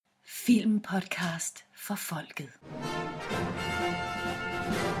Filmpodcast for folket.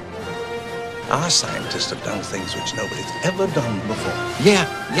 Our scientists have done things which nobody's ever done before. Yeah,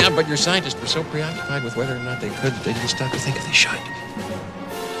 but your scientists were so preoccupied with whether or not they could, they didn't stop to think if they should.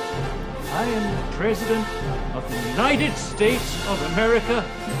 I am the President of the United States of America,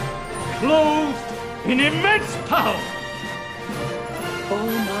 clothed in immense power.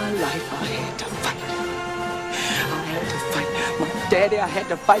 All my life I had to fight. I had to fight my daddy, I had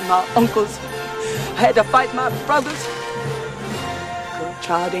to fight my uncles, I had to fight my brothers. Girl,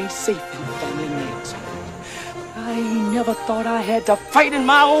 child ain't safe in the family man's home. I ain't never thought I had to fight in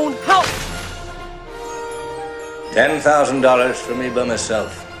my own house. $10,000 for me by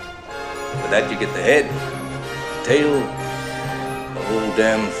myself. For that you get the head, the tail, the whole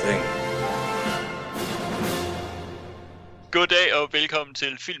damn thing. Goddag og velkommen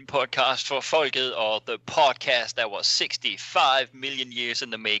til Filmpodcast for folket og the podcast that was 65 million years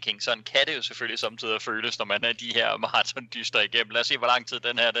in the making. Sådan kan det jo selvfølgelig samtidig føles, når man er de her maratondyster igennem. Lad os se, hvor lang tid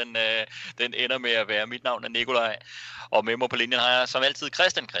den her den ender med at være. Mit navn er Nikolaj, og med mig på linjen har jeg som altid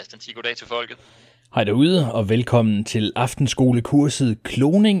Christian. Sig goddag til folket. Hej derude, og velkommen til aftenskolekurset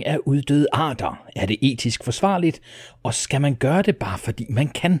Kloning af uddøde arter. Er det etisk forsvarligt, og skal man gøre det bare fordi man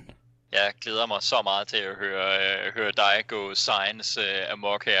kan? Jeg glæder mig så meget til at høre dig gå science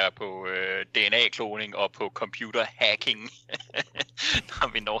amok her på DNA-kloning og på computer-hacking,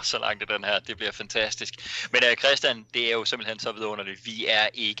 når vi når så langt i den her. Det bliver fantastisk. Men Christian, det er jo simpelthen så vidunderligt. Vi er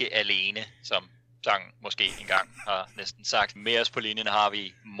ikke alene, som sangen måske engang har næsten sagt. Med os på linjen har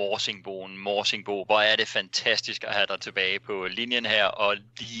vi Morsingbo. Hvor er det fantastisk at have dig tilbage på linjen her, og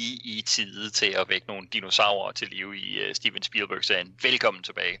lige i tide til at vække nogle dinosaurer til live i Steven Spielberg-serien. Velkommen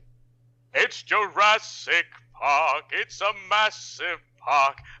tilbage. It's Jurassic Park, it's a massive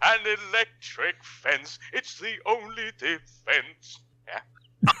park, an electric fence, it's the only defense. Ja,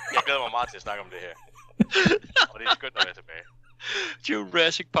 jeg glæder mig meget til at snakke om det her. Og det er skønt at være tilbage.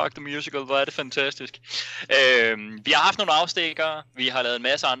 Jurassic Park the Musical, hvor er det fantastisk. Vi har haft nogle afstikkere, vi har lavet en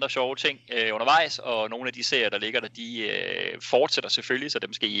masse andre sjove ting undervejs, og nogle af de serier, der ligger der, de fortsætter selvfølgelig, så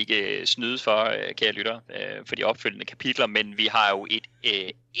dem skal I ikke snydes for, kære lytter, for de opfølgende kapitler, men vi har jo et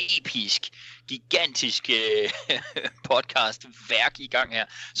episk, gigantisk podcastværk i gang her,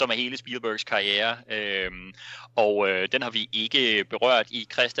 som er hele Spielbergs karriere, og den har vi ikke berørt i.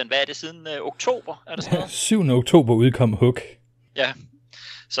 Christian, hvad er det siden oktober? Er det sådan noget? 7. oktober udkom Hook. Ja,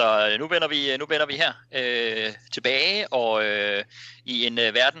 så nu vender vi her tilbage, og i en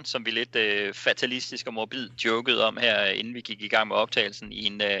verden, som vi lidt fatalistisk og morbid jokede om her, inden vi gik i gang med optagelsen, i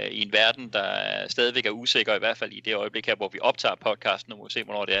en verden, der stadigvæk er usikker, i hvert fald i det øjeblik her, hvor vi optager podcasten, og må se,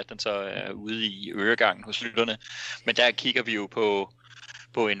 hvornår det er, den så er ude i øregangen hos lytterne. Men der kigger vi jo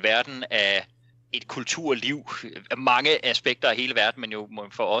på en verden af et kulturliv, mange aspekter af hele verden, men jo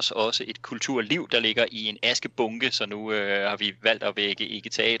for os også et kulturliv, der ligger i en askebunke, så nu har vi valgt at vække ikke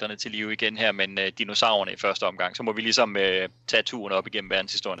teaterne til live igen her, men dinosaurerne i første omgang. Så må vi ligesom tage turen op igennem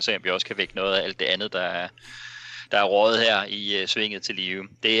verdenshistorien og se, om vi også kan vække noget af alt det andet, der er rådet her i svinget til live.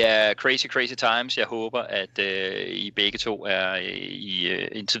 Det er crazy times. Jeg håber, at I begge to er i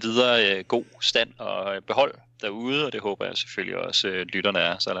indtil videre god stand og behold derude, og det håber jeg selvfølgelig også lytterne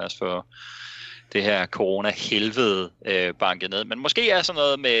er, så lad os få det her corona-helvede banket ned. Men måske er sådan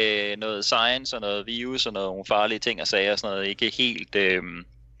noget med noget science og noget virus og nogle farlige ting og sager og sådan noget ikke helt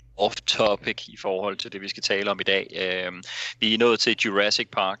off-topic i forhold til det, vi skal tale om i dag. Vi er nået til Jurassic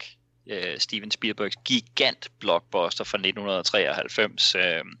Park, Steven Spielbergs gigant-blockbuster fra 1993.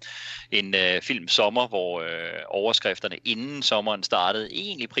 En filmsommer, hvor overskrifterne inden sommeren startede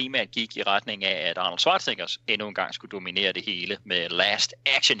egentlig primært gik i retning af, at Arnold Schwarzenegger endnu en gang skulle dominere det hele med Last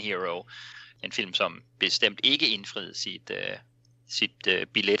Action Hero. En film, som bestemt ikke indfriede sit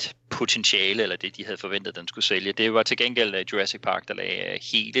billetpotentiale, eller det, de havde forventet, den skulle sælge. Det var til gengæld Jurassic Park, der lagde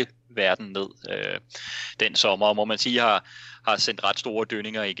hele verden ned den sommer, og må man sige, har sendt ret store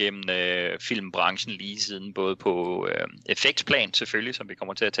dønninger igennem filmbranchen lige siden, både på effektsplan selvfølgelig, som vi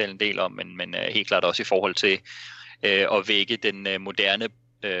kommer til at tale en del om, men helt klart også i forhold til at vække den moderne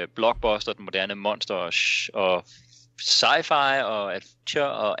blockbuster, den moderne monster og sci-fi og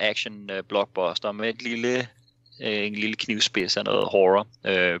adventure og action blockbuster med en lille knivspids af noget horror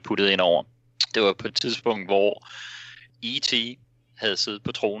puttet ind over. Det var på et tidspunkt, hvor E.T. havde siddet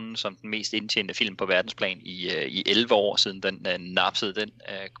på tronen som den mest indtjente film på verdensplan i 11 år, siden den napsede den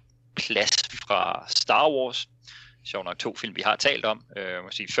plads fra Star Wars. sjovt nok 2 film, vi har talt om.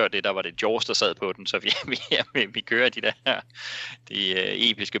 Før det, der var det Jaws, der sad på den, så vi kører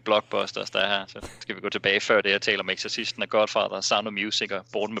de episke blockbusters, der er her. Så skal vi gå tilbage før det, jeg taler om Exorcisten og Godfather, Sound of Music og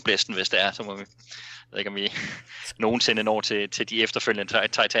Borten med Blæsten, hvis det er, så må vi... Jeg ved ikke, om vi nogensinde når til de efterfølgende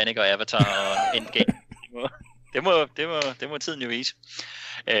Titanic og Avatar og Endgame. Det må tiden jo vise.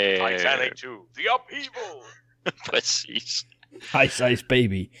 Titanic 2, The Upheaval! Præcis. Ice Ice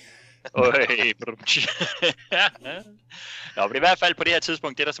Baby. Nå, men i hvert fald på det her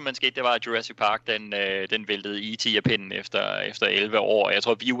tidspunkt, det der simpelthen skete, det var, at Jurassic Park, den væltede E.T. af pinden efter 11 år. Jeg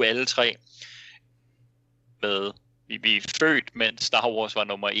tror, vi er jo alle tre med... Vi er født, mens Star Wars var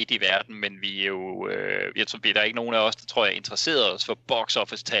nummer 1 i verden, men vi er jo... jeg tror, der er ikke nogen af os, der tror jeg interesserede os for box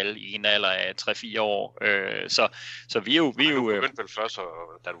office-tal i en alder af 3-4 år. Så vi er jo... Du begyndte vel først,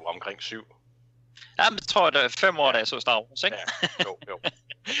 da du var omkring 7. Ja, men jeg tror, det er 5 år, da jeg så Star Wars, ikke? Ja, jo.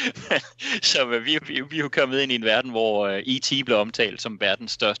 Så vi er jo kommet ind i en verden, hvor E.T. blev omtalt som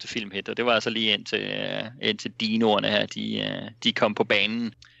verdens største filmhit, og det var altså lige indtil dinoerne her, de kom på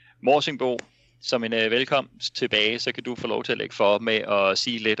banen. Morsingbo, som en velkomst tilbage, så kan du få lov til at lægge for med at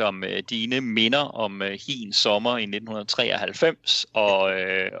sige lidt om dine minder om Hiens sommer i 1993,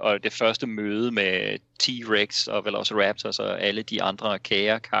 og det første møde med T-Rex og Velociraptors og alle de andre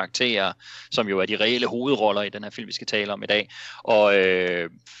kære karakterer, som jo er de reelle hovedroller i den her film, vi skal tale om i dag,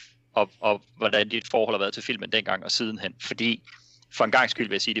 og hvordan dit forhold har været til filmen dengang og sidenhen, fordi for en gang skyld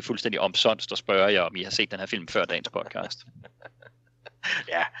vil jeg sige, det er fuldstændig omsonst at spørge jer, om I har set den her film før dagens podcast.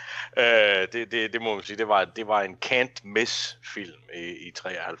 Ja, det må man sige, det var en can't miss film i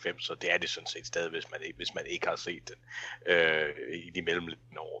 93, så det er det sådan set stadig, hvis man ikke har set den i de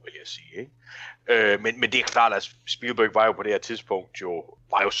mellemliggende år, vil jeg sige, ikke? Men det er klart, at Spielberg var jo på det her tidspunkt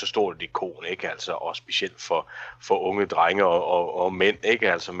var jo så stort et ikon, ikke? Altså, og specielt for unge drenge og mænd,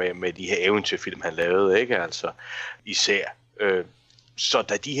 ikke? Altså med de her eventyrfilm, han lavede, ikke? Altså især. Så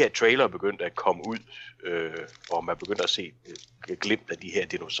da de her trailer begyndte at komme ud, og man begyndte at se glimt af de her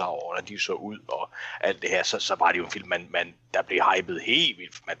dinosaurer, hvordan de så ud og alt det her, så var det jo en film, der blev hypet helt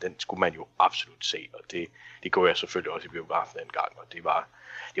vildt, men den skulle man jo absolut se, og det går jeg selvfølgelig også i biografen en gang, og det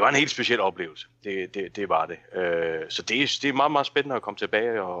var en helt speciel oplevelse, det var det. Så det er meget, meget spændende at komme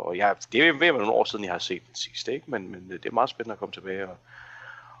tilbage, og det er ved at være nogle år siden, jeg har set den sidste, ikke? Men det er meget spændende at komme tilbage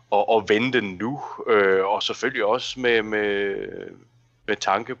og vende den nu, og selvfølgelig også med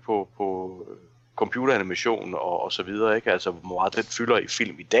tanke på computeranimation og så videre, ikke? Altså hvor meget den fylder i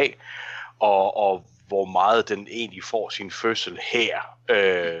film i dag, og hvor meget den egentlig får sin fødsel her,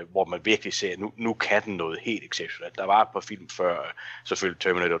 hvor man virkelig ser, nu kan den noget helt exceptionelt. Der var et par film før, selvfølgelig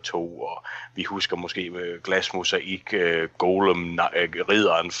Terminator 2, og vi husker måske med Glasmosaik, Golem,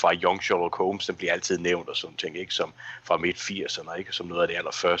 ridderen fra Young Sherlock Holmes, den bliver altid nævnt og sådan ting, ikke? Som fra midt-80'erne, ikke? Som noget af det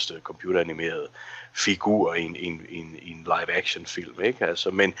allerførste computeranimerede figur i en live-action film, ikke?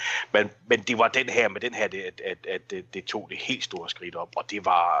 Altså, men det var den her, at det tog det helt store skridt op, og det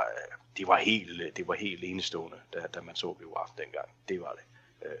var helt enestående, da man så biografen dengang. Det var det.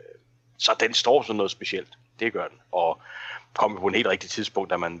 Så den står som noget specielt. Det gør den. Og kom på en helt rigtig tidspunkt,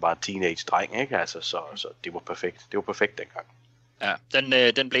 da man var teenage-dreng, ikke? Altså, så det var perfekt. Det var perfekt dengang.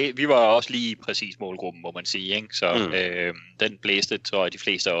 Ja, vi var også lige præcis målgruppen, må man sige, ikke? Så den blæste, tror jeg, de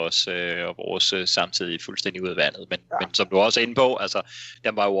fleste af os og vores samtidig fuldstændig ud af vandet. Men som du også er inde på, altså,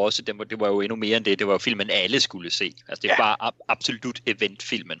 den var jo også, det var jo endnu mere end det. Det var jo filmen, alle skulle se. Altså, det var absolut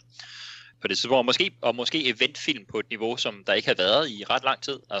eventfilmen. På det tidspunkt, måske eventfilm på et niveau, som der ikke havde været i ret lang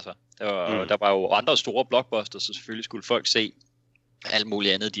tid. Altså, der var jo andre store blockbusters, så selvfølgelig skulle folk se alt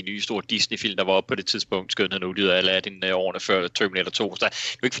muligt andet. De nye store Disney-film, der var oppe på det tidspunkt, Skønheden og Udyret og Aladdin årene før Terminator 2. Så det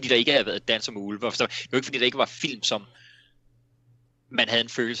er jo ikke fordi, der ikke havde været Danser med Ulve. Det er jo ikke fordi, der ikke var film, som man havde en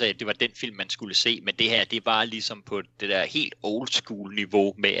følelse af, at det var den film, man skulle se. Men det her, det var ligesom på det der helt old school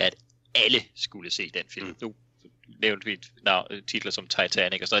niveau med, at alle skulle se den film. Nu nævnte vi titler som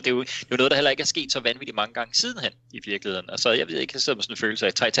Titanic og sådan noget. Det er jo noget, der heller ikke er sket så vanvittigt mange gange sidenhen i virkeligheden. Altså, jeg ved ikke, jeg sidder med sådan en følelse af,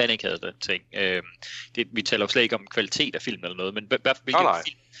 at Titanic havde den ting. Vi taler jo slet ikke om kvalitet af film eller noget, men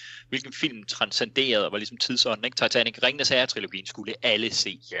hvilken film transcenderede og var ligesom tidsånden, ikke? Titanic, Ringenes Herre-trilogien skulle alle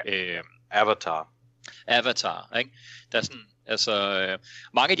se. Avatar, ikke? Der er sådan, altså,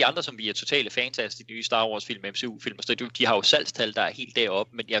 mange af de andre, som vi er totale fans af, de nye Star Wars-film, MCU-film, de har jo salgstal, der er helt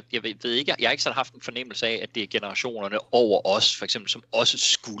deroppe, men jeg ved ikke, jeg har ikke sådan haft en fornemmelse af, at det er generationerne over os, for eksempel, som også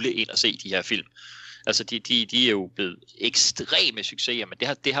skulle ind og se de her film. Altså, de er jo blevet ekstreme succeser, men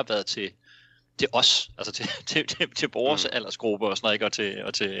det har været til os, altså til vores aldersgruppe og sådan noget, ikke?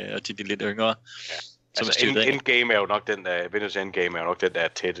 Og til de lidt yngre. Altså, Endgame er jo nok den der, Avengers Endgame er jo nok den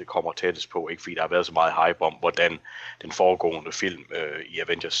der kommer tættest på, ikke fordi der har været så meget hype om, hvordan den foregående film i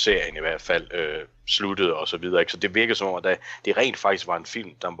Avengers-serien i hvert fald sluttede og så videre, ikke? Så det virker som om, at det rent faktisk var en film,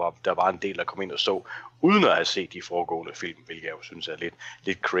 der var en del, der kom ind og så, uden at have set de foregående film, hvilket jeg jo synes er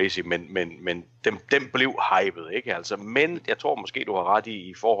lidt crazy, men dem blev hypet, ikke? Altså, men jeg tror måske, du har ret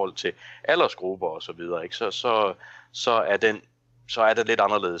i forhold til aldersgrupper og så videre, ikke? Så er det lidt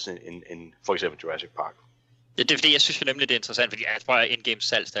anderledes end for eksempel Jurassic Park. Det er fordi, jeg synes jo nemlig, det er interessant, fordi jeg tror, at Endgames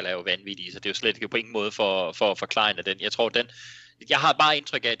salgstal er jo vanvittige, så det er jo slet ikke på ingen måde for at forklejne den. Jeg tror, jeg har bare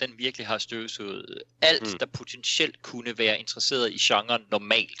indtryk af, at den virkelig har støvsuget alt, der potentielt kunne være interesseret i genren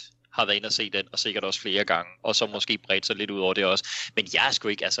normalt, har været inde og se den, og sikkert også flere gange, og så måske bredt sig lidt ud over det også. Men jeg er sgu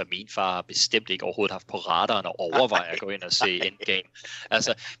ikke, altså min far har bestemt ikke overhovedet haft på radaren og overveje at gå ind og se Endgame.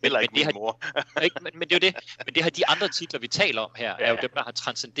 Altså, men det er jo det. Men det har de andre titler, vi taler om her, er jo dem, der har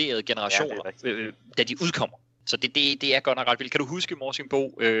transcenderet generationer, da de udkommer. Så det er godt nok ret vildt. Kan du huske, Morsin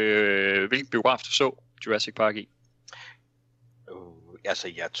Bo, hvilken biograf du så Jurassic Park i?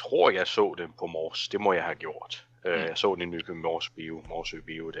 Altså, jeg tror, jeg så den på Mors. Det må jeg have gjort. Jeg så den i Nykøbing Morsø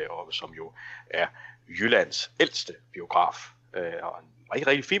Bio deroppe, som jo er Jyllands ældste biograf. Og en rigtig,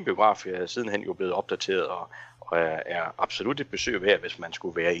 rigtig fin biograf. Jeg er sidenhen jo blevet opdateret og er absolut et besøg værd, hvis man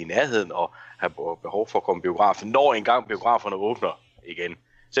skulle være i nærheden og have behov for at komme i biografen, når engang biograferne åbner igen.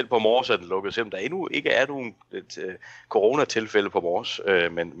 Selv på Mors er den lukket, selvom der endnu ikke er nogen coronatilfælde på Mors,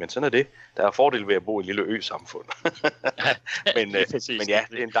 men sådan er det. Der er fordel ved at bo i et lille ø-samfund. men ja,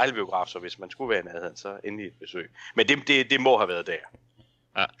 det er en dejlig biograf, så hvis man skulle være i nærheden, så endelig et besøg. Men det må have været der.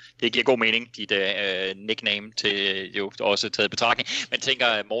 Ja, det giver god mening, dit nickname til jo også taget betragtning. Men tænker,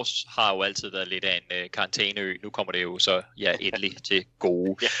 at Mors har jo altid været lidt af en karantæneø. Nu kommer det jo så endelig til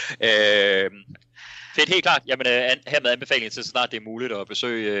gode. Fedt, helt klart. Jamen, hermed anbefaling til, så snart det er muligt at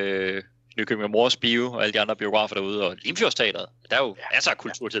besøge Nykøbing Mors Bio og alle de andre biografer derude, og Limfjordsteatret. Der er jo masser af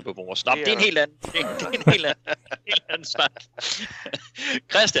kulturtid på Mors. Nå, det er en helt anden. Det er en helt anden snak.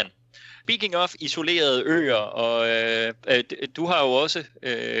 Christian, speaking of isolerede øer, og du har jo også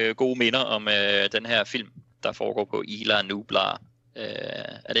gode minder om den her film, der foregår på Isla Nublar.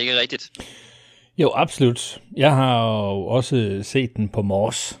 Er det ikke rigtigt? Jo, absolut. Jeg har jo også set den på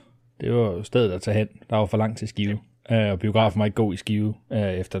Mors. Det var jo stedet at tage hen. Der var for langt til Skive, og biografen var ikke god i Skive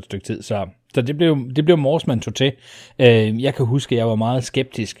efter et stykke tid. Så det blev Mors, man tog til. Jeg kan huske, at jeg var meget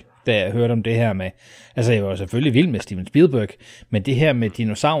skeptisk, da jeg hørte om det her med... Altså, jeg var selvfølgelig vild med Steven Spielberg, men det her med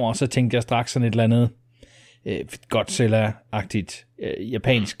dinosaurer, så tænkte jeg straks sådan et eller andet Godzilla-agtigt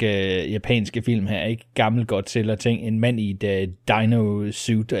japanske film her, ikke? Gammel Godzilla-ting. En mand i et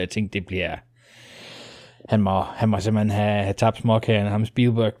dino-suit, og jeg tænkte, det bliver... Han må simpelthen have tabt småkagerne, ham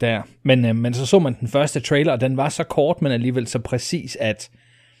Spielberg der. Men så man den første trailer, og den var så kort, men alligevel så præcis, at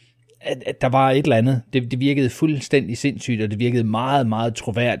der var et eller andet. Det virkede fuldstændig sindssygt, og det virkede meget, meget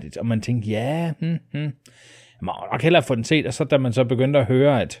troværdigt. Og man tænkte, jeg må nok hellere få den set. Og så da man så begyndte at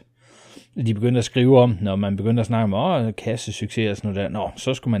høre, at de begyndte at skrive om, når man begyndte at snakke om, kassesucces og sådan noget der,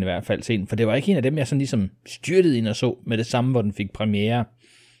 så skulle man i hvert fald se den. For det var ikke en af dem, jeg sådan ligesom styrtede ind og så med det samme, hvor den fik premiere.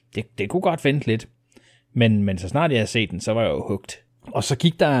 Det kunne godt vente lidt. Men så snart jeg havde set den, så var jeg jo hugt. Og så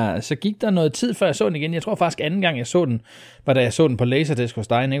gik der noget tid, før jeg så den igen. Jeg tror faktisk anden gang, jeg så den, var da jeg så den på Laserdisc hos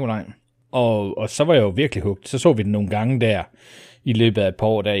dig, Nikolaj. Og så var jeg jo virkelig hugt. Så så vi den nogle gange der i løbet af et par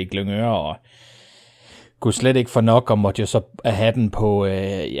år der i Glyngøre, og kunne slet ikke få nok, og måtte jo så have den på,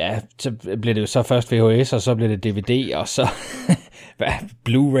 så blev det jo så først VHS, og så blev det DVD, og så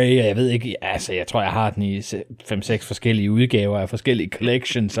Blu-ray, og jeg ved ikke, altså jeg tror, jeg har den i 5-6 forskellige udgaver af forskellige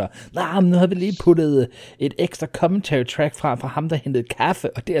collections, og nu har vi lige puttet et ekstra commentary track fra ham, der hentede kaffe,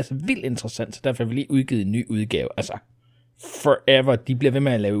 og det er altså vildt interessant, så derfor har vi lige udgivet en ny udgave, altså forever, de bliver ved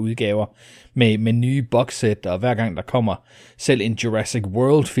med at lave udgaver med nye boxsæt, og hver gang der kommer selv en Jurassic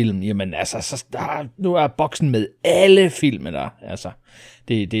World film, jamen altså, nu er boksen med alle filmer der, altså,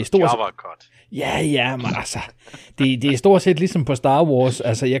 det er stort set, ja, men altså, det er stort set ligesom på Star Wars,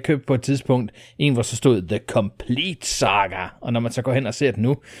 altså jeg købte på et tidspunkt en, hvor så stod The Complete Saga, og når man så går hen og ser det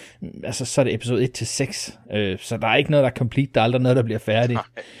nu, altså så er det episode 1-6, så der er ikke noget, der er complete, der er aldrig noget, der bliver færdigt.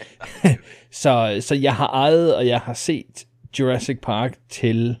 så jeg har ejet, og jeg har set Jurassic Park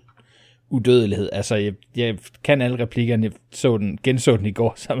til udødelighed. Altså, jeg kan alle replikkerne. Jeg genså den i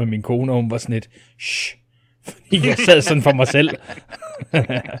går sammen med min kone, og hun var sådan et shh, fordi jeg sad sådan for mig selv.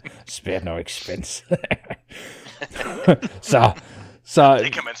 Spare no expense. så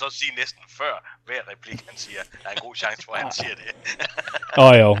det kan man så sige næsten før hver replik, han siger. Der er en god chance for, at han siger det.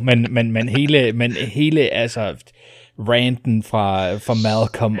 jo, men hele altså ranten fra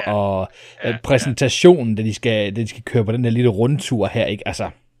Malcolm og præsentationen, da de skal køre på den der lille rundtur her, ikke? Altså,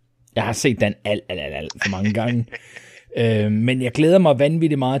 Jeg har set den alt for mange gange. Men jeg glæder mig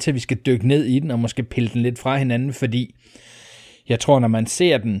vanvittigt meget til, at vi skal dykke ned i den, og måske pille den lidt fra hinanden, fordi jeg tror, når man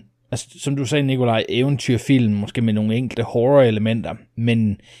ser den, altså, som du sagde, Nikolaj, eventyrfilm, måske med nogle enkelte horror-elementer,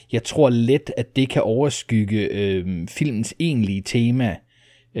 men jeg tror let, at det kan overskygge filmens egentlige tema.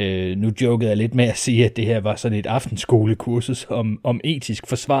 Nu jokede jeg lidt med at sige, at det her var sådan et aftenskolekursus om etisk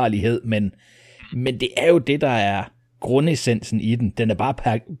forsvarlighed, men det er jo det, der er grundessensen i den. Den er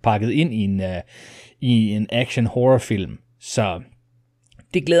bare pakket ind i en action-horror-film, så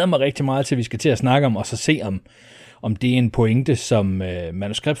det glæder mig rigtig meget til, at vi skal til at snakke om, og så se om det er en pointe, som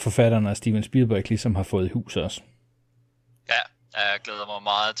manuskriptforfatteren og Steven Spielberg ligesom har fået i hus også. Ja, jeg glæder mig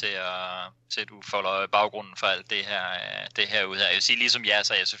meget til at du folder baggrunden for alt det her ud her. Jeg vil sige, ligesom jer,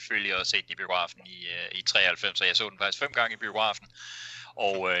 så har jeg selvfølgelig også set den i biografen i 93, så jeg så den faktisk 5 gange i biografen,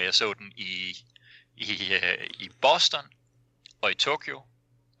 og jeg så den i Boston, og i Tokyo,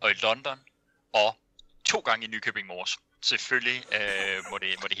 og i London, og 2 gange i Nykøbing Mors. Selvfølgelig må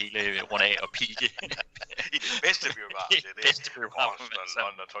det hele runde af og pike. I det bedste biograf. I det bedste biograf.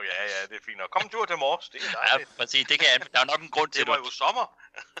 London, tror jeg. Ja, det er fint. Kom en tur til Mors, det er dejligt. Ja, præcis. Det kan jeg, der er nok en grund til, det var jo sommer.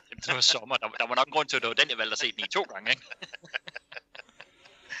 Det var sommer. Der var nok en grund til, at det var den, jeg valgte at se den i 2 gange, ikke?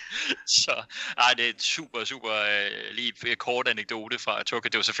 Så det er et super lige kort anekdote fra Tokyo.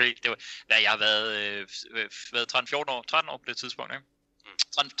 Det var selvfølgelig, jeg har været 13 år på det tidspunkt, ikke?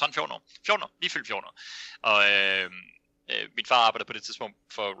 13-14 år. 14 år, lige fyldt 14 år. Og min far arbejdede på det tidspunkt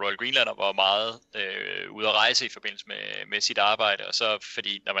for Royal Greenland og var meget ude at rejse i forbindelse med sit arbejde. Og så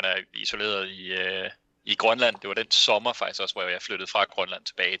fordi, når man er isoleret i Grønland, det var den sommer faktisk også, hvor jeg flyttede fra Grønland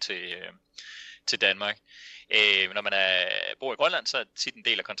tilbage til Danmark. Når man bor i Grønland, så er tit en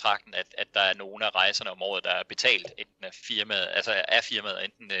del af kontrakten, at der er nogle af rejserne om året, der er betalt enten af firmaet,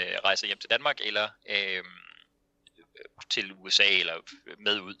 enten rejser hjem til Danmark eller til USA eller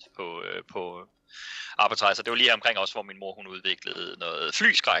med ud på arbejdsrejser. Det var lige omkring også, hvor min mor hun udviklede noget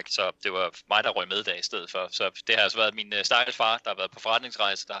flyskræk, så det var mig, der røg med der i stedet for. Så det har altså været min stakkels far, der har været på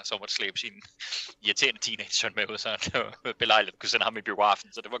forretningsrejse, der så måtte slæbe sin irriterende teenage-søn med ud, så det var belejligt at kunne sende ham i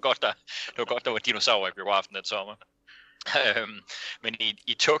biografen. Så det var godt, der var dinosaurer i biografen den sommer. Men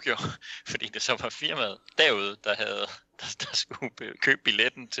i Tokyo, fordi det så var firmaet derude, der skulle købe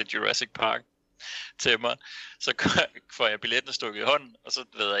billetten til Jurassic Park til mig, så får jeg billetten stukket i hånden, og så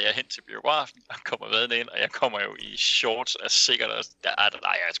væder jeg hen til biografen, og kommer vædende ind, og jeg kommer jo i shorts, og sikkert også, nej,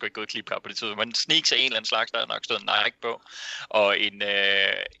 jeg er sgu ikke gået klipklar på det tidspunkt, men sneaks af en eller anden slags, der har nok stået Nike på, og en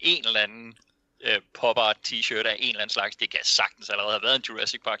eller anden pop art t-shirt af en eller anden slags. Det kan sagtens allerede have været en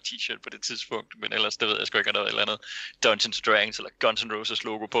Jurassic Park t-shirt på det tidspunkt, men ellers, det ved jeg sgu ikke, noget eller andet Dungeons & Dragons eller Guns N' Roses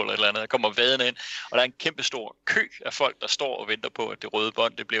logo på eller et eller andet. Jeg kommer vædende ind, og der er en kæmpe stor kø af folk, der står og venter på, at det røde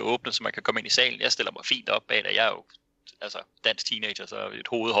bånd det bliver åbnet, så man kan komme ind i salen. Jeg stiller mig fint op bag det. Jeg er jo dansk teenager, så et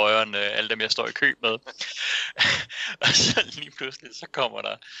hoved højere end alle dem, jeg står i kø med. Og så lige pludselig, så kommer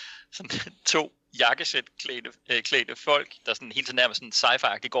der sådan 2 jakkesæt klædte folk, der sådan helt så nærmest sådan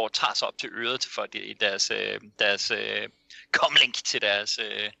sci-fi-agtigt går og tager sig op til øret for deres komlink til deres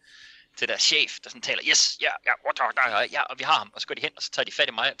chef, der sådan taler, yes, ja, og vi har ham, og så går de hen, og så tager de fat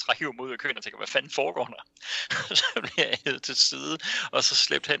i mig, og trækker hiver mod køen, og tænker, hvad fanden foregår der? Så bliver jeg hævet til side, og så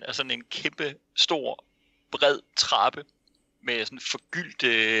slæbt hen af sådan en kæmpe, stor, bred trappe, med sådan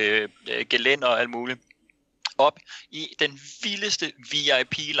forgyldte gelænder og alt muligt, op i den vildeste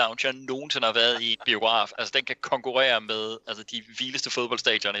VIP-lounge, jeg nogensinde har været i et biograf. Altså, den kan konkurrere med de vildeste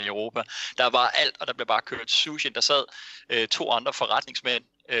fodboldstadioner i Europa. Der var alt, og der blev bare kørt sushi. Der sad 2 andre forretningsmænd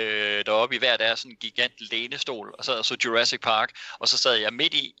deroppe i hver deres sådan gigant lænestol, og så Jurassic Park, og så sad jeg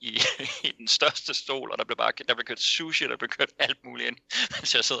midt i den største stol, og der blev kørt sushi, og der blev kørt alt muligt ind.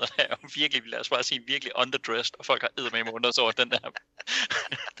 Så jeg sidder der og virkelig, lad os bare sige, virkelig underdressed, og folk har eddermame under sig over den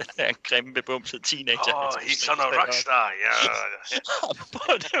der grimme bebumsede teenager. He's on a rockstar, ja.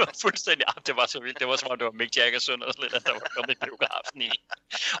 Det var fuldstændig, det var så vildt. Det var som om det var Mick Jaggers søn og sådan lidt, der var kommet i biografen i.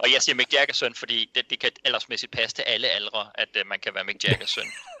 Og jeg siger Mick Jaggers søn, fordi det kan aldersmæssigt passe til alle aldre, at man kan være Mick Jaggers søn.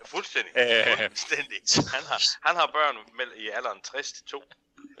 Fuldstændig. Han har børn i alderen 60-2.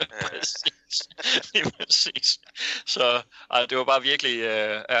 Præcis. Så det var bare virkelig,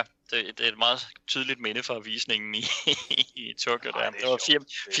 det er et meget tydeligt minde fra visningen i Tokyo. Der var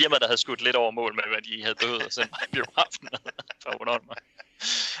firma, der havde skudt lidt over mål med, hvad de havde død og sendt mig i biografen for at underholde mig.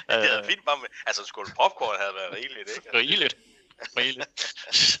 Det havde fint bare med, altså skål popcorn havde været rigeligt, ikke? Rigeligt.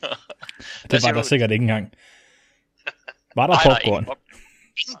 Så, det var der sikkert ikke engang. Var der popcorn?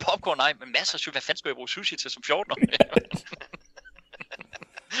 Ingen popcorn, nej, men masser af sushi. Hvad fanden skulle jeg bruge sushi til som 14-årig?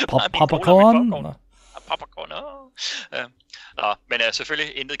 Popcorn? Popcorn, Men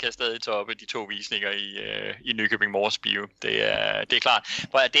selvfølgelig intet kan stadig toppe de 2 visninger i Nykøbing Mors bio. Det er klart.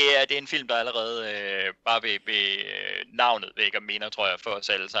 Det er en film, der allerede bare ved navnet vækker minder, tror jeg, for os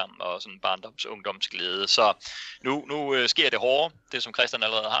alle sammen, og sådan ungdomsglæde. Så nu sker det hårde, det som Christian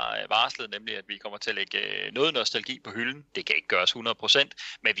allerede har varslet, nemlig at vi kommer til at lægge noget nostalgi på hylden. Det kan ikke gøres 100%,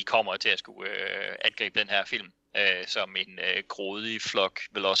 men vi kommer til at skulle angribe den her film som en grådig flok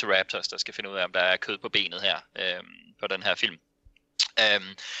velociraptors, der skal finde ud af, om der er kød på benet her på den her film.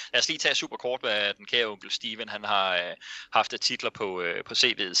 Lad os lige tage super kort, hvad den kære onkel Steven han har haft af titler på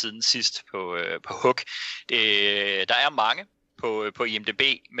CV'et siden sidst på Hook. Der er mange på IMDb,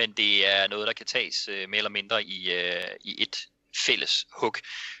 men det er noget, der kan tages mere eller mindre i et fælles Hook,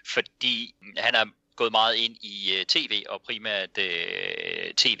 fordi han er gået meget ind i tv og primært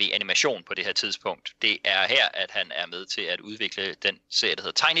tv-animation på det her tidspunkt. Det er her, at han er med til at udvikle den serie, der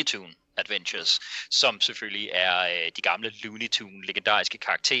hedder Tiny Toon Adventures, som selvfølgelig er de gamle Looney Tunes legendariske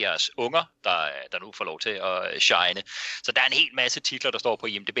karakterers unger, der nu får lov til at shine. Så der er en hel masse titler, der står på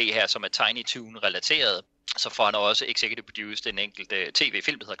IMDb her, som er Tiny Toon relateret. Så får han også executive produced en enkelt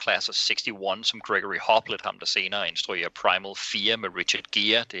tv-film, der hedder Class of 61, som Gregory Hoplet, ham der senere instruerer Primal Fear med Richard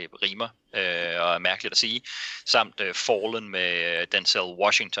Gere, det rimer og er mærkeligt at sige, samt Fallen med Denzel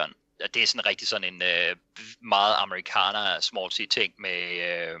Washington. Det er sådan rigtig sådan en meget amerikaner small C ting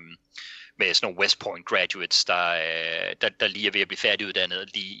med sådan nogle West Point graduates, der lige er ved at blive færdiguddannet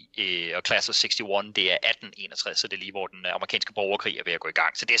og Class of 61, det er 1861, så det er lige hvor den amerikanske borgerkrig er ved at gå i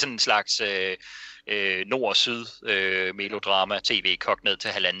gang. Så det er sådan en slags nord- og syd melodrama, tv kogt ned til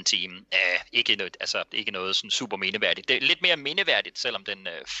 1,5 time. Ikke noget sådan super mindeværdigt. Det er lidt mere mindeværdigt, selvom den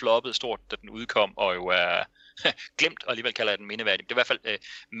floppede stort, da den udkom, og jo er glemt, og alligevel kalder jeg den mindeværdig. Det er i hvert fald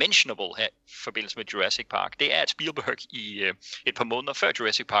mentionable her i forbindelse med Jurassic Park. Det er, at Spielberg i et par måneder før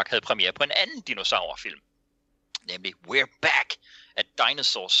Jurassic Park havde premiere på en anden dinosaurfilm, nemlig We're Back, A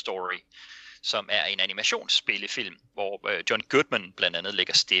Dinosaur Story, som er en animationsspillefilm, hvor John Goodman blandt andet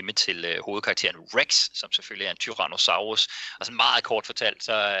lægger stemme til hovedkarakteren Rex, som selvfølgelig er en Tyrannosaurus. Og så meget kort fortalt,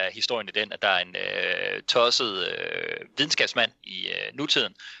 så er historien i den, at der er en tosset videnskabsmand i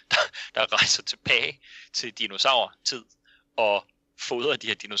nutiden, der rejser tilbage til dinosaurtid og fodrer de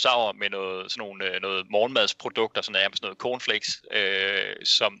her dinosaurer med noget morgenmadsprodukter, sådan nærmest noget cornflakes,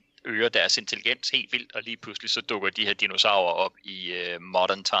 som øger deres intelligens helt vildt, og lige pludselig så dukker de her dinosaurer op i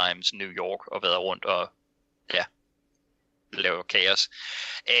Modern Times New York og vader rundt og laver kaos.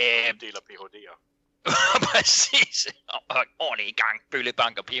 Deler PhD'er. Præcis. Ordentligt i gang.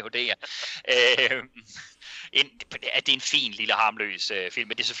 Bøllebank og PhD'er. Det er en fin lille harmløs film,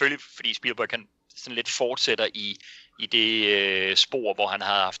 men det er selvfølgelig, fordi Spielberg kan sådan lidt fortsætter i det spor, hvor han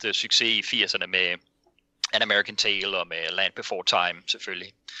har haft succes i 80'erne med An American Tale og med Land Before Time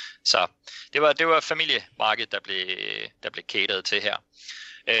selvfølgelig. Så det var familiemarkedet, der blev cateret til her.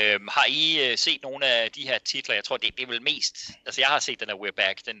 Har I set nogle af de her titler? Jeg tror, det er vel mest... Altså, jeg har set den af We're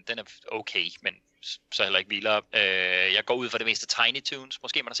Back. Den er okay, men så heller ikke vildere. Jeg går ud for det meste Tiny Toons.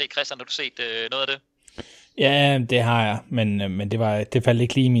 Måske man har set, Christian, har du set noget af det? Ja, det har jeg, men det faldt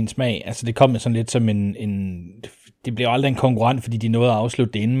ikke lige i min smag. Altså, det kom sådan lidt som det blev aldrig en konkurrent, fordi de nåede at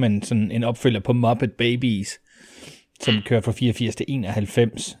afslutte det inden, men sådan en opfølger på Muppet Babies, som kører fra 84 til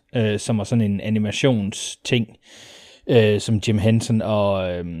 91, som var sådan en animationsting, som Jim Henson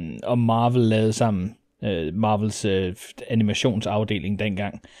og Marvel lavede sammen. Marvels animationsafdeling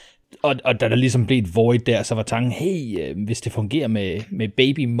dengang. Og da der ligesom blev et void der, så var tanken, hey, hvis det fungerer med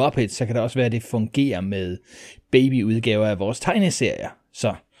Baby Muppets, så kan det også være, at det fungerer med babyudgaver af vores tegneserier.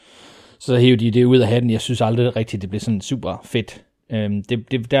 Så hævde de det ud af hatten. Jeg synes aldrig rigtigt, det blev sådan super fedt.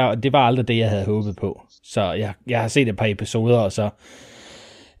 Det var aldrig det, jeg havde håbet på. Så jeg har set et par episoder, og så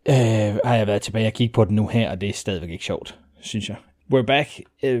har jeg været tilbage og kigge på den nu her, og det er stadigvæk ikke sjovt, synes jeg. We're Back,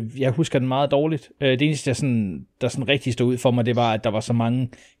 jeg husker den meget dårligt. Det eneste, der sådan rigtig stod ud for mig, det var, at der var så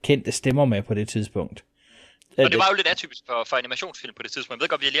mange kendte stemmer med på det tidspunkt. Og det var jo lidt atypisk for animationsfilm på det tidspunkt. Jeg ved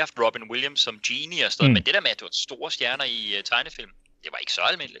godt, vi har lige haft Robin Williams som Genie og sådan noget, men det der med, at du var store stjerner i tegnefilm, det var ikke så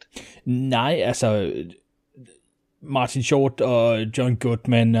almindeligt. Nej, altså Martin Short og John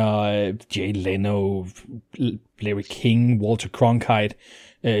Goodman og Jay Leno, Larry King, Walter Cronkite,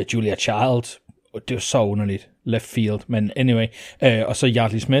 Julia Child. Det var så underligt. Left field, men anyway. Og så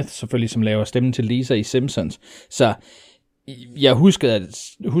Yardley Smith, selvfølgelig, som laver stemmen til Lisa i Simpsons. Så jeg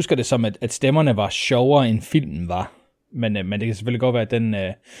husker det som, at stemmerne var sjovere, end filmen var. Men det kan selvfølgelig godt være, at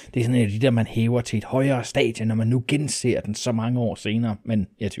det er sådan en af de der, man hæver til et højere stadie, når man nu genser den så mange år senere. Men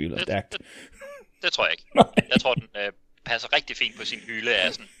jeg tvivler stærkt. Det tror jeg ikke. Jeg tror, den passer rigtig fint på sin hylde.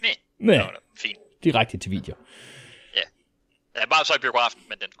 Er sådan, fint. Direkte til video. Ja. Bare så i biografen,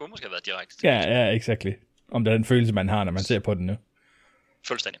 men den skulle måske have været direkte til video. Ja, exactly. Om det er den følelse, man har, når man ser på den nu.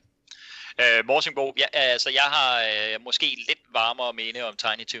 Fuldstændig. Morsingbo, ja, altså jeg har måske lidt varmere mene om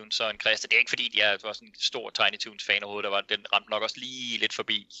Tiny Toons og en Christa. Det er ikke fordi, jeg var sådan en stor Tiny Toons fan overhovedet. Den ramte nok også lige lidt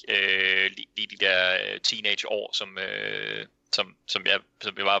forbi lige de der teenage-år, som jeg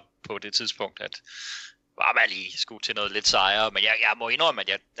var på det tidspunkt, at var man lige skulle til noget lidt sejere. Men jeg må indrømme, at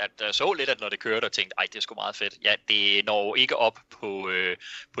jeg så lidt, at når det kørte, og tænkte, ej, det er sgu meget fedt. Ja, det når ikke op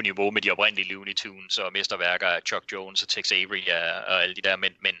på niveau med de oprindelige Looney Tunes og mesterværker af Chuck Jones og Tex Avery og alle de der,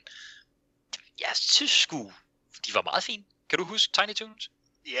 men jeg synes sgu, de var meget fine. Kan du huske Tiny Toons?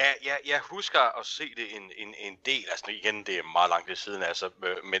 Ja, jeg husker at se det en del, altså igen, det er meget langt ved siden, altså,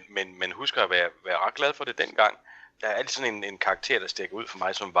 men husker at være ret glad for det dengang. Der er altid sådan en karakter, der stikker ud for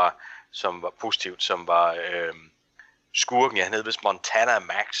mig, som var positivt, som var skurken. Han hed vist Montana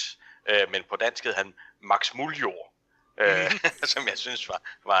Max, men på dansk hed han Max Muljord, som jeg synes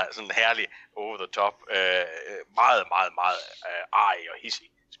var sådan herlig over the top, meget arg og hissig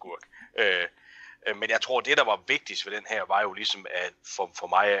skurk. Men jeg tror, det der var vigtigst ved den her, var jo ligesom, at for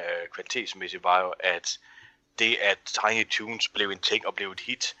mig kvalitetsmæssigt, var jo, at det, at Tiny Toons blev en ting og blev et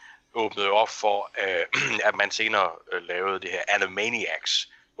hit, åbnede op for, at man senere lavede det her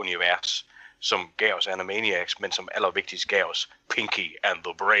Animaniacs-univers, som gav os Animaniacs, men som allervigtigst gav os Pinky and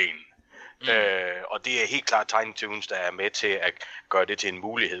the Brain. Og det er helt klart Tiny Toons, der er med til at gøre det til en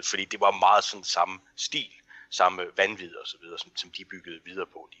mulighed, fordi det var meget sådan samme stil, samme vanvid og så videre, som de byggede videre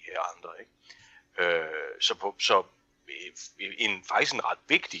på, de her andre, ikke? Faktisk en ret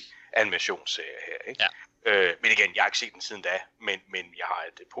vigtig animationsserie her, ikke? Ja. Men igen, jeg har ikke set den siden da, men jeg har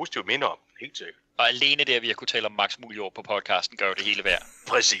et positivt minde om den, helt sikkert. Og alene det, at vi har kunne tale om Max Muljord på podcasten, gør det hele værd.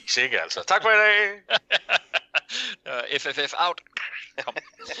 Præcis, ikke altså. Tak for i dag! FFF out! Kom.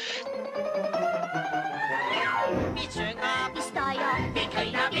 Vi synger, vi støjer, vi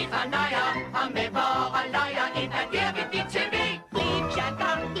griner, vi fornøjer, og med vore løjer invaderer vi dit tv.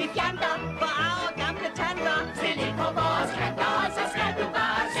 Vi fjanter, forarver gamle tanter, til ind på vores kanter, så skal du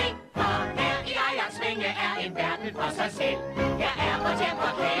bare se. For her i Ejersvinge er en verden for sig selv. Jeg er på hjem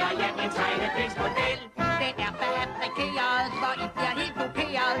og kære hjem en tegnefiksmodel. Den er fabrikeret, hvor I bliver helt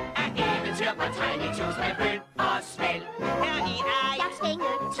blokeret af eventyr på Tiny Toons med bøn og smæld. Her i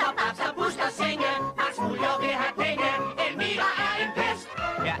Ejersvinge, så babser, busker, senge, Max Muljord vil have penge, Elmira er en pest.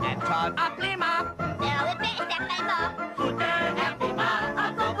 Her er Anton og Glimmer, der er et bedst af Glimmer. Futten er Glimmer, og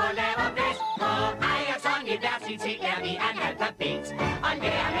Gogo laver bedst. På Ejers Universitet er vi analfabet, og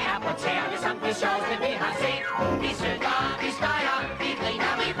lærerne er på tæerne som det sjoveste vi har set. Vi synger, vi støjer, vi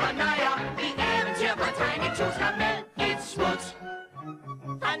griner, vi fornøjer, vi eventyr på Tiny Toons har med et smut.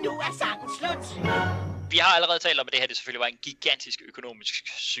 Og nu er sangen slut. Vi har allerede talt om, at det her det selvfølgelig var en gigantisk økonomisk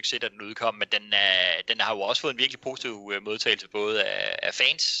succes, da den udkom, men den har jo også fået en virkelig positiv modtagelse både af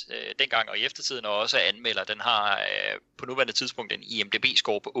fans dengang og i eftertiden, og også af anmeldere. Den har på nuværende tidspunkt en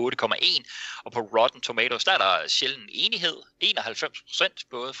IMDb-score på 8,1, og på Rotten Tomatoes, der er der sjældent enighed, 91%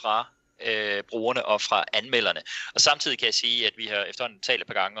 både fra brugerne og fra anmelderne. Og samtidig kan jeg sige, at vi har efterhånden talt et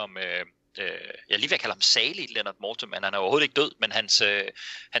par gange om... jeg lige vil kalde ham salig Leonard Maltin, han er overhovedet ikke død, men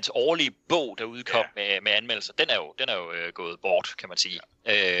hans årlige bog, der udkom med anmeldelser, den er jo gået bort, kan man sige.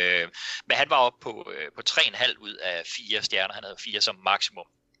 Ja. Men han var oppe på 3,5 ud af 4 stjerner, han havde 4 som maksimum.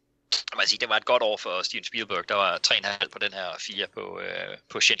 Man sige, det var et godt år for Steven Spielberg, der var 3,5 på den her 4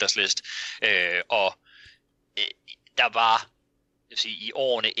 på Schindlers List. Der var, jeg vil sige, i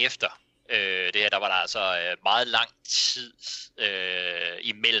årene efter det her, der var der altså meget lang tid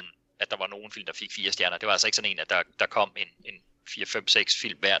imellem, at der var nogle film, der fik 4 stjerner. Det var altså ikke sådan en, at der kom en 4-5-6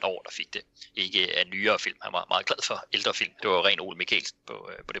 film hvert år, der fik det. Ikke af nyere film. Han var meget glad for ældre film. Det var jo ren Ole Mikkelsen på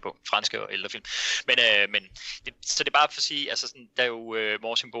det punkt. Franske og ældre film. Så det er bare for at sige, altså sådan, der er jo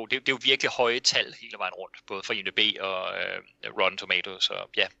Morsingbo, det er jo virkelig høje tal hele vejen rundt, både for IMDb og Rotten Tomatoes og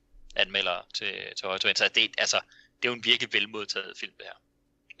ja, anmeldere til høje tal. Så det er jo en virkelig velmodtaget film, det her.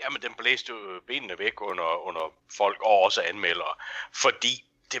 Jamen, den blæste jo benene væk under folk og også anmeldere, fordi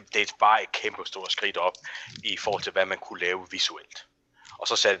det var et kæmpe stort skridt op i forhold til, hvad man kunne lave visuelt. Og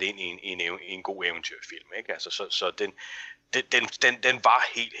så satte det ind i en god eventyrfilm, ikke? Altså, så den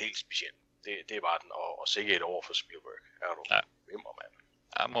var helt speciel. Det var den, og sikkert et år for Spielberg. Ja.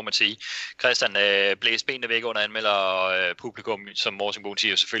 Ja, må man sige. Christian, blæs benene væk under anmelder og publikum, som Morsingbo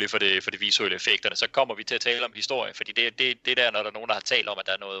siger, selvfølgelig for det visuelle effekterne. Så kommer vi til at tale om historie, fordi det der, når der er nogen, der har talt om, at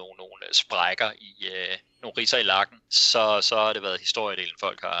der er nogle sprækker i nogle ridser i lakken, så har det været historiedelen,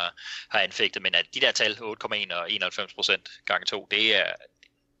 folk har anfægtet. Men at de der tal, 8,1 og 91% gange 2, det er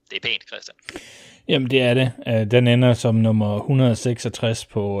pænt, Christian. Jamen, det er det. Den ender som nummer 166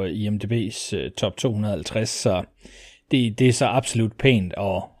 på IMDb's top 250, så det er så absolut pænt,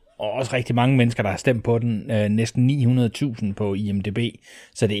 og også rigtig mange mennesker, der har stemt på den. Næsten 900.000 på IMDb.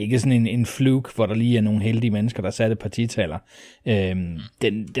 Så det er ikke sådan en fluke, hvor der lige er nogle heldige mennesker, der satte partitaler.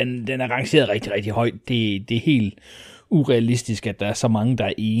 Den er rangeret rigtig, rigtig højt. Det er helt urealistisk, at der er så mange, der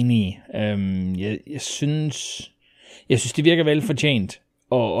er enige. Jeg synes, det virker velfortjent.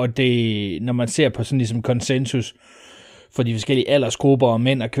 Og det, når man ser på sådan ligesom konsensus for de forskellige aldersgrupper, og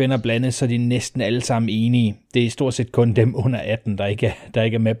mænd og kvinder blandet, så er de næsten alle sammen enige. Det er stort set kun dem under 18, der ikke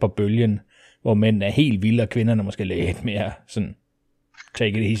er med på bølgen, hvor mænd er helt vilde, og kvinderne måske lidt mere sådan,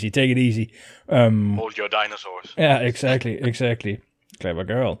 take it easy. Hold your dinosaurs. Ja, exactly. Clever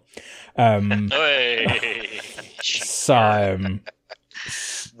girl.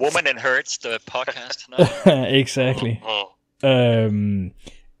 Woman and Hurts, the podcast. Exactly.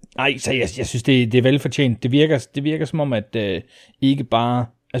 Nej, så jeg synes, det er velfortjent. Det virker som om, at ikke bare...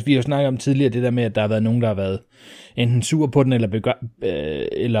 Altså, vi har jo snakket om tidligere det der med, at der har været nogen, der har været enten sur på den,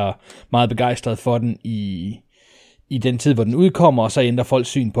 eller meget begejstret for den i den tid, hvor den udkommer, og så ændrer folk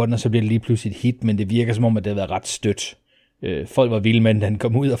syn på den, og så bliver det lige pludselig et hit, men det virker som om, at det har været ret stødt. Folk var vilde med den, da den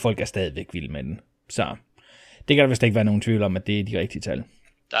kom ud, og folk er stadigvæk vilde med den. Så det kan der vist ikke være nogen tvivl om, at det er de rigtige tal.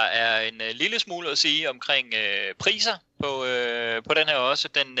 Der er en lille smule at sige omkring priser på den her også.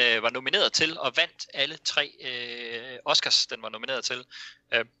 Den var nomineret til og vandt alle 3 Oscars, den var nomineret til.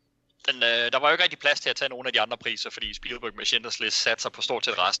 Der var jo ikke rigtig plads til at tage nogle af de andre priser, fordi Spielberg med Schindler's List satte sig på stort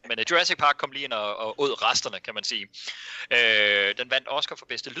set resten. Men Jurassic Park kom lige ind og åd resterne, kan man sige. Den vandt Oscar for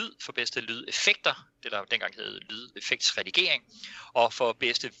bedste lyd, for bedste lydeffekter, det der dengang hed lydeffektsredigering, og for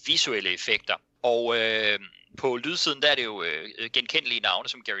bedste visuelle effekter. Og på lydsiden, der er det jo genkendelige navne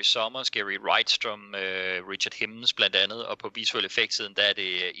som Gary Sommers, Gary Wrightstrom, Richard Himmens blandt andet, og på visuel effektsiden, der er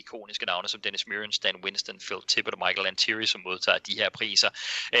det ikoniske navne som Dennis Muren, Stan Winston, Phil Tippett og Michael Lantieri, som modtager de her priser.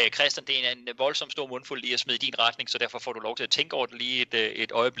 Christian, det er en voldsomt stor mundfuld lige at smide i din retning, så derfor får du lov til at tænke over det lige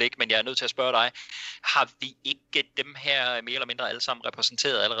et øjeblik, men jeg er nødt til at spørge dig, har vi ikke dem her mere eller mindre alle sammen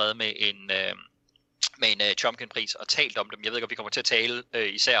repræsenteret allerede med en Trumpkin-pris og talt om dem? Jeg ved ikke, om vi kommer til at tale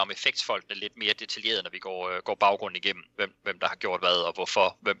især om effektsfolkene lidt mere detaljeret, når vi går baggrunden igennem, hvem der har gjort hvad, og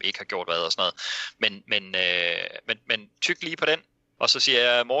hvorfor, hvem ikke har gjort hvad og sådan noget. Men tyk lige på den, og så siger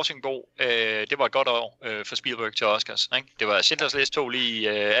jeg, Morsingbo, det var et godt år for Spielberg til Oscars. Ikke? Det var Schindler's List, tog lige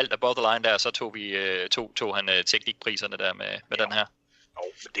alt above the line der, så tog han teknikpriserne der med den her.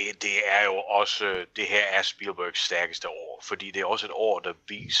 Det er jo også, det her er Spielbergs stærkeste år, fordi det er også et år, der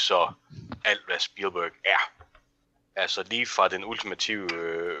viser alt, hvad Spielberg er. Altså lige fra den ultimative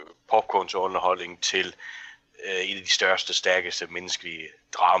popcornsunderholdning til en af de største, stærkeste menneskelige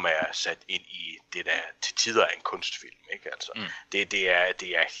dramaer sat ind i det, der til tider er en kunstfilm. Ikke? Altså, det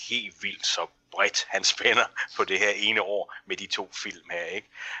er helt vildt så bredt, han spænder på det her ene år med de 2 film her. Ikke?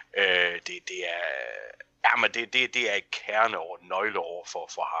 Det er... Ja, men det er et kerneår, et nøgleår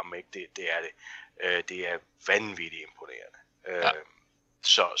for ham, ikke? Det er det. Det er vanvittigt imponerende. Ja.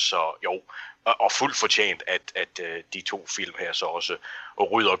 Så jo, og fuldt fortjent, at de 2 film her så også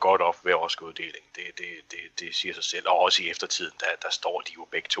rydder godt op ved Oscar-uddeling. Det siger sig selv, og også i eftertiden, der står de jo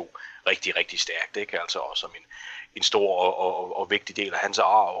begge 2 rigtig, rigtig stærkt, ikke? Altså også som en stor og vigtig del af hans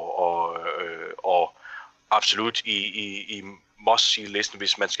arv, og absolut i must-see-listen,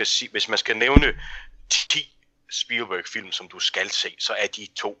 hvis man skal nævne 10 Spielberg-film, som du skal se, så er de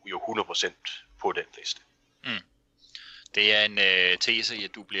 2 jo 100% på den liste. Det er en tese,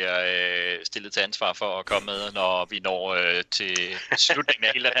 at du bliver stillet til ansvar for at komme med, når vi når til slutningen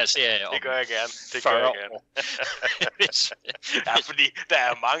af hele den her serie. Det gør jeg gerne. Ja, fordi der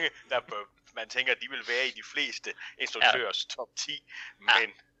er mange, man tænker, de vil være i de fleste instruktørs top 10,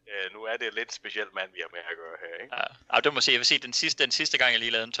 men nu er det lidt specielt mand, vi har med at gøre her, ikke? Ja, det må sige, jeg vil sige, den sidste gang, jeg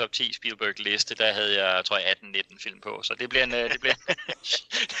lige lavede en top 10 Spielberg-liste, der havde jeg, tror jeg, 18-19 film på, så det bliver en...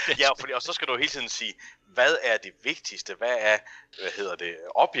 Ja, og så skal du hele tiden sige, hvad er det vigtigste, hvad er,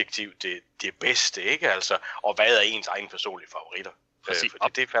 objektivt det bedste, ikke? Altså, og hvad er ens egen personlige favoritter? Fordi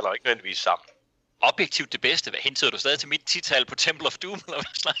det falder ikke nødvendigvis sammen. Objektivt det bedste? Hvad hentyder du stadig til mit 10-tal på Temple of Doom, eller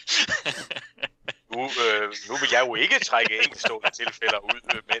hvad slags? Nu vil jeg jo ikke trække enkeltstående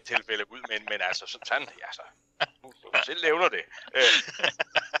tilfælde ud, men altså sådan, altså, du selv nævner det.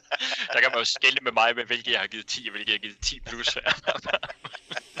 Der kan man jo skille med mig, med hvilket jeg har givet 10, og hvilket jeg har givet 10 plus.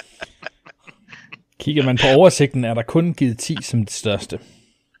 Kigger man på oversigten, er der kun givet 10 som det største.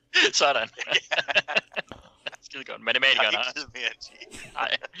 Sådan. Skide godt. Matematikeren har.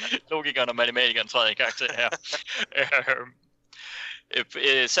 Nej, logikeren og matematikeren træder i karakter her.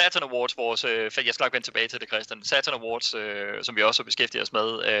 Saturn Awards, jeg skal nok vende tilbage til det, Christian. Saturn Awards, som vi også har beskæftiget os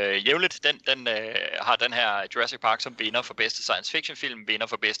med jævnligt, den har den her Jurassic Park som vinder for bedste science fiction film, vinder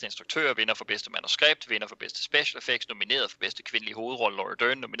for bedste instruktør, vinder for bedste manuskript, vinder for bedste special effects, nomineret for bedste kvindelige hovedrolle Laura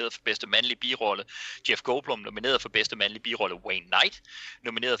Dern, nomineret for bedste mandlige birolle Jeff Goldblum, nomineret for bedste mandlige birolle Wayne Knight,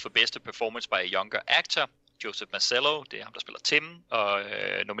 nomineret for bedste performance by a younger actor Joseph Marcello, det er ham, der spiller Tim, og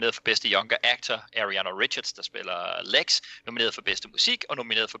nomineret for bedste younger actor, Ariana Richards, der spiller Lex, nomineret for bedste musik, og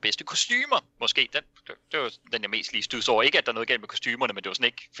nomineret for bedste kostymer. Måske, det var den, jeg mest lige studs over. Ikke, at der er noget galt med kostymerne, men det var sådan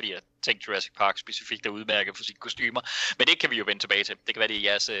ikke, fordi jeg tænkte Jurassic Park specifikt er udmærket for sine kostymer. Men det kan vi jo vende tilbage til. Det kan være, det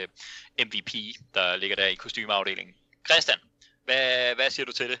er jeres MVP, der ligger der i kostymeafdelingen. Christian, hvad siger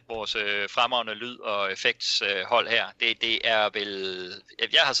du til det? Vores fremragende lyd- og effektshold her. Det er vel...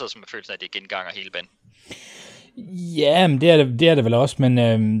 Jeg har siddet som en følelse af, at det genganger hele banden. Ja, men det er det vel også, men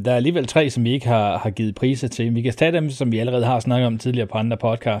der er alligevel 3, som vi ikke har givet priser til. Vi kan tage dem, som vi allerede har snakket om tidligere på andre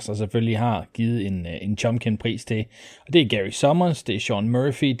podcasts, og selvfølgelig har givet en Chomkin-pris til. Og det er Gary Summers, det er Sean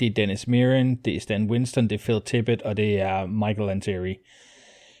Murphy, det er Dennis Mirren, det er Stan Winston, det er Phil Tippett, og det er Michael Lantieri.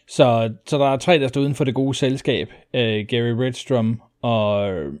 Så der er 3, der står uden for det gode selskab. Gary Rydstrom og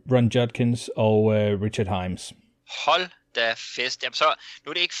Ron Judkins og Richard Himes. Hold da fest. Jamen så, nu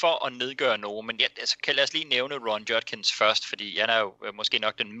er det ikke for at nedgøre nogen, men lad os lige nævne Ron Judkins først, fordi han er jo måske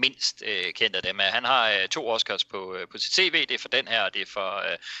nok den mindst kendte af dem. Han har 2 Oscars på sit CV, det er for den her, og det er for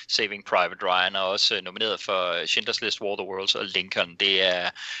Saving Private Ryan, og også nomineret for Schindler's List, War of the Worlds og Lincoln. Det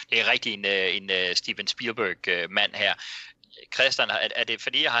er rigtig en Steven Spielberg-mand her. Christian, er det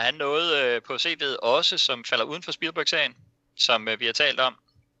fordi, har han noget på CV'et også, som falder uden for Spielberg-serien, som vi har talt om?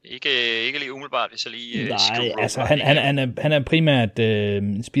 Ikke lige umiddelbart, hvis jeg lige... Nej, altså han er primært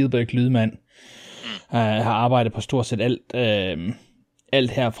Spielberg-lydmand. Har arbejdet på stort set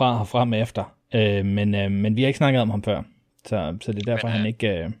alt herfra og frem efter. Men vi har ikke snakket om ham før. Så det er derfor, han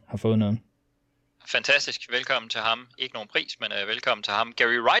ikke har fået noget. Fantastisk. Velkommen til ham. Ikke nogen pris, men velkommen til ham.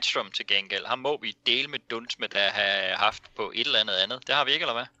 Gary Rydstrom til gengæld. Ham må vi dele med duns med at have haft på et eller andet. Det har vi ikke,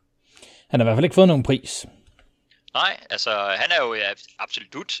 eller hvad? Han har i hvert fald ikke fået nogen pris. Nej, altså han er jo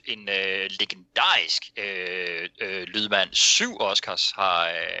absolut en legendarisk lydmand. 7 Oscars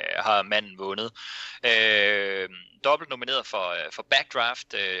har manden vundet. Dobbelt nomineret for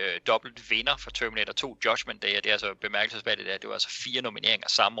Backdraft, dobbelt vinder for Terminator 2 Judgment Day, og det er altså bemærkelsesværdigt, at det var altså 4 nomineringer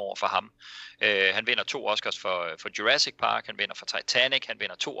samme år for ham. Han vinder 2 Oscars for Jurassic Park, han vinder for Titanic, han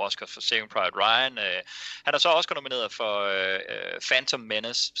vinder 2 Oscars for Saving Private Ryan. Han er så Oscar nomineret for Phantom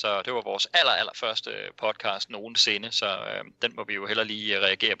Menace, så det var vores allerførste podcast nogensinde, så den må vi jo heller lige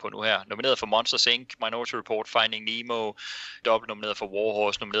reagere på nu her. Nomineret for Monsters Inc., Minority Report, Finding Nemo, dobbelt nomineret for War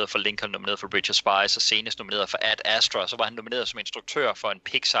Horse, nomineret for Lincoln, nomineret for Bridge of Spies, og senest nomineret for Ad Astra. Så var han nomineret som instruktør for en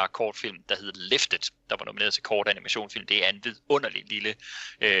Pixar-kortfilm, der hed Lifted, der var nomineret til kort animationsfilm. Det er en vidunderlig lille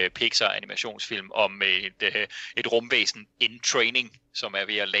Pixar-animationsfilm om et rumvæsen in training, som er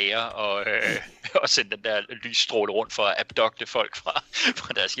ved at lære og sende den der lysstråle rundt for at abducte folk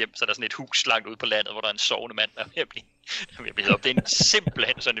fra deres hjem. Så der er sådan et hus langt ude på landet, hvor der er en sovende mand, der er ved at blive op. Det er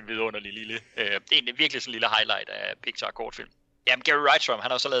simpelthen sådan en vidunderlig lille... det er virkelig sådan en lille highlight af Pixar-kortfilm. Jamen, Gary Rydstrom,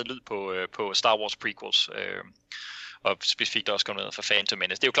 han har også lavet lyd på Star Wars prequels, og specifikt også kommet ned for Phantom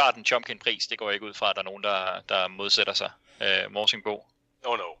Menace. Det er jo klart en Chomkin-pris, det går ikke ud fra, at der er nogen, der modsætter sig Morsingbo.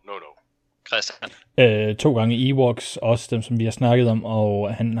 No. Christian? 2 gange Ewoks, også dem, som vi har snakket om,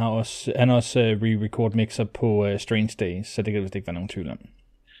 og han har også re-record mixer på Strange Days, så det kan vist ikke være nogen tvivl om.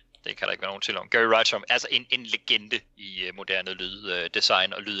 Det kan der ikke være nogen tvivl om. Gary Rydstrom, altså en legende i moderne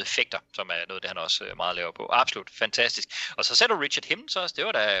lyddesign og lydeffekter, som er noget, det han også meget laver på. Absolut fantastisk. Og så sætter Richard Himmels også, det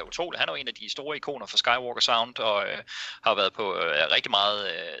var da utroligt. Han er jo en af de store ikoner for Skywalker Sound, og har været på rigtig meget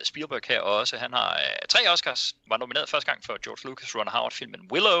Spielberg her også. Han har 3 Oscars, var nomineret første gang for George Lucas, Ron Howard-filmen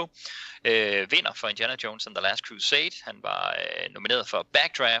Willow, vinder for Indiana Jones and the Last Crusade. Han var nomineret for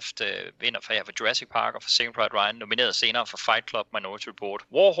Backdraft, vinder for Jurassic Park og for Saving Private Ryan, nomineret senere for Fight Club, Minority Report,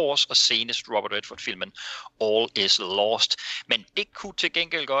 War Horse og senest Robert Redford-filmen All Is Lost. Men det kunne til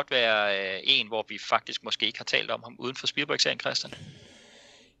gengæld godt være en, hvor vi faktisk måske ikke har talt om ham uden for Spielberg-serien, Christian.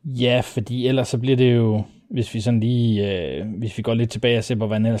 Ja, fordi ellers så bliver det jo, hvis vi sådan lige, hvis vi går lidt tilbage og ser på,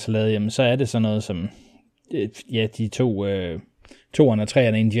 hvad han ellers har lavet, jamen, så er det sådan noget som, de 2'erne og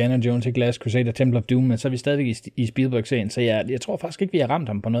 3'erne, Indiana Jones, Last Crusade og Temple of Doom, men så er vi stadigvæk i Spielberg-serien, så jeg tror faktisk ikke, vi har ramt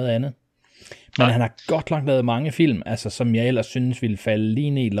ham på noget andet. Men han har godt nok lavet mange film, altså, som jeg ellers synes ville falde lige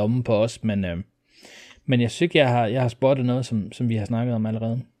ned i lommen på os, men jeg synes ikke, jeg har spottet noget, som vi har snakket om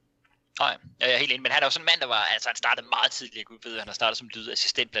allerede. Nej, jeg er helt enig, men han er jo sådan en mand, der var, altså han startede meget tidligt, Gud ved, han har startet som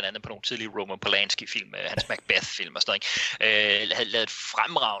lydassistent blandt andet på nogle tidlige Roman Polanski-film, hans Macbeth-film og sådan noget, havde lavet et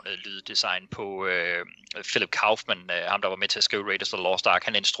fremragende lyddesign på Philip Kaufman, ham der var med til at skrive Raiders of the Lost Ark,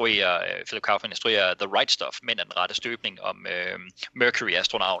 Philip Kaufman instruerer The Right Stuff, men af den rette støbning om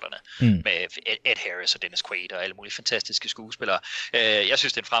Mercury-astronauterne, med Ed Harris og Dennis Quaid og alle mulige fantastiske skuespillere. Jeg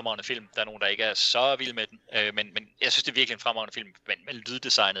synes, det er en fremragende film. Der er nogen, der ikke er så vilde med den, men jeg synes, det er virkelig en fremragende film, men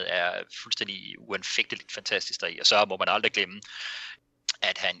lyddesignet er fuldstændig uanfægteligt fantastisk deri, og så må man aldrig glemme,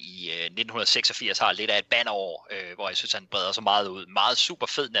 at han i 1986 har lidt af et bannerår, hvor jeg synes, han breder sig meget ud. Meget super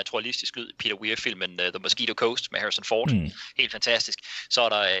fed, naturalistisk lyd. Peter Weir-filmen The Mosquito Coast med Harrison Ford. Helt fantastisk. Så er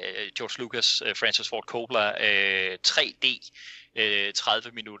der George Lucas, Francis Ford Coppola, 3D,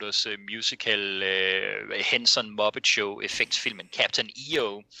 30 minutters musical Henson Muppet Show effektsfilmen Captain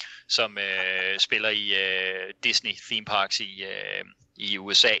EO, som spiller i Disney theme parks i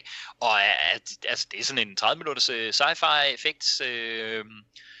USA, og altså, det er sådan en 30 minutters sci-fi effekts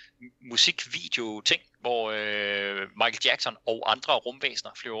musikvideo ting, hvor Michael Jackson og andre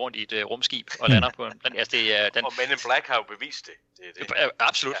rumvæsener flyver rundt i et rumskib og lander på en. Altså det er den. Og Men in Black har jo bevist det.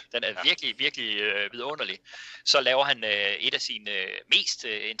 Absolut. Den er virkelig, virkelig vidunderlig. Så laver han et af sine mest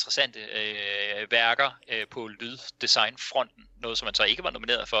interessante værker på lyddesignfronten. Noget, som han så ikke var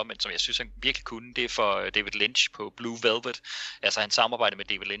nomineret for, men som jeg synes, han virkelig kunne. Det er for David Lynch på Blue Velvet. Altså hans samarbejde med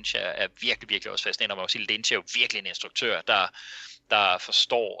David Lynch er virkelig, virkelig også fascinerende. Man må sige, Lynch er jo virkelig en instruktør, der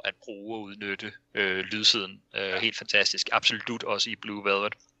forstår at bruge og udnytte lydsiden. Helt fantastisk. Absolut også i Blue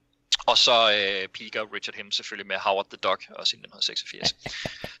Velvet. Og så piker Richard Hemme selvfølgelig med Howard the Duck, også i 1986.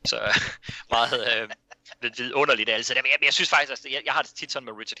 Så meget vidunderligt altså. Men jeg synes faktisk, at jeg har det tit sådan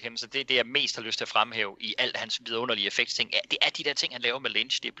med Richard Hemme, så det jeg mest har lyst til at fremhæve i alt hans vidunderlige effektsting, det er de der ting, han laver med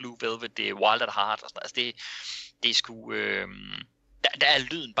Lynch. Det er Blue Velvet, det er Wild at Heart og sådan noget. Altså det er sgu... der er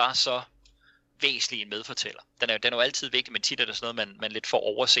lyden bare så væsentlig en medfortæller. Den er jo altid vigtig, men tit er det sådan noget, man lidt får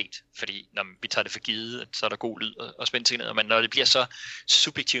overset, fordi når vi tager det for givet, så er der god lyd og spændende, men når det bliver så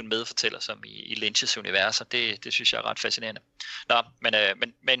subjektivt medfortæller, som i Lynch's universer, det synes jeg er ret fascinerende. Nå,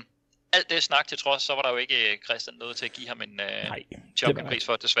 men alt det snak til trods, så var der jo ikke, Christian, noget til at give ham en Chucky-pris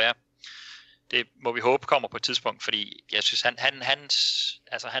for, desværre. Det må vi håbe kommer på et tidspunkt, fordi jeg synes,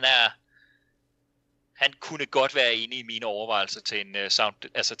 han kunne godt være inde i mine overvejelser til en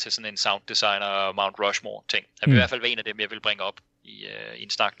til sådan en sound designer Mount Rushmore ting. Han vil i hvert fald være en af dem, jeg vil bringe op i en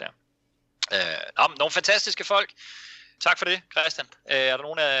snak der. Nogle fantastiske folk. Tak for det, Christian. Er der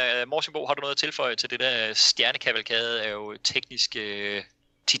nogen af Morsimbo, har du noget at tilføje til det der stjernekavalkade af jo tekniske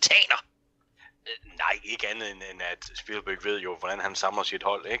titaner? Nej, ikke andet end at Spielberg ved jo, hvordan han samler sit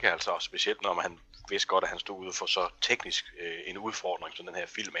hold, ikke? Altså specielt når han vidste godt, at han stod ude for så teknisk en udfordring, som den her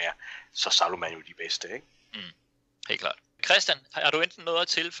film er, så samler man jo de bedste, ikke? Helt klart. Christian, har du enten noget at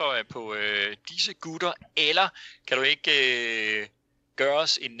tilføje på disse gutter, eller kan du ikke gøre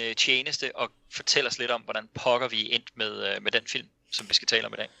os en tjeneste og fortælle os lidt om, hvordan pokker vi endt med den film, som vi skal tale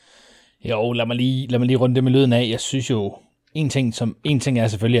om i dag? Jo, lad mig lige runde det med lyden af. Jeg synes jo, en ting er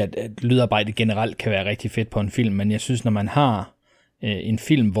selvfølgelig, at lydarbejde generelt kan være rigtig fedt på en film, men jeg synes, når man har en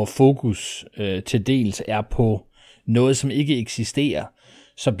film, hvor fokus til dels er på noget, som ikke eksisterer,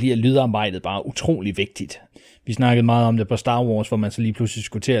 så bliver lydarbejdet bare utrolig vigtigt. Vi snakkede meget om det på Star Wars, hvor man så lige pludselig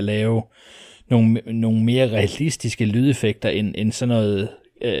skulle til at lave nogle mere realistiske lydeffekter end sådan noget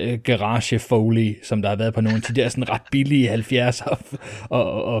garage foley, som der har været på nogle af de der sådan ret billige 70'er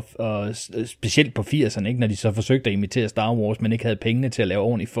og specielt på 80'erne, ikke? Når de så forsøgte at imitere Star Wars, men ikke havde pengene til at lave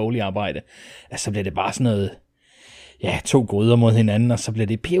ordentligt foley-arbejde. Altså, så bliver det bare sådan noget, to gryder mod hinanden, og så bliver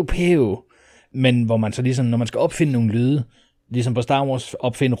det pew. Men hvor man så ligesom, når man skal opfinde nogle lyde, ligesom på Star Wars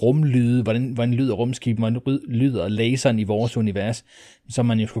opfinde rumlyde, hvordan lyder rumskib, hvordan lyder laseren i vores univers, så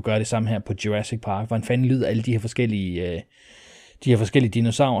man jo skulle gøre det samme her på Jurassic Park. Hvordan fanden lyder alle de her forskellige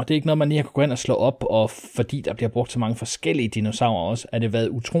dinosaurer? Det er ikke noget, man lige har kunne gå ind og slå op, og fordi der bliver brugt så mange forskellige dinosaurer også, er det været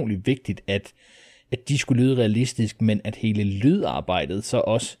utrolig vigtigt, at de skulle lyde realistisk, men at hele lydarbejdet så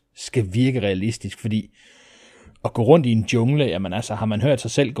også skal virke realistisk, fordi at gå rundt i en jungle, jamen altså, har man hørt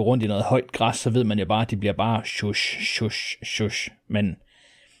sig selv gå rundt i noget højt græs, så ved man jo bare, at det bliver bare shush. Men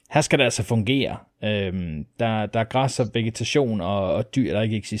her skal det altså fungere. Der er græs og vegetation og dyr, der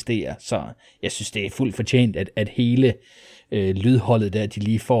ikke eksisterer, så jeg synes, det er fuldt fortjent, at hele lydholdet der, de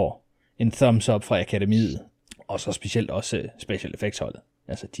lige får en thumbs up fra akademiet, og så specielt også special effects holdet.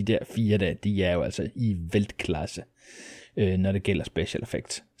 Altså de der 4 der, de er jo altså i væltklasse, når det gælder special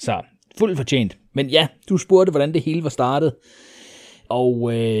effects. Så fuldt fortjent. Men ja, du spurgte, hvordan det hele var startet.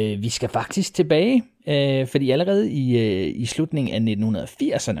 Og vi skal faktisk tilbage, fordi allerede i slutningen af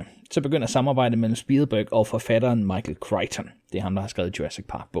 1980'erne, så begynder samarbejdet mellem Spielberg og forfatteren Michael Crichton. Det er ham, der har skrevet Jurassic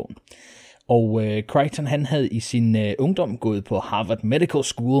Park-bogen. Og Crichton, han havde i sin ungdom gået på Harvard Medical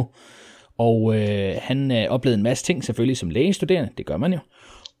School, og han oplevede en masse ting, selvfølgelig som lægestuderende, det gør man jo.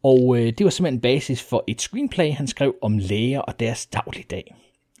 Og det var simpelthen basis for et screenplay, han skrev om læger og deres dagligdag.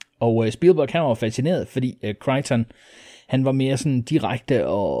 Og Spielberg han var fascineret, fordi Crichton han var mere sådan direkte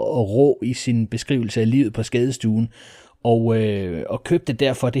og rå i sin beskrivelse af livet på skadestuen, og købte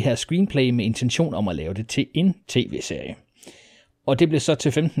derfor det her screenplay med intention om at lave det til en tv-serie. Og det blev så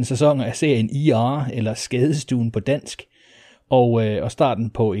til 15 sæsoner af serien ER, eller Skadestuen på dansk, og starten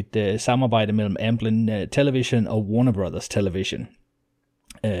på et samarbejde mellem Amblin Television og Warner Brothers Television.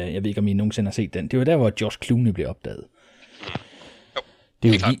 Jeg ved ikke, om I nogensinde har set den. Det var der, hvor George Clooney blev opdaget.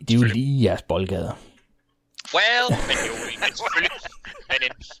 Det er jo lige jeres boldgader. Well,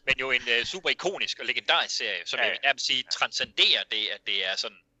 men jo en super ikonisk og legendarisk serie, som jeg vil nærmest sige transcenderer det, at det er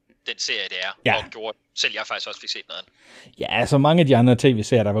sådan den serie, det er, og gjorde selv jeg faktisk også fik set noget. Ja, altså mange af de andre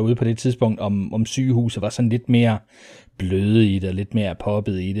tv-serier, der var ude på det tidspunkt om sygehuset, var sådan lidt mere bløde i det, og lidt mere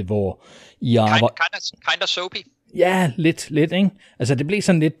poppet i det, hvor Kind of soapy. Ja, lidt, ikke? Altså, det blev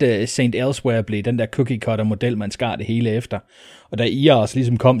sådan lidt St. Elsewhere blev den der cookie-cutter-model, man skar det hele efter. Og da I også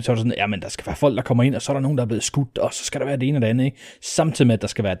ligesom kom, så var det sådan, jamen, der skal være folk, der kommer ind, og så er der nogen, der er blevet skudt, og så skal der være det ene og det andet, ikke? Samtidig med, at der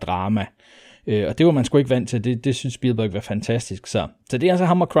skal være drama. Og det var man sgu ikke vant til. Det synes Spielberg var fantastisk. Så det er altså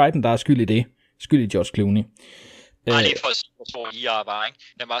ham og Crichton, der er skyld i det. Skyld i George Clooney. Bare lige for at sige, hvor stor IR var, ikke?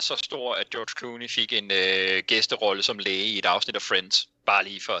 Den var så stor, at George Clooney fik en gæsterolle som læge i et afsnit af Friends. Bare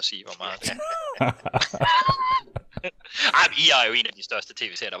lige for at sige, hvor meget. IR er jo en af de største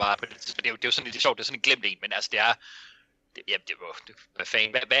tv-serier, der var på det. Det er jo sådan lidt sjovt, det er sådan en glemt en, men altså det er... Hvad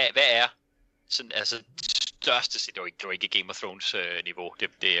fanden? Hvad er sådan, altså største, det var ikke Game of Thrones niveau,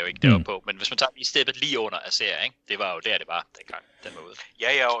 det er jo ikke deroppe på, men hvis man tager lige steppet lige under af serien, ikke? Det var jo der, det var dengang, den var ude. Ja,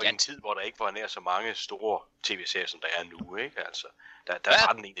 og i en tid, hvor der ikke var nær så mange store tv-serier, som der er nu, ikke? Altså, der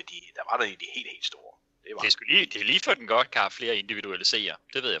var den en af de helt store. Det er lige før den godt kan have flere individuelle seere,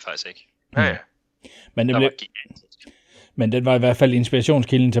 det ved jeg faktisk ikke. Ja. Men den var i hvert fald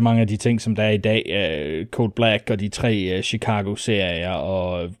inspirationskilden til mange af de ting, som der er i dag. Code Black og de 3 Chicago-serier,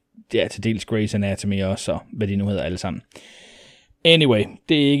 og ja, til dels Grey's Anatomy også, og hvad de nu hedder alle sammen. Anyway,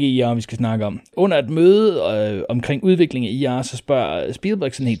 det er ikke IR, vi skal snakke om. Under et møde omkring udvikling af IR, så spørger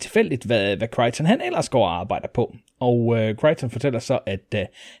Spielberg sådan helt tilfældigt, hvad Crichton han ellers går og arbejder på. Og Crichton fortæller så, at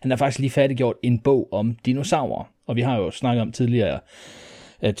han har faktisk lige færdiggjort en bog om dinosaurer. Og vi har jo snakket om tidligere,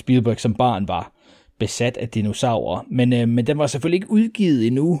 at Spielberg som barn var besat af dinosaurer. Men den var selvfølgelig ikke udgivet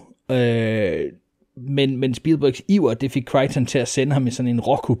endnu. Men Spielbergs iver, det fik Crichton til at sende ham i sådan en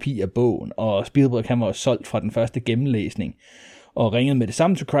råkopi af bogen. Og Spielberg han var solgt fra den første gennemlæsning. Og ringede med det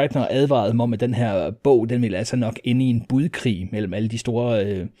samme til Crichton og advarede ham om, at den her bog, den ville altså nok ende i en budkrig mellem alle de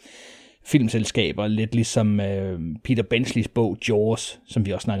store filmselskaber. Lidt ligesom Peter Benchleys bog Jaws, som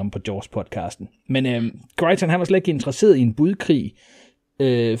vi også snakker om på Jaws-podcasten. Men Crichton han var slet ikke interesseret i en budkrig,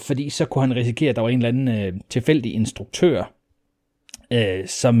 fordi så kunne han risikere, at der var en eller anden tilfældig instruktør,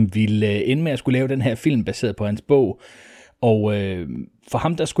 som ville ende med at skulle lave den her film baseret på hans bog. Og for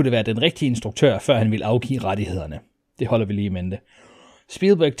ham, der skulle det være den rigtige instruktør, før han ville afgive rettighederne. Det holder vi lige i mente.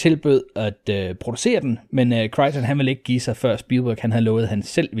 Spielberg tilbød at producere den, men Crichton han ville ikke give sig, før Spielberg han havde lovet, at han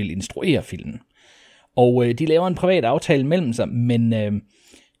selv ville instruere filmen. Og de laver en privat aftale mellem sig, men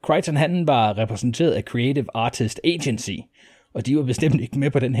Crichton han var repræsenteret af Creative Artist Agency, og de var bestemt ikke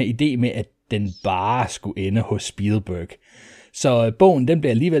med på den her idé med, at den bare skulle ende hos Spielberg. Så bogen den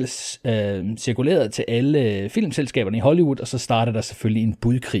blev alligevel cirkuleret til alle filmselskaberne i Hollywood, og så startede der selvfølgelig en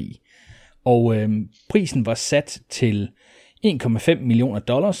budkrig. Og prisen var sat til $1,5 million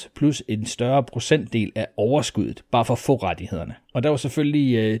plus en større procentdel af overskuddet, bare for at få rettighederne. Og der var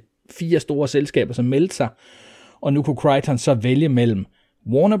selvfølgelig 4 store selskaber, som meldte sig, og nu kunne Crichton så vælge mellem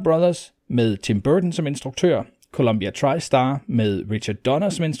Warner Brothers med Tim Burton som instruktør, Columbia TriStar med Richard Donner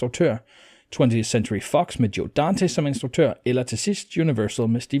som instruktør, 20th Century Fox med Joe Dante som instruktør, eller til sidst Universal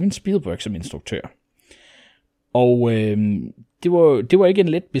med Steven Spielberg som instruktør. Og det var ikke en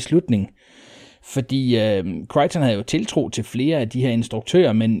let beslutning, fordi Crichton havde jo tiltro til flere af de her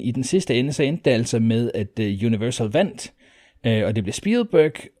instruktører, men i den sidste ende så endte det altså med, at Universal vandt, og det blev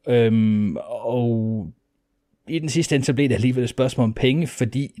Spielberg, og i den sidste ende så blev det alligevel et spørgsmål om penge,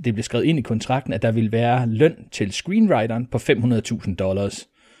 fordi det blev skrevet ind i kontrakten, at der ville være løn til screenwriteren på $500,000,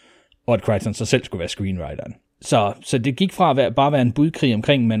 og at Crichton så selv skulle være screenwriteren. Så det gik fra at bare være en budkrig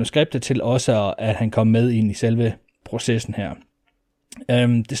omkring manuskriptet til også, at han kom med ind i selve processen her.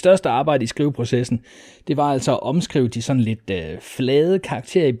 Det største arbejde i skriveprocessen, det var altså at omskrive de sådan lidt flade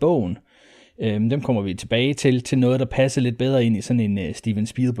karakterer i bogen. Dem kommer vi tilbage til noget, der passer lidt bedre ind i sådan en Steven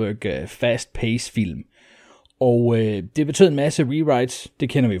Spielberg fast-pace film. Og det betød en masse rewrites, det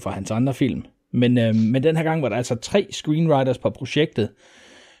kender vi fra hans andre film. Men den her gang var der altså 3 screenwriters på projektet,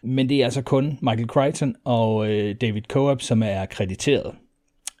 men det er altså kun Michael Crichton og David Coeb, som er krediteret.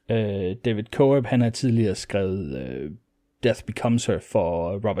 David Coeb, han har tidligere skrevet Death Becomes Her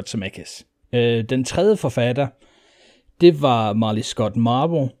for Robert Zemeckis. Den tredje forfatter, det var Marley Scott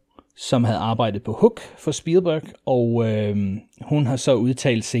Marble, som havde arbejdet på Hook for Spielberg, og hun har så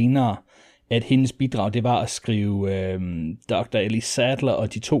udtalt senere, at hendes bidrag, det var at skrive Dr. Ellie Sattler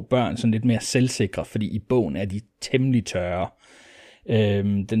og de 2 børn sådan lidt mere selvsikre, fordi i bogen er de temmelig tørre.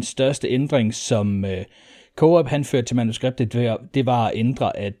 Den største ændring, som Coeb han førte til manuskriptet, det var at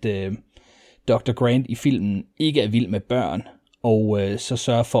ændre, at Dr. Grant i filmen ikke er vild med børn, og så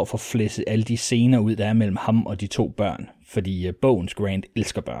sørge for at få flæsset alle de scener ud, der er mellem ham og de 2 børn, fordi bogens Grant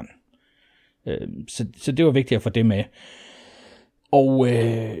elsker børn. Så det var vigtigt at få det med. Og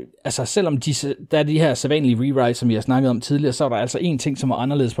altså selvom der er de her sædvanlige rewrites, som vi har snakket om tidligere, så var der altså en ting, som var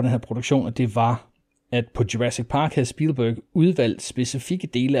anderledes på den her produktion, og det var, at på Jurassic Park havde Spielberg udvalgt specifikke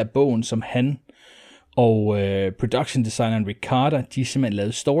dele af bogen, som han og production designeren Rick Carter, de simpelthen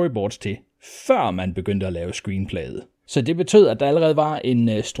lavede storyboards til, før man begyndte at lave screenplayet. Så det betød, at der allerede var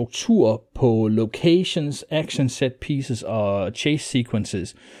en struktur på locations, action set pieces og chase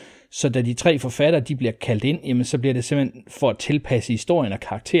sequences. Så da de 3 forfattere de bliver kaldt ind, jamen, så bliver det simpelthen for at tilpasse historien og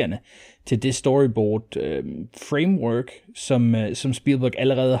karaktererne til det storyboard framework, som Spielberg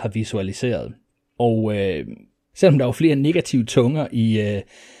allerede har visualiseret. Og selvom der var flere negative tunger i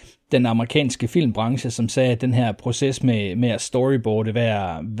den amerikanske filmbranche, som sagde, at den her proces med at storyboarde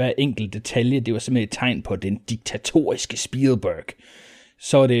hver enkelt detalje, det var simpelthen et tegn på den diktatoriske Spielberg,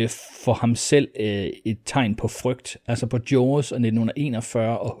 så er det for ham selv et tegn på frygt. Altså på Jaws og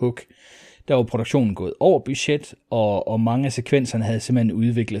 1941 og Hook, der var produktionen gået over budget, og mange af sekvenserne havde simpelthen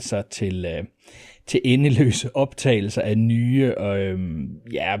udviklet sig til endeløse optagelser af nye,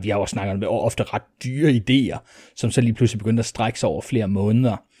 vi har også snakket om ofte ret dyre idéer, som så lige pludselig begyndte at strække sig over flere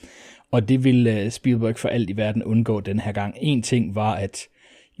måneder. Og det ville Spielberg for alt i verden undgå den her gang. En ting var, at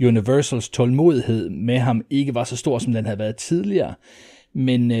Universals tålmodighed med ham ikke var så stor, som den havde været tidligere.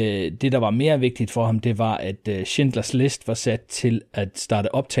 Men det, der var mere vigtigt for ham, det var, at Schindlers List var sat til at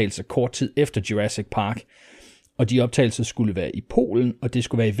starte optagelser kort tid efter Jurassic Park. Og de optagelser skulle være i Polen, og det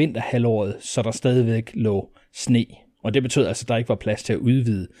skulle være i vinterhalvåret, så der stadigvæk lå sne. Og det betød altså, at der ikke var plads til at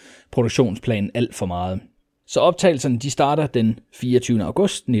udvide produktionsplanen alt for meget. Så optagelserne de starter den 24.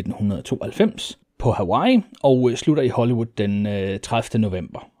 august 1992 på Hawaii og slutter i Hollywood den 30.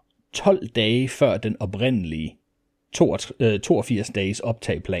 november. 12 dage før den oprindelige 82 dages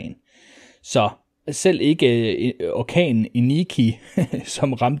optagplan. Så selv ikke orkanen Iniki,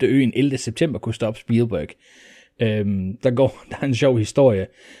 som ramte øen 11. september, kunne stoppe Spielberg. Der er en sjov historie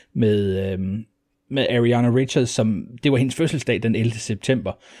med Ariana Richards, som det var hendes fødselsdag den 11.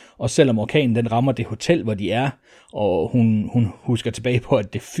 september, og selvom orkanen den rammer det hotel, hvor de er, og hun husker tilbage på,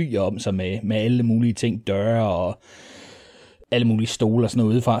 at det fyrer om sig med alle mulige ting, døre og alle mulige stole og sådan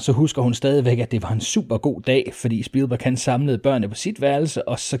noget udefra, så husker hun stadigvæk, at det var en super god dag, fordi Spielberg han samlede børnene på sit værelse,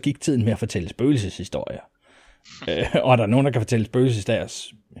 og så gik tiden med at fortælle spøgelseshistorier. Og der er nogen, der kan fortælle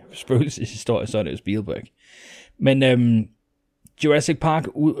spøgelseshistorier, så er det jo Spielberg. Men Jurassic Park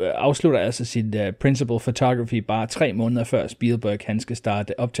afslutter altså sit principal photography bare 3 måneder før Spielberg han skal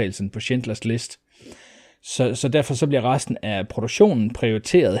starte optagelsen på Schindlers List. Så derfor så bliver resten af produktionen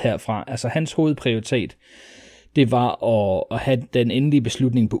prioriteret herfra. Altså hans hovedprioritet, det var at have den endelige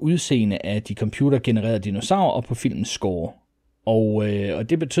beslutning på udseende af de computergenererede dinosaurer og på filmens score. Og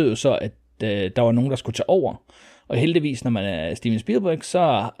det betød jo så, at der var nogen, der skulle tage over. Og heldigvis, når man er Steven Spielberg, så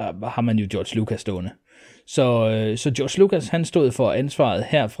har man jo George Lucas stående. Så George Lucas, han stod for ansvaret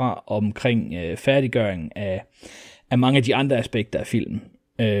herfra omkring færdiggøringen af mange af de andre aspekter af filmen.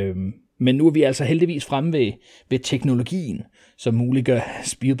 Men nu er vi altså heldigvis fremme ved teknologien, som muliggør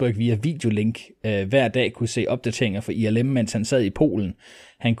Spielberg via videolink hver dag kunne se opdateringer for ILM, mens han sad i Polen.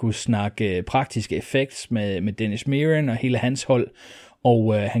 Han kunne snakke praktiske effects med Dennis Muren og hele hans hold,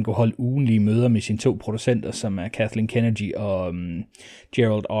 og han kunne holde ugenlige møder med sine 2 producenter, som er Kathleen Kennedy og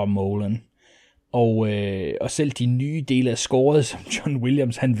Gerald R. Molen. Og selv de nye dele af scoret, som John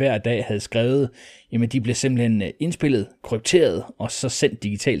Williams han hver dag havde skrevet, jamen de blev simpelthen indspillet, krypteret og så sendt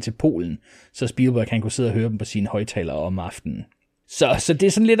digitalt til Polen, så Spielberg han kunne sidde og høre dem på sine højtalere om aftenen. Så det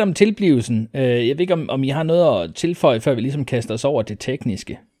er sådan lidt om tilblivelsen. Jeg ved ikke, om I har noget at tilføje, før vi ligesom kaster os over det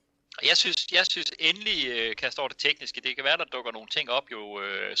tekniske. Jeg synes endelig kaster over det tekniske. Det kan være, der dukker nogle ting op,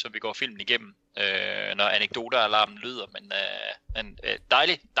 som vi går filmen igennem, når anekdoter-alarmen lyder. Men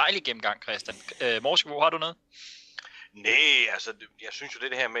dejlig gennemgang, Christian. Morsebo, har du noget? Nej, altså jeg synes jo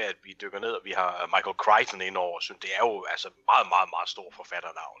det her med, at vi dykker ned, og vi har Michael Crichton indover, synes det er jo altså meget, meget, meget stor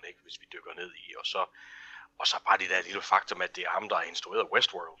forfatternavn, ikke, hvis vi dykker ned i. Og så bare det der lille faktum, at det er ham, der har instrueret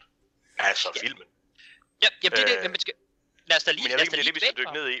Westworld. Altså filmen. Ja, det lad os da lige... Men jeg ved ikke, det er det, vi skal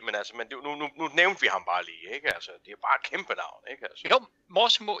dykke ned i, men altså, men nu nævnte vi ham bare lige, ikke? Altså, det er bare et kæmpe navn, ikke? Altså. Jo,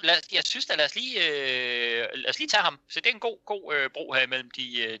 Morsimo, jeg synes da, lad os lige tage ham. Så det er en god bro her mellem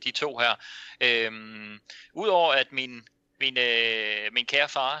de to her. Udover at min kære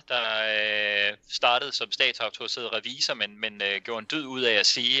far, der startede som statsautoriseret revisor, men gjorde en dyd ud af at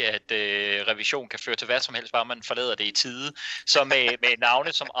sige, at revision kan føre til hvad som helst, bare man forlader det i tide. Så med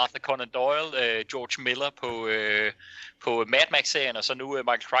navne som Arthur Conan Doyle, George Miller på Mad Max-serien, og så nu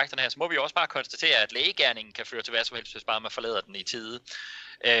Michael Crichton her, så må vi også bare konstatere, at lægegærningen kan føre til hvad som helst, hvis bare man forlader den i tide.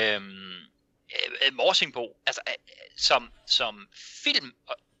 Morsingbo, altså som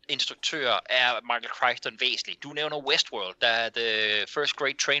filminstruktør er Michael Crichton væsentlig. Du nævner Westworld, der er The First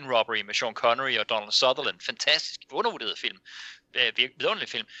Great Train Robbery med Sean Connery og Donald Sutherland. Fantastisk, undervurderet film. Vidunderlig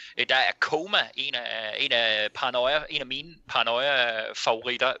film. Der er Coma, en af mine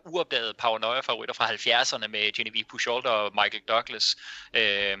paranoia-favoritter, uopdagede paranoia-favoritter fra 70'erne med Genevieve Bujold og Michael Douglas,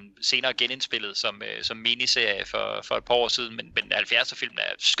 senere genindspillet som miniserie for et par år siden, men 70'er-filmen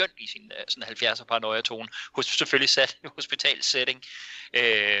er skønt i sin sådan 70'er paranoia-tone, selvfølgelig sat i hospitalsetting.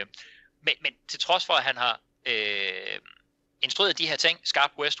 Men til trods for, at han har instrueret de her ting,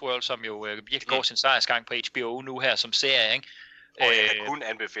 Skarp Westworld, som jo virkelig går sin sejrsgang på HBO nu her som serie, ikke? Og jeg kan kun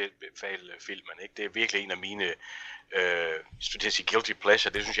anbefale filmen, ikke? Det er virkelig en af mine guilty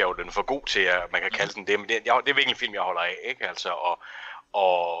pleasure. Det synes jeg jo, den er for god til, at man kan kalde den det. Men det er virkelig en film, jeg holder af, ikke? Altså,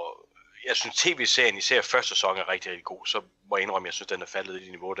 og jeg synes, tv-serien, især første sæson, er rigtig, rigtig god. Så må jeg indrømme, jeg synes, den er faldet i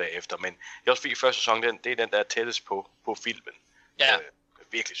niveau derefter. Men jeg også fik første sæson, det er den, der er tættest på filmen. Ja.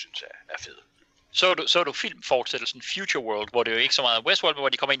 Virkelig synes er fed. Så du filmfortsættelsen Future World, hvor det jo ikke så meget Westworld, hvor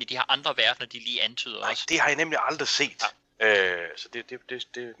de kommer ind i de her andre verdener, de lige antyder også. Nej, det har jeg nemlig aldrig set. Ja. Så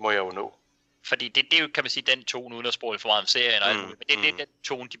det må jeg jo nå. Fordi det er jo, kan man sige, den tone, uden at spole for meget om serien, men det er den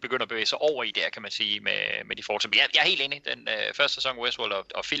tone, de begynder at bevæge sig over i der, kan man sige, med de fortsætter. Jeg er helt enig, den første sæson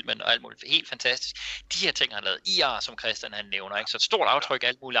Westworld og filmen og alt muligt, helt fantastisk. De her ting, han har lavet, IR, som Christian han nævner, ikke? Så et stort aftryk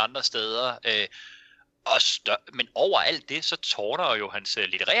alt muligt andre steder, men over alt det, så tårner jo hans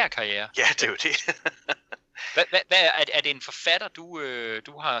litterære karriere. Ja, det er jo det. Er det en forfatter,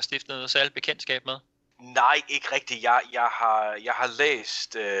 du har stiftet noget særligt bekendtskab med? Nej, ikke rigtigt. Jeg har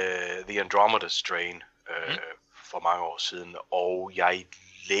læst The Andromeda Strain for mange år siden, og jeg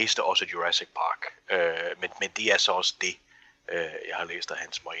læste også Jurassic Park. Men det er så også det, jeg har læst af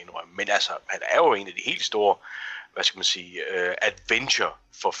hans, må jeg indrømme. Men altså, han er jo en af de helt store, hvad skal man sige,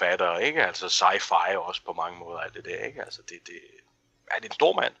 adventure-forfattere, ikke? Altså sci-fi også på mange måder, alt det der, ikke? Altså, det er en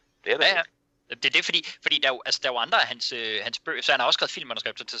stor mand. Det er det. Ja. Det er det, fordi der er jo andre af hans bøger, så han har også skrevet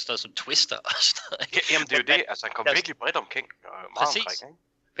filmmanuskripter til sådan noget som Twister og sådan noget. Ja, jamen det er jo det, altså han kom virkelig bredt omkring. Præcis.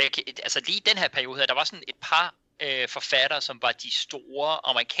 Altså lige i den her periode her, der var sådan et par forfattere, som var de store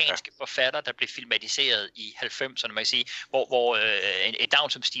amerikanske forfattere, der blev filmatiseret i 90'erne, man kan sige, hvor et navn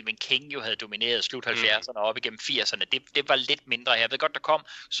som Stephen King jo havde domineret slut 70'erne og op igennem 80'erne. Det var lidt mindre her. Jeg ved godt, der kom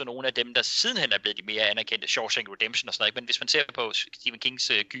så nogle af dem, der sidenhen er blevet de mere anerkendte, Shawshank Redemption og sådan noget, men hvis man ser på Stephen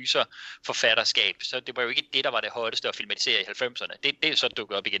Kings gyserforfatterskab, så det var jo ikke det, der var det højeste at filmatisere i 90'erne. Det er så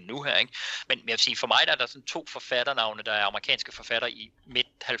dukket op igen nu her, ikke? Men jeg vil sige, for mig der er der sådan to forfatternavne, der er amerikanske forfattere i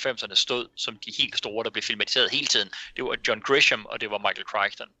midt-90'erne stod som de helt store, der blev filmatiseret hele tiden. Det var John Grisham, og det var Michael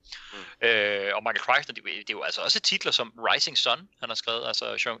Crichton. Og Michael Crichton, det er jo altså også titler som Rising Sun, han har skrevet,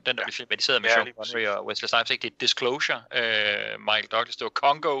 altså den, der blev filmatiseret med Sean Connery og Wesley Snipes, ikke? Det er Disclosure, Michael Douglas, det var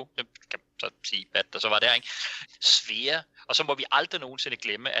Congo, det kan man så sige, hvad der så var der, ikke? Sphere, og så må vi aldrig nogensinde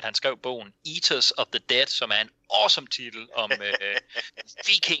glemme, at han skrev bogen Eaters of the Dead, som er en awesome titel om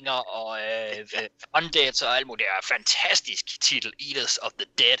vikinger og undeads og alt muligt. Det er en fantastisk titel, Eaters of the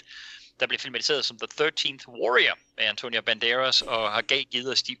Dead, der blev filmatiseret som The 13th Warrior med Antonio Banderas, og har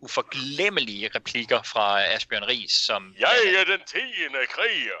givet os de uforglemmelige replikker fra Asbjørn Ries, som... Jeg er den 10.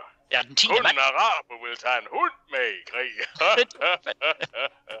 kriger. Ja, den 10. Kun araber vil tage en hund med i krig.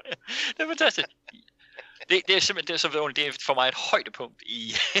 Det er fantastisk. Det er simpelthen det er så vidunderligt. Det er for mig et højdepunkt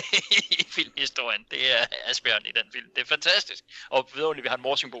i filmhistorien. Det er Asbjørn i den film. Det er fantastisk. Og vidunderligt, vi har en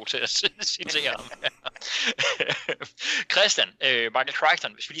morsingbo til at citere ham. Christian, Michael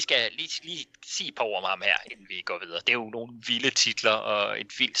Crichton, hvis vi lige skal lige sige et par ord om ham her, inden vi går videre. Det er jo nogle vilde titler og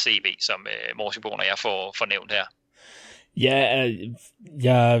et vildt CV, som morsingboen og jeg får nævnt her. Ja,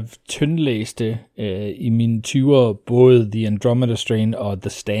 jeg tyndlæste i mine 20'ere både The Andromeda Strain og The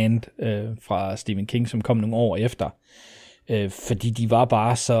Stand fra Stephen King, som kom nogle år efter. fordi de var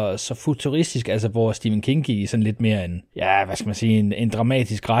bare så futuristiske, altså hvor Stephen King gik i sådan lidt mere en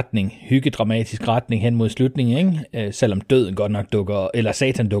dramatisk retning, hyggedramatisk retning hen mod slutningen, ikke? Selvom døden godt nok eller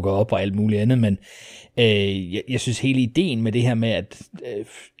Satan dukker op og alt muligt andet, men jeg synes hele ideen med det her med, at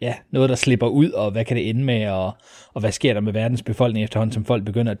noget der slipper ud, og hvad kan det ende med, og hvad sker der med verdens befolkning efterhånden, som folk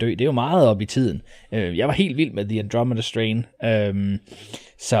begynder at dø, det er jo meget op i tiden. Jeg var helt vild med The Andromeda Strain,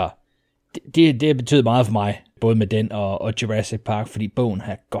 så det betyder meget for mig, både med den og Jurassic Park, fordi bogen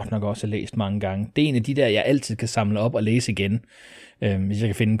har jeg godt nok også læst mange gange. Det er en af de der, jeg altid kan samle op og læse igen, hvis jeg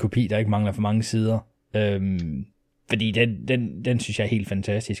kan finde en kopi, der ikke mangler for mange sider. Fordi den synes jeg er helt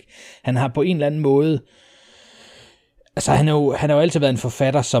fantastisk. Han har på en eller anden måde, altså han har jo altid været en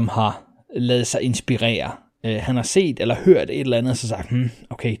forfatter, som har ladet sig inspirere. Han har set eller hørt et eller andet, og så sagt,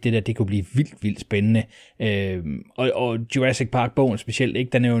 okay, det kunne blive vildt spændende. Og Jurassic Park-bogen specielt, ikke?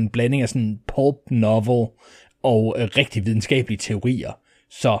 Den er jo en blanding af sådan pulp novel og rigtig videnskabelige teorier.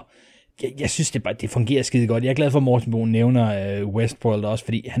 Så jeg synes, det fungerer skide godt. Jeg er glad for, at Morten Bogen nævner Westworld også,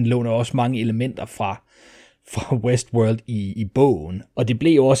 fordi han låner også mange elementer fra Westworld i bogen. Og det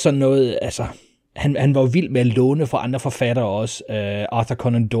blev jo også sådan noget, altså han var jo vild med at låne fra andre forfattere også. Arthur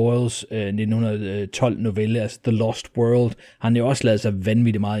Conan Doyles 1912 novelle, altså The Lost World, han har jo også lavet sig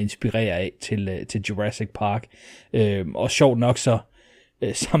vanvittigt meget inspirere af til Jurassic Park. Og sjovt nok så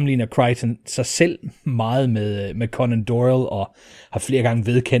sammenligner Crichton sig selv meget med Conan Doyle, og har flere gange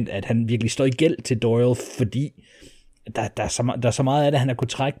vedkendt, at han virkelig står i gæld til Doyle, fordi der er så meget af det, han har kunnet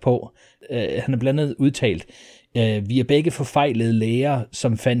trække på. Han har blandt andet udtalt, vi er begge forfejlede læger,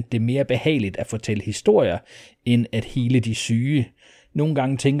 som fandt det mere behageligt at fortælle historier, end at hele de syge. Nogle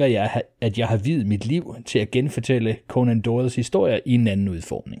gange tænker jeg, at jeg har viet mit liv til at genfortælle Conan Doyles historier i en anden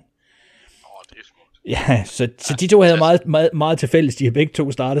udformning. Det er smukt. Ja, så de to havde meget til fælles. De har begge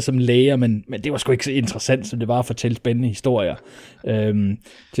to startet som læger, men det var sgu ikke så interessant, som det var at fortælle spændende historier.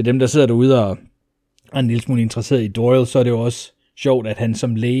 Til dem, der sidder derude og er en lille smule interesseret i Doyle, så er det jo også sjovt, at han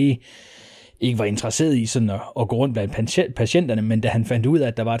som læge ikke var interesseret i sådan at gå rundt blandt patienterne, men da han fandt ud af,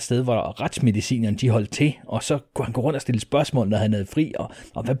 at der var et sted, hvor retsmedicinerne de holdt til, og så kunne han gå rundt og stille spørgsmål, når han havde fri,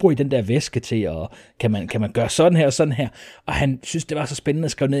 og hvad bruger I den der væske til, og kan man gøre sådan her og sådan her, og han synes, det var så spændende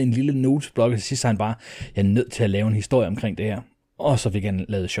at skrive ned i en lille notesblok, og til sidst han bare, jeg er nødt til at lave en historie omkring det her, og så fik han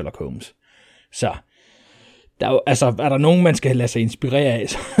lavet Sherlock Holmes. Så er der nogen, man skal lade sig inspirere af,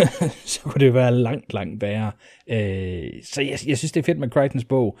 så kunne det være langt værre. Så jeg synes, det er fedt med Crichtons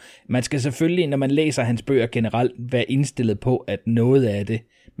bog. Man skal selvfølgelig, når man læser hans bøger generelt, være indstillet på, at noget af det,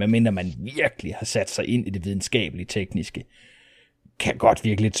 medmindre man virkelig har sat sig ind i det videnskabelige tekniske, kan godt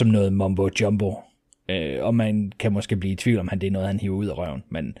virke lidt som noget mumbo jumbo. Og man kan måske blive i tvivl om, det er noget, han hiver ud af røven.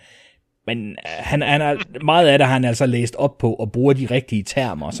 Men han er, meget af det har han altså læst op på, og bruger de rigtige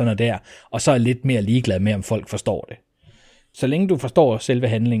termer og sådan noget der, og så er lidt mere ligeglad med, om folk forstår det. Så længe du forstår selve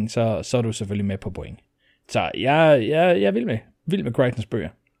handlingen, så er du selvfølgelig med på point. Så jeg er vild med Crichtons bøger.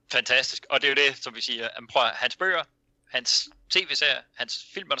 Fantastisk, og det er jo det, som vi siger, hans bøger, hans tv-serier, hans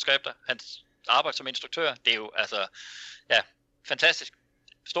filmmanuskripter, hans arbejde som instruktør, det er jo altså, fantastisk.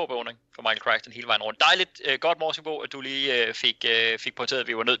 Stor beundring for Michael Crichton hele vejen rundt. Dejligt godt, Morsingbo, at du lige fik portrætteret, at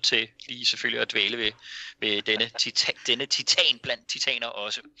vi var nødt til lige selvfølgelig at dvæle ved denne titan blandt titaner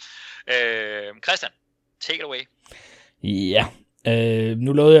også. Christian, take it away. Ja,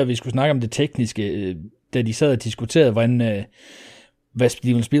 nu lovede jeg, at vi skulle snakke om det tekniske. Da de sad og diskuterede, hvad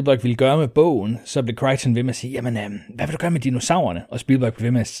Steven Spielberg ville gøre med bogen, så blev Crichton ved med at sige, jamen, hvad vil du gøre med dinosaurerne? Og Spielberg blev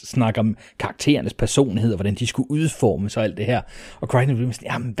ved med at snakke om karakterernes personlighed, og hvordan de skulle udformes og alt det her. Og Crichton blev ved med at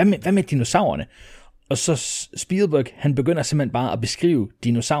sige, jamen, hvad med dinosaurerne? Og så Spielberg, han begynder simpelthen bare at beskrive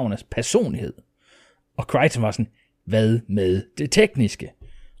dinosaurernes personlighed. Og Crichton var sådan, hvad med det tekniske?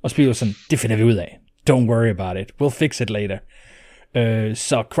 Og Spielberg sådan, det finder vi ud af. Don't worry about it. We'll fix it later.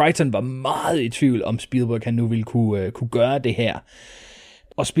 Så Crichton var meget i tvivl, om Spielberg han nu ville kunne gøre det her.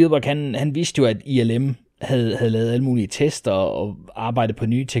 Og Spielberg han vidste jo, at ILM havde lavet alle mulige tester og arbejdet på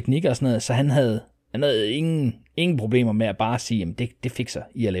nye teknikker og sådan noget, så han havde ingen problemer med at bare sige, at det fikser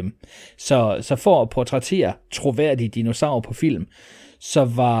ILM. Så for at portrættere troværdige dinosaurer på film, så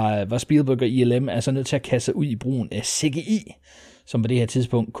var Spielberg og ILM altså nødt til at kaste sig ud i brugen af CGI, som på det her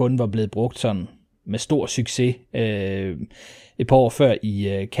tidspunkt kun var blevet brugt sådan med stor succes et par år før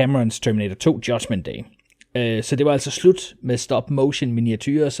i Camerons Terminator 2 Judgment Day. Så det var altså slut med stop-motion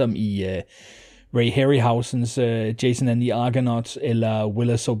miniatyrer, som i Ray Harryhausens Jason and the Argonauts, eller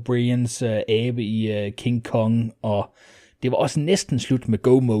Willis O'Briens abe i King Kong, og det var også næsten slut med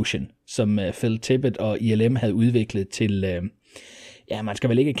Go Motion, som Phil Tippett og ILM havde udviklet til ja, man skal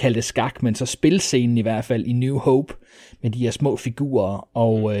vel ikke kalde det skak, men så spilscenen i hvert fald i New Hope, med de her små figurer,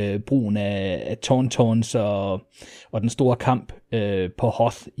 og brugen af Tauntauns og den store kamp på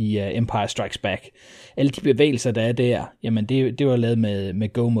Hoth i Empire Strikes Back. Alle de bevægelser, der er der, jamen det var lavet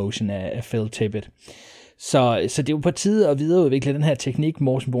med Go Motion af Phil Tippett. Så det er jo på tide at videreudvikle den her teknik.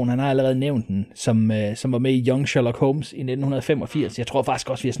 Morten Bruun, han har allerede nævnt den, som var med i Young Sherlock Holmes i 1985. Jeg tror faktisk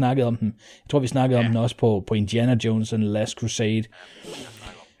også, vi har snakket om den. Jeg tror, vi snakkede om den også på Indiana Jones and the Last Crusade.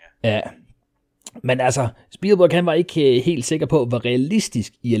 Ja. Men altså, Spielberg, han var ikke helt sikker på, hvor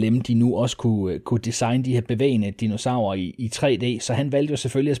realistisk ILM de nu også kunne designe de her bevægende dinosaurer i 3D, så han valgte jo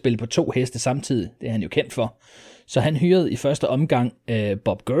selvfølgelig at spille på 2 heste samtidig. Det er han jo kendt for. Så han hyrede i første omgang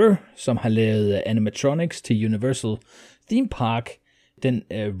Bob Gurr, som har lavet animatronics til Universal Theme Park, den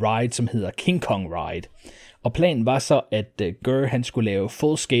ride, som hedder King Kong Ride. Og planen var så, at Gurr han skulle lave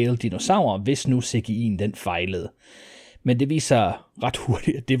full-scale dinosaurer, hvis nu CGI'en den fejlede. Men det viser ret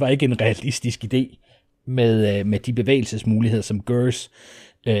hurtigt, at det var ikke en realistisk idé med de bevægelsesmuligheder, som Gurrs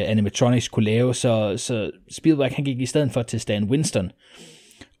animatronics kunne lave. Så Spielberg han gik i stedet for til Stan Winston.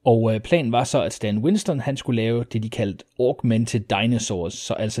 Og planen var så, at Stan Winston han skulle lave det, de kaldte augmented dinosaurs,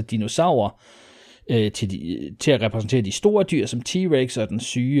 så altså dinosaurer til at repræsentere de store dyr som T-Rex og den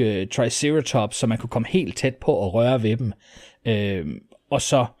syge Triceratops, så man kunne komme helt tæt på og røre ved dem. Og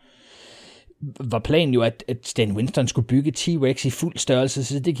så var planen jo, at Stan Winston skulle bygge T-Rex i fuld størrelse,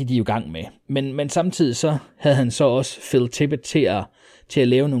 så det gik de jo i gang med. Men samtidig så havde han så også Phil Tippett til at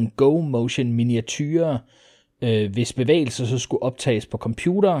lave nogle go-motion miniatyrer, hvis bevægelser så skulle optages på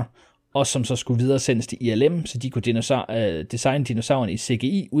computer, og som så skulle videresendes til ILM, så de kunne designe dinosaurerne i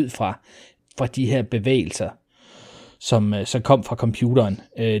CGI ud fra de her bevægelser, som så kom fra computeren.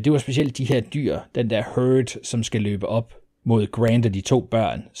 Det var specielt de her dyr, den der herd, som skal løbe op mod Grant og de 2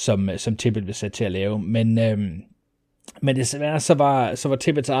 børn, som Tippett blev sat til at lave. Men desværre så var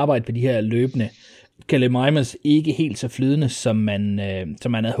Tippetts arbejde på de her løbende Gallimimus ikke helt så flydende, som man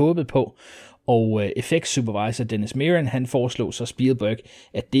havde håbet på. Og effects supervisor Dennis Muren, han foreslog så Spielberg,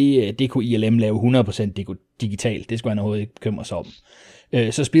 at det kunne ILM lave 100% digitalt. Det skulle han overhovedet ikke bekymre sig om.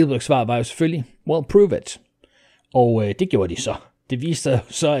 Så Spielbergs svar var jo selvfølgelig, well, prove it. Og det gjorde de så. Det viste sig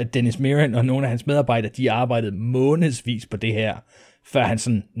så, at Dennis Muren og nogle af hans medarbejdere, de arbejdede månedsvis på det her, før han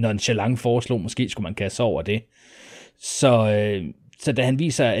sådan nonchalant foreslog, måske skulle man kaste over det. Så da han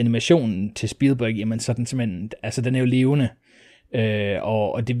viser animationen til Spielberg, jamen så den simpelthen, altså den er jo levende,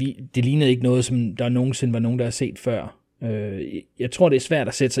 og det lignede ikke noget, som der nogensinde var nogen, der har set før. Jeg tror, det er svært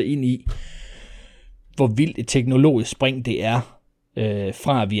at sætte sig ind i, hvor vildt et teknologisk spring det er,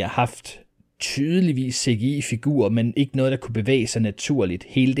 fra at vi har haft tydeligvis CGI-figurer, men ikke noget, der kunne bevæge sig naturligt.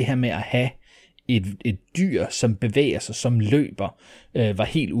 Hele det her med at have et dyr, som bevæger sig, som løber, var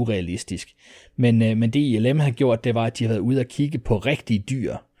helt urealistisk. Men det ILM har gjort, det var, at de har været ude og kigge på rigtige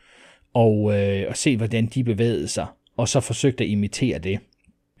dyr, og se, hvordan de bevægede sig, og så forsøgte at imitere det.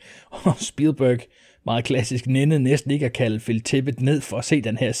 Og Spielberg, meget klassisk, nændede næsten ikke at kalde Phil Tippett ned for at se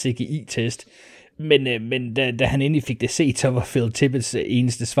den her CGI-test, men da han endelig fik det set, så var Phil Tippetts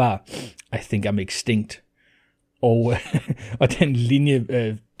eneste svar, I think I'm extinct. Og den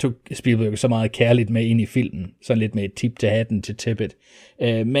linje tog Spielberg så meget kærligt med ind i filmen, sådan lidt med et tip til hatten til Tippett.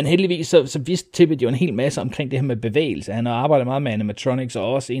 Men heldigvis så vidste Tippett jo en hel masse omkring det her med bevægelse. Han har arbejdet meget med animatronics,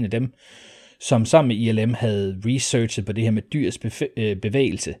 og også en af dem, som sammen med ILM havde researchet på det her med dyrs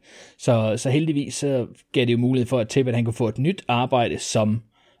bevægelse. Så heldigvis så gav det jo mulighed for, at Tippett han kunne få et nyt arbejde som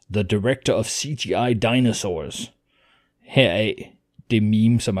The Director of CGI Dinosaurs. Heraf det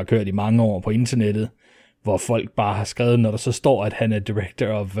meme, som har kørt i mange år på internettet, hvor folk bare har skrevet, når der så står, at han er Director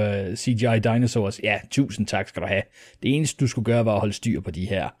of CGI Dinosaurs. Ja, 1000 tak skal du have. Det eneste, du skulle gøre, var at holde styr på de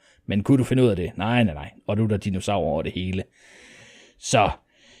her. Men kunne du finde ud af det? Nej. Og du er der dinosaurer over det hele. Så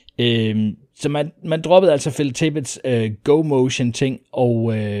man droppede altså Phil Tippetts go-motion ting,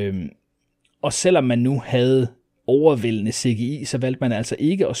 og selvom man nu havde overvældende CGI, så valgte man altså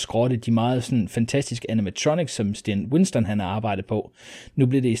ikke at skrotte de meget sådan fantastiske animatronics, som Stan Winston han har arbejdet på. Nu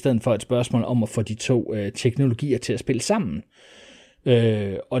blev det i stedet for et spørgsmål om at få de 2 teknologier til at spille sammen.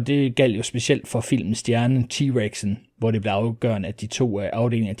 Og det galt jo specielt for filmen Stjernen, T-Rexen, hvor det blev afgørende, at de 2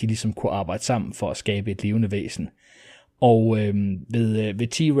 afdelinger, de ligesom kunne arbejde sammen for at skabe et levende væsen. Og ved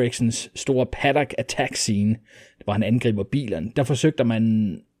T-Rexens store paddock attack scene, hvor han angriber bilerne, der forsøgte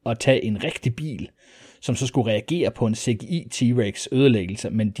man at tage en rigtig bil, som så skulle reagere på en CGI T-Rex ødelæggelse,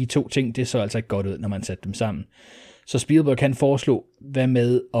 men de 2 ting, det så altså ikke godt ud, når man satte dem sammen. Så Spielberg kan foreslå, hvad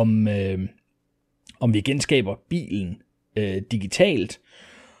med om vi genskaber bilen digitalt,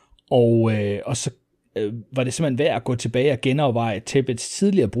 og så var det simpelthen værd at gå tilbage og genoverveje Tippetts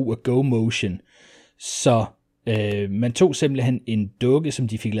tidligere brug af Go Motion, så Man tog simpelthen en dukke, som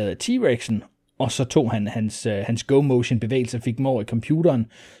de fik lavet af T-Rexen, og så tog han hans go-motion bevægelser, fik dem over i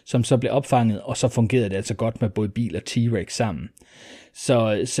computeren, som så blev opfanget, og så fungerede det altså godt med både bil og T-Rex sammen.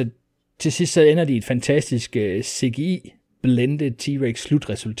 Så til sidst så ender de et fantastisk CGI-blended T-Rex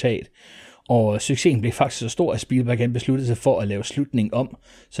slutresultat, og succesen blev faktisk så stor, at Spielberg han besluttede sig for at lave slutningen om,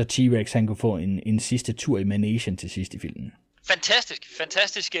 så T-Rex han kunne få en sidste tur i Managen til sidst i filmen.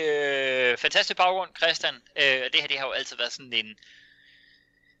 Fantastisk baggrund, Christian. Det her har jo altid været sådan en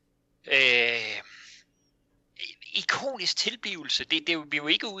ikonisk tilblivelse. Vi er jo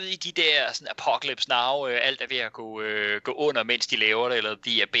ikke ude i de der sådan Apocalypse Now, alt er ved at gå under, mens de laver det, eller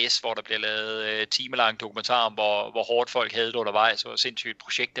The Abyss, hvor der bliver lavet timelang dokumentar om, hvor hårdt folk havde det undervejs, og hvor sindssygt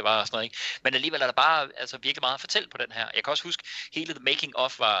projekt det var og sådan noget, ikke? Men alligevel er der bare virkelig meget at fortælle på den her. Jeg kan også huske, hele The Making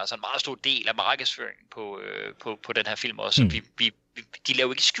of var sådan en meget stor del af markedsføringen på den her film også. De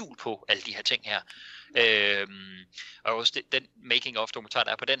laver ikke skjul på alle de her ting her. Og også den making of dokumentar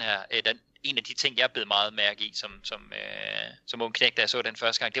der er på den her, en af de ting jeg bed meget mærke i som ung knægt, da jeg så den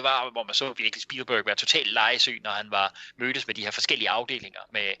første gang, det var hvor man så virkelig Spielberg være totalt legesyg, når han mødtes med de her forskellige afdelinger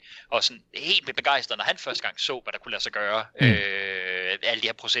og sådan helt begejstret, når han første gang så hvad der kunne lade sig gøre, alle de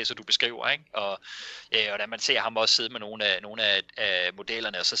her processer du beskriver, ikke? Og da man ser ham også sidde med nogle af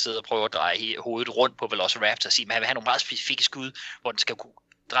modellerne og så sidde og prøve at dreje hovedet rundt på Velociraptor og sige, at han vil have nogle meget specifikke skud, hvor den skal kunne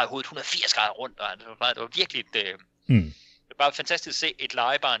dreje hovedet 180 grader rundt, og det var virkelig det var bare fantastisk at se et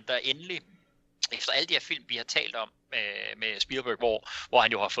legebarn, der endelig, efter alle de her film, vi har talt om med Spielberg, hvor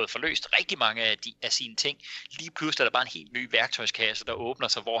han jo har fået forløst rigtig mange af sine ting, lige pludselig er der bare en helt ny værktøjskasse, der åbner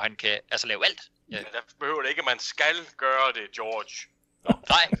sig, hvor han kan lave alt. Ja. Der behøver det ikke, at man skal gøre det, George.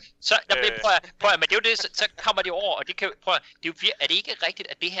 Nej, så prøv at, men det er jo det, så kommer det over, og det kan det er jo, er det ikke rigtigt,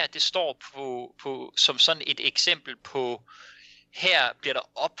 at det her, det står på som sådan et eksempel på, her bliver der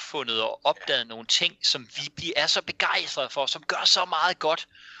opfundet og opdaget nogle ting, som vi er så begejstrede for, som gør så meget godt.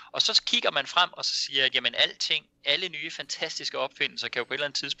 Og så kigger man frem og så siger, at jamen alle nye fantastiske opfindelser kan jo på et eller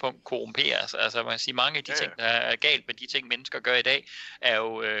andet tidspunkt korrumperes. Altså man kan sige, mange af de ting, der er galt med de ting, mennesker gør i dag, er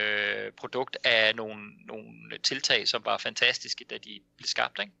jo produkt af nogle tiltag, som var fantastiske, da de blev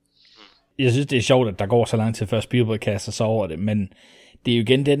skabt, ikke? Jeg synes, det er sjovt, at der går så lang tid før Spielberg kaster sig over det, men det er jo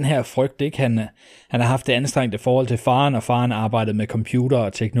igen den her frygt, ikke? Han har haft det anstrengte forhold til faren, og faren arbejdede med computer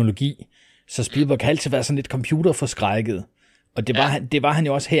og teknologi, så Spielberg kan altid være sådan lidt computerforskrækket. Og det var han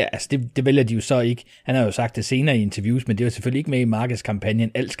jo også her. Altså det vælger de jo så ikke. Han har jo sagt det senere i interviews, men det er jo selvfølgelig ikke med i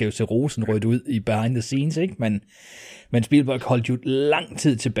markedskampagnen. Alt skal jo se rosenrødt ud i behind the scenes, ikke? Men Spielberg holdt jo lang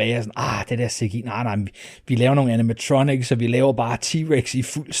tid tilbage og sådan, det der CGI, nej, vi laver nogle animatronics, og vi laver bare T-Rex i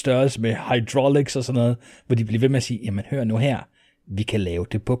fuld størrelse med hydraulics og sådan noget, hvor de bliver ved med at sige, jamen hør nu her, vi kan lave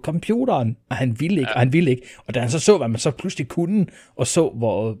det på computeren, og han ville ikke, og da han så hvad man så pludselig kunne, og så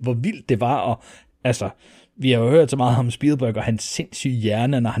hvor vildt det var, og altså, vi har jo hørt så meget om Spielberg og hans sindssyge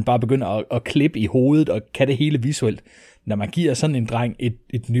hjerne, når han bare begynder at klippe i hovedet og kan det hele visuelt. Når man giver sådan en dreng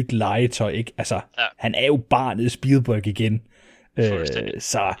et nyt legetøj, ikke? Altså, han er jo barnet Spielberg igen.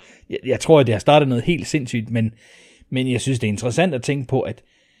 Så jeg tror, at det har startet noget helt sindssygt, men jeg synes, det er interessant at tænke på, at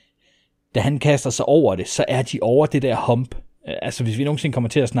da han kaster sig over det, så er de over det der hump. Altså, hvis vi nogensinde kommer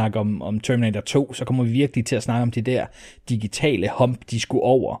til at snakke om Terminator 2, så kommer vi virkelig til at snakke om det der digitale hump, de skulle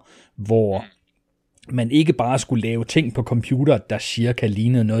over, hvor man ikke bare skulle lave ting på computer, der cirka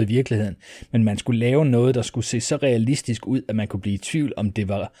lignede noget i virkeligheden, men man skulle lave noget, der skulle se så realistisk ud, at man kunne blive i tvivl, om det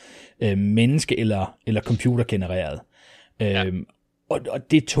var menneske- eller computergenereret.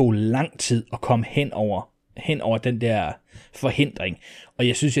 Og det tog lang tid at komme hen over den der forhindring. Og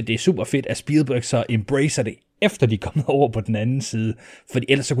jeg synes, at det er super fedt, at Spielberg så embracer det, efter de er kommet over på den anden side, for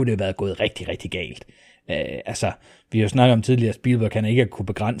ellers så kunne det have været gået rigtig, rigtig galt. Altså, vi har jo snakket om tidligere, at Spielberg kan ikke kunne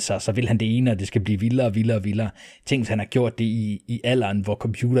begrænse sig, så vil han det ene, og det skal blive vildere og vildere og vildere. Tænk, han har gjort det i alderen, hvor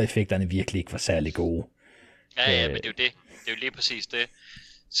computereffekterne virkelig ikke var særlig gode. Ja, men det er jo det. Det er jo lige præcis det.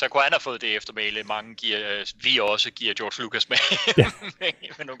 Så kunne han have fået det eftermæle, vi også giver George Lucas med. Ja.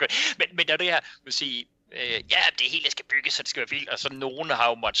 men der er det her, vil sige, det hele skal bygges, så det skal være vildt, og så nogen har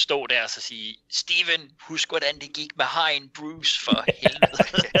jo måttet stå der og så sige, Steven, husk hvordan det gik med Hein Bruce for helvede.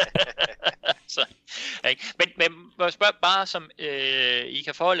 Så, ikke? Men jeg spørger bare, som I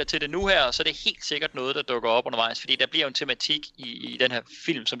kan forholde jer til det nu her, så er det helt sikkert noget, der dukker op undervejs, fordi der bliver jo en tematik i den her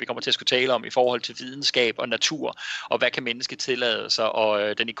film, som vi kommer til at skulle tale om i forhold til videnskab og natur, og hvad kan mennesket tillade sig,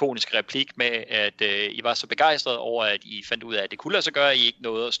 og den ikoniske replik med, at I var så begejstrede over, at I fandt ud af, at det kunne lade sig gøre, at I ikke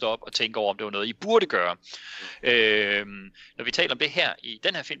nåede at stoppe og tænke over, om det var noget, I burde gøre. Når vi taler om det her, i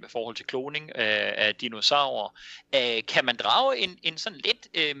den her film i forhold til kloning af dinosaurer, kan man drage en sådan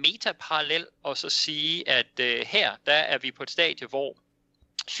lidt metaparallel og så sige, at her, der er vi på et stadie, hvor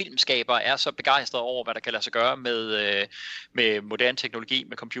filmskabere er så begejstrede over, hvad der kan lade sig gøre med moderne teknologi,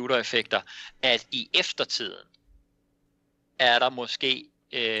 med computereffekter, at i eftertiden er der måske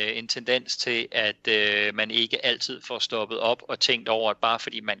en tendens til, at man ikke altid får stoppet op og tænkt over, at bare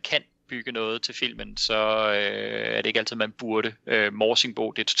fordi man kan bygge noget til filmen, så er det ikke altid, man burde.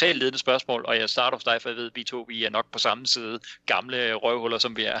 Morsingbo, det er totalt ledende spørgsmål, og jeg starter hos dig, for jeg ved, at vi er nok på samme side. Gamle røvhuller,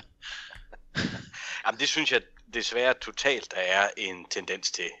 som vi er. Jamen, det synes jeg desværre totalt, der er en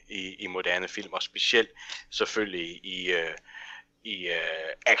tendens til i moderne film, og specielt selvfølgelig i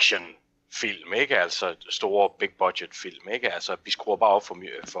actionfilm, ikke? Altså store big budget film, ikke? Altså vi skruer bare op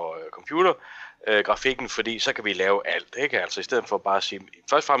for computergrafikken, fordi så kan vi lave alt, ikke? Altså i stedet for bare at sige,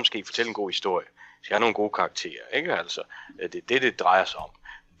 først og fremmest skal I fortælle en god historie, skal have nogle gode karakterer, ikke? Altså det drejer sig om.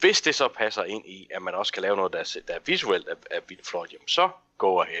 Hvis det så passer ind i, at man også kan lave noget, der er visuelt er vildt flot, jamen så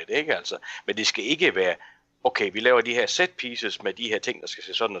go ahead, ikke? Altså, men det skal ikke være, okay, vi laver de her set pieces med de her ting, der skal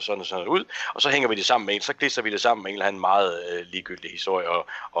se sådan og sådan og sådan ud, og så hænger vi det sammen med en, så klistrer vi det sammen med en eller anden meget ligegyldig historie,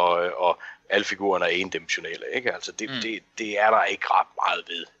 og alle figurerne er endimensionelle, ikke? Altså, det er der ikke ret meget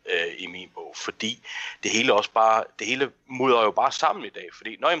ved i min bog, fordi det hele mudrer jo bare sammen i dag,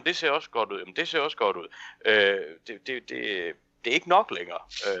 fordi, jamen, det ser også godt ud, jamen, det ser også godt ud. Det er ikke nok længere.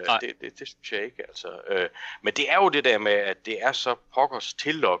 Det synes jeg ikke, altså. Men det er jo det der med, at det er så pokkers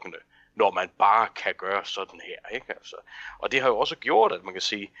tillokkende, når man bare kan gøre sådan her, ikke? Altså. Og det har jo også gjort, at man kan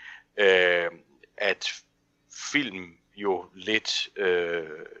sige, at film jo lidt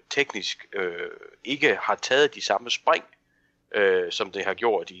teknisk ikke har taget de samme spring, som det har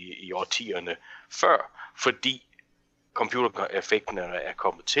gjort i årtierne før, fordi computereffekterne er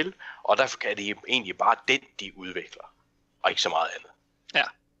kommet til, og derfor kan det egentlig bare de udvikler, og ikke så meget andet. Ja.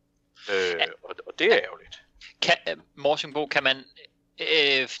 Og det er ærgerligt. Morsingbo, kan man...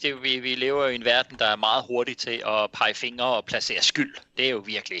 vi lever jo i en verden, der er meget hurtig til at pege fingre og placere skyld. Det er jo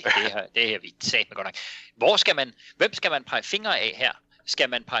virkelig, det her vi sagt med godt nok. Hvem skal man pege fingre af her? Skal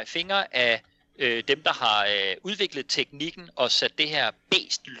man pege fingre af dem, der har udviklet teknikken og sat det her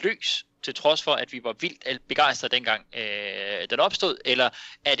bæst løs, til trods for, at vi var vildt begejstrede dengang den opstod, eller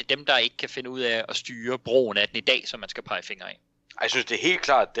er det dem, der ikke kan finde ud af at styre brugen af den i dag, som man skal pege fingre af? Jeg synes, det er helt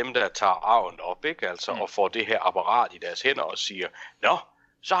klart dem, der tager arven op, ikke? Altså, og får det her apparat i deres hænder og siger, nå,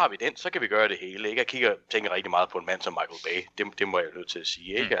 så har vi den, så kan vi gøre det hele, ikke? Jeg tænker rigtig meget på en mand som Michael Bay, det må jeg nødt til at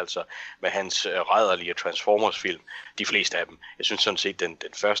sige, ikke? Altså, med hans rædderlige Transformers-film, de fleste af dem. Jeg synes sådan set, den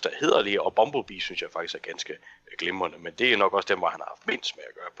første er hæderlige, og Bumblebee synes jeg faktisk er ganske glimrende, men det er nok også dem, hvor han har haft mindst med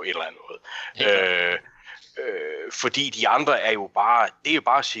at gøre på en eller anden måde. Fordi de andre er jo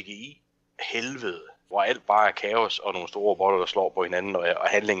bare CGI helvede, hvor alt bare er kaos og nogle store robotter, der slår på hinanden, og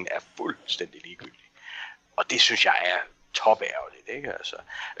handlingen er fuldstændig ligegyldig. Og det synes jeg er topærgerligt, ikke? Altså,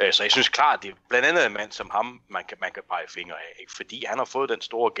 så jeg synes klart, det er blandt andet en mand som ham, man kan pege fingre af, ikke? Fordi han har fået den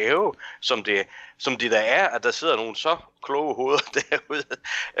store gave, som det der er, at der sidder nogle så kloge hoveder derude,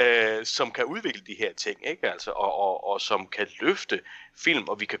 som kan udvikle de her ting, ikke? Altså, og som kan løfte film,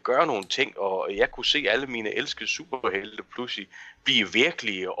 og vi kan gøre nogle ting, og jeg kunne se alle mine elskede superhelte pludselig blive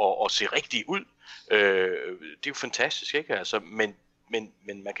virkelige og se rigtige ud. Det er jo fantastisk, ikke? Altså, men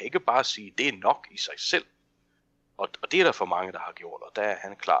man kan ikke bare sige, det er nok i sig selv. Og det er der for mange, der har gjort, og der er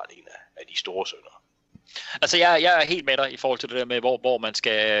han klart en af de store syndere. Altså, jeg er helt med dig i forhold til det der med, hvor man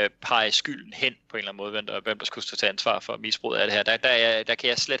skal pege skylden hen på en eller anden måde, hvem der skulle tage ansvar for misbruget af det her. Der kan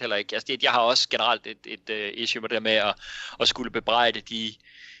jeg slet heller ikke. Altså, jeg har også generelt et issue med det der med at skulle bebrejde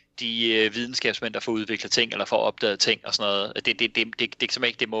de videnskabsmænd, der får udviklet ting, eller får opdaget ting og sådan noget. Det som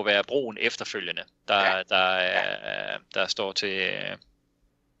ikke, det må være brugen efterfølgende, der står til...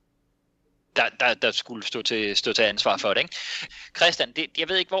 Der skulle stå til ansvar for det, ikke? Christian, jeg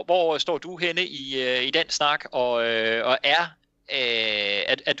ved ikke, hvor står du henne i den snak, og er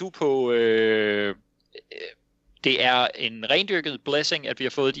du på... det er en rendyrket blessing, at vi har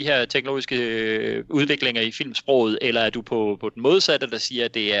fået de her teknologiske udviklinger i filmsproget, eller er du på den modsatte, der siger,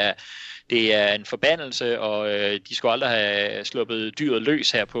 at det er en forbandelse, og de skulle aldrig have sluppet dyret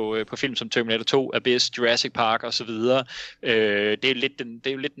løs her på film som Terminator 2, Abyss, Jurassic Park osv. Det er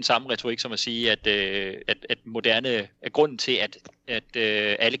jo lidt den samme retorik som at sige, at moderne er grunden til, at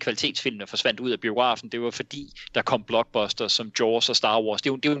alle kvalitetsfilmene forsvandt ud af biografen. Det var fordi, der kom blockbusters som Jaws og Star Wars. Det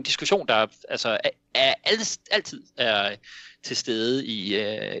er jo en diskussion, der altså altid er til stede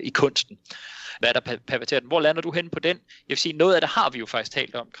i kunsten. Hvad der perverterer den? Hvor lander du hen på den? Jeg vil sige, noget af det har vi jo faktisk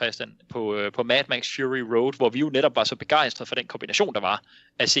talt om, Christian, på Mad Max Fury Road, hvor vi jo netop var så begejstrede for den kombination, der var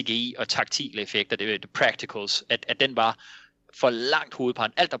af CGI og taktile effekter, det practicals, at den var for langt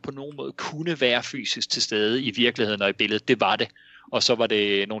hovedparten. Alt, der på nogen måde kunne være fysisk til stede i virkeligheden og i billedet, det var det. Og så var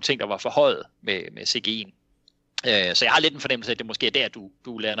det nogle ting, der var forhøjet med CGI'en. Så jeg har lidt en fornemmelse af, at det måske er der,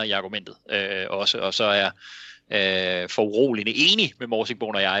 du lander i argumentet også, og så er for uroligende enig med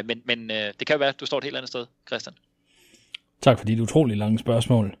Morsigbogen og jeg, men det kan jo være, at du står et helt andet sted, Christian. Tak for dit utrolig lange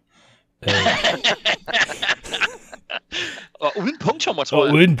spørgsmål. Og uden punktummer, tror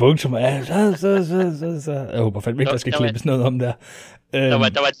jeg. Og uden punktummer, ja. Så. Jeg håber fandme ikke, der skal klippes noget om der.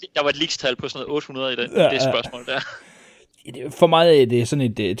 Der var et leaks-tal på sådan noget 800 i det spørgsmål der. For mig er det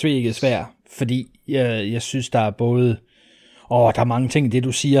sådan et tveægget sværd, fordi jeg synes, der er både... der er mange ting i det,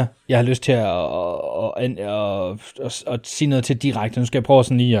 du siger. Jeg har lyst til at sige noget til direkte. Nu skal jeg prøve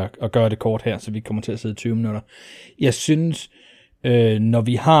sådan lige at gøre det kort her, så vi kommer til at sidde 20 minutter. Jeg synes, når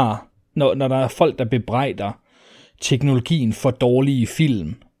der er folk, der bebrejder teknologien for dårlige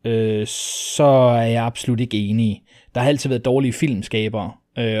film, så er jeg absolut ikke enig. Der har altid været dårlige filmskabere,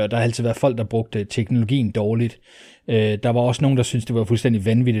 og der har altid været folk, der brugte teknologien dårligt. Der var også nogen, der syntes, det var fuldstændig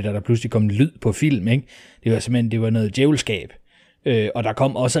vanvittigt, at der pludselig kom lyd på film, ikke? Det var noget djævelskab. Og der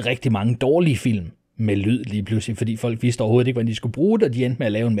kom også rigtig mange dårlige film med lyd lige pludselig, fordi folk vidste overhovedet ikke, hvordan de skulle bruge det, og de endte med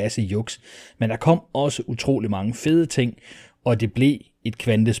at lave en masse juks. Men der kom også utrolig mange fede ting, og det blev et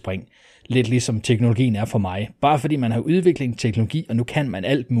kvantespring. Lidt ligesom teknologien er for mig. Bare fordi man har udviklet teknologi, og nu kan man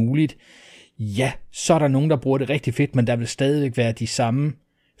alt muligt, ja, så er der nogen, der bruger det rigtig fedt, men der vil stadigvæk være de samme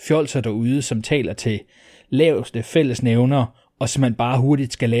fjolser derude, som taler til laveste fællesnævner, og så man bare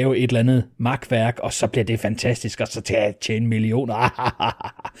hurtigt skal lave et eller andet magtværk, og så bliver det fantastisk, og så til at tjene millioner.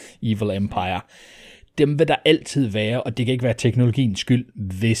 Evil Empire. Dem vil der altid være, og det kan ikke være teknologiens skyld,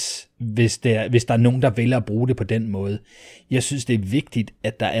 hvis der er nogen, der vælger at bruge det på den måde. Jeg synes, det er vigtigt,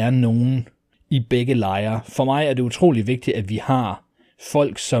 at der er nogen i begge lejre. For mig er det utrolig vigtigt, at vi har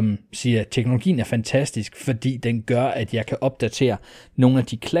folk, som siger, at teknologien er fantastisk, fordi den gør, at jeg kan opdatere nogle af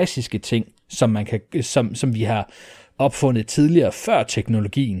de klassiske ting, som vi har opfundet tidligere, før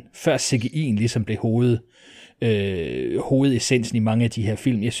teknologien, før CGI'en ligesom blev hovedessensen i mange af de her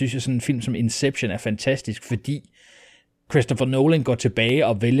film. Jeg synes jo, sådan en film som Inception er fantastisk, fordi Christopher Nolan går tilbage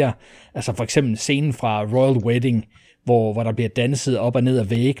og vælger, altså for eksempel scenen fra Royal Wedding, hvor der bliver danset op og ned af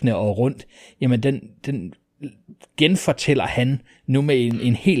væggene og rundt, jamen den genfortæller han nu med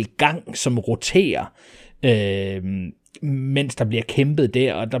en hel gang, som roterer, mens der bliver kæmpet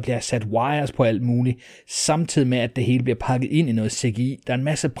der, og der bliver sat wires på alt muligt, samtidig med, at det hele bliver pakket ind i noget CGI. Der er en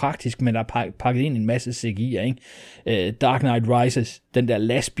masse praktisk, men der er pakket ind i en masse CGI, ikke? Dark Knight Rises, den der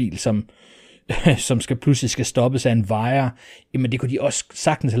lastbil, som pludselig skal stoppes af en wire, jamen det kunne de også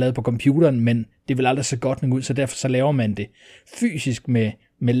sagtens have lavet på computeren, men det vil aldrig så godt nok ud, så derfor så laver man det fysisk med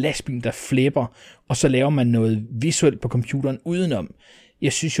lastbilen, der flipper, og så laver man noget visuelt på computeren udenom.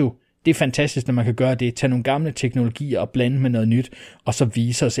 Jeg synes jo, det er fantastisk, når man kan gøre det, tage nogle gamle teknologier og blande med noget nyt, og så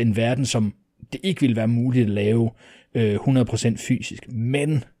vise os en verden, som det ikke ville være muligt at lave 100% fysisk.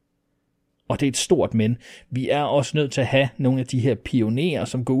 Men, og det er et stort men, vi er også nødt til at have nogle af de her pionerer,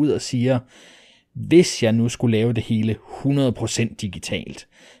 som går ud og siger, hvis jeg nu skulle lave det hele 100% digitalt,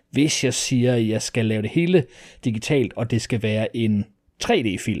 hvis jeg siger, at jeg skal lave det hele digitalt, og det skal være en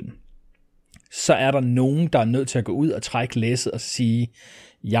 3D-film, så er der nogen, der er nødt til at gå ud og trække læsset og sige,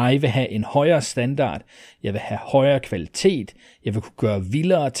 jeg vil have en højere standard, jeg vil have højere kvalitet, jeg vil kunne gøre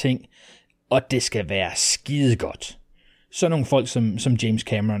vildere ting, og det skal være skidegodt. Så nogle folk som James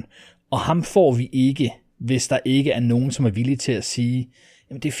Cameron, og ham får vi ikke, hvis der ikke er nogen, som er villige til at sige,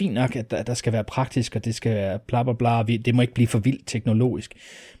 jamen det er fint nok, at der skal være praktisk, og det skal være bla bla bla, det må ikke blive for vildt teknologisk,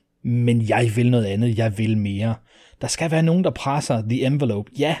 men jeg vil noget andet, jeg vil mere. Der skal være nogen, der presser the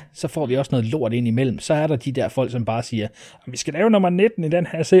envelope. Ja, så får vi også noget lort ind imellem. Så er der de der folk, som bare siger, vi skal lave nummer 19 i den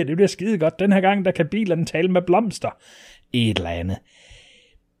her serie, det bliver skide godt. Den her gang, der kan bilerne tale med blomster. Et eller andet.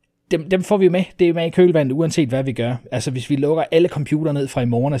 Dem får vi med. Det er med i kølvandet, uanset hvad vi gør. Altså, hvis vi lukker alle computer ned fra i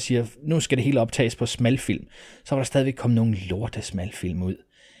morgen og siger, nu skal det hele optages på smalfilm, så var der stadigvæk komme nogle lorte smalfilm ud.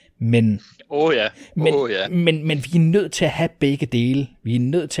 Men vi er nødt til at have begge dele. Vi er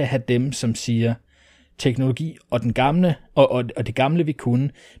nødt til at have dem, som siger, teknologi og den gamle, og det gamle vi kunne,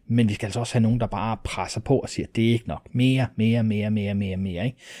 men vi skal altså også have nogen, der bare presser på og siger, det er ikke nok. Mere.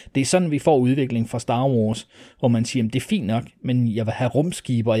 Ikke? Det er sådan, vi får udvikling fra Star Wars, hvor man siger, det er fint nok, men jeg vil have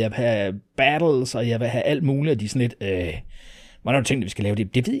rumskibe, og jeg vil have battles, og jeg vil have alt muligt, og de er sådan lidt, hvordan har du tænkt, at vi skal lave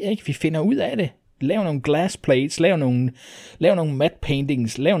det? Det ved jeg ikke, vi finder ud af det. Lav nogle glass plates, lav nogle matte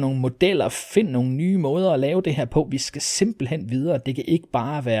paintings, lav nogle modeller, find nogle nye måder at lave det her på. Vi skal simpelthen videre. Det kan ikke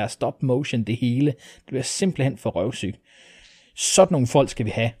bare være stop motion det hele. Det bliver simpelthen for røvsygt. Sådan nogle folk skal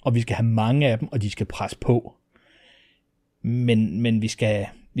vi have, og vi skal have mange af dem, og de skal presse på. Men vi skal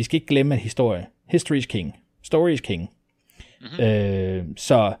ikke glemme, at history is king. Story is king. Mm-hmm.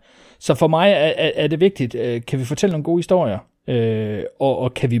 Så for mig er det vigtigt. Kan vi fortælle nogle gode historier?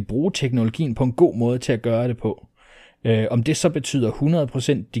 Og kan vi bruge teknologien på en god måde til at gøre det på? Om det så betyder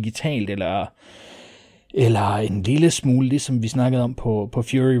 100% digitalt, eller en lille smule, det som vi snakkede om på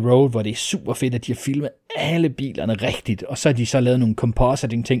Fury Road, hvor det er super fedt, at de har filmet alle bilerne rigtigt, og så har de så lavet nogle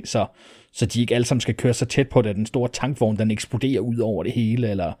compositing-ting, så de ikke alle sammen skal køre så tæt på, at den store tankvogn, den eksploderer ud over det hele,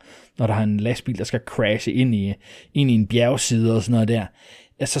 eller når der er en lastbil, der skal crashe ind i en bjergside og sådan noget der.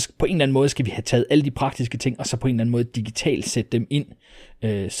 Altså på en eller anden måde skal vi have taget alle de praktiske ting, og så på en eller anden måde digitalt sætte dem ind,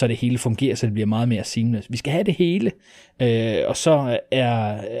 så det hele fungerer, så det bliver meget mere seamless. Vi skal have det hele, og så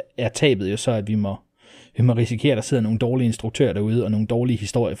er tabet jo så, at vi må risikere, at der sidder nogle dårlige instruktører derude, og nogle dårlige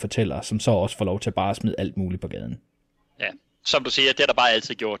historiefortællere, som så også får lov til bare at smide alt muligt på gaden. Ja, som du siger, det har der bare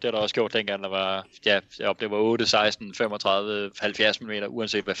altid gjort. Det har der også gjort dengang, der var, det var 8, 16, 35, 70 mm,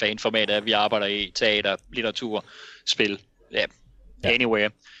 uanset hvad fanformat er, vi arbejder i, teater, litteratur, spil, anywhere.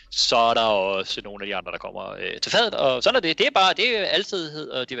 Så er der også nogle af de andre, der kommer til fadet, og sådan er det. Det er alsidighed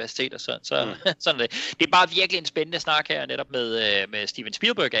og diversitet, og sådan er det. Det er bare virkelig en spændende snak her, netop med Steven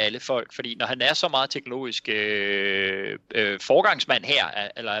Spielberg af alle folk, fordi når han er så meget teknologisk forgangsmand her,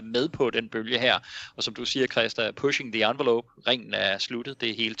 eller er med på den bølge her, og som du siger, Christa, pushing the envelope, ringen er sluttet, det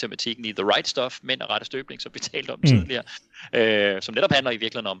er hele tematikken i The Right Stuff, mænd og rette støbning, som vi talte om tidligere, som netop handler i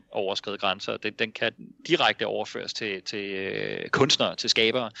virkeligheden om overskride grænser. Den kan direkte overføres til kunstnere, til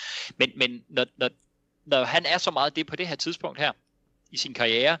skabere. Men når han er så meget det på det her tidspunkt her i sin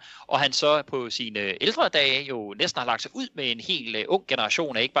karriere, og han så på sine ældre dage jo næsten har lagt sig ud med en helt ung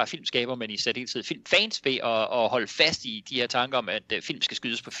generation af ikke bare filmskaber, men i særdeleshed filmfans ved at holde fast i de her tanker om, at film skal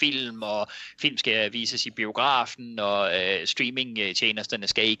skydes på film, og film skal vises i biografen, og streamingtjenesterne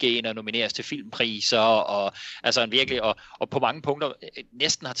skal ikke ind og nomineres til filmpriser, og altså han virkelig, og på mange punkter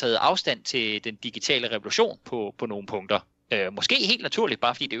næsten har taget afstand til den digitale revolution på nogle punkter. Måske helt naturligt,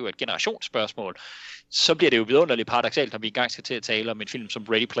 bare fordi det er jo et generationsspørgsmål, så bliver det jo vidunderligt paradoksalt, når vi engang skal til at tale om en film som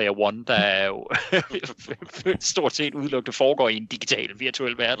Ready Player One, der er jo stort set udelukkende foregår i en digital,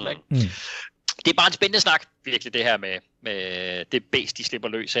 virtuel verden. Ikke? Det er bare en spændende snak, virkelig det her med det bæst, de slipper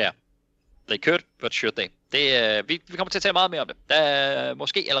løs her. They could, but should they? Vi kommer til at tale meget mere om det. Der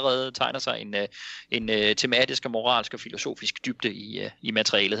måske allerede tegner sig en tematisk og moralsk og filosofisk dybde i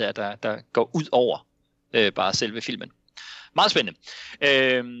materialet her, der går ud over bare selve filmen. Meget spændende.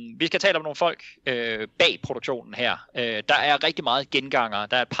 Vi skal tale om nogle folk bag produktionen her. Der er rigtig meget genganger.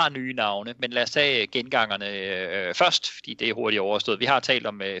 Der er et par nye navne, men lad os tage gengangerne først, fordi det er hurtigt overstået. Vi har talt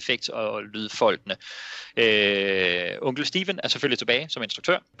om effekt- og lydfolkene. Onkel Steven er selvfølgelig tilbage som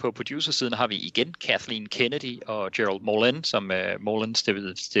instruktør. På producer-siden har vi igen Kathleen Kennedy og Gerald Molen, som Molen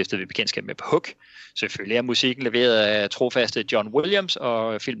stiftede vi bekendtskab med på Hook. Selvfølgelig er musikken leveret af trofaste John Williams,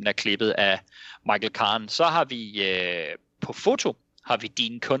 og filmen er klippet af Michael Kahn. Så har vi på foto har vi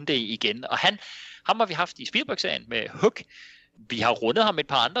Dean Kunde igen, og ham har vi haft i Spielberg-serien med Hook. Vi har rundet ham et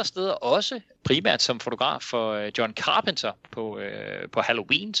par andre steder også, primært som fotograf for John Carpenter på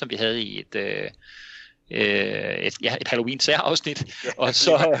Halloween, som vi havde i et Halloween-særafsnit. Ja, og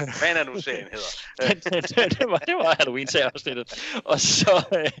så hvad er nu serien hedder? det var Halloween-særafsnittet.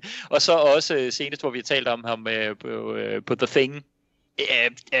 Og så også senest, hvor vi har talt om ham på The Thing.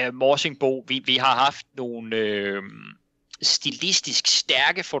 Morsingbo, vi har haft nogle stilistisk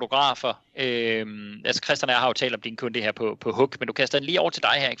stærke fotografer. Altså Christian og jeg har jo talt om din kunde her på Hook, men du kaster den lige over til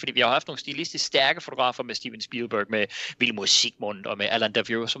dig her, ikke? Fordi vi har haft nogle stilistisk stærke fotografer med Steven Spielberg, med Vilmos Zsigmond og med Alain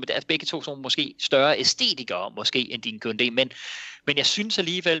Daviau, som er begge to som måske større æstetikere måske end din kunde, men jeg synes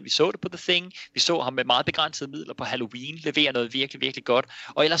alligevel, vi så det på The Thing, vi så ham med meget begrænsede midler på Halloween, levere noget virkelig, virkelig godt,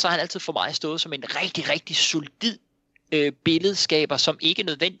 og ellers har han altid for mig stået som en rigtig, rigtig solid billedskaber, som ikke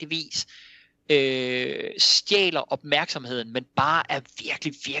nødvendigvis stjæler opmærksomheden, men bare er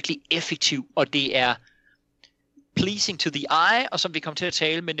virkelig, virkelig effektiv, og det er pleasing to the eye, og som vi kom til at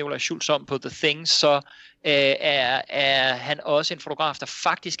tale med Nikolaj Schultz om på The Thing, så er han også en fotograf, der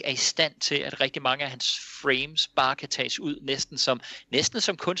faktisk er i stand til, at rigtig mange af hans frames bare kan tages ud næsten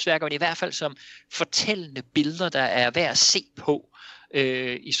som kunstværker, men i hvert fald som fortællende billeder, der er værd at se på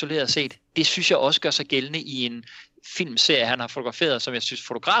isoleret set. Det synes jeg også gør sig gældende i en filmserie, han har fotograferet, som jeg synes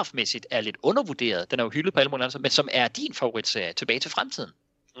fotografmæssigt er lidt undervurderet. Den er jo hyldet på alle mulige andre, men som er din favoritserie, Tilbage til fremtiden,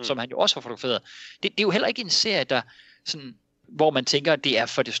 som han jo også har fotograferet. Det er jo heller ikke en serie, der sådan, hvor man tænker, at det er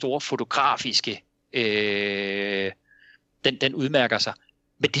for det store fotografiske, den udmærker sig.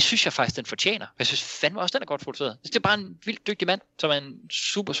 Men det synes jeg faktisk, den fortjener. Jeg synes fandme også, den er godt fotograferet. Det er bare en vildt dygtig mand, som er en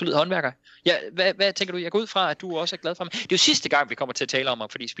super solid håndværker. Ja, hvad tænker du? Jeg går ud fra, at du også er glad for ham. Det er jo sidste gang, vi kommer til at tale om ham,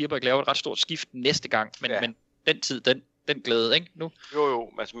 fordi Spielberg laver et ret stort skift næste gang, men den tid, den glæde, ikke? Nu.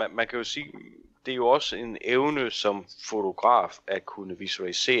 Jo, altså man kan jo sige, det er jo også en evne som fotograf at kunne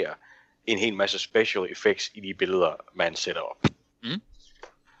visualisere en hel masse special effects i de billeder, man sætter op.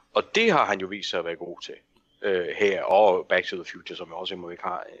 Og det har han jo vist sig at være god til. her, og Back to the Future, som også må ikke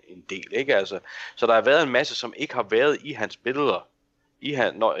har en del, ikke? Altså, så der har været en masse, som ikke har været i hans billeder,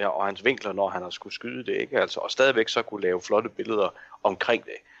 og hans vinkler, når han har skulle skyde det, ikke? Altså, og stadigvæk så kunne lave flotte billeder omkring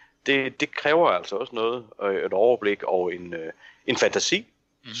det. Det kræver altså også noget, et overblik og en fantasi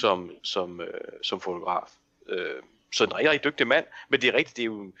som fotograf. Så en rigtig dygtig mand, men det er rigtigt, det er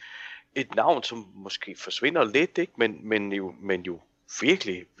jo et navn, som måske forsvinder lidt, ikke? Men jo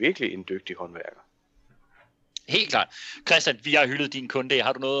virkelig, virkelig en dygtig håndværker. Helt klart. Christian, vi har hyldet din kunde.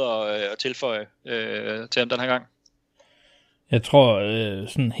 Har du noget at tilføje til ham den her gang? Jeg tror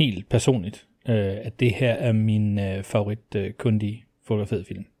sådan helt personligt, at det her er min favorit kunde fotograferet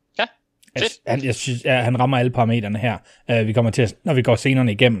film. Ja, fedt. Jeg synes, han rammer alle parametrene her. Vi kommer til når vi går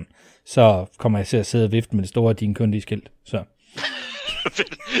scenerne igennem, så kommer jeg til at sidde og vifte med det store din kunde skilt. Så.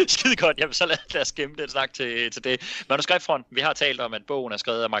 Skide godt. Jamen, så lad os gemme den snak til det. Manuskriptfronten, vi har talt om, at bogen er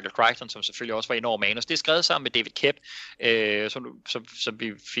skrevet af Michael Crichton, som selvfølgelig også var enorm manus. Det er skrevet sammen med David Koepp, som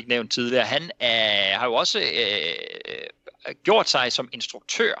vi fik nævnt tidligere. Han har jo også gjort sig som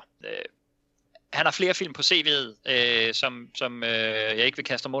instruktør. Han har flere film på CV'et, som jeg ikke vil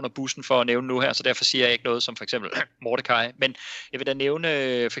kaste ham under bussen for at nævne nu her, så derfor siger jeg ikke noget som for eksempel Mordecai. Men jeg vil da nævne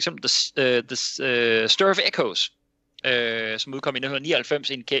for eksempel The Stir of Echoes, som udkom i 1999,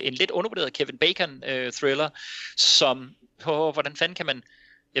 en lidt undervurderet Kevin Bacon thriller, som, hvordan fanden kan man,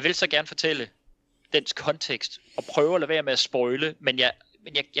 jeg vil så gerne fortælle dens kontekst, og prøve at lade være med at spoile, men jeg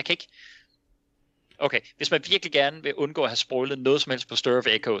kan ikke. Okay, hvis man virkelig gerne vil undgå at have spoilet noget som helst på Stir of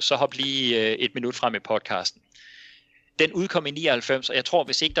Echoes, så hop lige et minut frem i podcasten. Den udkom i 99, og jeg tror,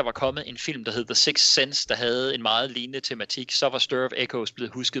 hvis ikke der var kommet en film, der hed The Sixth Sense, der havde en meget lignende tematik, så var Stir of Echoes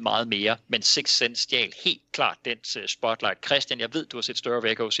blevet husket meget mere. Men Sixth Sense stjal helt klart dens spotlight. Christian, jeg ved, du har set Stir of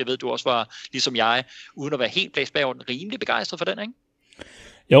Echoes. Jeg ved, du også var, ligesom jeg, uden at være helt blæst bagover, rimelig begejstret for den, ikke?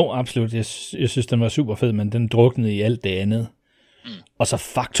 Jo, absolut. Jeg synes, den var super fed, men den druknede i alt det andet. Og så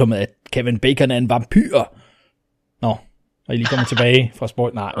faktumet, at Kevin Bacon er en vampyr. Nå, og I lige kommet tilbage fra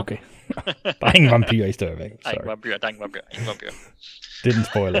sport. Nej, okay. Der er ingen vampyr i Stir of Echoes. Der er ingen vampyr. Det er den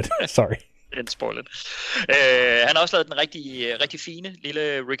spoilet. Sorry. Den spoilet. Han har også lavet den rigtig fine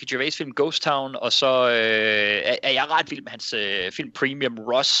lille Ricky Gervais film Ghost Town, og så er jeg ret vild med hans film Premium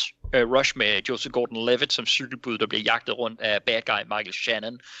Rush med Joseph Gordon-Levitt som cykelbud, der bliver jagtet rundt af bad guy Michael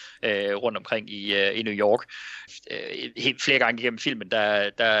Shannon rundt omkring i New York. Helt flere gange igennem filmen,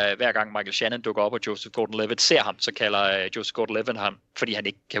 der hver gang Michael Shannon dukker op, og Joseph Gordon-Levitt ser ham, så kalder Joseph Gordon-Levitt ham, fordi han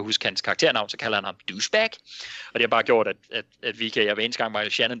ikke kan huske hans karakternavn, så kalder han ham douchebag. Og det har bare gjort, at vi kan, hver eneste gang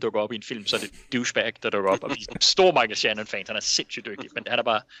Michael Shannon dukker op i en film, så er det douchebag, der dukker op. Og vi er store Michael Shannon-fans, han er sindssygt dygtig, men han er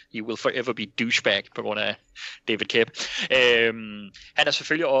bare, he will forever be douchebag på grund af David Koepp. Han er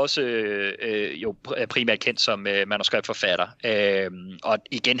selvfølgelig også jo primært kendt som manuskriptforfatter. Og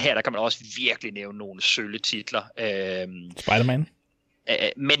igen her, der kan man også virkelig nævne nogle sølle titler. Spider-Man.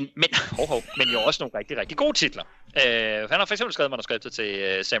 Men jo også nogle rigtig, rigtig gode titler. Han har for eksempel skrevet manuskriptet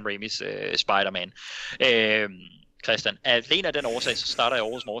til Sam Raimis Spider-Man. Christian, alene af den årsag, så starter jeg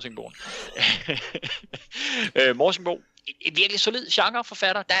Aarhus Morsingbogen. Morsingbo, en virkelig solid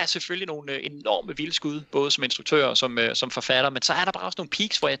genreforfatter. Der er selvfølgelig nogle enorme vildskud, både som instruktør og som forfatter, men så er der bare også nogle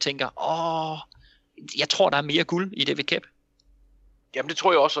peaks, hvor jeg tænker, jeg tror, der er mere guld i David Koepp. Jamen det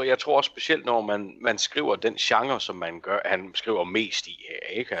tror jeg også, og jeg tror også specielt, når man skriver den genre, som han skriver mest i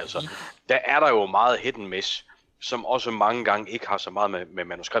her, ikke? Altså, der er der jo meget hit and miss, som også mange gange ikke har så meget med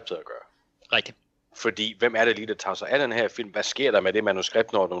manuskriptet at gøre. Rigtigt. Fordi, hvem er det lige, der tager sig af den her film? Hvad sker der med det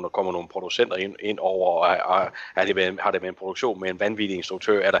manuskript, når der kommer nogle producenter ind over, og har det med en produktion med en vanvittig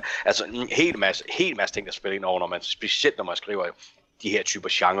instruktør? Er der altså en hel masse ting, der spiller ind over, specielt når man skriver de her typer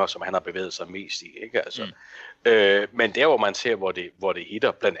genre, som han har bevæget sig mest i, ikke? Altså, men der, hvor man ser, hvor det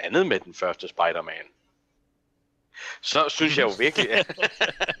hitter, blandt andet med den første Spider-Man, så synes jeg jo virkelig,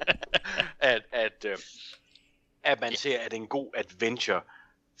 at man ser, at en god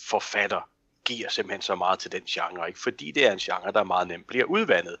adventure-forfatter giver simpelthen så meget til den genre, ikke? Fordi det er en genre, der meget nemt bliver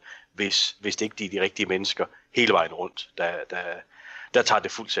udvandet, hvis det ikke er de rigtige mennesker hele vejen rundt, der tager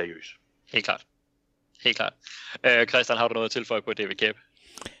det fuldt seriøst. Helt klart. Christian, har du noget at tilføje på David Koepp?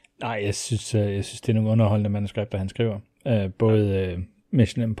 Nej, jeg synes, det er nogle underholdende manuskripter, han skriver. Både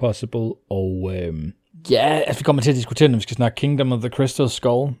Mission Impossible og... vi kommer til at diskutere, når vi skal snakke Kingdom of the Crystal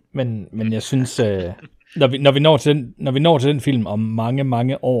Skull, men jeg synes... Når vi når til den film om mange,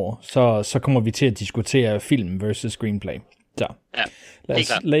 mange år, så kommer vi til at diskutere film versus screenplay. Så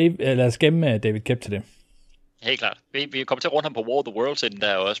lad os gemme David Koepp til det. Helt klart. Vi kommer til at runde ham på War of the Worlds den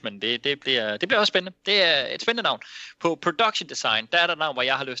der også, men det bliver også spændende. Det er et spændende navn. På production design, der er der et navn, hvor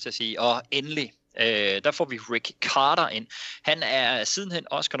jeg har lyst til at sige, endelig Der får vi Rick Carter ind. Han er sidenhen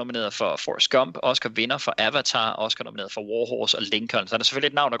Oscar-nomineret for Forrest Gump, Oscar-vinder for Avatar, Oscar-nomineret for War Horse og Lincoln. Så han er selvfølgelig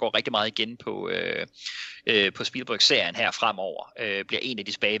et navn, der går rigtig meget igen på Spielberg-serien her fremover. Bliver en af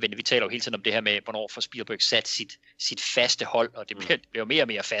de tilbagevendte. Vi taler jo hele tiden om det her med, hvornår får Spielberg sat sit faste hold, og det bliver jo mere og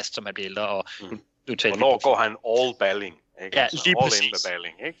mere fast, som han bliver ældre. Og hvornår går han all balling? Ikke? Ja, altså, lige all præcis. in med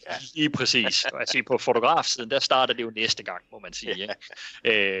balling, ikke? Ja. Lige præcis. Altså, på fotografsiden, der starter det jo næste gang, må man sige.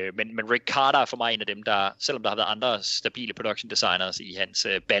 Ikke? Men Rick Carter er for mig en af dem, der, selvom der har været andre stabile production designers i hans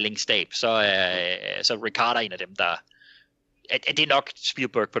balling-stab, så er Rick Carter en af dem, der det er nok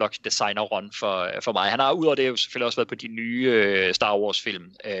Spielberg production designer run for mig. Han har udover det jo selvfølgelig også været på de nye Star Wars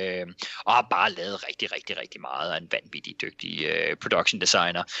film, og har bare lavet rigtig, rigtig, rigtig meget af en vanvittig dygtig production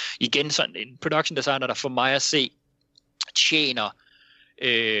designer. Igen sådan en production designer, der for mig at se tjener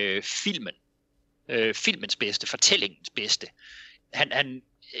filmens bedste, fortællingens bedste. Han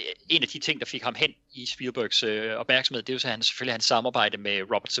en af de ting, der fik ham hen i Spielbergs opmærksomhed, det er jo så selvfølgelig hans samarbejde med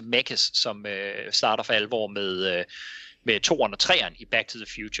Robert Zemeckis, som starter for alvor med 2'eren og 3'eren i Back to the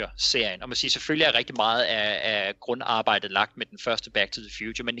Future-serien. Og man siger, selvfølgelig er rigtig meget af grundarbejdet lagt med den første Back to the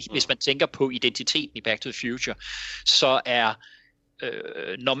Future, men hvis man tænker på identiteten i Back to the Future, så er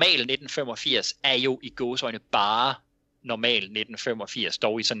normal 1985 er jo i gåseøjne bare normal 1985,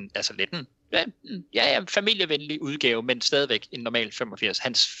 dog i sådan, altså lidt en familievenlig udgave, men stadigvæk en normal 85.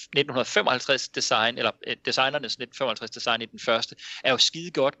 Hans 1955 design, eller designernes 1955 design i den første, er jo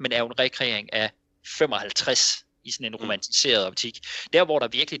skide godt, men er jo en rekreering af 55 i sådan en romantiseret optik. Der, hvor der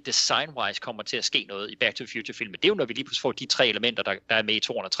virkelig design-wise kommer til at ske noget i Back to the Future-filmen, det er jo, når vi lige pludselig får de 3 elementer, der er med i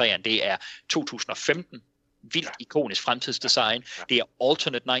 2'eren og 3'eren. Det er 2015, vildt ikonisk fremtidsdesign. Det er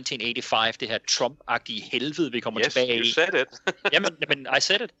Alternate 1985, det her Trump-agtige helvede, vi kommer tilbage i. Yes, you said it. Jamen, I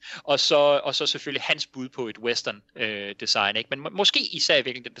said it. Og så selvfølgelig hans bud på et western design, ikke? Men måske især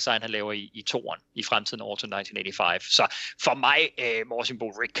virkelig den design, han laver i 2'eren i fremtiden, Alternate 1985. Så for mig, Morsinbo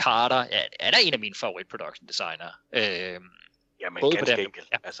Rick Carter, er der en af mine favorit production designere. Jamen, ganske enkelt.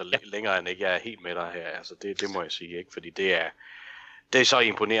 Ja. Altså, længere end ikke, jeg er helt med dig her. Altså, det må jeg sige, ikke? Fordi det er så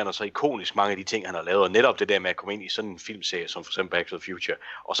imponerende og så ikonisk, mange af de ting, han har lavet. Og netop det der med at komme ind i sådan en filmserie, som for eksempel Back to the Future,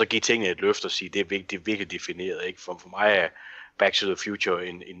 og så give tingene et løft og sige, det er virkelig defineret. Ikke? For mig er Back to the Future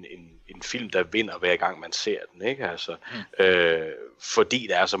en film, der vinder hver gang man ser den. Ikke? Altså, fordi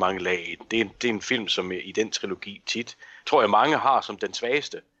der er så mange lag i den. Det er en film, som i den trilogi tit, tror jeg mange har som den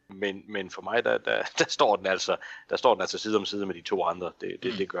svageste. Men for mig, der står den altså side om side med de 2 andre.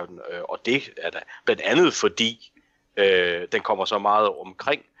 Det gør den. Og det er da blandt andet fordi, den kommer så meget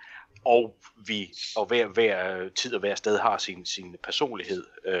omkring, og hver tid og hver sted har sin personlighed,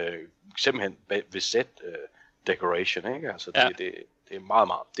 simpelthen ved set decoration, ikke? Altså det er meget,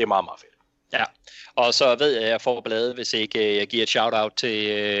 meget fedt. Ja, og så ved jeg får bladet, hvis ikke jeg giver et shout-out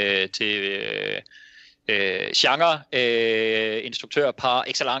til genre par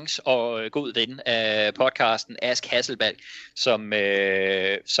excellence og god ven af podcasten, Ask Hasselbalg, som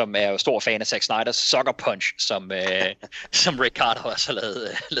er jo stor fan af Zack Snyders Sucker Punch, som Rick Carter også har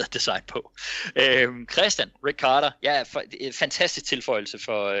lavet design på. Christian, Rick Carter, fantastisk tilføjelse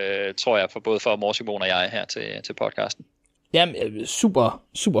tror jeg, for både for Morsimon og jeg her til podcasten. Jamen,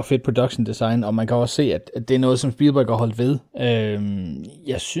 super fedt production design, og man kan også se, at det er noget, som Spielberg har holdt ved.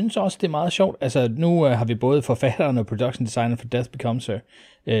 Jeg synes også, det er meget sjovt. Altså, nu har vi både forfatteren og production designer for Death Becomes Her.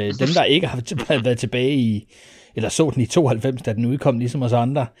 Dem, der ikke har været tilbage i, eller så den i 92, da den udkom, ligesom os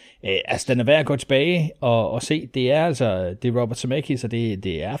andre. Altså, den er værd at gå tilbage og se. Det er Robert Zemeckis, og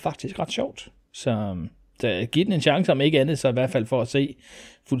det er faktisk ret sjovt. Så giv den en chance, om ikke andet, så i hvert fald for at se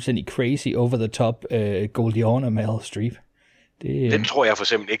fuldstændig crazy, over the top Goldie Hawn og Meryl Streep. Den tror jeg for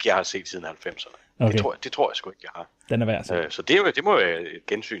eksempel ikke, jeg har set siden 90'erne. Okay. Det tror jeg sgu ikke, jeg har. Den er værd. Så det må et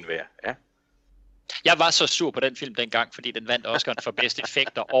gensyn være, ja. Jeg var så sur på den film dengang, fordi den vandt Oscar for bedste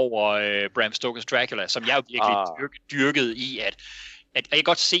effekter over Bram Stokers Dracula, som jeg jo virkelig dyrkede i, at jeg kan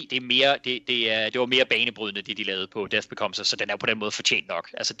godt se, det var mere banebrydende, det de lavede på Death Becomes Her, så den er på den måde fortjent nok.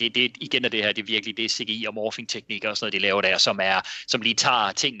 Altså det igen er det her, det er virkelig det CGI og morphing-teknikker og sådan noget, de laver der, som lige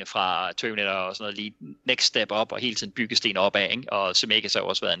tager tingene fra Terminator og sådan noget, lige next step op og hele tiden byggesten opad, ikke? Og Zemeckis har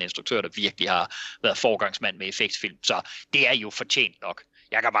også været en instruktør, der virkelig har været forgangsmand med effektsfilm, så det er jo fortjent nok.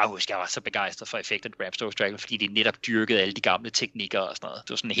 Jeg kan bare huske, at jeg var så begejstret for effekten af Bram Stoker's Dracula, fordi de netop dyrkede alle de gamle teknikker og sådan noget. Det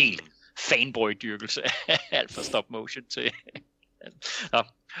var sådan en helt fanboy-dyrkelse af alt fra stop motion til...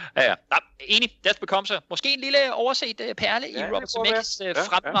 Ja. Enig, Death Becomes Her. Måske en lille overset perle i Robert Zemeckis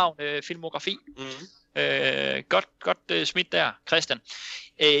fremragende filmografi. Godt smidt der, Christian.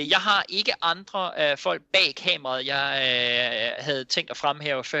 Jeg har ikke andre folk bag kameraet, jeg havde tænkt at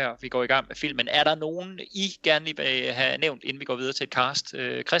fremhæve, før vi går i gang med filmen. Er der nogen, I gerne vil have nævnt, inden vi går videre til et cast?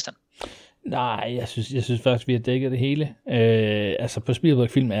 Christian? Nej, jeg synes faktisk, vi har dækket det hele. Altså på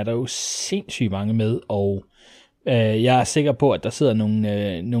Spielberg-film er der jo sindssygt mange med, og jeg er sikker på, at der sidder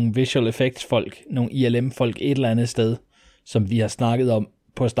nogle visual effects folk, nogle ILM-folk et eller andet sted, som vi har snakket om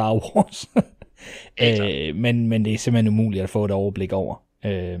på Star Wars. Men det er simpelthen umuligt at få et overblik over.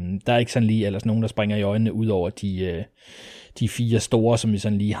 Der er ikke sådan lige ellers nogen, der springer i øjnene ud over de 4 store, som vi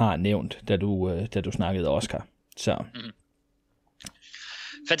sådan lige har nævnt, da du snakkede Oscar. Så...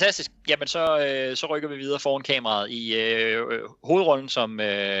 Fantastisk. Jamen, så rykker vi videre foran kameraet. I hovedrollen som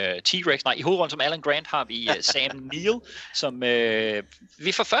i hovedrollen som Alan Grant har vi Sam Neill, som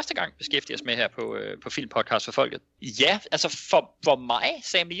vi for første gang beskæftiger os med her på Filmpodcast for Folket. Ja, altså for mig,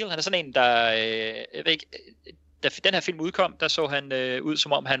 Sam Neill, han er sådan en, der... jeg ved ikke, da den her film udkom, der så han ud,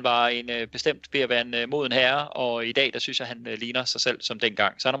 som om han var bestemt ved at være en moden herre, og i dag, der synes jeg, han ligner sig selv som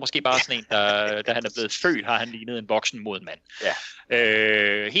dengang. Så han er måske bare sådan en, der, da han er blevet født, har han lignet en voksen moden mand. Ja.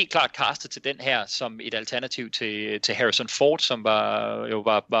 Helt klart castet til den her som et alternativ til Harrison Ford, som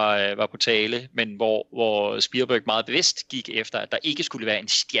var på tale, men hvor Spielberg meget bevidst gik efter, at der ikke skulle være en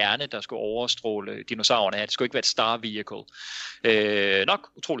stjerne, der skulle overstråle dinosaurerne her. Det skulle ikke være et star vehicle. Nok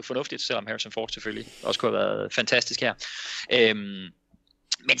utroligt fornuftigt, selvom Harrison Ford selvfølgelig også kunne have været fantastisk her.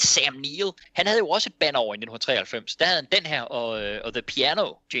 Men Sam Neill, han havde jo også et banner i 1993. Der havde han den her og The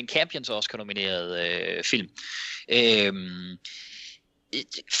Piano, Jane Campions Oscar-nomineret film.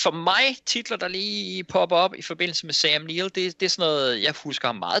 For mig, titler der lige popper op i forbindelse med Sam Neill, det er sådan noget, jeg husker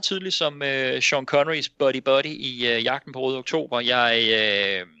ham meget tydeligt som Sean Connerys buddy i Jagten på Røde Oktober.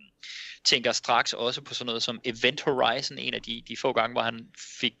 Jeg tænker straks også på sådan noget som Event Horizon, en af de få gange, hvor han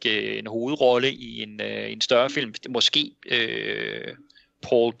fik en hovedrolle i en større film. Måske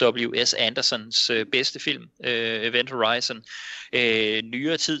Paul W.S. Andersons bedste film, Event Horizon.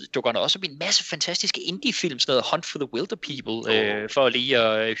 Nyere tid dukker der også op en masse fantastiske indie-film, sådan noget Hunt for the Wilder People, for lige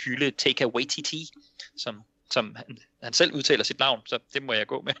at hylde Taika Waititi, som han selv udtaler sit navn, så det må jeg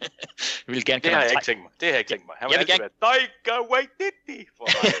gå med. Jeg vil gerne det har jeg ikke tænkt mig. Han vil altid være Taika Waititi for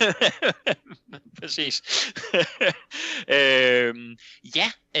mig. Præcis.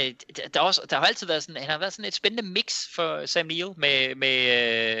 Der har altid været sådan, han har været sådan et spændende mix for Sam Neill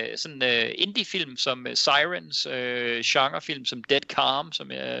med sådan indie-film som Sirens, genrefilm som Dead Calm,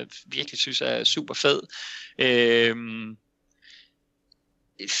 som jeg virkelig synes er super fed.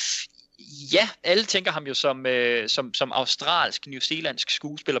 Ja, alle tænker ham jo som australsk, newzealandsk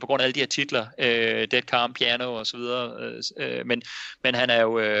skuespiller på grund af alle de her titler, Dead Calm, Piano og så videre, men han er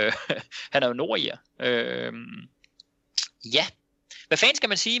jo nordier. Ja, hvad fanden skal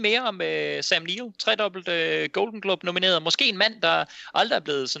man sige mere om Sam Neill? 3-dobbelt Golden Globe nomineret, måske en mand, der aldrig er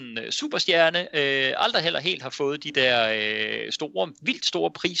blevet sådan superstjerne, aldrig heller helt har fået de der vildt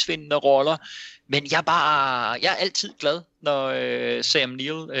store prisvindende roller, men jeg er altid glad, når Sam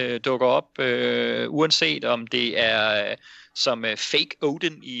Neill dukker op, uanset om det er som fake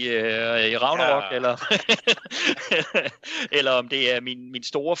Odin i Ragnarok, eller om det er min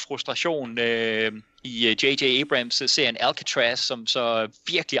store frustration i J.J. Abrams-serien Alcatraz, som så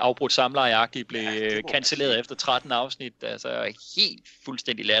virkelig afbrudt samlejeagtigt blev cancelleret efter 13 afsnit. Altså helt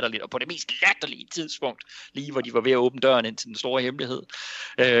fuldstændig latterligt, og på det mest latterlige tidspunkt, lige hvor de var ved at åbne døren ind til den store hemmelighed.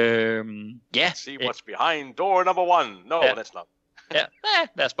 See what's behind door number 1. No, that's not. Ja,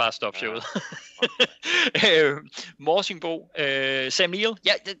 lad os bare stoppe showet. Morsingbo, Sam Neill.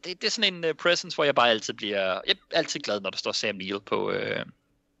 Ja, det er sådan en presence, hvor jeg bare altid bliver altid glad, når der står Sam Neill på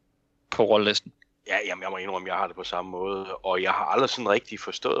rollelisten. Ja, jamen, jeg må indrømme, jeg har det på samme måde, og jeg har aldrig sådan rigtig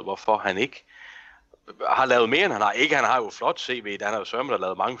forstået, hvorfor han ikke har lavet mere, end han har. Ikke, han har jo flot CV, han har jo sørme, der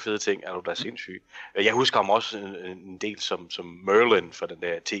lavet mange fede ting, er du da sindssyg. Jeg husker ham også en del som Merlin for den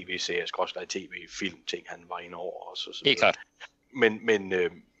der tv-serie, skråstreg tv-film-ting, han var inde over. Og så helt klart.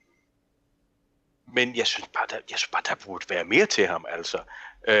 Men jeg synes bare, der burde være mere til ham, altså.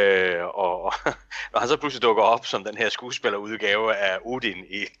 Og når han så pludselig dukker op som den her skuespillerudgave af Odin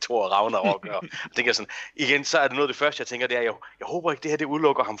i Thor Ragnarok, og tænker sådan, igen, så er det noget af det første, jeg tænker, det er, jeg håber ikke, det her det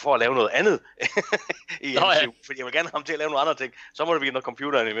udelukker ham for at lave noget andet i MCU, fordi jeg vil gerne have ham til at lave nogle andre ting. Så må det blive noget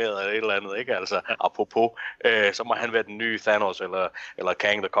computeranimeret eller et eller andet, ikke? Altså, apropos, så må han være den nye Thanos, eller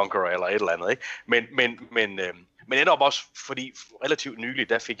Kang the Conqueror, eller et eller andet, ikke? Men endda også, fordi relativt nyligt,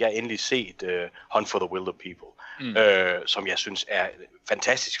 der fik jeg endelig set Hunt for the Wilder People, som jeg synes er en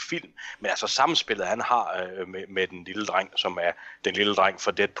fantastisk film. Men altså samspillet, han har med den lille dreng, som er den lille dreng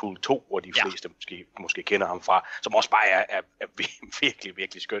fra Deadpool 2, hvor de fleste måske kender ham fra, som også bare er virkelig,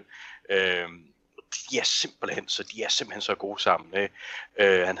 virkelig skøn. De er simpelthen så gode sammen.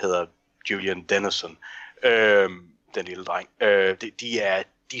 Han hedder Julian Dennison, den lille dreng. De er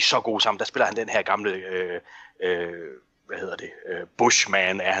så gode sammen. Der spiller han den her gamle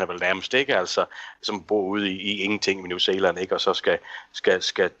bushman er han vel nærmest, ikke? Altså, som bor ude i ingenting i New Zealand, ikke? Og så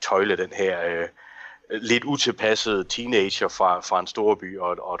skal tøjle den her lidt utilpassede teenager fra en storby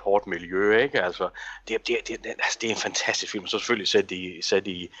og et hårdt miljø, ikke? Altså, det er en fantastisk film, så selvfølgelig sat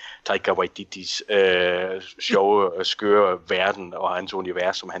i Taika Waititis sjove, skøre verden og hans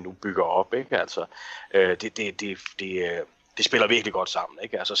univers, som han nu bygger op, ikke? Altså, det spiller virkelig godt sammen,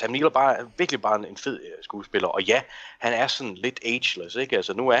 ikke? Altså Sam Neill er virkelig bare en fed skuespiller, og ja, han er sådan lidt ageless, ikke?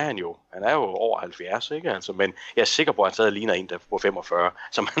 Altså nu er han jo over 70, ikke? Altså, men jeg er sikker på, at han stadig ligner en, der på 45,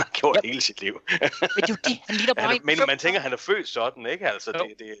 som han har gjort hele sit liv. Men det er jo det, han ligner bare men man tænker, at han er født sådan, ikke? Altså,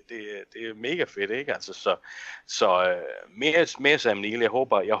 det er mega fedt, ikke? Altså, så mere Sam Neill.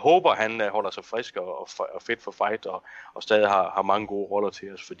 Jeg håber, han holder sig frisk og fedt for fight, og stadig har mange gode roller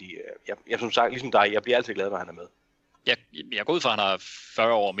til os, fordi jeg som sagt, ligesom dig, jeg bliver altid glad, når han er med. Jeg går ud fra, at han har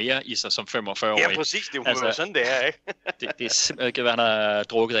 40 år mere i sig som 45 år. Ja, præcis. Det er jo sådan, det er, ikke? det er simpelthen ikke, hvad han har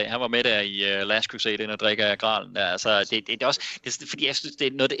drukket af. Han var med der i Last Crusade, og drikker af gralen. Altså, det er også, fordi jeg synes, det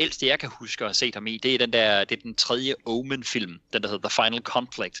er noget af det ældste, jeg kan huske at have set ham i. Det er den tredje Omen-film, den der hedder The Final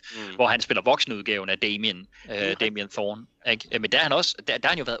Conflict, hvor han spiller voksenudgaven af Damien Thorne. Ikke? Men der har han også, der har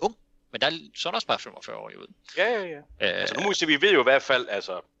han jo været ung, men så er han også bare 45 år ud. Ja. Altså, nu må vi se, vi ved jo i hvert fald,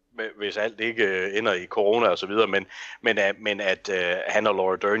 altså, hvis alt ikke ender i corona og så videre, men at han og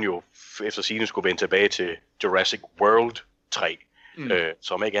Laura Dern jo efter sigende skulle vende tilbage til Jurassic World 3.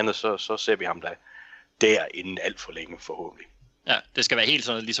 Så om ikke andet, så ser vi ham der inden alt for længe forhåbentlig. Ja, det skal være helt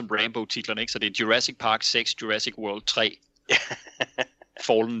sådan ligesom Rambo-titlerne, ikke? Så det er Jurassic Park 6, Jurassic World 3.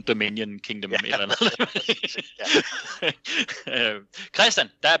 Fallen Dominion Kingdom eller andet. Christian,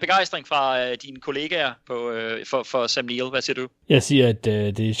 der er begejstring fra dine kollegaer for Sam Neill. Hvad siger du? Jeg siger, at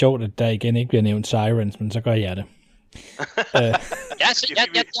det er sjovt, at der igen ikke bliver nævnt Sirens, men så gør jeg det. Jeg er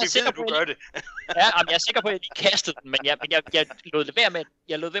sikker på, at jeg er sikker på, at jeg kastede den, men jeg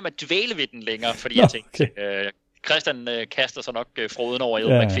lod være med at dvæle ved den længere, fordi jeg tænkte, Christian kaster sig nok froden over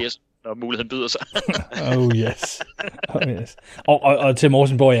Ian McPherson, når muligheden byder sig. Oh yes. Og til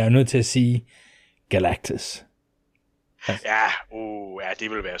Morsenborg er jeg nødt til at sige Galactus. Ja,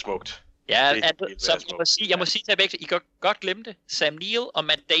 det vil være smukt. Ja, jeg må sige til begge, I kan godt glemme det. Sam Neill og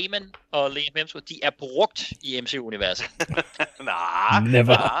Matt Damon og Liam Hemsworth, de er brugt i MCU-universet.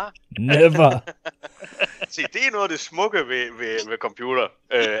 Never. Se, det er noget af det smukke ved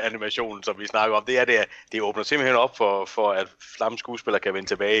computeranimationen, som vi snakker om. Det åbner simpelthen op for at flamme skuespillere kan vende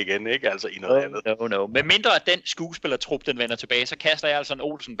tilbage igen, ikke? Altså i noget andet. No. Men mindre at den skuespillertrup, den vender tilbage, så kaster jeg altså en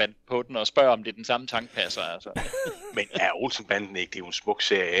Olsen-band på den og spørger, om det er den samme tankpasser. Altså. Men er Olsen-banden ikke? Det er jo en smuk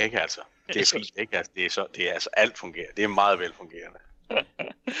serie, ikke? Altså, det er fint, ikke? Altså, det er altså alt fungerer. Det er meget velfungerende.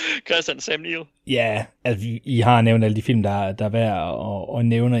 Christian, Sam Neill. Ja, altså I har nævnt alle de film, der er værd at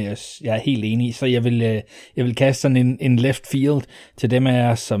nævne. Jeg er helt enig, så jeg vil kaste sådan en left field til dem af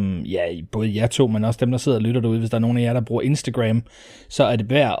jer, som, ja, både jer to, men også dem, der sidder og lytter derude. Hvis der er nogen af jer, der bruger Instagram, så er det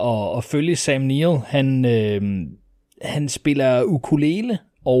værd at følge Sam Neill. Han spiller ukulele,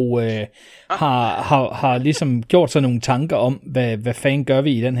 og har ligesom gjort sig nogle tanker om, hvad fanden gør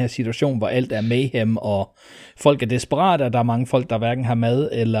vi i den her situation, hvor alt er mayhem, og folk er desperate, og der er mange folk, der hverken har mad,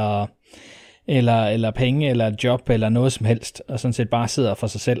 eller penge, eller job, eller noget som helst, og sådan set bare sidder for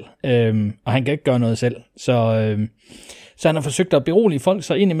sig selv. Og han kan ikke gøre noget selv. Så han har forsøgt at berolige folk,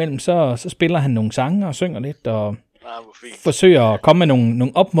 så indimellem, så spiller han nogle sange, og synger lidt, og forsøger at komme med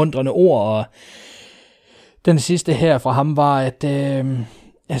nogle opmuntrende ord, og den sidste her fra ham var, at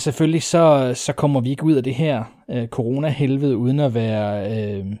ja, selvfølgelig så kommer vi ikke ud af det her corona-helvede uden at være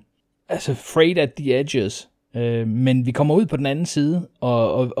afraid at the edges. Men vi kommer ud på den anden side,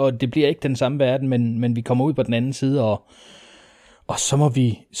 og det bliver ikke den samme verden, men vi kommer ud på den anden side, og så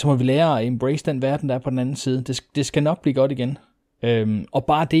må vi lære at embrace den verden, der er på den anden side. Det skal nok blive godt igen. Og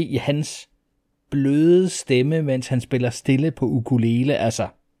bare det i hans bløde stemme, mens han spiller stille på ukulele, altså...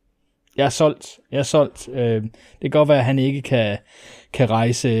 Jeg er solgt. Det kan godt være, at han ikke kan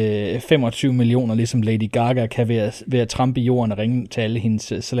rejse 25 millioner, ligesom Lady Gaga kan ved at trampe i jorden og ringe til alle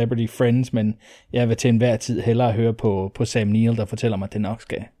hendes celebrity friends, men jeg vil til enhver tid hellere høre på Sam Neill, der fortæller mig, at det nok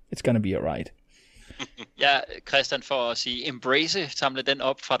skal. It's gonna be alright. Ja, Christian, for at sige embrace, samle den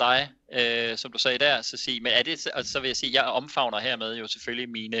op fra dig, som du sagde der, så sige, men er det, så vil jeg sige, jeg omfavner hermed jo selvfølgelig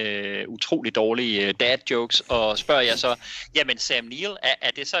mine utrolig dårlige dad jokes, og spørger jeg så, jamen Sam Neill,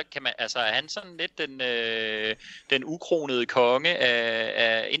 er det så, er han sådan lidt den ukronede konge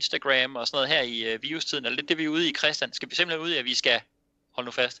af Instagram og sådan noget her i virustiden, eller lidt det vi er ude i, Christian? Skal vi simpelthen ud i, at vi skal, hold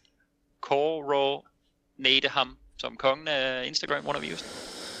nu fast, coronate ham som kongen af Instagram under virusen?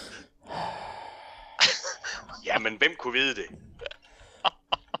 Ja, men hvem kunne vide det?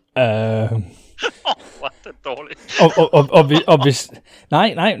 dårligt. Og hvis...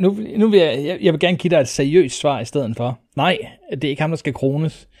 Nej, nu vil jeg vil gerne give dig et seriøst svar i stedet for. Nej, det er ikke ham, der skal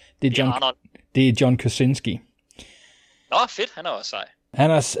krones. Det er John Krasinski. Nå, fedt, han er også sej.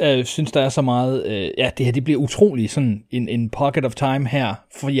 Han er, synes, der er så meget... det her det bliver utroligt sådan en pocket of time her,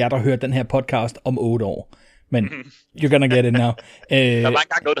 for jer, der hører den her podcast om 8 år. Men you're gonna get it now. Der var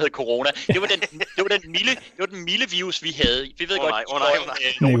engang noget, der hed corona. Det var den milde virus, vi havde. Vi ved godt,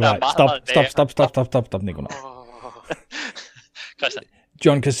 Nikolaj. Stop, Nikolaj. Christian.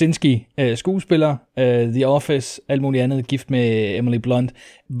 John Krasinski, skuespiller, The Office, alt muligt andet, gift med Emily Blunt,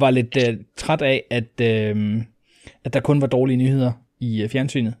 var lidt træt af, at der kun var dårlige nyheder i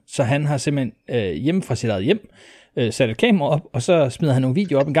fjernsynet. Så han har simpelthen hjemme fra sit eget hjem sat et kamera op, og så smider han nogle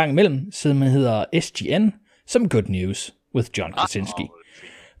videoer op en gang imellem, som hedder SGN, som Good News with John Krasinski.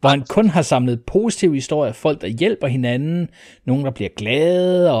 Hvor han kun har samlet positive historier, folk der hjælper hinanden, nogen der bliver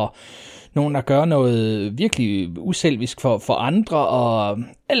glade, og nogen der gør noget virkelig uselvisk for andre, og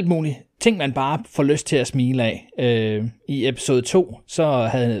alt muligt. Ting man bare får lyst til at smile af. I episode 2, så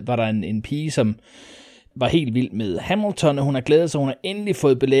var der en pige, som var helt vild med Hamilton, og hun har glædet sig, hun har endelig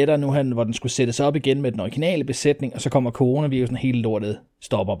fået billetter nu, hvor den skulle sættes op igen med den originale besætning, og så kommer coronavirusen, hele lortet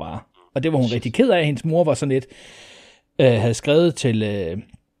stopper bare. Og det var hun rigtig ked af. Hendes mor var sådan lidt, havde skrevet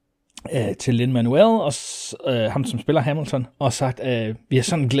til Lin-Manuel, og ham som spiller Hamilton, og sagt, vi har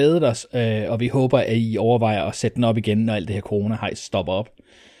sådan glædet os, og vi håber, at I overvejer at sætte den op igen, når alt det her corona-hejs stopper op.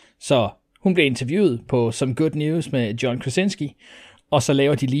 Så hun blev interviewet på Some Good News med John Krasinski, og så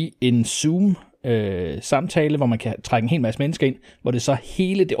laver de lige en Zoom samtale, hvor man kan trække en hel masse mennesker ind, hvor det er så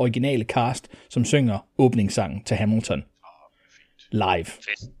hele det originale cast, som synger åbningssangen til Hamilton live,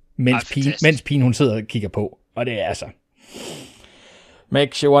 mens pigen hun sidder og kigger på, og det er altså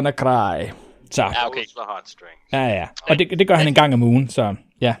makes you wanna cry. Så. Ja, okay. Ja. Og det gør han en gang om ugen, så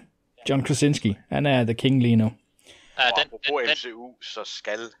ja. John Krasinski, han er the king lige nu. Apropos MCU, så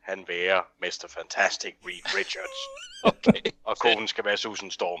skal han være Mr. Fantastic Reed Richards. Okay. Og konen skal være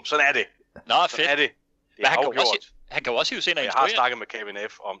Susan Storm. Sådan er det. Nå, fedt. Sådan er det. Det er afgjort. Han kan jo også hive senere instruere. Jeg har snakket med Kevin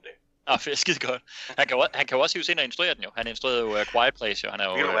F. om det. Nå, fedt, skide godt. Han kan jo også hive senere instruere den jo. Han instruerede jo Quiet Place, jo. Han er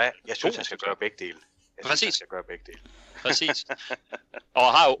jo... Ved du hvad? Jeg synes, han skal gøre begge dele. Præcis.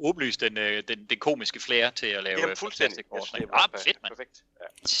 Og har jo oplyst den komiske flair til at lave Fantastic Four. Fedt, mand. Perfekt. Ja.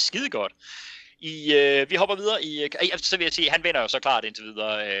 Skide godt. Vi hopper videre så vil jeg sige, han vinder jo så klart indtil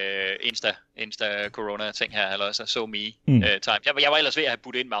videre Insta corona ting her, eller så So Me time. Jeg var ellers ved at have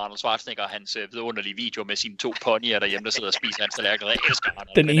budt ind med Arnold Schwarzenegger og hans vidunderlige video med sine 2 ponyer derhjemme, der sidder og spiser hans tallerken. Jeg elsker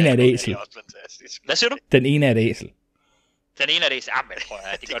Arnold. Den ene er et æsel. Hvad siger du? Den ene er et æsel. Den ene er det, men prøv at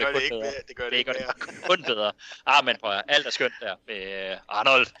høre, det gør det kun bedre. Men prøv at høre, alt er skønt der med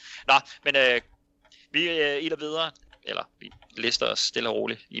Arnold. Nå, men vi iler videre. Eller vi lister os stille og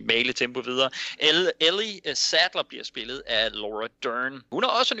roligt i male-tempo videre. Ellie Sattler bliver spillet af Laura Dern. Hun er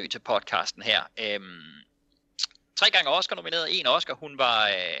også ny til podcasten her. 3 gange Oscar-nomineret, 1 Oscar. Hun var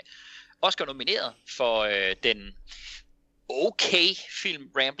Oscar-nomineret for den film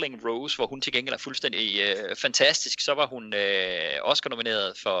Rambling Rose, hvor hun til gengæld er fuldstændig fantastisk. Så var hun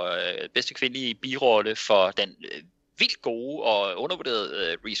Oscar-nomineret for bedste kvindelige birolle for den vildt gode og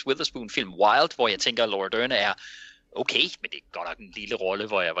undervurderede Reese Witherspoon-film Wild, hvor jeg tænker, at Laura Dern er okay, men det er godt nok en lille rolle,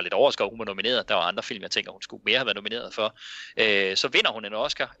 hvor jeg var lidt overrasket, hun var nomineret. Der var andre film, jeg tænker, hun skulle mere have været nomineret for. Så vinder hun en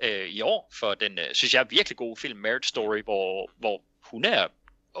Oscar i år for den, synes jeg, virkelig gode film Marriage Story, hvor hun er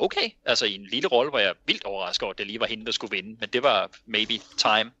okay, altså i en lille rolle, hvor jeg er vildt overrasket over, at det lige var hende, der skulle vinde, men det var maybe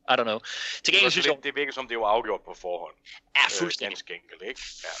time, I don't know. Til gengæld synes jeg... Det virker som, det var afgjort på forhånd. Ja, fuldstændig. Ganske enkelt, ikke?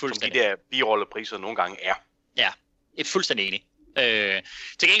 Ja, som de der birollepriser nogle gange er. Ja, fuldstændig enig.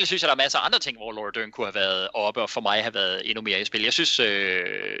 Til gengæld synes jeg, der er masser af andre ting, hvor Laura Dern kunne have været oppe, og for mig have været endnu mere i spil. Jeg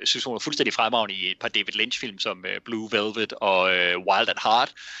synes hun er fuldstændig fremragende i et par David Lynch-film, som Blue Velvet og Wild at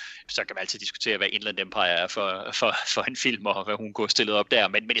Heart. Så kan man altid diskutere, hvad Inland Empire er for en film, og hvad hun kunne have stillet op der.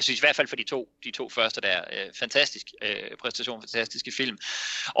 Men jeg synes i hvert fald for de to første der, fantastisk præstation, fantastiske film.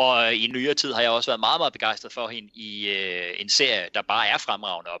 Og i nyere tid har jeg også været meget, meget begejstret for hende i en serie, der bare er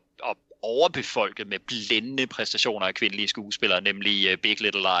fremragende og overbefolket med blændende præstationer af kvindelige skuespillere, nemlig Big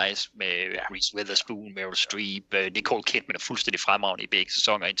Little Lies med Reese Witherspoon, Meryl Streep, Nicole Kidman er fuldstændig fremragende i begge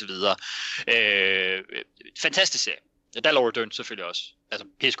sæsoner indtil videre. Fantastisk serie. Der er Laura Dern selvfølgelig også. Altså,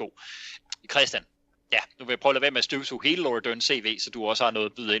 pissegod. Christian, Ja, nu vil jeg prøve at lade være med at støvsuge hele Laura Dern's CV, så du også har noget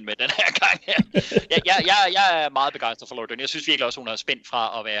at byde ind med den her gang her. Jeg er meget begejstret for Laura Dern. Jeg synes virkelig også, hun er spændt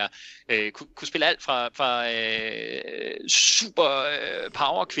fra at være kunne spille alt fra super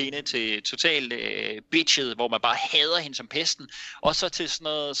power-kvinde til total bitchet, hvor man bare hader hende som pesten, og så til sådan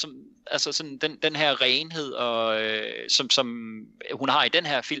noget, som, altså sådan den her renhed, og, som hun har i den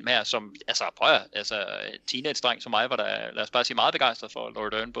her film her, som, altså teenage-dreng som mig, var der, lad os bare sige, meget begejstret for Laura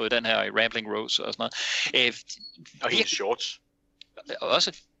Dern, både den her i Rambling Rose og sådan noget. Og hendes shorts.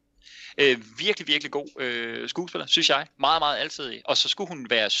 Også virkelig, virkelig god skuespiller, synes jeg. Meget, meget alsidig. Og så skulle hun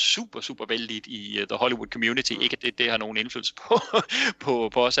være super, super vældig i The Hollywood Community. Ikke at det har nogen indflydelse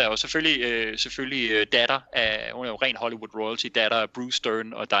på os her. Og selvfølgelig datter af, hun er jo ren Hollywood royalty, datter af Bruce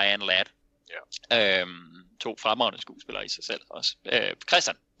Dern og Diane Ladd. Ja. To fremragende skuespillere i sig selv også.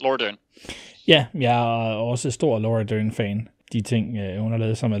 Christian, Laura Dern. Ja, jeg er også stor Laura Dern-fan. De ting, hun har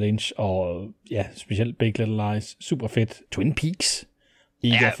lavet sammen med Lynch, og ja, specielt Big Little Lies, super fedt. Twin Peaks,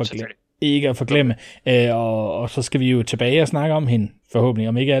 ikke at forglemme. Og så skal vi jo tilbage og snakke om hende, forhåbentlig,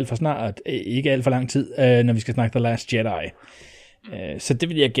 om ikke alt for snart, ikke alt for lang tid, når vi skal snakke The Last Jedi. Så det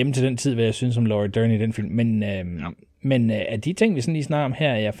vil jeg gemme til den tid, hvad jeg synes om Laura Dern i den film. Men af de ting, vi sådan lige snakker om her,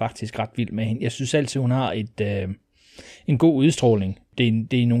 er jeg faktisk ret vild med hende. Jeg synes altid, hun har en god udstråling.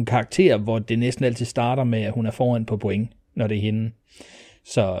 Det er nogle karakterer, hvor det næsten altid starter med, at hun er foran på point, når det er hende.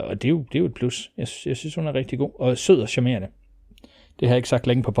 Så det er jo et plus. Jeg synes, hun er rigtig god, og sød og charmerende. Det har jeg ikke sagt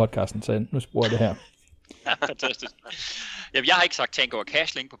længe på podcasten, så nu bruger jeg det her. Ja, fantastisk. Jamen, jeg har ikke sagt Tango og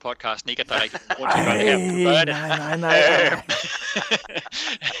Cash længe på podcasten, ikke at der er rigtig grund til at gøre det her. Du gør det. Nej.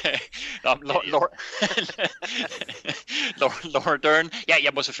 Laura Dern. Ja,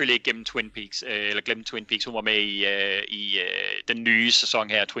 jeg må selvfølgelig ikke glemme Twin Peaks. Hun var med i den nye sæson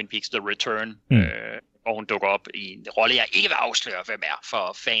her, Twin Peaks The Return. Og hun dukker op i en rolle, jeg ikke vil afsløre, hvem er,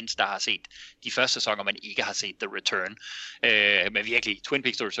 for fans, der har set de første sæsoner, man ikke har set The Return. Men virkelig, Twin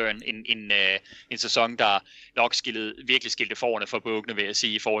Peaks The Return, en sæson, der nok virkelig skilte forerne for bukkene, vil jeg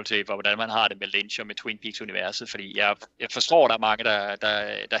sige, i forhold til, hvordan man har det med Lynch og med Twin Peaks-universet, fordi jeg forstår, der er mange,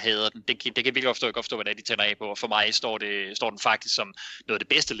 der hader den. Det kan jeg virkelig forstå, hvordan de tænder af på, og for mig står den faktisk som noget af det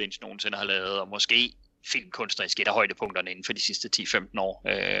bedste Lynch nogensinde har lavet, og måske filmkunstnerisk et af højdepunkterne inden for de sidste 10-15 år.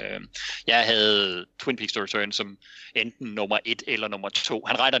 Jeg havde Twin Peaks The Return som enten nummer 1 eller nummer 2.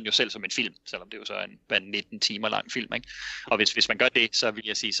 Han regner den jo selv som en film, selvom det jo så er en 19 timer lang film, ikke? Og hvis man gør det, så vil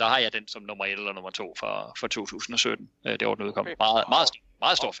jeg sige, så har jeg den som nummer 1 eller nummer 2 for 2017. Det var den udkommet.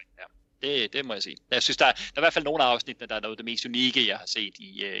 Meget stor film, ja. Det må jeg sige. Jeg synes, der er i hvert fald nogle af afsnittene, der er noget af det mest unikke, jeg har set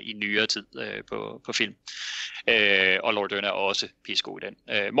i nyere tid på film. Og Laura Dern er også pissegod i den.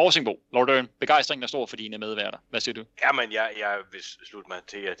 Morsingbo, Laura Dern, begejstringen er stor for dine medværter. Hvad siger du? Jamen, jeg vil slutte mig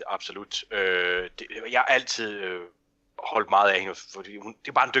til, at absolut. Jeg har altid holdt meget af hende, fordi det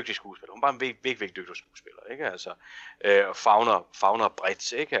er bare en dygtig skuespiller. Hun er bare en virkelig dygtig skuespiller, ikke? Altså, og fagner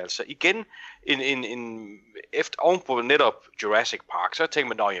bredt, ikke? Altså, igen, efter ovenpå netop Jurassic Park, så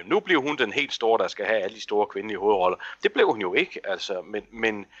tænker man, nu bliver hun den helt store, der skal have alle de store kvindelige hovedroller. Det blev hun jo ikke, altså,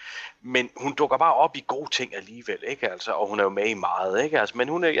 men hun dukker bare op i gode ting alligevel, ikke? Altså, og hun er jo med i meget, ikke? Altså,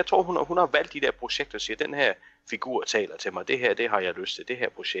 men jeg tror, hun har valgt de der projekter og siger, den her figur taler til mig, det her, det har jeg lyst til, det her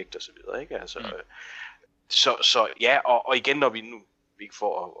projekt og så videre, ikke? Altså, Så ja, og igen, når vi nu ikke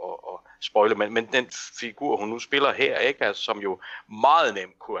får at spoile, men den figur, hun nu spiller her, ikke, altså, som jo meget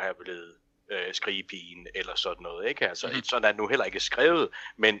nemt kunne have blevet skrigepigen eller sådan noget, ikke? Altså, sådan er det nu heller ikke skrevet,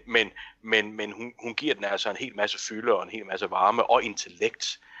 men hun giver den altså en hel masse fylde og en hel masse varme og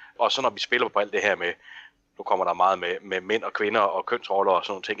intellekt. Og så når vi spiller på alt det her med, nu kommer der meget med mænd og kvinder og kønsroller og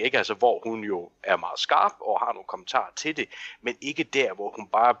sådan nogle ting, ikke? Altså, hvor hun jo er meget skarp og har nogle kommentarer til det, men ikke der, hvor hun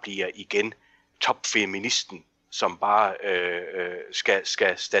bare bliver igen topfeministen, som bare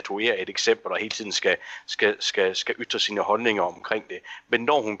skal statuere et eksempel og hele tiden skal ytre sine holdninger omkring det. Men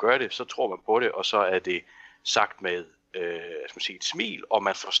når hun gør det, så tror man på det, og så er det sagt med et smil, og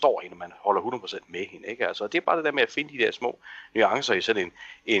man forstår hende, og man holder 100% med hende, ikke? Altså, det er bare det der med at finde de der små nuancer i sådan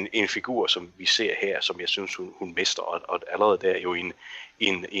en figur, som vi ser her, som jeg synes, hun mestrer, og allerede der jo i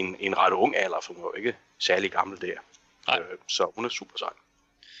en ret ung alder, for hun er jo ikke særlig gammel der. Så hun er super sej.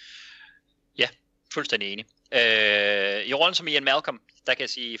 Ja, fuldstændig enig. I rollen som Ian Malcolm, der kan jeg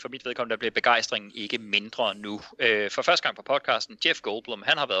sige, for mit vedkommende, der bliver begejstringen ikke mindre nu. For første gang på podcasten, Jeff Goldblum,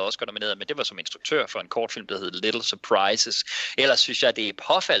 han har været Oscar nomineret, men det var som instruktør for en kortfilm, der hedder Little Surprises. Ellers synes jeg, det er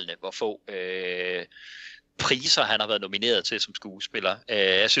påfaldende, hvor få priser, han har været nomineret til som skuespiller.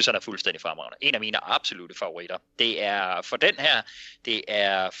 Jeg synes, han er fuldstændig fremragende. En af mine absolutte favoritter. Det er for den her, det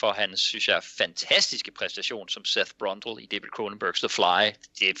er for hans, synes jeg, fantastiske præstation som Seth Brundle i David Cronenbergs The Fly.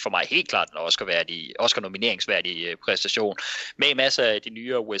 Det er for mig helt klart en Oscar-nomineringsværdig præstation. Med en masse af de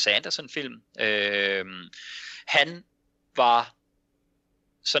nye Wes Anderson-film. Han var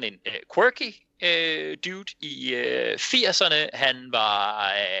sådan en quirky dude i 80'erne. Han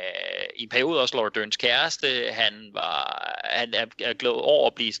var i en periode også Laura Derns kæreste. Han er glået over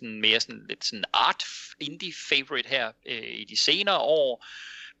at blive sådan mere sådan lidt sådan art indie favorite her i de senere år.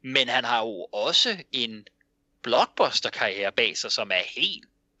 Men han har jo også en blockbuster-karriere bag sig, som er helt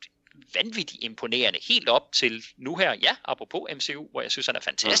vanvittigt imponerende. Helt op til nu her, ja, apropos MCU, hvor jeg synes, han er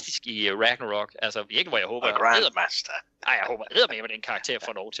fantastisk i Ragnarok. Altså virkelig, hvor jeg håber... Grandmaster. Jeg håber med den karakter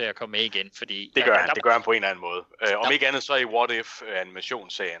får lov til at komme med igen, fordi... Det gør han på en eller anden måde. Om ikke andet så i What If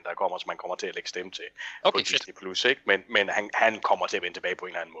animationsserien, der kommer, som man kommer til at lægge stemme til på Disney Plus, ikke? Men han kommer til at vende tilbage på en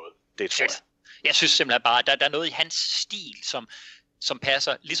eller anden måde. Det tror jeg. Jeg synes simpelthen bare, der er noget i hans stil, som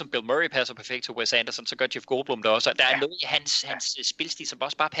passer, ligesom Bill Murray passer perfekt til Wes Anderson, så gør Jeff Goldblum det også. Der er noget i hans spilstil, som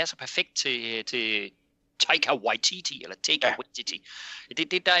også bare passer perfekt til Taika Waititi, eller Taika Waititi.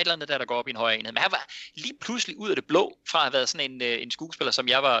 Der er et eller andet, der går op i en højere enhed. Men han var lige pludselig ud af det blå, fra at have været sådan en skuespiller, som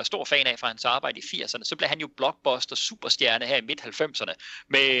jeg var stor fan af fra hans arbejde i 80'erne. Så blev han jo blockbuster superstjerne her i midt-90'erne,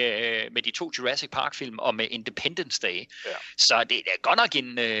 med de 2 Jurassic Park-film og med Independence Day. Ja. Så det er godt nok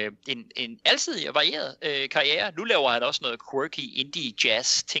en alsidig og varieret karriere. Nu laver han også noget quirky indie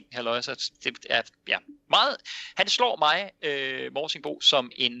jazz ting, så det er meget... Han slår mig, Morsingbo,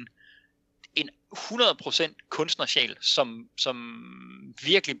 som en 100% kunstnersjæl, som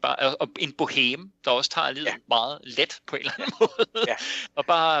virkelig bare, og en boheme, der også tager livet meget let på en eller anden måde, og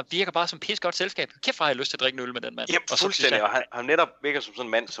bare virker bare som pis godt selskab. Kæft, har jeg lyst til at drikke en øl med den mand. Jamen, fuldstændig, og han netop virker som sådan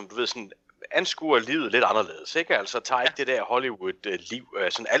en mand, som du ved, sådan anskuer livet lidt anderledes, ikke? Altså tager ikke det der Hollywood-liv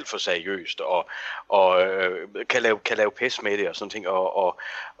sådan alt for seriøst, og kan lave pis med det og sådan ting,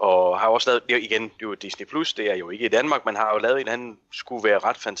 og har også lavet, igen, det er jo Disney Plus, det er jo ikke i Danmark, men har jo lavet han skulle være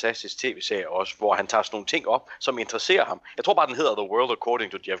ret fantastisk tv-serie også, hvor han tager sådan nogle ting op, som interesserer ham. Jeg tror bare, den hedder The World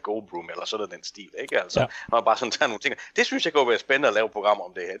According to Jeff Goldblum, eller sådan den stil, ikke? Altså, når man bare sådan tager nogle ting. Det synes jeg kunne være spændende at lave program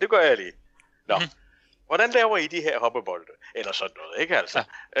om det her. Det gør jeg lige. Nå. Hvordan laver I de her hoppebolde? Eller sådan noget, ikke altså?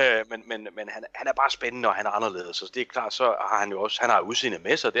 Ja. Men han er bare spændende, og han er anderledes. Så det er klart, så har han jo også, han har udseende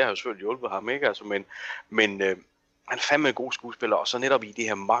med sig, det har jo selvfølgelig hjulpet ham, ikke? Altså, men han er fandme en god skuespiller, og så netop i de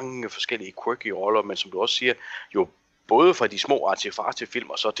her mange forskellige quirky roller, men som du også siger, jo både fra de små artifarty-film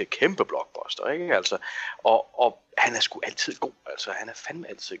og så til kæmpe blockbuster, ikke? Altså, og han er sgu altid god, altså han er fandme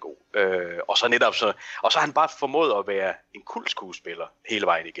altid god. Og så netop så, og så har han bare formået at være en kultskuespiller hele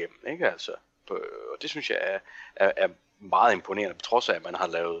vejen igennem, ikke? Altså, og det synes jeg er meget imponerende, på trods af, at man har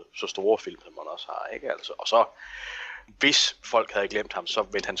lavet så store film, som man også har, ikke? Altså, og så, hvis folk havde glemt ham, så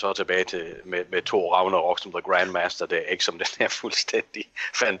vendte han så tilbage til, med Thor Ragnarok som The Grandmaster, der, ikke som den her fuldstændig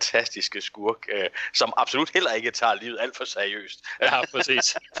fantastiske skurk, som absolut heller ikke tager livet alt for seriøst. Ja,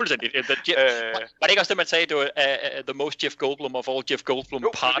 præcis. Fuldstændig. Var det ikke også det, man sagde, det var the most Jeff Goldblum of all Jeff Goldblum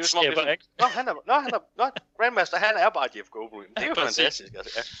parts ever, ikke? Nå, Grandmaster, han er bare Jeff Goldblum. Det er jo fantastisk.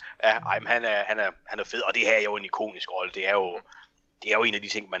 Altså. Han er fed, og det her er jo en ikonisk rolle. Det er jo en af de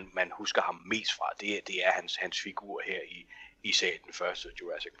ting, man husker ham mest fra. Det er hans figur her i serien, den første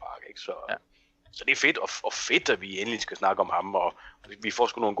Jurassic Park, ikke? Så det er fedt, og fedt, at vi endelig skal snakke om ham, og vi får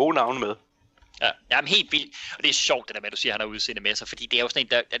sgu nogle gode navne med. Ja, jamen helt vildt. Og det er sjovt, det der med, at du siger, at han har udseende med sig, fordi det er jo sådan en,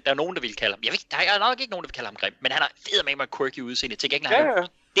 der er nogen, der vil kalde ham. Der er nok ikke nogen, der vil kalde ham grim, men han har eddermame quirky udseende. Det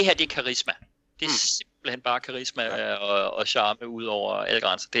her, det er karisma. Det er simpelthen bare karisma og charme ud over alle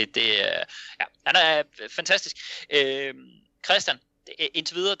grænser. Han er fantastisk. Christian,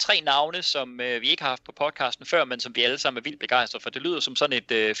 indtil videre 3 navne, som vi ikke har haft på podcasten før, men som vi alle sammen er vildt begejstrede for. Det lyder som sådan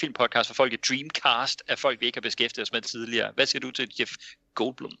et filmpodcast for folk, et dreamcast af folk, vi ikke har beskæftiget os med tidligere. Hvad siger du til Jeff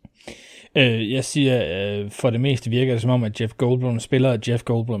Goldblum? Jeg siger, for det meste virker det som om, at Jeff Goldblum spiller Jeff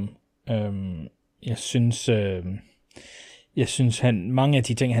Goldblum. Jeg synes mange af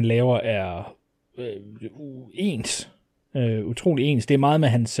de ting, han laver, er ens. Utrolig ens. Det er meget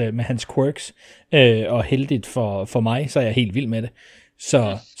med hans quirks, og heldigt for mig, så er jeg helt vild med det.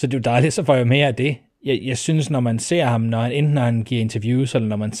 Så det er jo dejligt, så får jeg mere af det. Jeg synes, når man ser ham, enten når han giver interviews, eller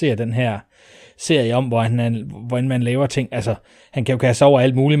når man ser den her serie om, hvordan man laver ting, altså, han kan jo kaste over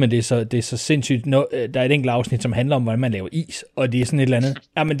alt muligt, men det er så sindssygt. Der er et enkelt afsnit, som handler om, hvordan man laver is, og det er sådan et eller andet.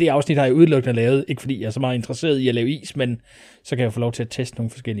 Ja, men det afsnit har jeg udelukkende lavet, ikke fordi jeg er så meget interesseret i at lave is, men så kan jeg få lov til at teste nogle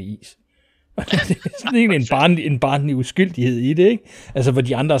forskellige is. Det er sådan egentlig en barnlig uskyldighed i det, ikke? Altså, hvor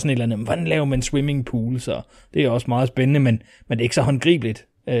de andre er sådan et eller andet, hvordan laver man swimmingpool, så det er også meget spændende, men det er ikke så håndgribeligt.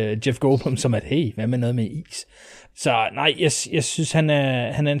 Jeff Goldblum, som at, hey, hvad med noget med is? Så nej, jeg synes, han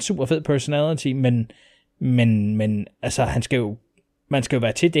er en super fed personality, men altså, man skal jo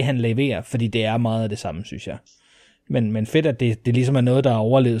være til det, han leverer, fordi det er meget af det samme, synes jeg. Men fedt, at det ligesom er noget, der har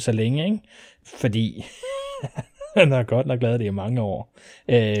overlevet så længe, ikke? Fordi han har godt nok lavet det i mange år.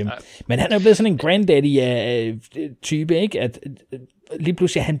 Men han er jo blevet sådan en granddaddy-type, ikke? At lige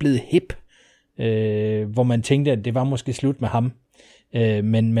pludselig er han blevet hip, hvor man tænkte, at det var måske slut med ham.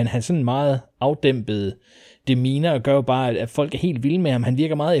 Men han sådan meget afdæmpet demeanor og gør jo bare, at folk er helt vilde med ham. Han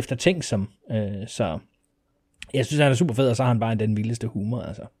virker meget eftertænksom, så jeg synes, han er super fed, og så har han bare den vildeste humor,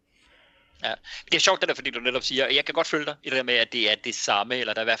 altså. Ja, det er sjovt det der, fordi du netop siger, og jeg kan godt følge dig i det der med, at det er det samme,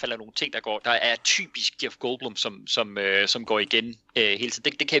 eller der i hvert fald er nogle ting, der er typisk Jeff Goldblum, som går igen hele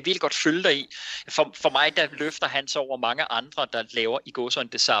tiden. Det kan jeg virkelig godt følge dig i. For mig, der løfter han så over mange andre, der laver i gåsøjne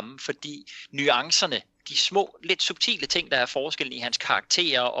det samme, fordi nuancerne, de små, lidt subtile ting, der er forskellen i hans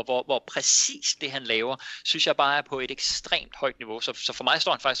karakterer, og hvor præcis det, han laver, synes jeg bare er på et ekstremt højt niveau. Så for mig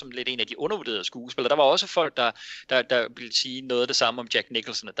står han faktisk som lidt en af de undervurderede skuespillere. Der var også folk, der ville sige noget af det samme om Jack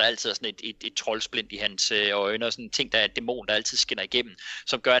Nicholson, at der altid er sådan et troldsplint i hans øjne, og sådan en ting, der er et dæmon, der altid skinner igennem,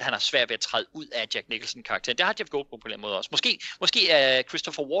 som gør, at han har svært ved at træde ud af Jack Nicholson-karakteren. Det har Jeff Goldblum på den måde også. Måske er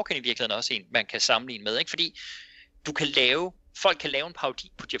Christopher Walken i virkeligheden også en, man kan sammenligne med, ikke? Fordi folk kan lave en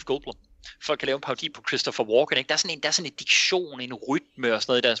parodi på Jeff Goldblum. Folk kan lave en parodi på Christopher Walken, ikke? Der er sådan en diktion, en rytme og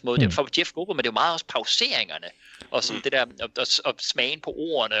sådan noget i deres måde. For Jeff Goldblum, men det er jo meget også pauseringerne, og sådan det der, og smagen på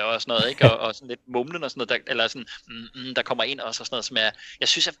ordene og sådan noget, ikke? Og sådan lidt mumlen og sådan noget, eller sådan, der kommer ind og sådan noget, som jeg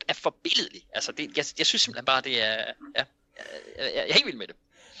synes er forbilledligt. Altså, jeg synes simpelthen bare, det er, jeg er helt vild med det.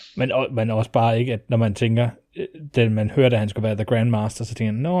 Men også bare ikke, at når man tænker, man hørte, at han skulle være The Grandmaster, så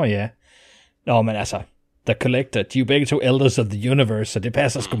tænker jeg, men altså, The Collector, de er jo begge to Elders of the Universe, så det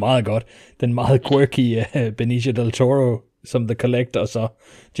passer sgu meget godt. Den meget quirky Benicio del Toro som The Collector, og så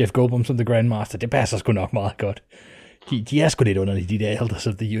Jeff Goldblum som The Grandmaster, det passer sgu nok meget godt. De er sgu lidt underlige, de der Elders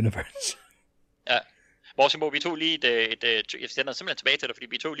of the Universe. Ja. Morsimo, vi tog lige jeg sender simpelthen tilbage til dig, fordi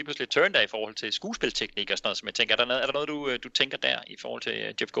vi tog lige pludselig et turn der i forhold til skuespilteknik og sådan noget, som jeg tænker, er der noget du tænker der i forhold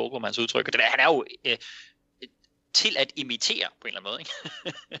til Jeff Goldblum, hans udtryk? Det der, han er jo til at imitere på en eller anden måde, ikke?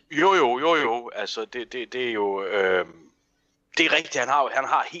 jo. Altså, det er jo... det er rigtigt, han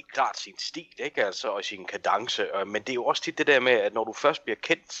har helt klart sin stil, ikke? Altså, og sin kadence. Men det er jo også tit det der med, at når du først bliver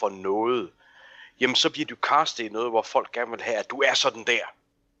kendt for noget, jamen så bliver du castet i noget, hvor folk gerne vil have, at du er sådan der.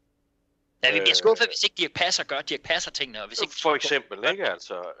 Ja, vi bliver skuffet, hvis ikke Dirch Passer gør Dirch Passer-tingene. Og hvis ikke for eksempel, ikke?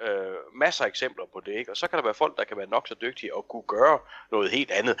 Altså, masser af eksempler på det, ikke? Og så kan der være folk, der kan være nok så dygtige og kunne gøre noget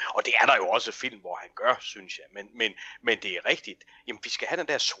helt andet. Og det er der jo også film, hvor han gør, synes jeg. Men det er rigtigt. Jamen, vi skal have den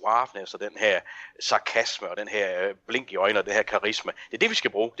der suaveness og den her sarkasme og den her blink i øjnene og den her karisma. Det er det, vi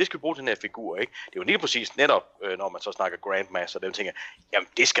skal bruge. Det skal vi bruge den her figur, ikke? Det er jo lige præcis netop, når man så snakker Grandmaster og dem ting. Jamen,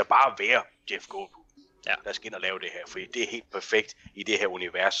 det skal bare være Jeff Goldblum. Ja. Der skal ind og lave det her, fordi det er helt perfekt i det her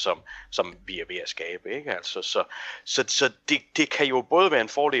univers, som vi er ved at skabe, ikke? Altså, så det kan jo både være en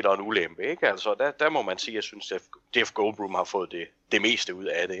fordel og en ulempe, ikke? Altså, der må man sige, at jeg synes, at Jeff Goldblum har fået det meste ud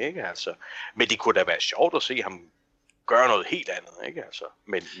af det, ikke? Altså, men det kunne da være sjovt at se ham gøre noget helt andet, ikke? Altså,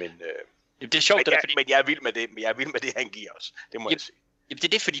 men det er sjovt, men jeg er vild med det, han giver os, det må jeg sige. Jamen det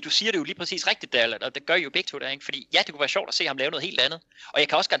er det, fordi du siger det jo lige præcis rigtigt, der, og det gør I jo begge to der, ikke? Fordi ja, det kunne være sjovt at se ham lave noget helt andet. Og jeg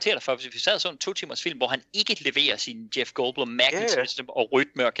kan også garantere dig for, hvis vi sad sådan en 2 timers film, hvor han ikke leverer sin Jeff Goldblum magnetism og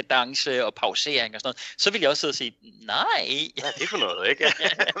rytme og kadence og pausering og sådan noget, så vil jeg også sidde og sige, nej. Ja, det er for noget, ikke?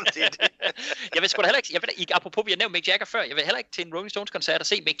 Jeg vil sgu da heller ikke, apropos vi har nævnt Mick Jagger før, jeg vil heller ikke til en Rolling Stones koncert og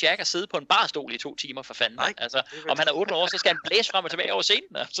se Mick Jagger sidde på en barstol i 2 timer for fanden. Nej, altså, om han er 8 år, så skal han blæse frem og tilbage over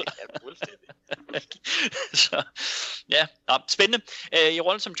scenen. Altså. Ja, fuldstændig. Så, ja, spændende. I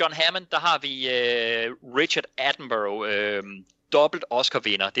rollen som John Hammond, der har vi Richard Attenborough, dobbelt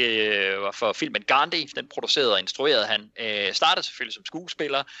Oscar-vinder. Det var for filmen Gandhi, den producerede og instruerede han. Startede selvfølgelig som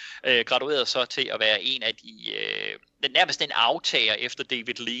skuespiller, graduerede så til at være en af de, nærmest en aftager efter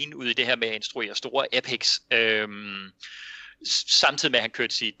David Lean ud i det her med at instruere store epics. Samtidig med at han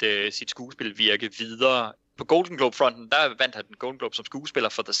kørte sit skuespilvirke videre. På Golden Globe-fronten, der vandt han den Golden Globe som skuespiller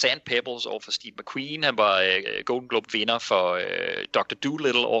for The Sandpebbles over for Steve McQueen. Han var Golden Globe-vinder for Dr.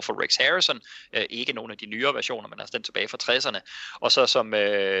 Dolittle over for Rex Harrison. Ikke nogen af de nyere versioner, men altså den tilbage fra 60'erne. Og så som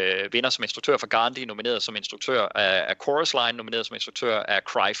vinder som instruktør for Gandhi, nomineret som instruktør af Chorus Line, nomineret som instruktør af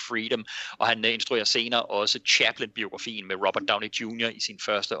Cry Freedom. Og han instruerer senere også Chaplin-biografien med Robert Downey Jr. i sin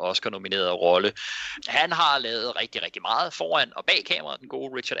første Oscar-nominerede rolle. Han har lavet rigtig, rigtig meget foran og bag kameraet, den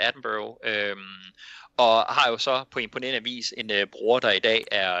gode Richard Attenborough. og har jo så på imponerende vis en bror, der i dag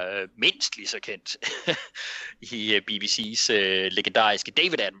er mindst lige så kendt i BBC's legendariske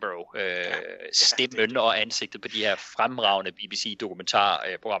David Attenborough, stemmen og ansigtet på de her fremragende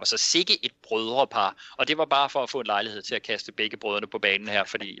BBC-dokumentarprogrammer. Så sikke et brødrepar, og det var bare for at få en lejlighed til at kaste begge brødrene på banen her,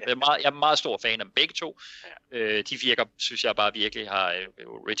 fordi jeg er meget stor fan af begge to. De virker, synes jeg bare virkelig, har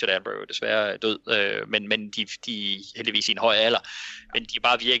Richard Attenborough desværre død, men de heldigvis i en høj alder, men de er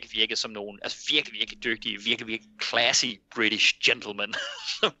bare virket som nogle, altså virkelig dygtige, virkelig classy British gentlemen.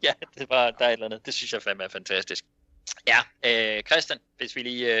 Ja, det var der et eller andet. Det synes jeg fandme er fantastisk. Ja, Christian, hvis vi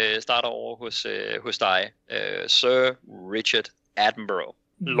lige starter over hos dig. Sir Richard Attenborough.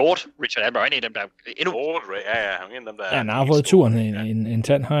 Lord Richard Attenborough, en af dem, der endnu... Lord, ja, han er en af dem, der... Ja, han har fået turen en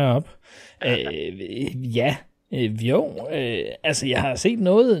tand højere op. Altså jeg har set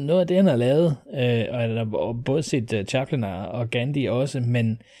noget af det, han har lavet, og både set Chaplin og Gandhi også,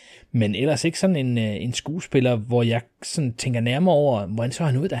 men ellers ikke sådan en skuespiller, hvor jeg sådan tænker nærmere over, hvordan så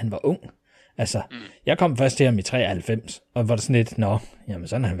han ud, da han var ung. Altså, jeg kom først til ham i 93, og var der sådan lidt, jamen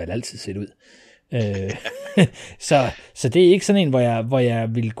sådan har han vel altid set ud. Så det er ikke sådan en, hvor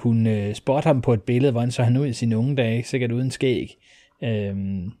jeg ville kunne spotte ham på et billede, hvordan så han ud i sine unge dage, sikkert uden skæg.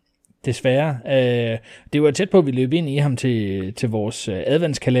 Desværre. Det var tæt på, at vi løb ind i ham til vores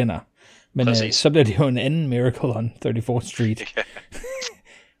adventskalender, men så blev det jo en anden Miracle on 34th Street.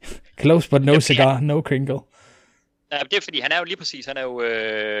 Close but no cigar, no Kringle. Ja, det er fordi, han er jo lige præcis, han er jo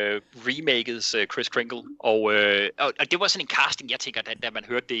remakets Chris Kringle, og det var sådan en casting, jeg tænker, da man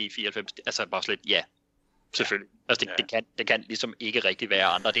hørte det i 94, altså bare slet, ja, selvfølgelig. Altså det kan ligesom ikke rigtig være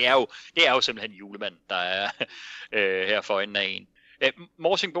andre. Det er jo simpelthen Julemand, der er her for enden af en.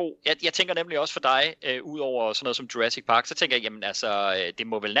 Morsingbo, jeg tænker nemlig også for dig, udover sådan noget som Jurassic Park, så tænker jeg, jamen altså, det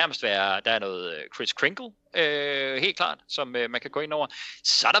må vel nærmest være, der er noget Chris Kringle, helt klart, som man kan gå ind over.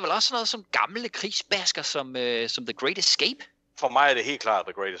 Så er der vel også sådan noget som gamle krigsbasker, som The Great Escape? For mig er det helt klart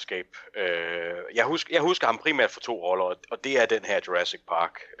The Great Escape. Jeg husker ham primært for 2 roller, og det er den her Jurassic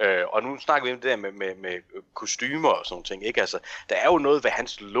Park. Og nu snakker vi om det der med kostymer og sådan ting, ikke? Altså, der er jo noget ved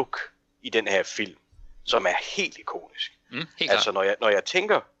hans look i den her film, som er helt ikonisk. Altså, når jeg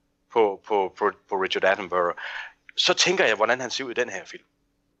tænker på Richard Attenborough, så tænker jeg, hvordan han ser ud i den her film.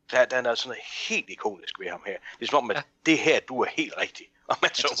 Der er sådan noget helt ikonisk ved ham her. Det er som om, at det her, du er helt rigtig. Og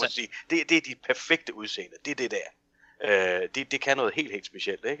man så må sige, det er dit perfekte udseende. Det er det der. Det kan noget helt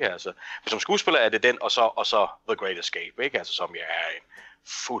specielt, ikke? Altså, som skuespiller er det den, og så The Great Escape, ikke? Altså, som er en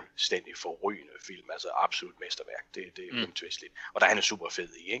fuldstændig forrygende film, altså absolut mesterværk, det er uomtvisteligt. Og der er han super fed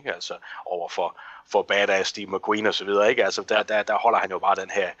i, ikke? Altså, over for badass Steve McQueen og så videre, ikke? Altså, der holder han jo bare den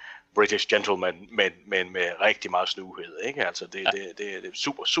her British gentleman, men med rigtig meget snuhed, ikke? Altså, det er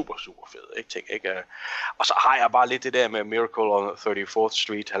super, super, super fed, ikke? Ting, ikke? Og så har jeg bare lidt det der med Miracle on 34th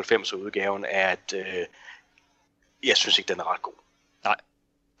Street, 90'er udgaven, at jeg synes ikke, den er ret god. Nej.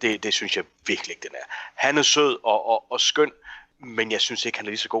 Det synes jeg virkelig ikke, den er. Han er sød og skøn, men jeg synes ikke, han er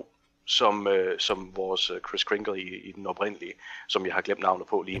lige så god som vores Chris Kringle i den oprindelige, som jeg har glemt navnet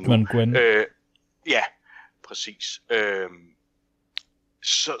på lige nu. Ja, præcis.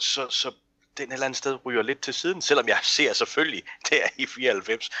 Så den et eller andet sted ryger lidt til siden, selvom jeg ser selvfølgelig der i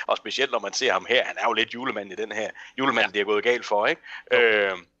 94, og specielt når man ser ham her, han er jo lidt julemanden i den her. Julemanden, det er gået galt for, ikke?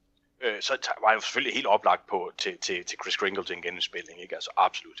 Så var jeg selvfølgelig helt oplagt på til Chris Kringle til en genindspilning, ikke? Altså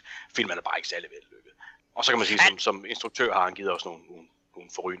absolut. Filmen er bare ikke særlig vellykket. Og så kan man sige, som instruktør har han givet os nogle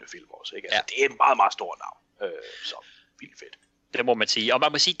forrygende film også, ikke? Altså, det er et meget, meget stort navn. Så vildt fedt. Det må man sige. Og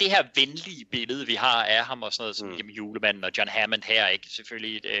man må sige, det her venlige billede, vi har af ham og sådan noget som Julemanden og John Hammond her, ikke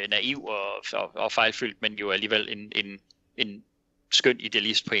selvfølgelig naiv og fejlfyldt, men jo alligevel en skøn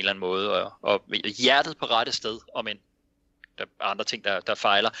idealist på en eller anden måde, og hjertet på rette sted, om en der er andre ting, der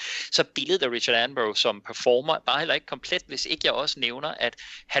fejler. Så billedet af Richard Attenborough som performer bare heller ikke komplet, hvis ikke jeg også nævner, at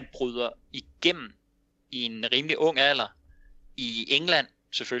han bryder igennem i en rimelig ung alder i England,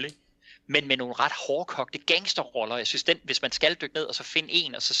 selvfølgelig, men med nogle ret hårdkogte gangsterroller. Jeg synes, hvis man skal dykke ned og så finde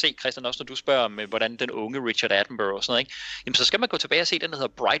en, og så se, Christian, også når du spørger om, hvordan den unge Richard Attenborough og sådan noget, ikke? Jamen, så skal man gå tilbage og se den, der hedder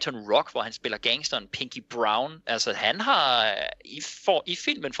Brighton Rock, hvor han spiller gangsteren Pinky Brown. Altså, han har, i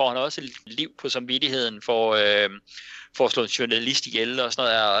filmen får han også et liv på samvittigheden for at slå en journalist ihjel og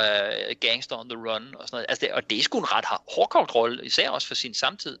sådan noget, gangster on the run og sådan noget. Altså, og det er sgu en ret hårdkogt rolle, især også for sin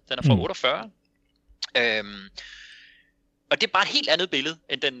samtid. Den er fra 48. Og det er bare et helt andet billede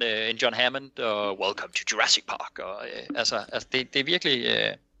end John Hammond og Welcome to Jurassic Park. Og, altså det er virkelig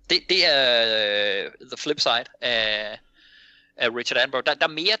det er the flip side af Richard Attenborough. Der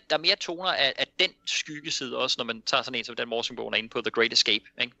er mere toner af den skyggeside også, når man tager sådan en som den Morsingbogen er inde på The Great Escape,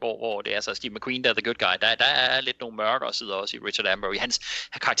 ikke? Hvor det er så Steve McQueen, der er the good guy. Der er lidt nogle mørkere sider også i Richard Attenborough, i hans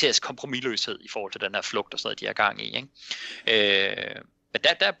karakteres kompromisløshed i forhold til den her flugt og sådan noget, de er gang i, ikke? Men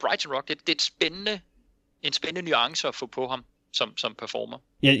der er Brighton Rock, det er en spændende nuance at få på ham som performer.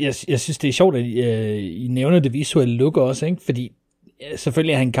 Jeg synes, det er sjovt, at I nævner det visuelle look også, ikke? Fordi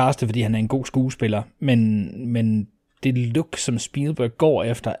selvfølgelig er han castet, fordi han er en god skuespiller, men det look, som Spielberg går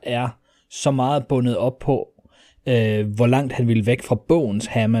efter, er så meget bundet op på, hvor langt han ville væk fra bogens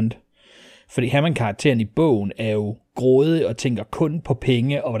Hammond. Fordi Hammond-karakteren i bogen er jo grådig og tænker kun på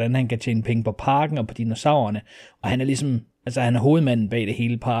penge, og hvordan han kan tjene penge på parken og på dinosaurerne. Og han er ligesom, altså han er hovedmanden bag det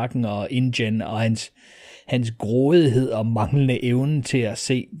hele parken og InGen, og hans grådighed og manglende evne til at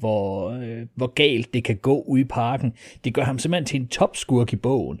se, hvor galt det kan gå ude i parken, det gør ham simpelthen til en topskurk i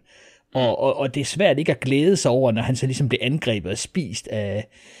bogen. Og det er svært ikke at glæde sig over, når han så ligesom bliver angrebet og spist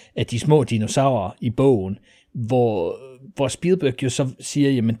af de små dinosaurer i bogen, hvor Spielberg jo så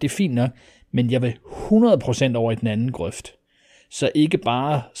siger, jamen det er fint nok, men jeg vil 100% over i den anden grøft. Så ikke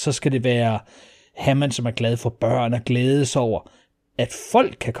bare, så skal det være Hammond, som er glad for børn og glæde sig over, at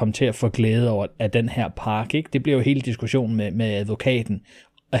folk kan komme til at få glæde over af den her park, ikke? Det bliver jo hele diskussionen med advokaten,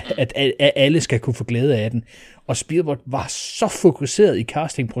 at alle skal kunne få glæde af den. Og Spielberg var så fokuseret i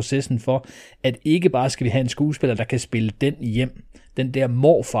castingprocessen for, at ikke bare skal vi have en skuespiller, der kan spille den hjem, den der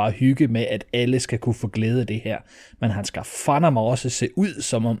morfar hygge med, at alle skal kunne få glæde af det her. Men han skal fandme også se ud,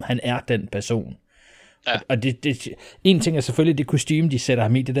 som om han er den person. Ja. Og en ting er selvfølgelig det kostume, de sætter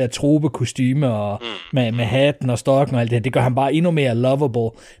ham i, det der tropekostyme og med hatten og stokken og alt det her, det gør ham bare endnu mere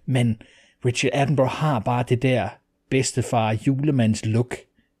lovable. Men Richard Attenborough har bare det der bedstefar julemands look,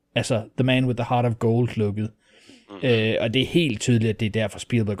 altså The Man with the Heart of Gold looket. Og det er helt tydeligt, at det er derfor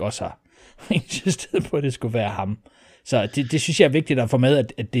Spielberg også har insisteret på, at det skulle være ham. Så det synes jeg er vigtigt at få med,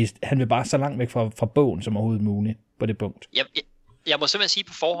 at han vil bare så langt væk fra bogen som overhovedet muligt på det punkt. Jeg må simpelthen sige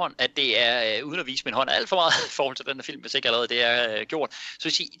på forhånd, at det er, uden at vise min hånd, alt for meget i forhold til den her film, hvis ikke allerede det er gjort. Så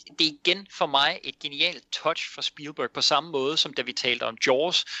vil sige, det er igen for mig et genialt touch fra Spielberg, på samme måde som da vi talte om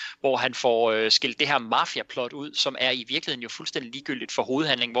Jaws, hvor han får skilt det her mafia-plot ud, som er i virkeligheden jo fuldstændig ligegyldigt for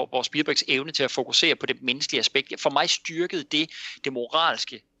hovedhandlingen, hvor Spielbergs evne til at fokusere på det menneskelige aspekt, for mig styrkede det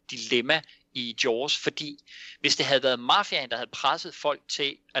moralske dilemma i Jaws, fordi hvis det havde været mafiaen, der havde presset folk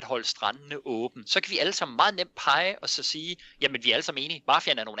til at holde strandene åben, så kan vi alle sammen meget nemt pege og så sige, jamen vi er alle sammen enige,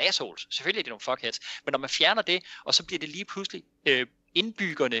 mafiaen er nogle assholes, selvfølgelig er det nogle fuckheads, men når man fjerner det, og så bliver det lige pludselig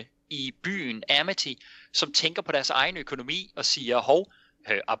indbyggerne i byen Amity, som tænker på deres egen økonomi og siger, hov,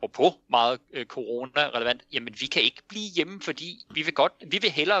 apropos meget corona-relevant, jamen vi kan ikke blive hjemme, fordi vi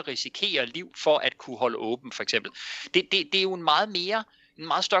vil hellere risikere liv for at kunne holde åben, for eksempel. Det er jo en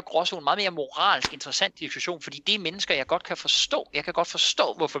meget større gråzone, en meget mere moralsk interessant diskussion, fordi det er mennesker, jeg godt kan forstå. Jeg kan godt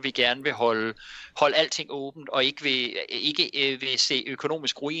forstå, hvorfor vi gerne vil holde alting åbent, og ikke vil se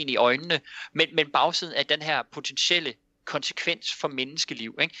økonomisk ruin i øjnene, men bagsiden af den her potentielle konsekvens for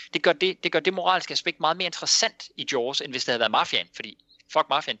menneskeliv, ikke? Det gør det moralske aspekt meget mere interessant i Jaws, end hvis det havde været mafiaen, fordi fuck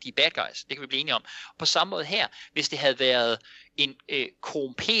mafiaen, de er bad guys, det kan vi blive enige om. På samme måde her, hvis det havde været en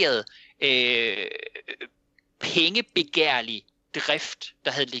korrumperet, pengebegærlig drift,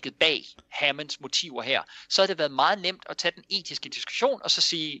 der havde ligget bag Hammonds motiver her, så havde det været meget nemt at tage den etiske diskussion og så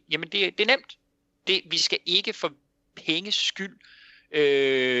sige, jamen det er nemt. Vi skal ikke for penges skyld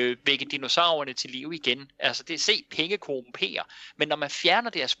vække dinosaurerne til live igen. Altså det er se penge korrumpere. Men når man fjerner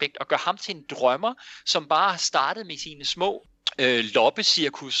det aspekt og gør ham til en drømmer, som bare har startet med sine små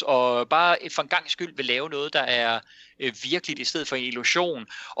loppecirkus og bare for en gang skyld vil lave noget, der er virkeligt i stedet for en illusion,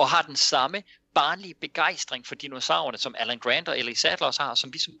 og har den samme barnlige begejstring for dinosaurerne, som Alan Grant og Ellie Sattler også har,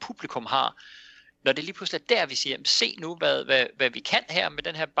 som vi som publikum har. Når det lige pludselig er der, vi siger, se nu, hvad vi kan her med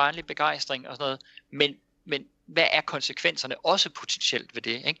den her barnlige begejstring og sådan noget, men hvad er konsekvenserne også potentielt ved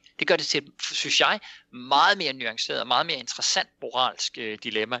det? Ikke? Det gør det til, synes jeg, meget mere nuanceret og meget mere interessant moralsk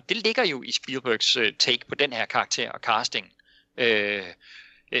dilemma. Det ligger jo i Spielbergs take på den her karakter og casting.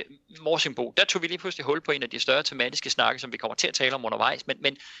 Morsingbo, der tog vi lige pludselig hul på en af de større tematiske snakke, som vi kommer til at tale om undervejs.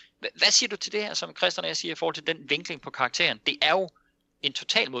 Men hvad siger du til det her, som Christian og jeg siger, i forhold til den vinkling på karakteren? Det er jo en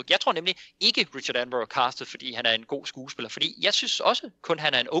total måde. Jeg tror nemlig ikke Richard Attenborough castet, fordi han er en god skuespiller. Fordi jeg synes også kun,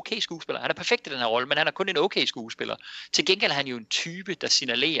 han er en okay skuespiller. Han er perfekt i den her rolle, men han er kun en okay skuespiller. Til gengæld er han jo en type, der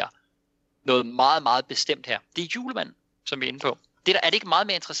signalerer noget meget, meget bestemt her. Det er Julemanden, som vi er inde på. Er det ikke meget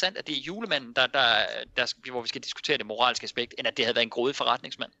mere interessant, at det er Julemanden, hvor vi skal diskutere det moralske aspekt, end at det havde været en grådig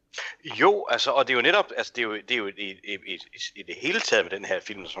forretningsmand? Jo, altså, og det er jo netop, altså, det er jo i det hele taget med den her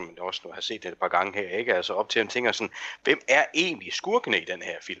film, som man også nu har set det et par gange her, ikke? Altså op til en ting og sådan, hvem er egentlig skurkene i den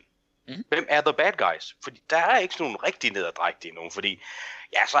her film? Hvem er the bad guys? Fordi der er ikke sådan nogen rigtig nederdrægtige nogen, fordi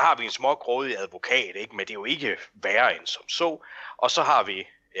ja, så har vi en smågrådig advokat, ikke? Men det er jo ikke værre end som så. Og så har vi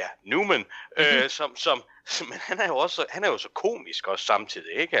Newman, men han er jo så komisk også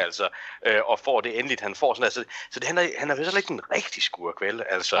samtidig, ikke? Altså, og får det endeligt, han får sådan, altså, så det, han er vist ikke en rigtig skurk, vel?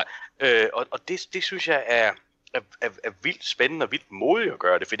 Altså, og det synes jeg er vildt spændende og vildt modigt at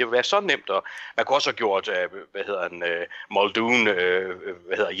gøre det, for det vil være så nemt, og man kunne også have gjort, Muldoon,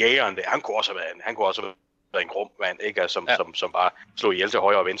 jægeren, han kunne også have været en grum mand, ikke? Altså, som bare slog ihjel til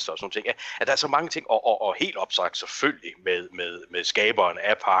højre og venstre og sådan ting. At der er så mange ting, og helt opsagt selvfølgelig med skaberen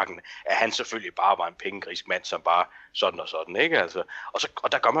af parken, at han selvfølgelig bare var en pengegrisk mand, som bare sådan og sådan, ikke? Altså,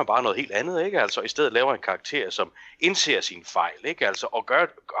 og der gør man bare noget helt andet, ikke? Altså, i stedet laver en karakter, som indser sine fejl, ikke? Altså, og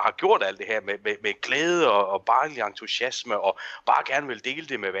har gjort alt det her med glæde og barnlig entusiasme, og bare gerne vil dele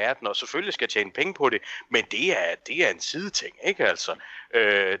det med verden, og selvfølgelig skal tjene penge på det, men det er en sideting, ikke? Altså,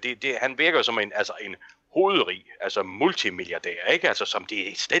 han virker jo som en hovedrig, altså multimilliardær, ikke? Altså, som det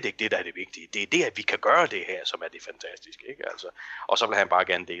er slet ikke det, der er det vigtige. Det er det, at vi kan gøre det her, som er det fantastiske, ikke? Altså, og så vil han bare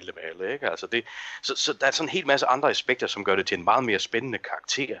gerne dele det med alle, ikke? Altså, så der er sådan en hel masse andre aspekter, som gør det til en meget mere spændende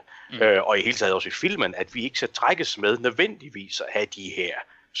karakter. Og i hele taget også i filmen, at vi ikke skal trækkes med nødvendigvis at have de her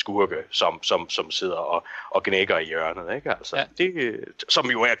skurke, som sidder og gnækker i hjørnet, ikke? Altså, det,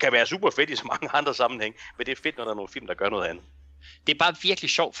 som jo kan være super fedt i så mange andre sammenhæng, men det er fedt, når der er nogle film, der gør noget andet. Det er bare virkelig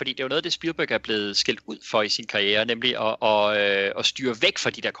sjovt, fordi det er jo noget, det Spielberg er blevet skilt ud for i sin karriere, nemlig at styre væk fra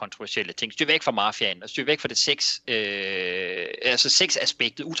de der kontroversielle ting, styre væk fra mafiaen, og styre væk fra det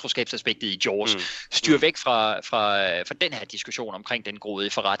sexaspektet, utroskabsaspektet i Jaws, styre væk fra den her diskussion omkring den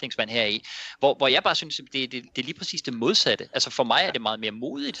grådige forretningsmand heri, hvor jeg bare synes, det er lige præcis det modsatte. Altså for mig er det meget mere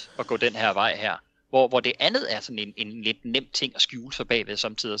modigt at gå den her vej her. Hvor det andet er sådan en lidt nem ting at skjule sig bagved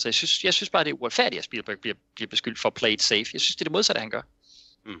samtidig. Så jeg synes bare, det er uretfærdigt, at Spielberg bliver beskyldt for play it safe. Jeg synes, det er det modsatte, han gør.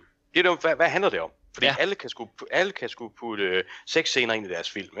 Det er hvad handler det om? Fordi alle kan sgu putte sexscener ind i deres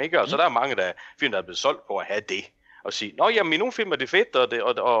film, ikke? Og så der er mange film, der er blevet solgt på at have det. Og sige, nå jamen, i nogle film er det fedt,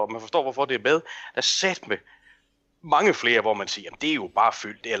 og man forstår, hvorfor det er med. Der er sat med mange flere, hvor man siger, jamen, det er jo bare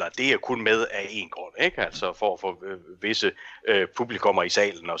fyldt, eller det er kun med af en grund, ikke? Altså for at få visse publikummer i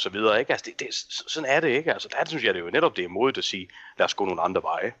salen og så videre, ikke? Altså sådan er det, ikke? Altså der synes jeg, det er jo netop det modigt at sige, lad os gå nogle andre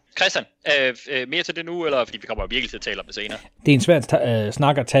veje. Christian, mere til det nu, eller fordi vi kommer virkelig til at tale om det senere? Det er en svær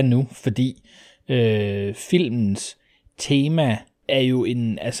snak at tage nu, fordi filmens tema er jo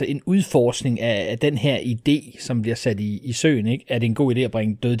en udforskning af den her idé, som bliver sat i søen, ikke? Er det en god idé at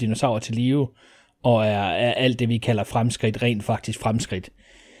bringe døde dinosaurer til live? Og er alt det, vi kalder fremskridt, rent faktisk fremskridt.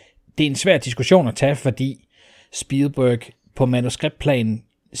 Det er en svær diskussion at tage, fordi Spielberg på manuskriptplanen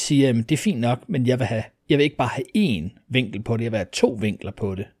siger, at det er fint nok, men jeg vil ikke bare have én vinkel på det, jeg vil have 2 vinkler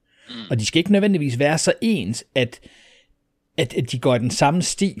på det. Og de skal ikke nødvendigvis være så ens, at de går den samme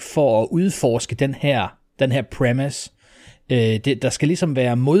sti for at udforske den her premise. Der skal ligesom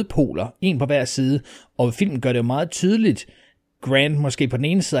være modpoler, en på hver side, og filmen gør det jo meget tydeligt, Grant måske på den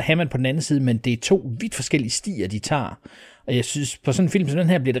ene side, og Hammond på den anden side, men det er 2 vidt forskellige stier, de tager. Og jeg synes, på sådan en film som den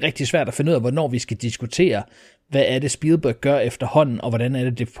her, bliver det rigtig svært at finde ud af, hvornår vi skal diskutere, hvad er det Spielberg gør efterhånden, og hvordan er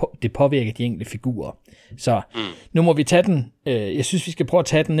det påvirker de enkelte figurer. Så nu må vi tage den, jeg synes, vi skal prøve at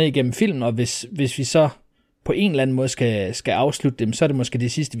tage den ned igennem filmen, og hvis vi så på en eller anden måde skal afslutte dem, så er det måske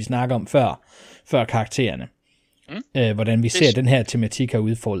det sidste, vi snakker om før karaktererne. Hvordan vi ser den her tematik har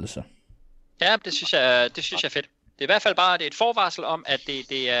udfoldet sig. Ja, det synes jeg er fedt. Det er i hvert fald bare et forvarsel om, at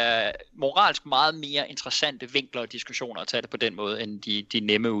det er moralsk meget mere interessante vinkler og diskussioner at tage det på den måde, end de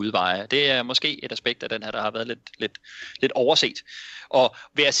nemme udveje. Det er måske et aspekt af den her, der har været lidt overset. Og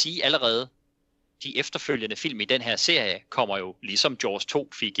ved at sige allerede, de efterfølgende film i den her serie kommer jo, ligesom Jaws 2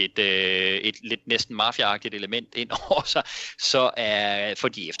 fik et lidt næsten mafiaagtigt element ind over sig, så for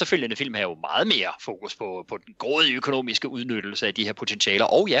de efterfølgende film her jo meget mere fokus på den grådige økonomiske udnyttelse af de her potentialer.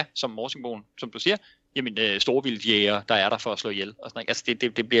 Og ja, som Morsingbogen, som du siger, jamen storvildtjæger, der er der for at slå ihjel. Og sådan, altså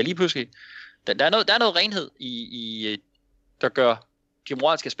det bliver lige pludselig... Der er noget renhed der gør de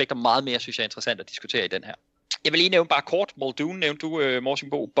moralske aspekter meget mere, synes jeg, interessant at diskutere i den her. Jeg vil lige nævne bare kort, Muldoon nævnte du,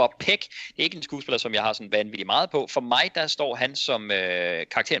 Morsingbo. Bob Peck, det er ikke en skuespiller, som jeg har sådan vanvittigt meget på. For mig, der står han som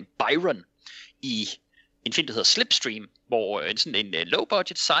karakteren Byron i en film, der hedder Slipstream, hvor en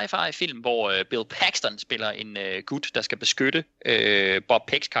low-budget sci-fi film, hvor Bill Paxton spiller en gut, der skal beskytte Bob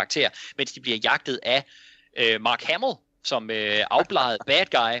Pecks karakter, mens de bliver jagtet af Mark Hamill, som afbleget bad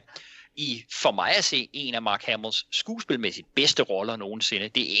guy, i for mig at se en af Mark Hamills skuespilmæssigt bedste roller nogensinde.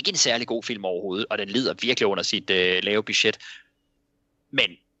 Det er ikke en særlig god film overhovedet, og den lider virkelig under sit lave budget. Men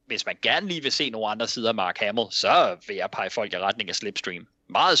hvis man gerne lige vil se nogle andre sider af Mark Hamill, så vil jeg pege folk i retning af Slipstream.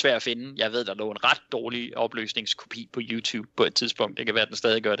 meget svær at finde. Jeg ved, der lå en ret dårlig opløsningskopi på YouTube på et tidspunkt. Det kan være, at den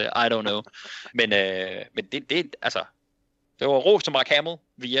stadig gør det. I don't know. Men det altså... Det var ros til Mark Hamill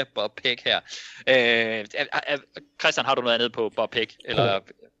via Bob Peck her. Christian, har du noget andet på Bob Peck? Eller...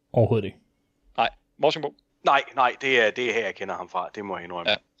 Overhovedet ikke. Nej. Morsenbo? Nej, det er her, jeg kender ham fra. Det må jeg indrømme.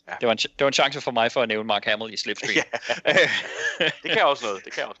 Ja. Ja. Det var en chance for mig for at nævne Mark Hamill i Slipstream. Ja. Det kan også noget.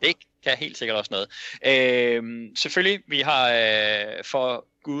 Det kan helt sikkert også noget. Selvfølgelig, vi har for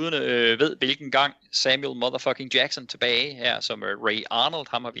gudene ved hvilken gang Samuel motherfucking Jackson tilbage her som Ray Arnold.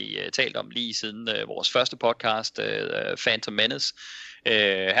 Ham har vi talt om lige siden vores første podcast, Phantom Menace.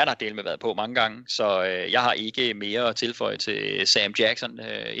 Han har delt med været på mange gange, så jeg har ikke mere at tilføje til Sam Jackson,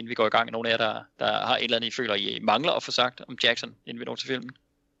 inden vi går i gang. Nogle af jer, der har et eller andet, I føler, I mangler at få sagt om Jackson, inden vi når til filmen?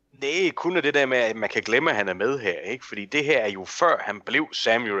 Det er kun det der med, at man kan glemme, at han er med her, ikke? Fordi det her er jo før han blev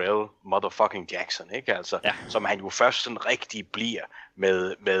Samuel L. motherfucking Jackson, ikke? Altså, ja. Som han jo først sådan rigtig bliver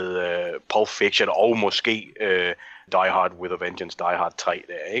med Pulp Fiction og måske Die Hard with a Vengeance, Die Hard 3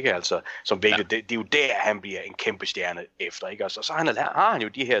 der, ikke? Altså, som virkelig, det er jo der, han bliver en kæmpe stjerne efter, ikke? Altså, så har han jo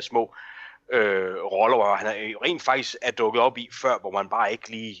de her små roller, hvor han rent faktisk er dukket op i før, hvor man bare ikke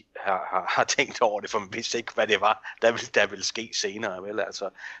lige har tænkt over det, for man vidste ikke, hvad det var, der ville ske senere, vel? Altså,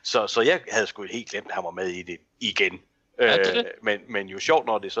 så jeg havde sgu helt glemt, at han var med i det igen. Men jo sjovt,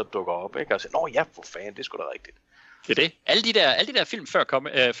 når det så dukker op, ikke? Altså, nå ja, for fanden, det er sgu da rigtigt. Det er det. Alle de der film før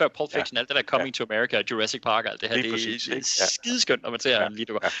Pulp Fiction, alt det der Coming to America, Jurassic Park, alt det her, det er skideskønt, når man ser han lige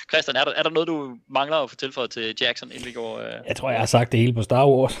dukker. Christian, er der noget, du mangler at få tilføjet til Jackson, inden vi går... Jeg tror, jeg har sagt det hele på Star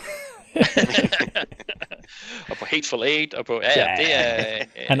Wars. Og på Hateful Eight, og på... Ja, det er...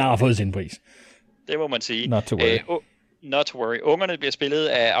 han har fået sin pris. Det må man sige. Not to worry. Not to worry. Ungerne bliver spillet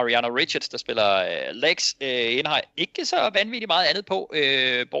af Ariana Richards, der spiller Lex. Hende har ikke så vanvittigt meget andet på,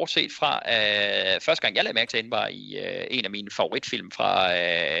 bortset fra første gang jeg lagde mærke til hende var i en af mine favoritfilm fra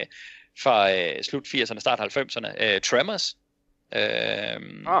slut 80'erne, start 90'erne, Tremors.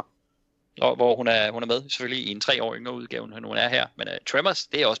 Hvor hun er med, selvfølgelig i en 3 år yngre udgave, end hun er her. Men Tremors,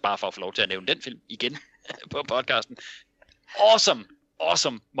 det er også bare for at få lov til at nævne den film igen på podcasten.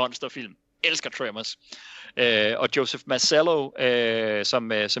 Awesome monsterfilm. Elsker Tremors. Og Joseph Mazzello,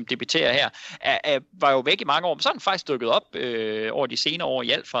 som debuterer her, var jo væk i mange år, men så er han faktisk dukket op over de senere år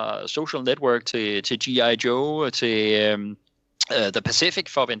i alt fra Social Network til G.I. Joe til The Pacific,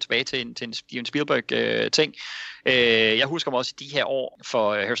 for at vende tilbage til en Steven Spielberg-ting. Jeg husker mig også i de her år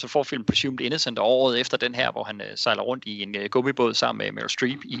for Harrison Ford-film Presumed Innocent, og året efter den her, hvor han sejler rundt i en gummibåd sammen med Meryl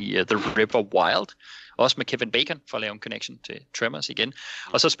Streep i The River Wild. Også med Kevin Bacon, for at lave en connection til Tremors igen.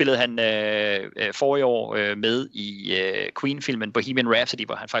 Og så spillede han forrige år med i Queen-filmen Bohemian Rhapsody,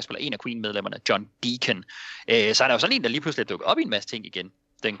 hvor han faktisk spiller en af Queen-medlemmerne, John Deacon. Så han er jo sådan en, der lige pludselig dukker op i en masse ting igen,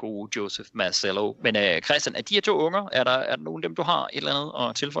 den gode Joseph Mazzello. Men Christian, af de her 2 unger, er der nogen af dem, du har et eller andet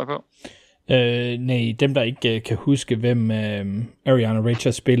at tilføje på? Nej, dem der ikke kan huske, hvem Ariana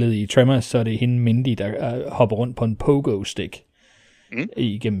Richards spillede i Tremors, så er det hende Mindy, der hopper rundt på en pogo-stick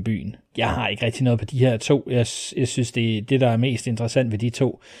igennem byen. Jeg har ikke rigtig noget på de her 2. Jeg synes, det der er mest interessant ved de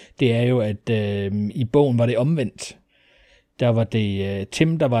 2, det er jo, at i bogen var det omvendt. Der var det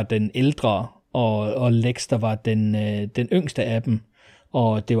Tim, der var den ældre, og Lex, der var den yngste af dem.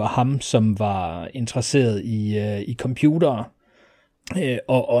 Og det var ham, som var interesseret i computere,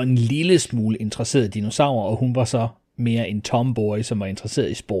 og en lille smule interesseret i dinosaurer, og hun var så mere en tomboy, som var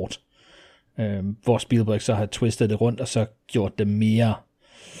interesseret i sport. Hvor Spielberg så har twistet det rundt, og så gjort det mere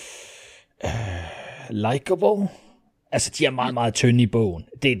likable. Altså, de er meget, meget tynde i bogen.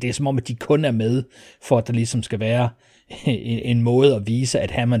 Det er som om, at de kun er med, for at der ligesom skal være en måde at vise,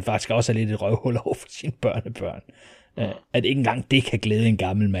 at Hammond faktisk også er lidt et røvhul over for sine børnebørn. At ikke engang det kan glæde en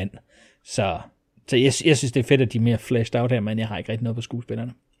gammel mand. Så jeg synes, det er fedt, at de er mere fleshed out her, men jeg har ikke rigtig noget på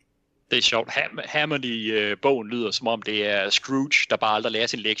skuespillerne. Det er sjovt. Hammond i bogen lyder som om, det er Scrooge, der bare aldrig lærer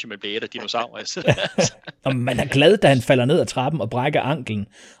sin lektie med blære af dinosaurer. Og man er glad, da han falder ned ad trappen og brækker anklen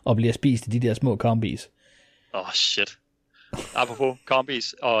og bliver spist af de der små kombis. Shit. Apropos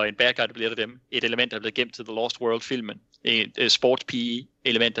kombis og en bad guy, der bliver af dem. Et element, der er blevet gemt til The Lost World-filmen. Et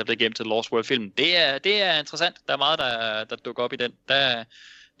sports-PE-element, der er blevet gemt til The Lost World-filmen. Det er interessant. Der er meget, der dukker op i den.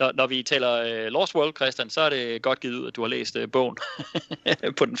 Når vi taler Lost World, Christian, så er det godt givet ud, at du har læst bogen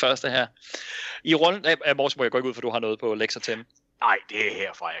på den første her. I rollen af Morsen, må jeg gå ikke ud, for du har noget på Lex og Tim. Nej, det er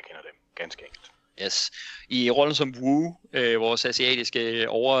herfra, jeg kender dem. Ganske enkelt. Yes. I rollen som Wu, vores asiatiske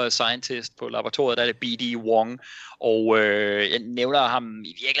over-scientist på laboratoriet, der er det B.D. Wong, og jeg nævner ham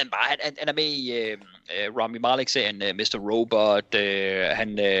i virkeligheden bare, han er med i Rami Malek-serien Mr. Robot,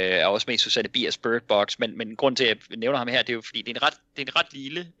 han er også med i Susanne Biers Bird Box, men grunden til, at jeg nævner ham her, det er jo fordi, det er en ret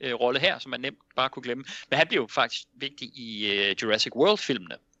lille rolle her, som man nemt bare kunne glemme, men han bliver jo faktisk vigtig i Jurassic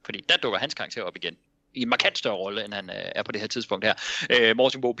World-filmene, fordi der dukker hans karakter op igen, i en markant større rolle, end han er på det her tidspunkt her.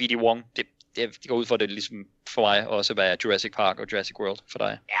 Martin Bo, B.D. Wong, det går ud for det ligesom for mig også, hvad er Jurassic Park og Jurassic World for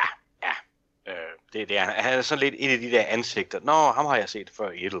dig. Ja. Det er han er sådan lidt et af de der ansigter. Nå, ham har jeg set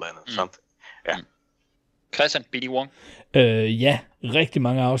før i et eller andet. Something. Ja. Christian, B.D. Wong? Ja, rigtig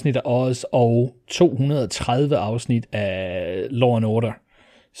mange afsnit af Oz, og 230 afsnit af Law and Order.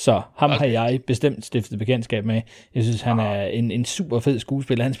 Så ham har jeg bestemt stiftet bekendtskab med. Jeg synes, han er en super fed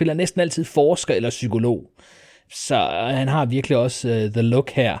skuespiller. Han spiller næsten altid forsker eller psykolog. Så han har virkelig også the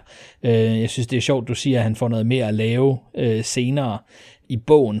look her. Jeg synes, det er sjovt, du siger, at han får noget mere at lave senere. I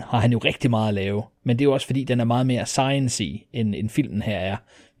bogen har han jo rigtig meget at lave, men det er jo også fordi, den er meget mere science-y, end filmen her er.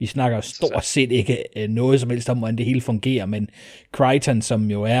 Vi snakker stort set ikke noget som helst om, hvordan det hele fungerer, men Crichton,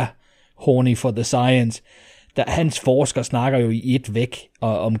 som jo er horny for the science, hans forskere snakker jo i et væk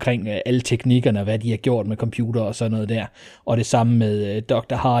omkring alle teknikkerne, og hvad de har gjort med computer og sådan noget der. Og det samme med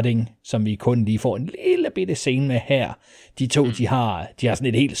Dr. Harding, som vi kun lige får en lille bitte scene med her. De to, de har sådan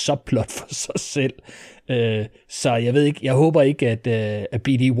et helt subplot for sig selv. Så jeg ved ikke, jeg håber ikke, at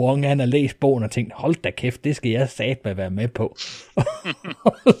B.D. Wong han har læst bogen og tænkt, hold da kæft, det skal jeg satme være med på.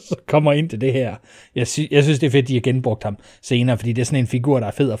 Så kommer ind til det her. Jeg synes, det er fedt, de har genbrugt ham senere, fordi det er sådan en figur, der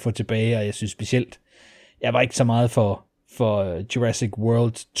er fed at få tilbage, og jeg synes specielt, jeg var ikke så meget for Jurassic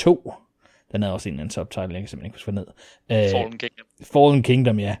World 2. Den er også en subtitle, jeg kan simpelthen ikke huske ned. Fallen Kingdom. Fallen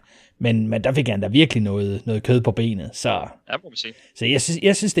Kingdom, ja. Men der fik han da virkelig noget kød på benet. Så, ja, må man sige. Så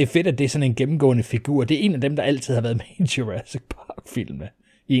jeg synes, det er fedt, at det er sådan en gennemgående figur. Det er en af dem, der altid har været med i Jurassic Park-filmene.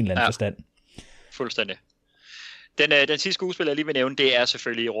 I en eller anden forstand. Fuldstændig. Den sidste skuespiller, jeg lige vil nævne, det er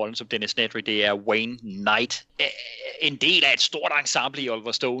selvfølgelig i rollen som Dennis Nedry, det er Wayne Knight. En del af et stort ensemble i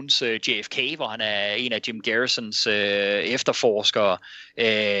Oliver Stones JFK, hvor han er en af Jim Garrisons efterforskere.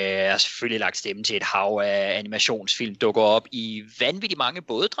 Har selvfølgelig lagt stemme til et hav af animationsfilm, dukker op i vanvittigt mange,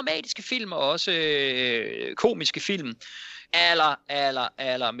 både dramatiske film og også komiske film.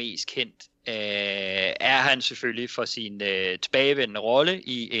 Aller mest kendt er han selvfølgelig for sin tilbagevendende rolle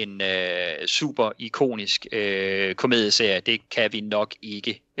i en super ikonisk komedieserie. Det kan vi nok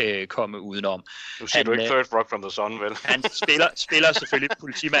ikke komme udenom. Nu siger du ikke Third Rock from the Sun, vel? Han spiller selvfølgelig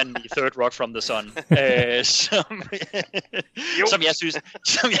politimanden i Third Rock from the Sun,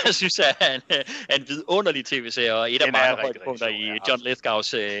 som jeg synes er en vidunderlig tv-serie og et af mange højdepunkter i John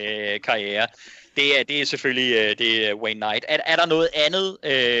Lithgows karriere. Det er selvfølgelig det er Wayne Knight. Er der noget andet,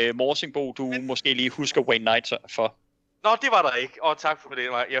 Morsingbo, du måske lige husker Wayne Knight for? Nå, det var der ikke. Tak for det.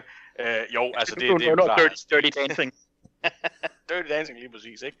 Jo, altså det er klart. Dirty Dancing. Dirty Dancing, lige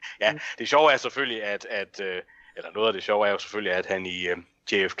præcis, ikke? Ja, det sjove er selvfølgelig, eller noget af det sjove er jo selvfølgelig, at han i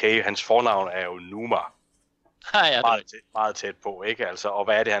JFK, hans fornavn er jo Numa. Ja, meget tæt på, ikke? Altså, og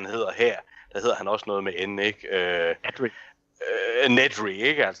hvad er det, han hedder her? Der hedder han også noget med N, ikke? Nedry,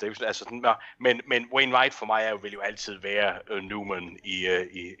 ikke? Men Wayne Knight for mig vil jo altid være Newman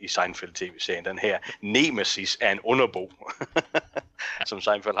i Seinfeld tv-serien. Den her Nemesis er en underbo, som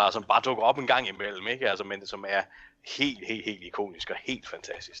Seinfeld har, som bare dukker op en gang imellem, ikke? Altså, men som er helt ikonisk og helt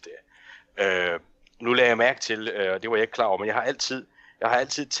fantastisk der. Nu lagde jeg mærke til, og det var jeg ikke klar over, men jeg har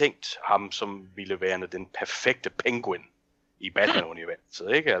altid tænkt ham som ville være den perfekte penguin i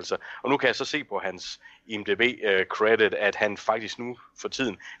Batman-universet, ikke? Altså, og nu kan jeg så se på hans IMDb-credit, at han faktisk nu for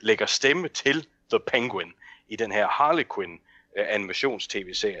tiden lægger stemme til The Penguin i den her Harley Quinn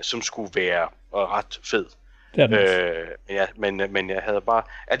animations-tv-serie, som skulle være ret fed. Men jeg havde bare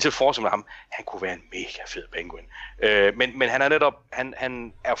altid forestillet ham, han kunne være en mega fed penguin. Men han er netop,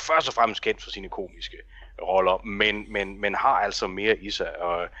 han er først og fremmest kendt for sine komiske roller, men har altså mere i sig,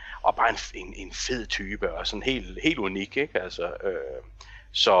 og bare en fed type, og sådan helt unik, ikke? Altså,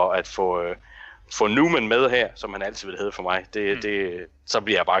 så at få Newman med her, som han altid vil hedde for mig, så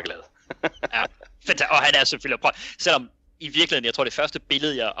bliver jeg bare glad. Ja, og han er selvfølgelig selvom i virkeligheden, jeg tror det første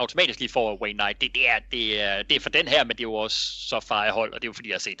billede, jeg automatisk lige får af Wayne Knight, det er for den her, men det er jo også så farhold, og det er jo fordi,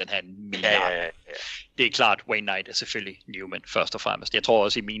 jeg har set den her milliard. Ja. Det er klart, Wayne Knight er selvfølgelig Newman, først og fremmest. Jeg tror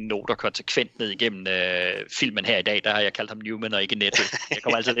også i mine noter konsekvent ned igennem filmen her i dag, der har jeg kaldt ham Newman og ikke Nedry. Jeg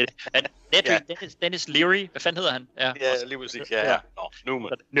kommer altså lidt... Nedry, Dennis Leary, hvad fanden hedder han? Ja, lige præcis, ja.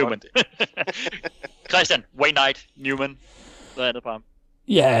 Newman. Christian, Wayne Knight, Newman, noget andet på ham.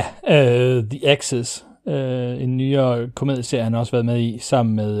 Ja, The Axis. En nyere komedieserie, han har også været med i,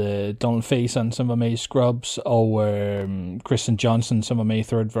 sammen med Donald Faison, som var med i Scrubs, og Kristen Johnson, som var med i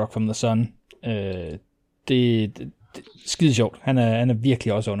Third Rock from the Sun. Det skide sjovt. Han er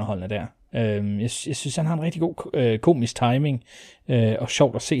virkelig også underholdende der. Jeg synes, han har en rigtig god komisk timing, og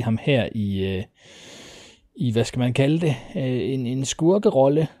sjovt at se ham her i hvad skal man kalde det, en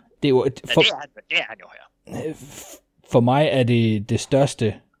skurkerolle. Det er jo det er han jo her. For mig er det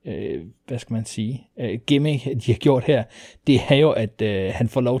største, hvad skal man sige, gimmick, de har gjort her. Det er jo, at han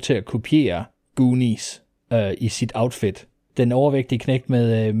får lov til at kopiere Goonies i sit outfit. Den overvægtige knægt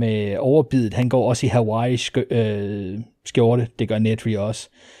med overbidet, han går også i Hawaii skjorte, det gør Nedry også.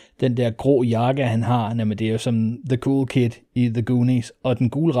 Den der grå jakke, han har, jamen det er jo som The Cool Kid i The Goonies, og den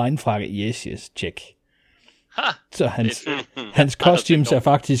gule regnfrakke, yes, check. Ha, så hans costumes er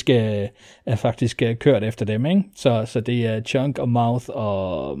faktisk kørt efter dem, ikke? Så det er Chunk og Mouth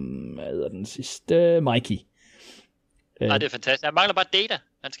og hvad hedder den sidste, Mikey. Nej, det er fantastisk. Han mangler bare Data.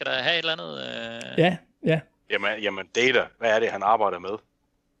 Han skal da have et eller andet... Ja. Jamen Data, hvad er det, han arbejder med?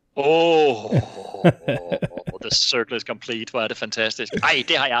 The circle is complete. Hvor er det fantastisk. Ej,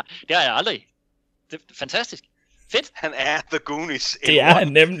 det har jeg aldrig. Det er fantastisk. Fedt. Han er The Goonies. Det er han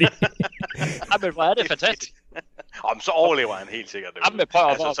nemlig. Jamen, hvor er det fantastisk. Så overlever han helt sikkert. Jamen,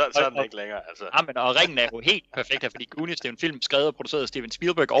 prøv at... så er den ikke længere. Altså. Jamen, og Ringen er jo helt perfekt her, fordi Goonies, det er en film skrevet og produceret af Steven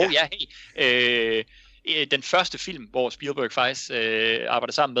Spielberg. Og den første film, hvor Spielberg faktisk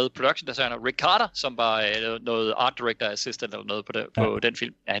arbejdede sammen med production designer Rick Carter, som var noget art director assistant eller noget på den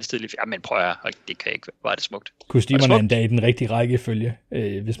film. Ja, hans tidlige film. Jamen, prøv at det kan ikke. Hvor er det smukt. Kostymerne er en dag i den rigtige rækkefølge.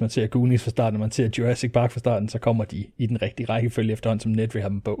 Hvis man ser Goonies fra starten, og man ser Jurassic Park fra starten, så kommer de i den rigtige rækkefølge efterhånden, som Nedry har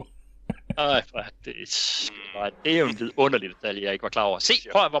dem på. Det er jo en vidunderlig detalje, jeg ikke var klar over. Se,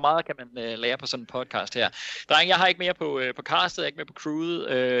 prøv hvor meget kan man lære på sådan en podcast her. Dreng, jeg har ikke mere på castet, jeg er ikke mere på crewet.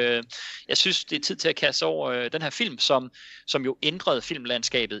 Jeg synes, det er tid til at kaste over den her film, som jo ændrede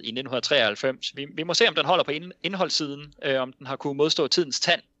filmlandskabet i 1993. Vi må se, om den holder på indholdssiden, om den har kunnet modstå tidens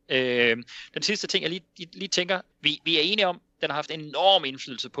tand. Den sidste ting, jeg lige tænker, vi er enige om, den har haft enorm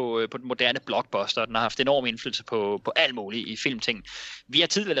indflydelse på den moderne blockbuster, den har haft enorm indflydelse på alt muligt i filmting. Vi har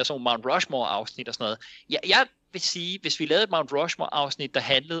tidligere lavet sådan Mount Rushmore-afsnit og sådan noget. Jeg vil sige, hvis vi lavede et Mount Rushmore-afsnit, der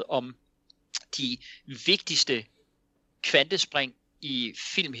handlede om de vigtigste kvantespring i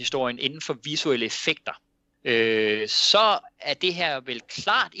filmhistorien inden for visuelle effekter, så er det her vel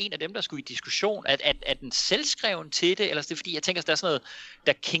klart en af dem, der skulle i diskussion. Er den selvskreven til det, eller er det fordi, jeg tænker, at der er sådan noget,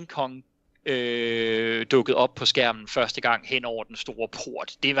 da King Kong dukket op på skærmen første gang hen over den store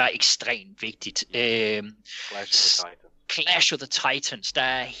port. Det var ekstremt vigtigt. Clash of the Titans, der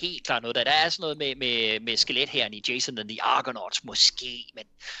er helt klart noget der. Der er sådan noget med skelethæren i Jason and the Argonauts, måske, men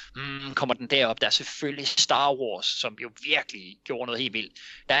kommer den derop? Der er selvfølgelig Star Wars, som jo virkelig gjorde noget helt vildt.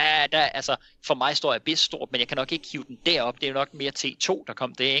 Der altså, for mig står Abyss stort, men jeg kan nok ikke hive den derop. Det er jo nok mere T2, der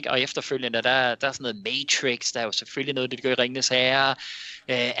kom det, ikke? Og efterfølgende, der er sådan noget Matrix, der er jo selvfølgelig noget, det gør i Ringenes Herre,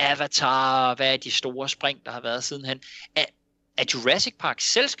 Avatar, hvad er de store spring, der har været sidenhen. Er Jurassic Park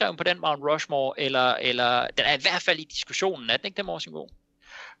selvskreven på den Mount Rushmore, eller den er i hvert fald i diskussionen, er den ikke det, Morten Go?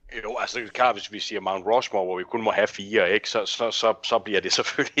 Jo, altså det er klart, hvis vi siger Mount Rushmore, hvor vi kun må have 4, ikke, så bliver det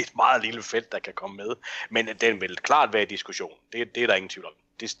selvfølgelig et meget lille felt, der kan komme med. Men den vil klart være i diskussion. Det er der ingen tvivl om.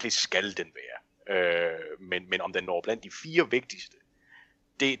 Det skal den være. Men om den når blandt de 4 vigtigste,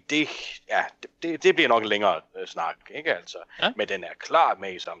 det bliver nok en længere snak, ikke altså? Ja? Men den er klart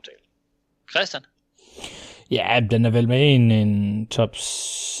med i samtalen. Christian? Ja, den er vel med i en top 6-7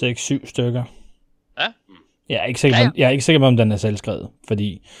 stykker. Ja? Jeg er ikke sikker på, om den er selvskrevet,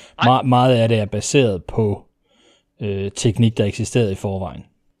 fordi meget af det er baseret på teknik, der eksisterede i forvejen.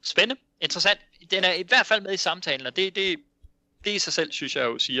 Spændende, interessant. Den er i hvert fald med i samtalen, og det i sig selv, synes jeg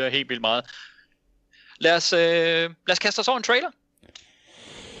jo, siger helt vildt meget. Lad os kaste os over en trailer.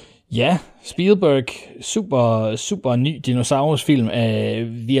 Ja, Spielberg, super ny dinosaurusfilm.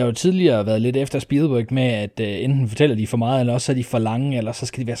 Vi har jo tidligere været lidt efter Spielberg med, at enten fortæller de for meget, eller også er de for lange, eller så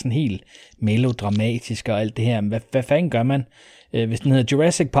skal de være sådan helt melodramatiske og alt det her. Men hvad fanden gør man? Hvis den hedder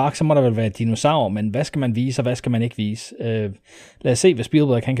Jurassic Park, så må der vel være dinosaur, men hvad skal man vise, og hvad skal man ikke vise? Lad os se, hvad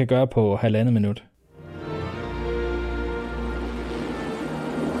Spielberg han kan gøre på 1,5 minut.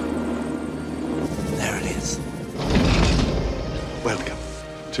 There it is. Welcome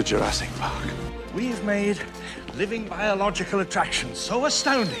to Jurassic Park. We've made living biological attractions so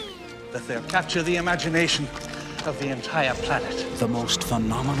astounding that they'll capture the imagination of the entire planet. The most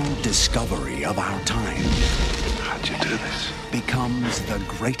phenomenal discovery of our time. How'd you do this? Becomes the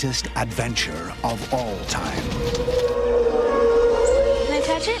greatest adventure of all time. Can I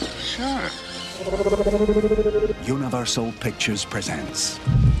touch it? Sure. Universal Pictures presents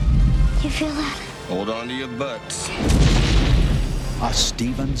You feel that? Hold on to your butts. A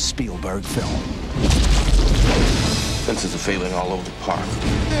Steven Spielberg film. Fences are failing all over the park.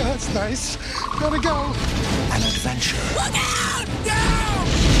 Yeah, that's nice. Gotta go. An adventure. Look out! Go!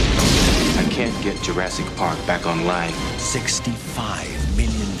 I can't get Jurassic Park back online. 65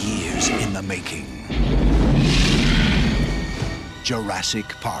 million years in the making. Jurassic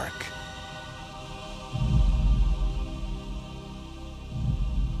Park.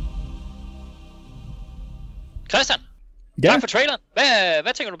 Christian, tak for traileren.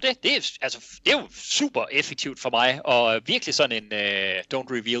 Hvad tænker du om det? Det er jo super effektivt for mig, og virkelig sådan en don't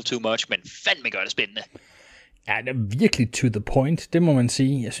reveal too much, men fandme gør det spændende. Ja, det er virkelig to the point, det må man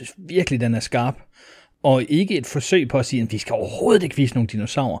sige. Jeg synes virkelig, den er skarp. Og ikke et forsøg på at sige, at vi skal overhovedet ikke vise nogle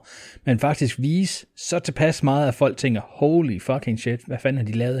dinosaurer, men faktisk vise så tilpas meget, at folk tænker, holy fucking shit, hvad fanden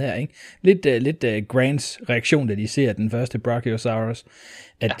har de lavet her, ikke? Lidt Grants reaktion, da de ser den første Brachiosaurus,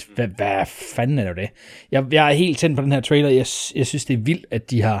 at hvad fanden er det? Jeg er helt tændt på den her trailer. Jeg synes, det er vildt,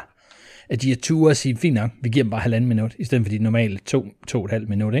 at de har turet at sige, fint nok, vi giver dem bare 1,5 minut, i stedet for de normale 2,5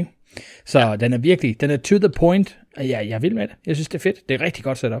 minut, ikke? Så den er to the point, og jeg vil med det. Jeg synes, det er fedt. Det er rigtig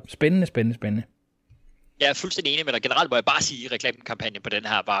godt sat op. Spændende. Jeg er fuldstændig enig med dig. Generelt må jeg bare sige, at reklamekampagnen på den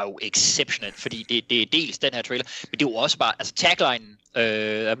her var jo exceptionelt, fordi det er dels den her trailer, men det er jo også bare, altså taglinen,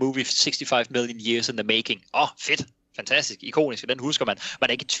 a movie 65 million years in the making. Fedt. Fantastisk, ikonisk, og den husker man. Man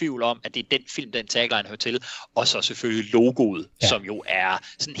er ikke i tvivl om, at det er den film, den tagline hører til. Og så selvfølgelig logoet, som jo er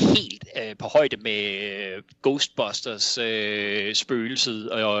sådan helt på højde med Ghostbusters spøgelset,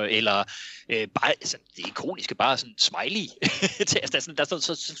 eller bare sådan, det ikoniske, bare sådan smiley. der er sådan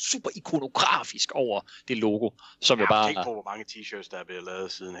så super ikonografisk over det logo, som jo bare... Tænk på, hvor mange t-shirts, der er blevet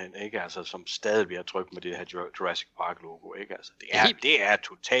lavet sidenhen, ikke? Altså, som stadig bliver trykt med det her Jurassic Park logo, ikke? Altså, det er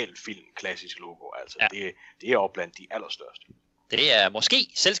totalt film-klassisk logo, altså. Ja. Det er jo blandt de allerstørste. Det er måske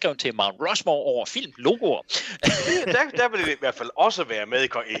selskabet til Mount Rushmore over film-logoer. der vil det i hvert fald også være med i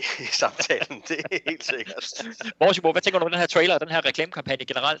samtalen, det er helt sikkert. Morsimo, hvad tænker du om den her trailer og den her reklamekampagne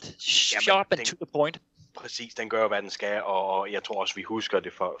generelt? Sharp and to the point. Præcis, den gør hvad den skal, og jeg tror også, vi husker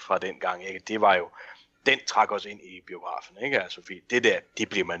det fra den gang, ikke? Det var jo, den trak os ind i biografen, ikke? Altså, fordi det der, det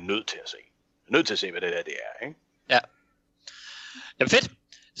bliver man nødt til at se. Nødt til at se, hvad det der det er, ikke? Ja. Jamen fedt.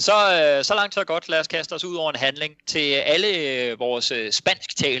 Så langt så godt. Lad os kaste os ud over en handling. Til alle vores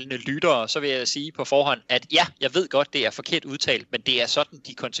spansktalende lyttere, så vil jeg sige på forhånd, at ja, jeg ved godt, det er forkert udtalt, men det er sådan,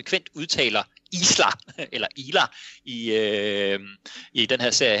 de konsekvent udtaler Isla, eller Ila, i den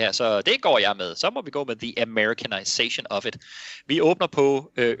her serie her. Så det går jeg med. Så må vi gå med The Americanization of it. Vi åbner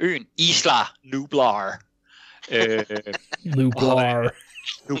på øen Isla Nublar.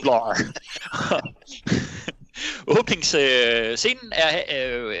 Nublar. Åbningsscenen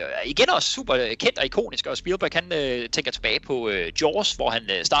er igen også super kendt og ikonisk, og Spielberg han tænker tilbage på Jaws, hvor han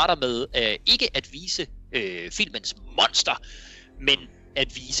starter med ikke at vise filmens monster, men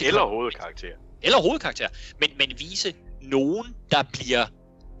at vise... Eller hovedkarakter. Men vise nogen, der bliver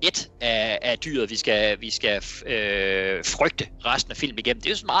et af dyret, vi skal frygte resten af filmen igennem. Det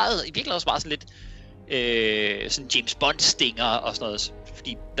er jo så meget, i virkeligheden også meget sådan lidt sådan James Bond-stinger og sådan noget,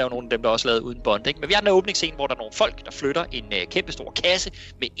 fordi der er jo nogle af dem, der også lavet uden Bond, ikke? Men vi har den her åbningsscene, hvor der er nogle folk, der flytter en kæmpe stor kasse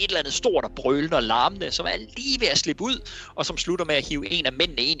med et eller andet stort og brølende og larmende, som er lige ved at slippe ud, og som slutter med at hive en af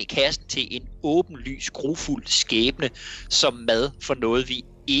mændene ind i kassen til en åbenlys, grufuld skæbne som mad for noget, vi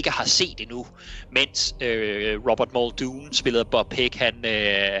ikke har set endnu, mens Robert Muldoon, spillet Bob Peck,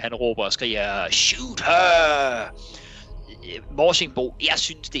 han råber og skriger, shoot her! Morsingbo, jeg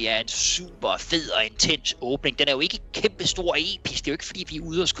synes, det er en super fed og intens åbning. Den er jo ikke kæmpe stor og episk. Det er jo ikke, fordi vi er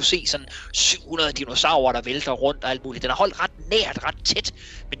ude og skulle se sådan 700 dinosaurer, der vælter rundt og alt muligt. Den er holdt ret nært, ret tæt.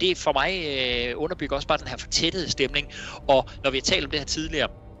 Men det for mig underbygger også bare den her fortættede stemning. Og når vi har talt om det her tidligere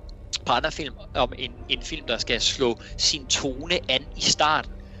på andre film, om en film, der skal slå sin tone an i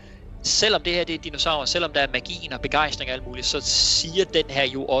starten, selvom det her det er dinosaurer, selvom der er magien og begejstring og alt muligt, så siger den her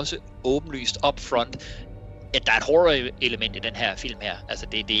jo også åbenlyst upfront, at der er et horror-element i den her film her. Altså,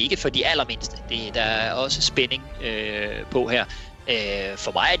 det er ikke for de allermindste. Der er også spænding på her.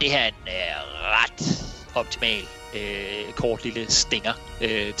 For mig er det her en ret optimal, kort lille stinger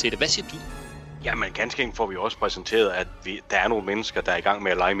til det. Hvad siger du? Jamen, ganske enkelt får vi også præsenteret, at der er nogle mennesker, der er i gang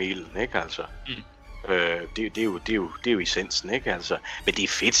med at lege med ilden, ikke altså? Det er jo essensen, ikke altså? Men det er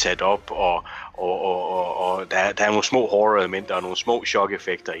fedt sat op, og der er nogle små horror-elementer og nogle små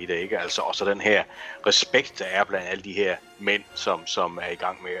chok-effekter i det, ikke altså? Og så den her respekt, der er blandt alle de her mænd, som er i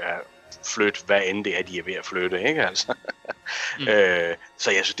gang med flytte, hvad end det er, de er ved at flytte, ikke altså?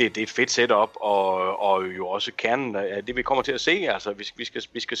 Så jeg synes, det er et fedt setup, og jo også kernen af det, vi kommer til at se, altså,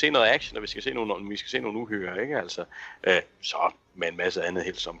 vi skal se noget action, og vi skal se nogle uhyre, ikke altså? Så med en masse andet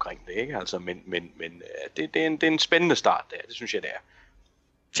helt omkring det, ikke altså? Men det er en spændende start der, det synes jeg, det er.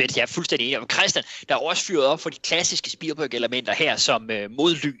 Fedt, jeg er fuldstændig enig. Christian, der er også fyret op for de klassiske Spielberg-elementer her, som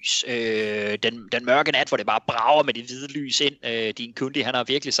modlys, den mørke nat, hvor det bare brager med det hvide lys ind. Din kunde, han har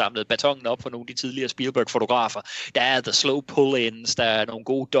virkelig samlet batongen op for nogle af de tidligere Spielberg-fotografer. Der er the slow pull-ins, der er nogle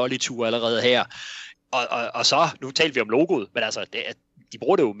gode dolly-ture allerede her. Og så, nu talte vi om logoet, men altså, de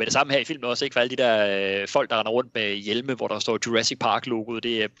bruger det jo med det samme her i filmen også, ikke? For alle de der folk, der render rundt med hjelme, hvor der står Jurassic Park-logoet,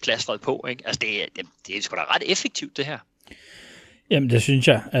 det er plastret på, ikke? Altså, det er sgu da ret effektivt, det her. Jamen, det synes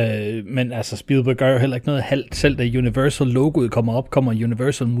jeg. Men altså, Spielberg gør jo heller ikke noget halvt. Selv da Universal-logoet kommer op, kommer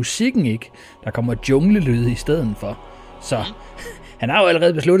Universal-musikken ikke. Der kommer junglelyde i stedet for. Så han har jo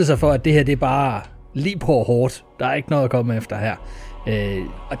allerede besluttet sig for, at det her, det er bare lige på hårdt. Der er ikke noget at komme efter her.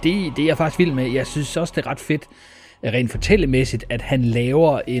 Og det er jeg faktisk vild med. Jeg synes også, det er ret fedt, rent fortællemæssigt, at han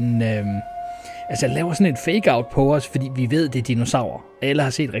laver en... Altså, han laver sådan en fake-out på os, fordi vi ved, det er dinosaurer. Alle har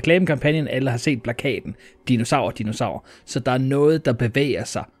set reklamekampagnen, alle har set plakaten. Dinosaurer. Så der er noget, der bevæger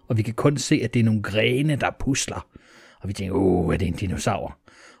sig, og vi kan kun se, at det er nogle grene, der pusler. Og vi tænker, er det en dinosaur?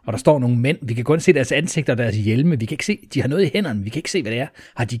 Og der står nogle mænd, vi kan kun se deres ansigter og deres hjelme. Vi kan ikke se, de har noget i hænderne, vi kan ikke se, hvad det er.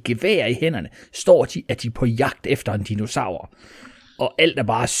 Har de gevær i hænderne? Står de, at de er på jagt efter en dinosaur? Og alt er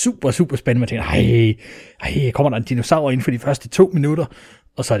bare super, super spændende. Man tænker, kommer der en dinosaur inden for de første 2 minutter?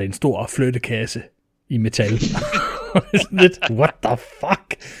 Og så er det en stor flyttekasse i metal. Lidt, what the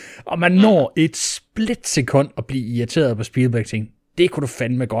fuck? Og man når et splitsekund at blive irriteret på Spielberg ting. Det kunne du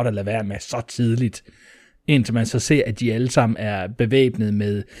fandme godt at lade være med så tidligt. Indtil man så ser, at de alle sammen er bevæbnet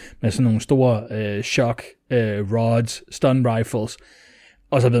med sådan nogle store shock rods, stun rifles.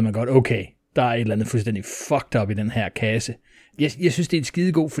 Og så ved man godt, okay, der er et eller andet fuldstændig fucked up i den her kasse. Jeg synes, det er et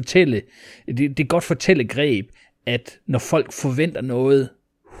skidegod det er godt fortællegreb, at når folk forventer noget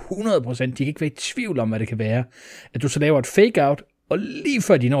 100%, de kan ikke være i tvivl om, hvad det kan være, at du så laver et fake-out, og lige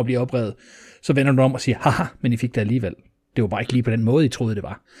før de når at blive oprevet, så vender du om og siger, haha, men I fik det alligevel. Det var bare ikke lige på den måde, I troede, det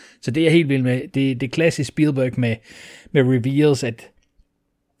var. Så det er jeg helt vild med. Det er klassisk Spielberg med reveals,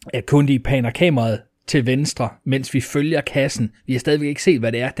 at kundi paner kameraet til venstre, mens vi følger kassen. Vi har stadigvæk ikke set,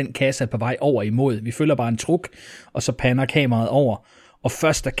 hvad det er, den kasse er på vej over imod. Vi følger bare en truk, og så paner kameraet over. Og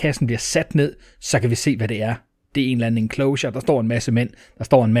først, da kassen bliver sat ned, så kan vi se, hvad det er. Det er en eller anden enclosure. Der står en masse mænd. Der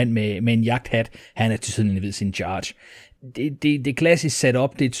står en mand med en jagthat. Han er tilsyneladende ved sin charge. Det er klassisk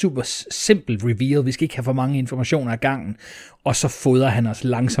setup. Det er et super simpelt reveal. Vi skal ikke have for mange informationer ad gangen. Og så fodrer han os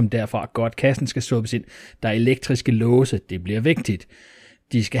langsomt derfra. Godt, kassen skal sluppes ind. Der er elektriske låse. Det bliver vigtigt.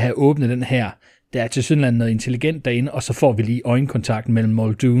 De skal have åbnet den her. Der er tilsyneladende noget intelligent derinde, og så får vi lige øjenkontakten mellem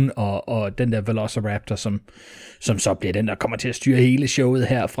Muldoon og den der Velociraptor, som så bliver den, der kommer til at styre hele showet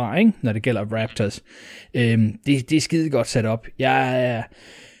herfra, ikke? Når det gælder Raptors. Det er skide godt sat op.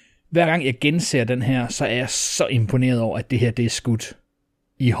 Hver gang jeg genser den her, så er jeg så imponeret over, at det her det er skudt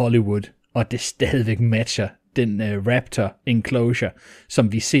i Hollywood, og det stadigvæk matcher den Raptor enclosure,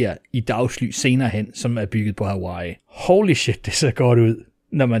 som vi ser i dagslys senere hen, som er bygget på Hawaii. Holy shit, det ser godt ud,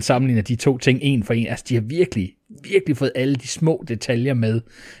 når man sammenligner de to ting en for en. Altså, de har virkelig fået alle de små detaljer med,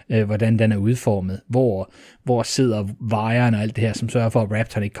 hvordan den er udformet. Hvor sidder vejeren og alt det her, som sørger for, at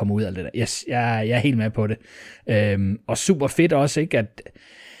Raptoren ikke kommer ud af det der. Jeg er helt med på det. Og super fedt også, ikke,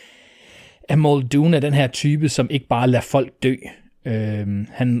 at Muldoon er den her type, som ikke bare lader folk dø.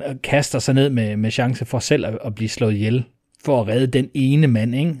 Han kaster sig ned med chance for selv at blive slået ihjel, for at redde den ene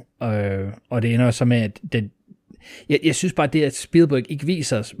mand, ikke? Og det ender så med, at jeg synes bare, det at Spielberg ikke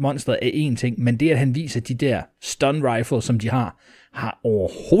viser os monstret af én ting, men det at han viser de der stun rifles, som de har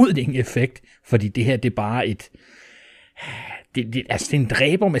overhovedet ingen effekt, fordi det her, det er bare det er en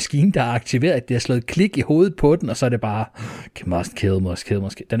dræbermaskine, der er aktiveret, det har slået klik i hovedet på den, og så er det bare, must kill.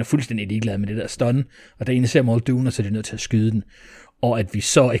 Den er fuldstændig ligeglad med det der stun, og der ene ser Muldoon, og så er de nødt til at skyde den, og at vi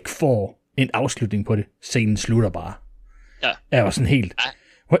så ikke får en afslutning på det, scenen slutter bare. Ja. Jeg var sådan helt,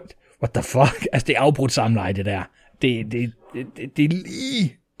 what the fuck? Altså, det er afbrudt samleje, det der. Det er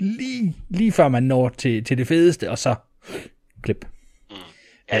lige før man når til det fedeste, og så klip.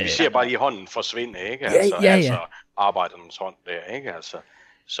 Ja, vi ser bare lige hånden forsvinde, ikke? Altså arbejdernes hånd der, ikke? Altså,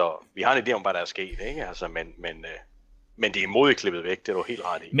 så vi har en idé om, hvad der er sket, ikke? Altså, men det er modigt klippet væk, det er du helt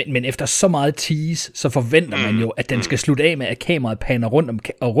ret i. Men efter så meget tease, så forventer man jo, at den skal slutte af med, at kameraet paner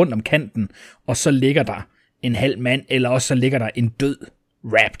rundt om kanten, og så ligger der en halv mand, eller også så ligger der en død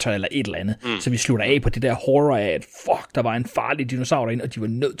raptor eller et eller andet. Så vi slutter af på det der horror af, at fuck, der var en farlig dinosaur derinde, og de var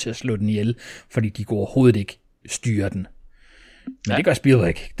nødt til at slå den ihjel, fordi de kunne overhovedet ikke styre den. Men det gør Spielberg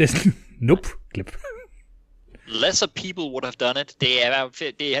ikke. Det er sådan, nope, klip. Lesser people would have done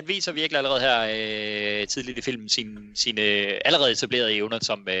it. Han viser virkelig allerede her tidligt i filmen sine allerede etablerede evner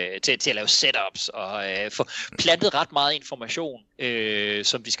til at lave setups og få plantet ret meget information,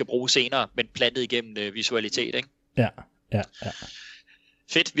 som vi skal bruge senere, men plantet igennem visualitet, ikke? Ja.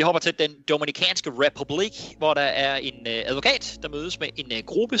 Fedt. Vi hopper til den Dominikanske Republik, hvor der er en advokat, der mødes med en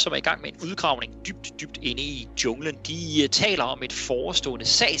gruppe, som er i gang med en udgravning dybt inde i junglen. De taler om et forestående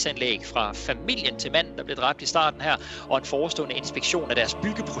sagsanlæg fra familien til manden, der blev dræbt i starten her, og en forestående inspektion af deres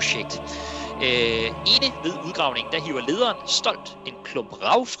byggeprojekt. Inde ved udgravningen, der hiver lederen stolt en klump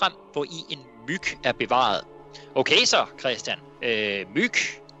rav frem, hvor i en myg er bevaret. Okay så, Christian. Myg.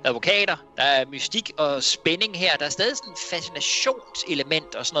 Advokater, der er mystik og spænding her. Der er stadig sådan en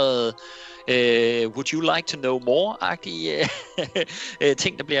fascinationselement og sådan noget would you like to know more-agtige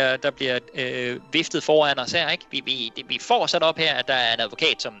ting, der bliver viftet foran os her, ikke? Vi får sat op her, at der er en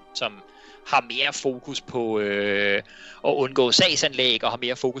advokat, som har mere fokus på at undgå sagsanlæg og har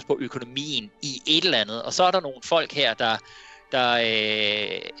mere fokus på økonomien i et eller andet. Og så er der nogle folk her, der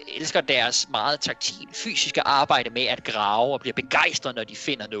elsker deres meget taktil, fysiske arbejde med at grave og bliver begejstret, når de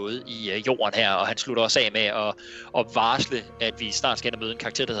finder noget i jorden her. Og han slutter også af med at varsle, at vi snart skal møde en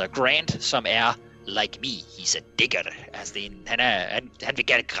karakter, der hedder Grant, som er like me, he's a digger. Altså, han vil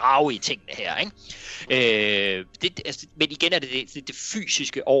gerne grave i tingene her, ikke? Men igen er det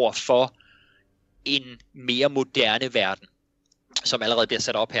fysiske over for en mere moderne verden, som allerede bliver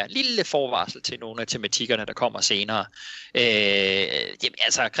sat op her. Lille forvarsel til nogle af tematikkerne, der kommer senere.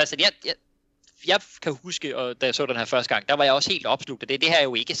 Altså, Christian, jeg kan huske, og da jeg så den her første gang, der var jeg også helt opslugt af det. Det her er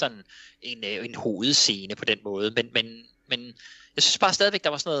jo ikke sådan en hovedscene på den måde, men jeg synes bare stadigvæk, der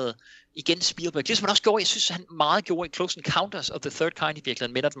var sådan noget, igen Spielberg, det som han også gjorde, jeg synes han meget gjorde i Close Encounters of the Third Kind i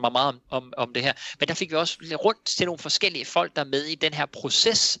virkeligheden, minder den mig meget om det her, men der fik vi også rundt til nogle forskellige folk, der er med i den her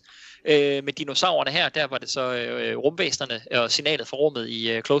proces med dinosaurerne her, der var det så rumvæsenerne og signalet fra rummet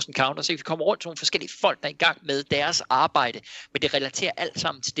i Close Encounters, så vi kommer rundt til nogle forskellige folk, der er i gang med deres arbejde, men det relaterer alt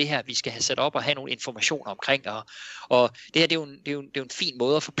sammen til det her, vi skal have sat op og have nogle informationer omkring, og det her, det er jo en fin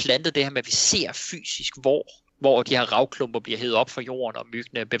måde at få plantet det her med, at vi ser fysisk, hvor de her ravklumper bliver hævet op fra jorden, og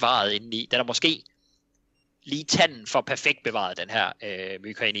myggene bevaret indeni. Den er måske lige tanden for perfekt bevaret, den her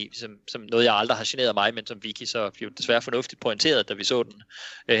myg herinde i, som noget, jeg aldrig har generet mig, men som Vicky så blev desværre fornuftigt pointeret, da vi så den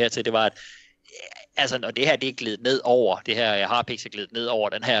hertil. Det var, at altså, når det her, det er gledet ned over, det her harpiks er gledet ned over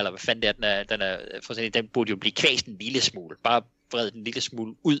den her, eller hvad fanden det er, den burde jo blive kvæst en lille smule. Bare vrede en lille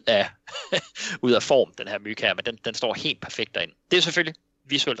smule ud af form, den her myg her, men den står helt perfekt derinde. Det er selvfølgelig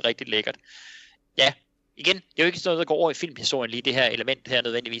visuelt rigtig lækkert. Ja, igen, det er jo ikke sådan noget, der går over i filmhistorien lige det her element her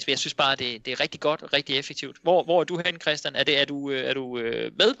nødvendigvis, men jeg synes bare, det er rigtig godt og rigtig effektivt. Hvor er du hen, Christian? Er du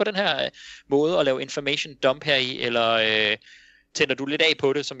med på den her måde at lave information dump her i, eller tænder du lidt af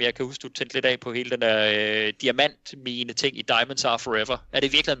på det, som jeg kan huske, du tændte lidt af på hele den der diamantmine ting i Diamonds Are Forever? Er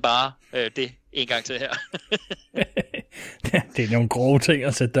det virkelig bare det en gang til her? Det er nogle grove ting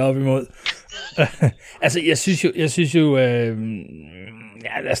at sætte op imod. Altså, jeg synes jo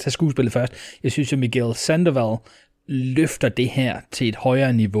ja, lad os tage skuespillet først. Jeg synes jo, Miguel Sandoval løfter det her til et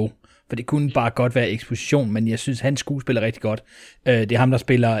højere niveau. For det kunne bare godt være eksposition, men jeg synes, han skuespiller rigtig godt. Det er ham, der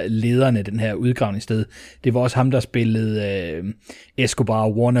spiller lederne den her udgravningssted. Det var også ham, der spillede Escobar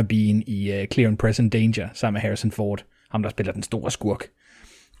Wannabeen i Clear and Present Danger, sammen med Harrison Ford. Ham, der spiller den store skurk.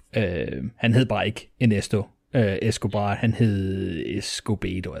 Han hed bare ikke Ernesto Escobar, han hed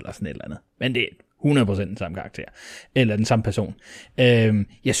Escobedo eller sådan et eller andet. Men det er 100% den samme karakter, eller den samme person.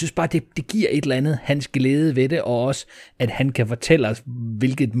 Jeg synes bare, det giver et eller andet hans glæde ved det, og også, at han kan fortælle os,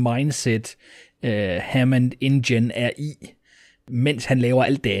 hvilket mindset Hammond InGen er i, mens han laver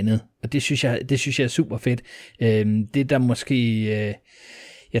alt det andet. Og det synes jeg er super fedt. Det der måske...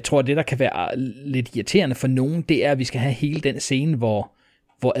 jeg tror, det der kan være lidt irriterende for nogen, det er, at vi skal have hele den scene, hvor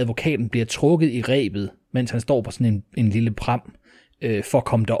advokaten bliver trukket i rebet, mens han står på sådan en lille pram, for at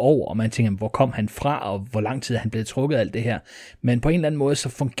komme derover, og man tænker, hvor kom han fra, og hvor lang tid han blev trukket alt det her. Men på en eller anden måde, så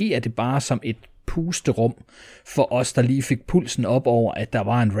fungerer det bare som et pusterum for os, der lige fik pulsen op over, at der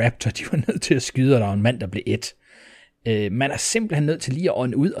var en raptor, de var nødt til at skyde, og der var en mand, der blev et. Man er simpelthen nødt til lige at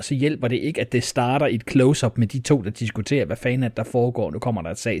ånde ud, og så hjælper det ikke, at det starter et close-up med de to, der diskuterer, hvad fanden er der foregår, nu kommer der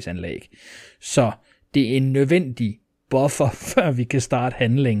et sagsanlæg. Så det er en nødvendig buffer, før vi kan starte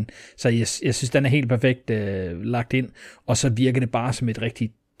handlingen. Så jeg synes, den er helt perfekt lagt ind, og så virker det bare som et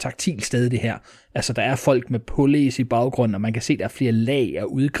rigtig taktilt sted, det her. Altså, der er folk med pålæs i baggrunden, og man kan se, der er flere lag af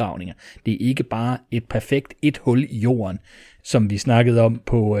udgravninger. Det er ikke bare et perfekt et hul i jorden, som vi snakkede om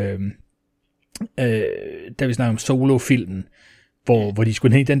på, da vi snakkede om Solo-filmen, hvor de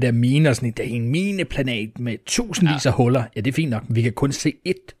skulle ned i den der mine, og sådan, der er en mineplanet med tusindvis af huller. Ja, det er fint nok, men vi kan kun se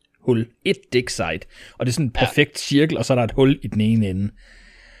ét hul, ét dig site, og det er sådan en perfekt cirkel, og så er der et hul i den ene ende.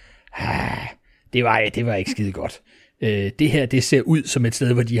 Det var ikke skide godt. Det her, det ser ud som et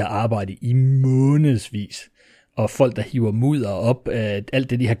sted, hvor de har arbejdet i månedsvis, og folk, der hiver mudder op, alt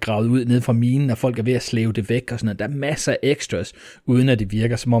det, de har gravet ud ned fra minen, og folk er ved at slæve det væk, og sådan noget. Der er masser af extras, uden at det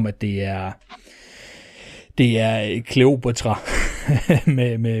virker som om, at det er Cleopatra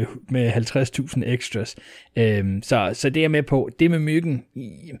med 50.000 extras. Så det er med på. Det med myggen,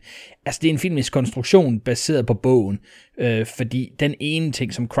 altså det er en filmisk konstruktion baseret på bogen, fordi den ene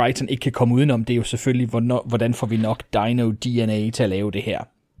ting, som Crichton ikke kan komme udenom, det er jo selvfølgelig, hvordan får vi nok dino-DNA til at lave det her.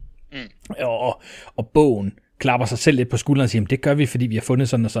 Og bogen klapper sig selv lidt på skulderen og siger, det gør vi, fordi vi har fundet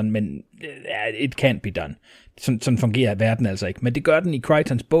sådan og sådan, men it can't be done. Sådan fungerer verden altså ikke. Men det gør den i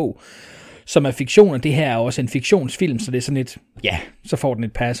Crichtons bog, som er fiktion, og det her er også en fiktionsfilm, så det er sådan et, så får den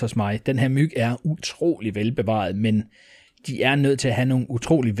et pas hos mig. Den her myg er utrolig velbevaret, men de er nødt til at have nogle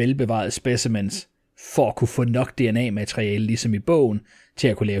utrolig velbevarede specimens, for at kunne få nok DNA-materiale, ligesom i bogen, til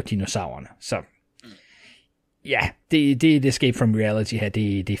at kunne lave dinosaurerne. Så det Escape from Reality her,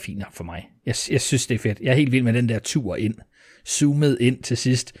 det er fint nok for mig. Jeg synes, det er fedt. Jeg er helt vild med den der tur ind. Zoomet ind til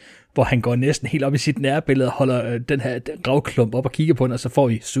sidst, hvor han går næsten helt op i sit nærbillede og holder den her gravklump op og kigger på den, og så får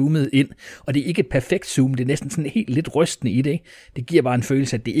vi zoomet ind. Og det er ikke et perfekt zoom, det er næsten sådan helt lidt rystende i det, ikke? Det giver bare en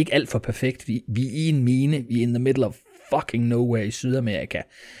følelse, at det er ikke alt for perfekt. Vi er i en mine, vi er in the middle of fucking nowhere i Sydamerika.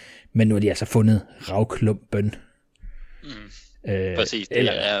 Men nu har de altså fundet ravklumpen. Præcis, det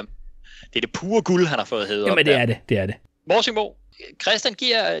er det pure guld, han har fået hævet op. Jamen det er det. Morsimo, Christian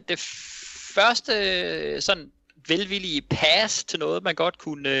giver det første sådan velvillige pass til noget, man godt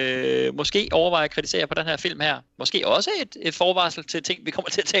kunne måske overveje at kritisere på den her film her. Måske også et forvarsel til ting, vi kommer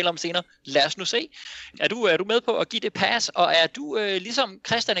til at tale om senere. Lad os nu se. Er du med på at give det pass, og er du ligesom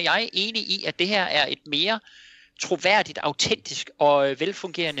Christian og jeg enige i, at det her er et mere troværdigt, autentisk og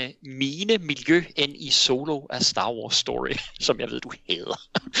velfungerende mine-miljø end i Solo af Star Wars Story, som jeg ved, du hader?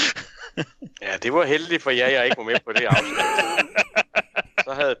 Ja, det var heldigt for jer, jeg ikke var med på det afsnit.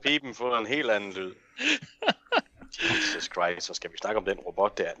 Så havde pipen fået en helt anden lyd. Jesus Christ, så skal vi snakke om den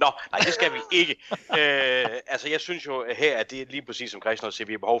robot der. Nå, nej, det skal vi ikke. Altså, jeg synes jo her, at det er lige præcis som Christian siger,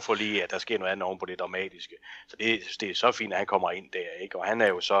 vi har behov for lige, at der sker noget andet oven på det dramatiske. Så det er så fint, at han kommer ind der, ikke? Og han er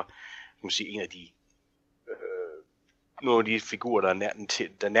jo så, kan man sige, en af de nogle af de figurer,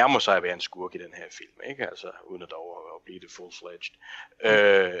 der nærmer sig at være en skurk i den her film, ikke? Altså, uden at dog at blive det full-fledged.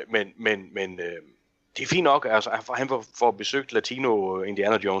 Men det er fint nok, altså, han får besøgt Latino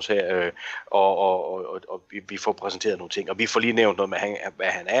Indiana Jones her, og vi får præsenteret nogle ting, og vi får lige nævnt noget med, hvad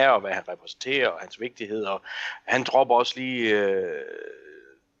han er, og hvad han repræsenterer, og hans vigtighed, og han dropper også lige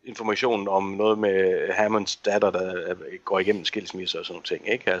informationen om noget med Hammonds datter, der går igennem skilsmisse og sådan nogle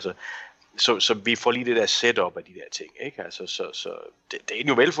ting, ikke? Altså, så vi får lige det der setup af de der ting, ikke? Altså, så det er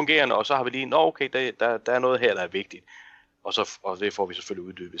jo velfungerende, og så har vi lige, okay, der er noget her, der er vigtigt. Og det får vi selvfølgelig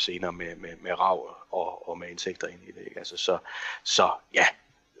uddybet senere med rav og med insekter ind i det, ikke? Altså, så ja,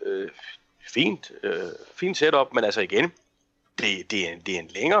 fint setup, men altså igen, det er en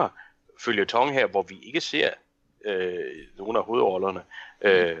længere føljeton her, hvor vi ikke ser nogen af hovedrollerne,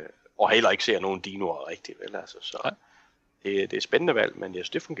 og heller ikke ser nogen dinoer rigtigt, vel? Altså, så det er spændende valg, men jeg synes,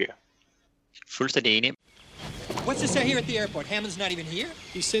 det fungerer. Fuldstændig enig. What's this here at the airport? Hammond's not even here?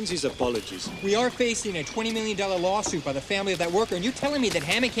 He sends his apologies. We are facing a $20 million lawsuit by the family of that worker, and you're telling me that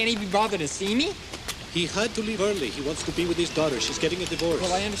Hammond can't even bother to see me? He had to leave early. He wants to be with his daughter. She's getting a divorce.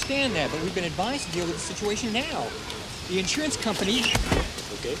 Well, I understand that, but we've been advised to deal with the situation now. The insurance company...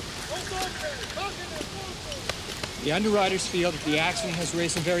 Okay. The underwriters feel that the accident has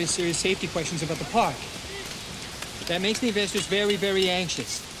raised some very serious safety questions about the park. That makes the investors very, very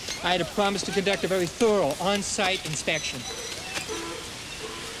anxious. I had a promise to conduct a very thorough on-site inspection.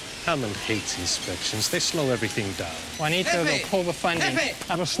 Hammond hates inspections. They slow everything down. Juanito will pull the funding.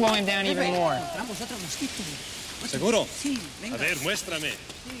 I will slow him down even more. ¿Seguro? Sí, venga. A ver, muéstrame.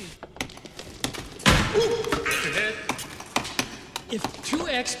 If two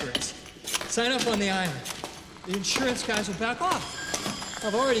experts sign up on the island, the insurance guys will back off.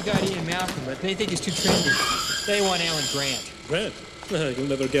 I've already got Ian Malcolm, but they think he's too trendy. They want Alan Grant. Grant? You'll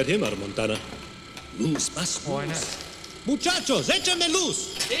never get him out of Montana. Luz, más luz. Why not? Muchachos, échenme luz!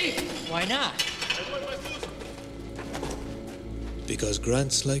 Hey, why not? Because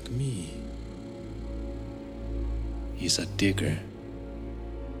Grant's like me. He's a digger.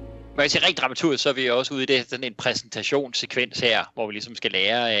 Men til rent dramaturgisk, så er vi også ude i det, sådan en præsentationssekvens her, hvor vi ligesom skal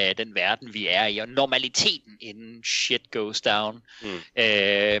lære af den verden, vi er i, og normaliteten, inden shit goes down.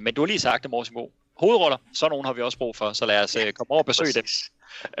 Men du har lige sagt det, Morsimo. hovedroller. Så nogen har vi også brug for, så lad os komme over og besøge dem.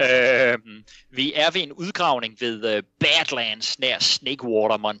 Vi er ved en udgravning ved Badlands nær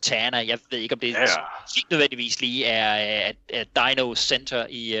Snakewater, Montana. Jeg ved ikke, om det nødvendigvis lige er Dino Center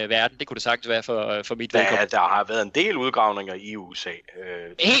i verden. Det kunne det sagtens være for mit vedkommende. Der har været en del udgravninger i USA.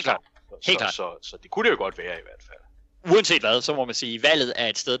 Helt klart. Så det kunne det jo godt være i hvert fald. Uanset hvad, så må man sige, valget er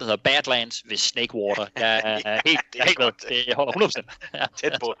et sted, der hedder Badlands ved Snakewater. Jeg er helt med. Det holder 100%. Ja.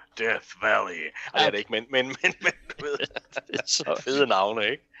 Tæt på Death Valley. Ej, det er det ikke, men du ved, det er så fede navne,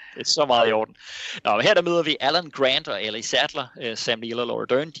 ikke? Det er så meget i orden. Nå, men her der møder vi Alan Grant og Ellie Sattler, Sam Neill og Laura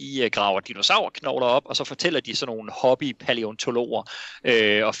Dern. De graver dinosaurknogler op, og så fortæller de sådan nogle hobby-palæontologer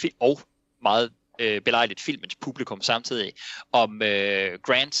og meget belejligt filmens publikum samtidig om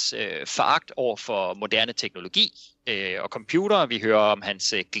Grants foragt over for moderne teknologi og computere. Vi hører om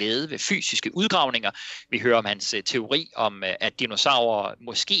hans glæde ved fysiske udgravninger. Vi hører om hans teori om, at dinosaurer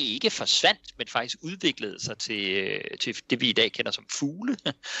måske ikke forsvandt, men faktisk udviklede sig til det, vi i dag kender som fugle.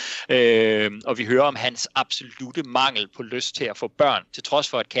 Og vi hører om hans absolute mangel på lyst til at få børn, til trods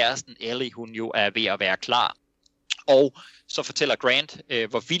for, at kæresten Ellie, hun jo er ved at være klar. Og så fortæller Grant,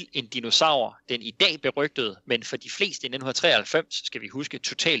 hvor vild en dinosaur den i dag berygtede, men for de fleste i 1993, skal vi huske,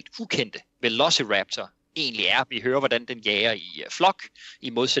 totalt ukendte Velociraptor egentlig er. Vi hører, hvordan den jager i flok, i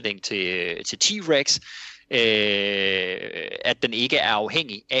modsætning til T-Rex, at den ikke er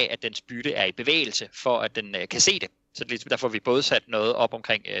afhængig af, at dens bytte er i bevægelse, for at den kan se det. Så ligesom derfor har vi både sat noget op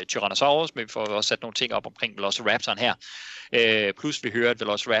omkring Tyrannosaurus, men vi får også sat nogle ting op omkring Velociraptoren her. Plus vi hører, at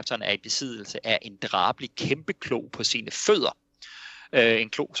Velociraptoren er i besiddelse af en drabelig kæmpe klo på sine fødder. En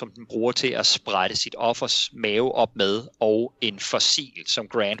klo, som den bruger til at sprætte sit offers mave op med, og en fossil, som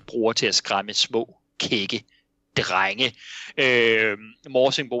Grant bruger til at skræmme små, kække drenge.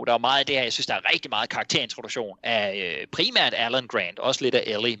 Morsingbo, der er meget af det her. Jeg synes, der er rigtig meget karakterintroduktion af primært Alan Grant, også lidt af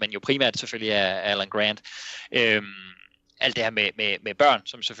Ellie, men jo primært selvfølgelig af Alan Grant. Alt det her med børn,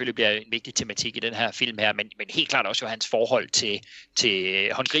 som selvfølgelig bliver en vigtig tematik i den her film her, men helt klart også jo hans forhold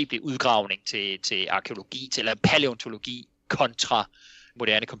til håndgribelig udgravning, til arkeologi, til palæontologi kontra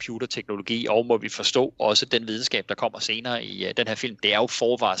moderne computerteknologi, og må vi forstå også den videnskab, der kommer senere i den her film. Det er jo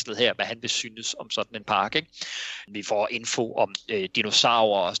forvarslet her, hvad han vil synes om sådan en park, ikke? Vi får info om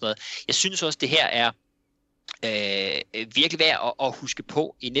dinosaurer og sådan noget. Jeg synes også, det her er virkelig værd at huske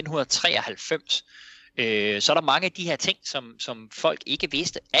på. I 1993, så er der mange af de her ting, som folk ikke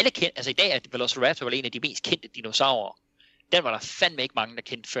vidste. Alle kendte, altså i dag er Velociraptor vel en af de mest kendte dinosaurer. Den var der fandme ikke mange, der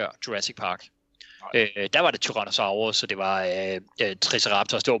kendte før Jurassic Park. Der var det Tyrannosaurus, og det var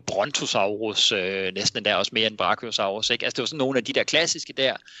Triceratops, det var Brontosaurus, næsten endda også mere end Brachiosaurus, ikke? Altså det var sådan nogle af de der klassiske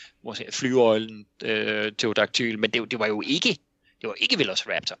der, måske flyveøjlen, Pterodactyl, men det var jo ikke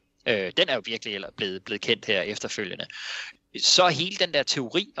Velociraptor. Den er jo virkelig blevet kendt her efterfølgende. Så hele den der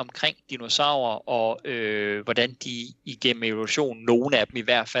teori omkring dinosaurer og hvordan de igennem evolution, nogle af dem i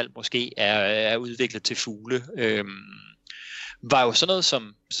hvert fald måske er udviklet til fugle, var jo sådan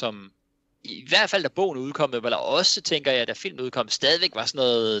noget som i hvert fald da bogen udkom, eller også tænker jeg, da filmen udkom, stadigvæk var sådan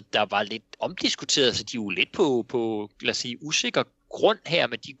noget, der var lidt omdiskuteret, så de er jo lidt på lad os sige, usikker grund her,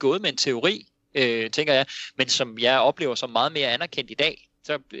 men de er gået med en teori, tænker jeg, men som jeg oplever som meget mere anerkendt i dag.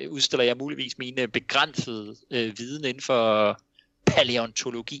 Så udstiller jeg muligvis mine begrænsede viden inden for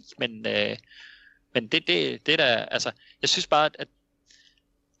palæontologi, men det der, altså, jeg synes bare, at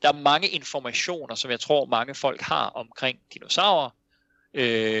der er mange informationer, som jeg tror mange folk har omkring dinosaurer,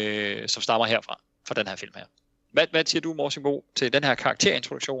 som stammer herfra, fra den her film her. Hvad siger du, Morsingbo, til den her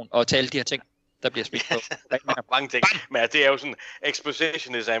karakterintroduktion, og til alle de her ting, der bliver smidt på? Mange ting, men altså, det er jo sådan,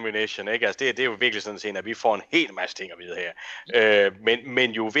 exposition is ammunition, ikke? Altså, det er jo virkelig sådan set, at vi får en hel masse ting at vide her.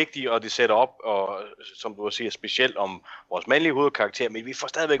 Men jo vigtigt, og det sætter op, og som du siger, specielt om vores mandlige hovedkarakter, men vi får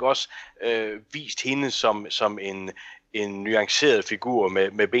stadigvæk også vist hende som en nuanceret figur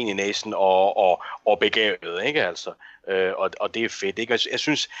med ben i næsen og begavet, ikke altså? Og det er fedt, ikke? Jeg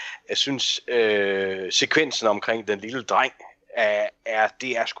synes sekvensen omkring den lille dreng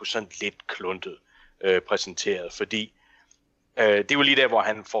det er sgu sådan lidt kluntet præsenteret, fordi det er jo lige der, hvor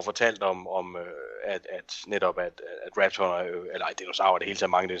han får fortalt om at netop at raptorer, eller dinosaurer, det hele taget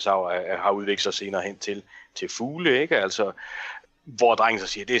mange dinosaurer, har udviklet sig senere hen til fugle, ikke? Altså, hvor drengen så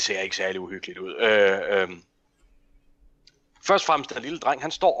siger, det ser ikke særlig uhyggeligt ud. Først og fremmest, den lille dreng,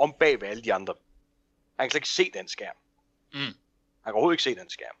 han står om bag ved alle de andre. Han kan slet ikke se den skærm. Han kan overhovedet ikke se den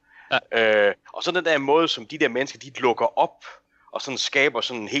skærm. Ja. Og så den der måde, som de der mennesker, de lukker op og sådan skaber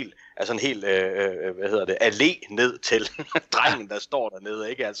sådan en helt, allé ned til drengen, der står dernede,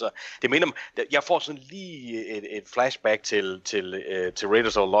 ikke? Altså, det minder mig, jeg får sådan lige et flashback til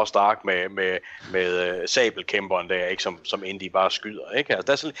Raiders of the Lost Ark med sabelkæmperen der, ikke? Som Indy bare skyder, ikke? Altså,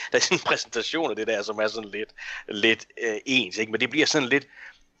 der er sådan en præsentation af det der, som er sådan lidt ens, ikke? Men det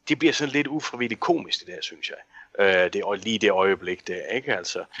bliver sådan lidt ufrivilligt komisk, det der, synes jeg. Det øjeblik der, ikke?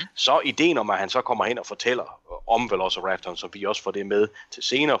 Altså, så ideen om, at han så kommer hen og fortæller om Velociraptoren, så vi også får det med til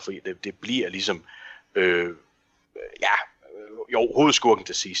senere, fordi det bliver ligesom hovedskurken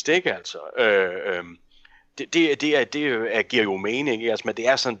til sidst, ikke? Altså, det giver jo mening, ikke? Altså, men det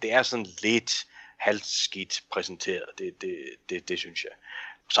er sådan lidt halvskidt præsenteret, det synes jeg.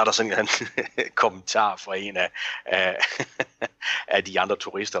 Så er der sådan en kommentar fra en af de andre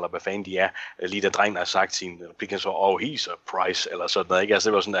turister, eller hvad fanden de er, lige da drengen har sagt sin replik, så, he's a price, eller sådan noget, ikke? Altså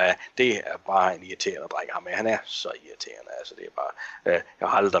det var sådan, at det er bare en irriterende dreng, men han er så irriterende, altså det er bare, jeg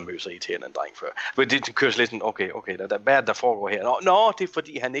har aldrig mødt så irriterende en dreng før. Men det kører lidt sådan, okay, hvad er der foregår her? Nå, det er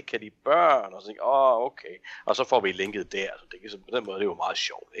fordi, han ikke kan lide børn, og så okay, og så får vi linket der, så det, på den måde, det er jo meget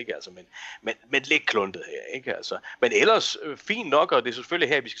sjovt, ikke? Altså, men lidt kluntet her, ikke? Altså, men ellers fint nok, og det er selvfølgelig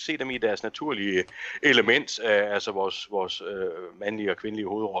her, vi skal se dem i deres naturlige element, altså vores mandlige og kvindelige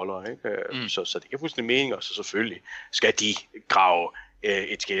hovedroller, ikke? Så det giver fuldstændig mening, og så selvfølgelig skal de grave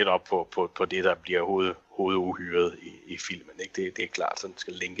et skelet op på det, der bliver hoveduhyret i filmen, ikke? Det er klart, sådan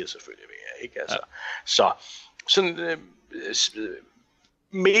skal linket selvfølgelig være, ikke? Altså, så sådan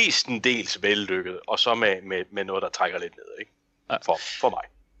mestendels vellykket, og så med noget, der trækker lidt ned, ikke? For mig.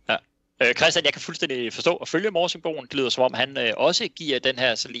 Christian, jeg kan fuldstændig forstå og følge Morsingbogen. Det lyder som om, han også giver den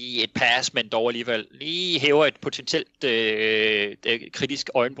her så lige et pas, men dog alligevel lige hæver et potentielt kritisk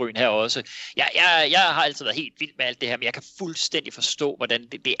øjenbryn her også. Jeg har altid været helt vild med alt det her, men jeg kan fuldstændig forstå, hvordan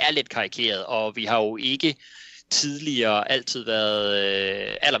det er lidt karikeret, og vi har jo ikke tidligere altid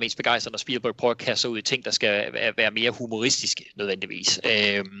været allermest begejstret, når Spielberg prøver at kaste sig ud i ting, der skal være mere humoristiske nødvendigvis.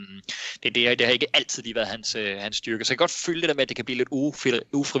 Det har ikke altid lige været hans styrke, så jeg kan godt følge det der med, at det kan blive lidt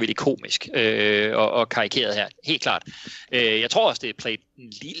ufrivilligt komisk og karikeret her, helt klart. Jeg tror også, det er playet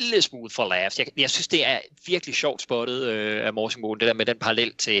en lille smule for laughs. Jeg synes, det er virkelig sjovt spottet af Morsingbogen, det der med den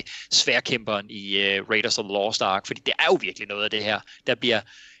parallel til sværkæmperen i Raiders of the Lost Ark, fordi det er jo virkelig noget af det her, der bliver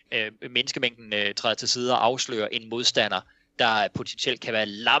menneskemængden træder til side og afslører en modstander, der potentielt kan være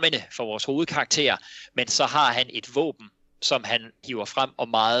lammende for vores hovedkarakter, men så har han et våben, som han hiver frem og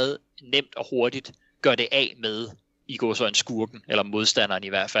meget nemt og hurtigt gør det af med i går så en skurken, eller modstanderen i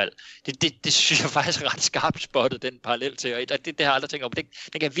hvert fald. Det synes jeg faktisk er ret skarpt spottet, den parallel til, og det har jeg aldrig tænkt over, men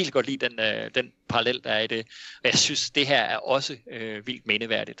den kan jeg vildt godt lide, den parallel, der er i det. Og jeg synes, det her er også vildt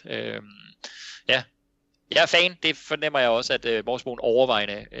mindeværdigt. Ja. Jeg er fan, det fornemmer jeg også, at Morsingbogen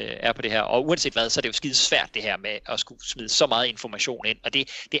overvejende er på det her, og uanset hvad, så er det jo skide svært det her med at skulle smide så meget information ind, og det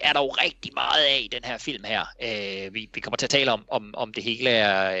er der jo rigtig meget af i den her film her. Vi kommer til at tale om det hele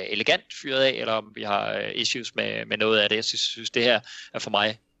er elegant fyret af, eller om vi har issues med noget af det. Jeg synes det her er for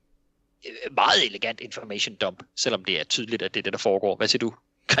mig meget elegant information dump, selvom det er tydeligt, at det er det, der foregår. Hvad siger du,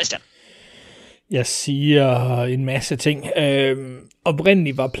 Christian? Jeg siger en masse ting.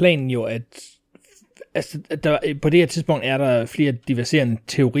 Oprindeligt var planen jo, at på det her tidspunkt er der flere diverserende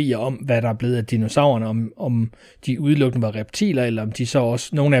teorier om, hvad der er blevet af dinosaurerne, om de udelukkende var reptiler, eller om de så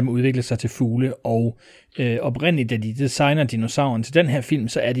også, nogle af dem udvikler sig til fugle, og oprindeligt, da de designer dinosaurerne til den her film,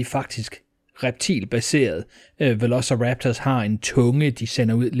 så er de faktisk reptilbaseret. Velociraptors har en tunge, de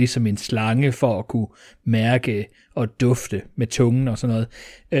sender ud ligesom en slange for at kunne mærke og dufte med tungen og sådan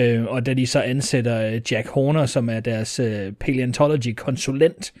noget. Og da de så ansætter Jack Horner, som er deres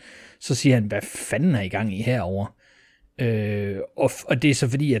paleontology-konsulent, så siger han, hvad fanden er I gang i herovre? Og det er så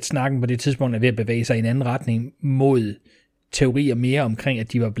fordi, at snakken på det tidspunkt er ved at bevæge sig i en anden retning mod teorier mere omkring,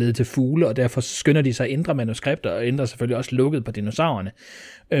 at de var blevet til fugle, og derfor skynder de sig at ændre manuskripter, og ændrer selvfølgelig også lukket på dinosaurerne,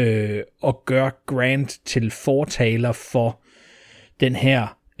 og gør Grant til fortaler for den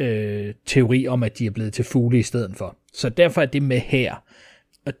her teori om, at de er blevet til fugle i stedet for. Så derfor er det med her.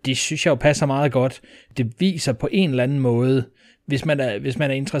 Og det synes jeg jo passer meget godt. Det viser på en eller anden måde, hvis man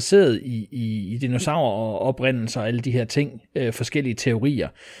er interesseret i dinosaurer og oprindelser og alle de her ting, forskellige teorier,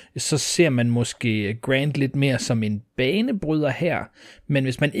 så ser man måske Grant lidt mere som en banebryder her, men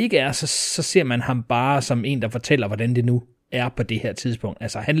hvis man ikke er, så ser man ham bare som en, der fortæller, hvordan det nu er på det her tidspunkt.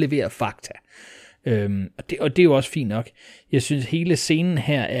 Altså, han leverer fakta. Og det er jo også fint nok. Jeg synes, hele scenen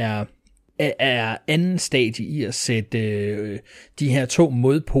her er anden stadie i at sætte de her to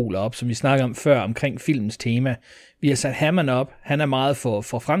modpoler op, som vi snakkede om før omkring filmens tema. Vi har sat Hammond op. Han er meget for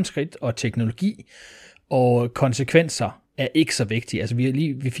fremskridt og teknologi og konsekvenser er ikke så vigtig. Altså,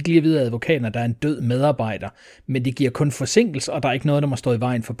 vi fik lige at vide af advokaten, at der er en død medarbejder, men det giver kun forsinkelse, og der er ikke noget, der må stå i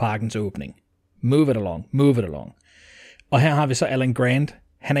vejen for parkens åbning. Move it along, move it along. Og her har vi så Alan Grant.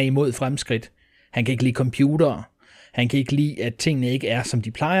 Han er imod fremskridt. Han kan ikke lide computere. Han kan ikke lide, at tingene ikke er, som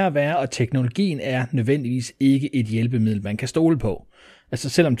de plejer at være, og teknologien er nødvendigvis ikke et hjælpemiddel, man kan stole på. Altså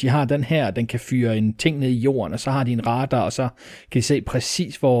selvom de har den her, den kan fyre en ting ned i jorden, og så har de en radar, og så kan de se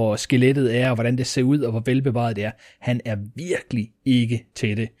præcis, hvor skelettet er, og hvordan det ser ud, og hvor velbevaret det er. Han er virkelig ikke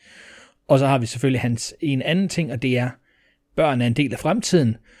til det. Og så har vi selvfølgelig hans en anden ting, og det er, børn er en del af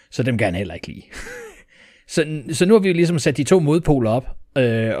fremtiden, så dem kan han heller ikke lide. Så nu har vi jo ligesom sat de to modpoler op,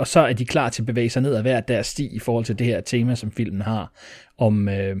 og så er de klar til at bevæge sig ned ad hver deres sti i forhold til det her tema, som filmen har,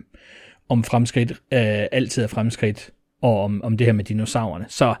 om fremskridt, altid er fremskridt, og om det her med dinosaurerne.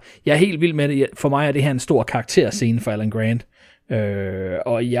 Så jeg er helt vild med det. For mig er det her en stor karakterscene for Alan Grant,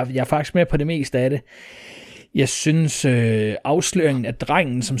 og jeg er faktisk med på det meste af det. Jeg synes, afsløringen af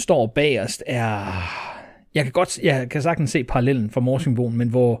drengen, som står bagerst, er... Jeg kan sagtens se parallellen fra Morsingbogen, men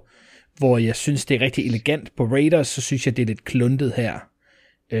hvor jeg synes, det er rigtig elegant på Raiders, så synes jeg, det er lidt kluntet her.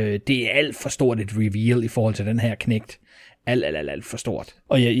 Det er alt for stort et reveal i forhold til den her knægt. Alt for stort.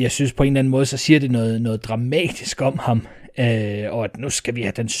 Og jeg synes på en eller anden måde, så siger det noget dramatisk om ham, og at nu skal vi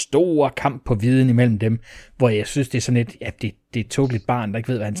have den store kamp på viden imellem dem, hvor jeg synes, det er sådan et, ja, det er et tåbeligt barn, der ikke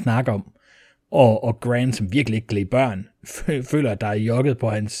ved, hvad han snakker om. Og Grant, som virkelig ikke glæder børn, føler, at der er jokket på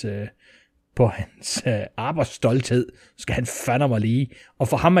hans arbejdsstolthed, skal han fandme mig lige. Og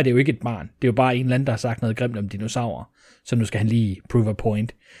for ham er det jo ikke et barn. Det er jo bare en eller anden, der har sagt noget grimt om dinosaurer. Så nu skal han lige prove a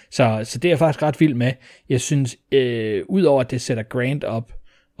point. Så det er jeg faktisk ret vild med. Jeg synes, udover at det sætter Grant op,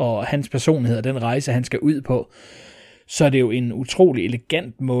 og hans personlighed og den rejse, han skal ud på, så er det jo en utrolig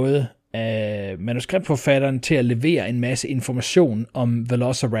elegant måde af manuskriptforfatteren til at levere en masse information om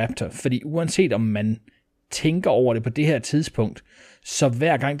Velociraptor. Fordi uanset om man tænker over det på det her tidspunkt, så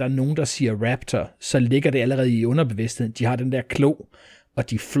hver gang der er nogen, der siger raptor, så ligger det allerede i underbevidstheden. De har den der klo, og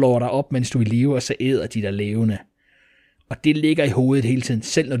de flår dig op, mens du er i live, og så æder de der levende. Og det ligger i hovedet hele tiden,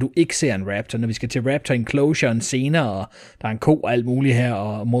 selv når du ikke ser en raptor. Når vi skal til Raptor Enclosure senere, og der er en ko og alt muligt her,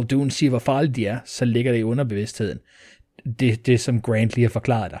 og Muldoon siger, hvor farlige de er, så ligger det i underbevidstheden. Det som Grant lige har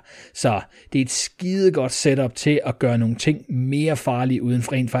forklaret dig. Så det er et skidegodt setup til at gøre nogle ting mere farlige, uden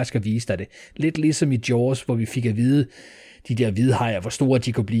for rent faktisk at vise dig det. Lidt ligesom i Jaws, hvor vi fik at vide, de der hvidhajer, hvor store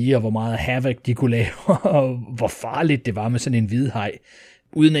de kunne blive, og hvor meget havoc de kunne lave, og hvor farligt det var med sådan en hvidhaj,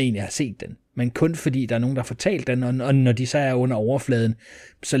 uden at egentlig have set den. Men kun fordi der er nogen, der har fortalt den, og når de så er under overfladen,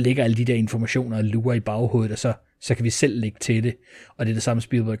 så ligger alle de der informationer og lurer i baghovedet, og så kan vi selv lægge til det. Og det er det samme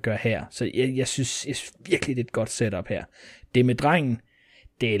Spielberg gør her. Så jeg synes virkelig, det er et godt setup her. Det med drengen,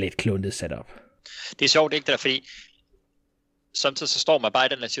 det er lidt kluntet setup. Det er sjovt, ikke det der, fordi samtidig så står man bare i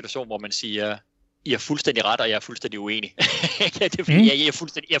den her situation, hvor man siger, I er fuldstændig ret, og jeg er fuldstændig uenig. Det er fordi,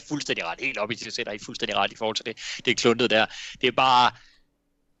 jeg er fuldstændig ret. Helt op i det sætter, I er fuldstændig ret i forhold til det. Det er kluntet der. Det er bare...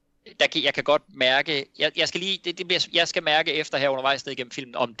 Jeg kan godt mærke, jeg skal mærke efter her undervejs ned igennem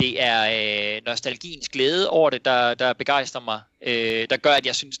filmen, om det er nostalgiens glæde over det, der begejstrer mig, der gør, at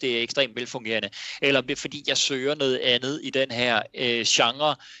jeg synes, det er ekstremt velfungerende, eller om det er, fordi jeg søger noget andet i den her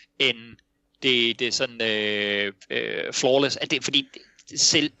genre, end det er sådan flawless. At det er fordi,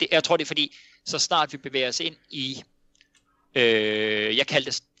 jeg tror, det er fordi, så snart vi bevæger os ind i, jeg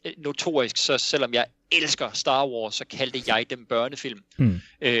kalder det notorisk, så selvom jeg elsker Star Wars, så kaldte jeg dem børnefilm.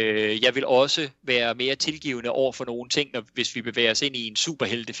 Jeg vil også være mere tilgivende over for nogle ting, hvis vi bevæger os ind i en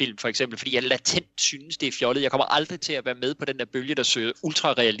superheltefilm, for eksempel, fordi jeg latent synes, det er fjollet. Jeg kommer aldrig til at være med på den der bølge, der søger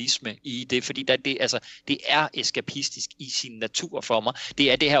ultrarealisme i det, fordi det er eskapistisk i sin natur for mig.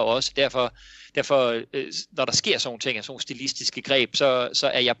 Det er det her også. Derfor når der sker sådan nogle ting, sådan nogle stilistiske greb,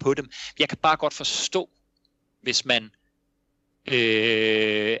 så er jeg på dem. Jeg kan bare godt forstå, hvis man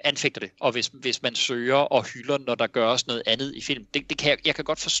anfægter det, og hvis man søger og hylder, når der gøres noget andet i film. Jeg kan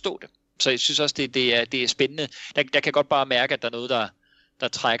godt forstå det. Så jeg synes også, det er spændende. Der kan godt bare mærke, at der er noget, der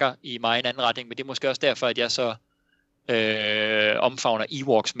trækker i mig i en anden retning, men det er måske også derfor, at jeg så omfavner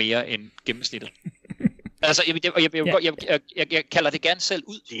Ewoks mere end gennemsnittet. Altså, jeg kalder det gerne selv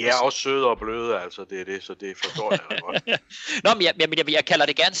ud. De er også søde og bløde, altså, det er det, så det forstår jeg godt. Nå, men jeg kalder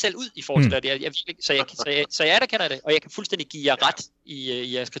det gerne selv ud i forhold til det. Så jeg anerkender det, og jeg kan fuldstændig give jer ret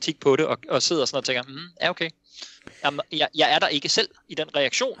i jeres kritik på det, og sidder sådan og tænker, ja, okay. Jamen, jeg er der ikke selv i den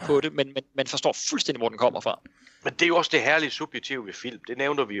reaktion på det, men forstår fuldstændig, hvor den kommer fra. Men det er jo også det herlige subjektive ved film. Det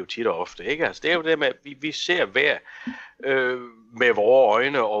nævner vi jo tit og ofte, ikke? Altså, det er jo det med, at vi ser hver med vores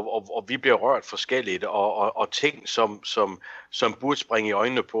øjne, og vi bliver rørt forskelligt, og ting, som burde springe i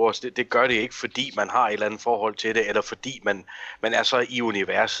øjnene på os, det gør det ikke, fordi man har et eller andet forhold til det, eller fordi man er så i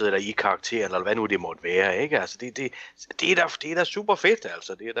universet, eller i karakteren, eller hvad nu det måtte være, ikke? Altså, det er da super fedt,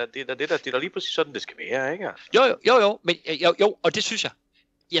 altså. Det er da lige præcis sådan, det skal være, ikke? Altså. Jo, men og det synes jeg.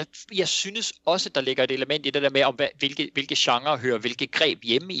 Jeg synes også, at der ligger et element i det der med, om hvilke genre hører hvilke greb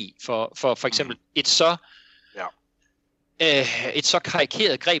hjemme i. For eksempel et så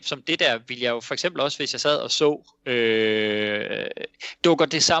karikeret greb som det der, vil jeg jo for eksempel også, hvis jeg sad og så, dukker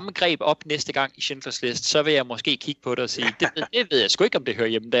det samme greb op næste gang i Schindler's List, så vil jeg måske kigge på det og sige, det ved jeg sgu ikke, om det hører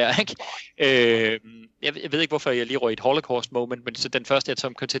hjemme der. Ikke? Jeg ved ikke, hvorfor jeg lige røg et Holocaust moment, men så den første, jeg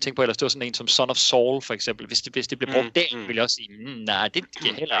kom til at tænke på, eller stod sådan en som Son of Saul, for eksempel. Hvis det blev brugt der, vil jeg også sige, nej, det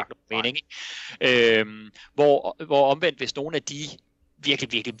giver heller ikke nogen mening. Hvor omvendt, hvis nogle af de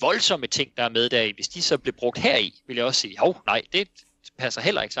virkelig voldsomme ting, der er med deri, hvis de så blev brugt heri, vil jeg også sige, nej, det passer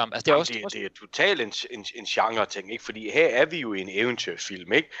heller ikke sammen. Altså, det er totalt en genre-ting, ikke? Fordi her er vi jo i en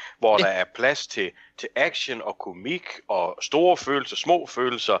eventyrfilm, ikke? Hvor der er plads til action og komik og store følelser, små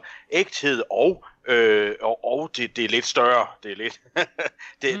følelser, ægthed og det er lidt større. Det er lidt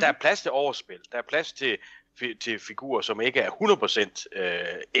der er plads til overspil, der er plads til figurer, som ikke er 100%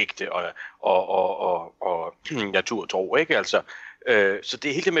 ægte og naturtro, ikke? Altså, så det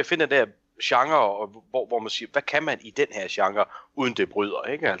er helt det med at finde den der genre, hvor man siger, hvad kan man i den her genre, uden det bryder,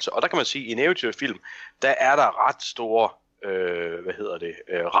 ikke? Altså, og der kan man sige, at i en eventyrfilm, der er der ret store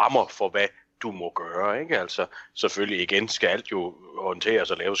rammer for, hvad du må gøre, ikke? Altså, selvfølgelig igen skal alt jo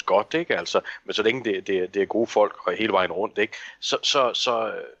håndteres og laves godt, ikke? Altså, men så længe det er gode folk og hele vejen rundt, ikke? Så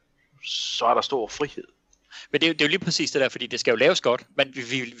er der stor frihed. Men det er jo lige præcis det der, fordi det skal jo laves godt, men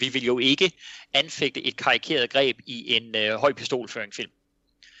vi vil jo ikke anfægte et karikeret greb i en høj pistolføringfilm.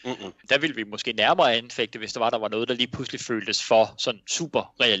 Der ville vi måske nærmere anfægte, hvis der var noget, der lige pludselig føltes for sådan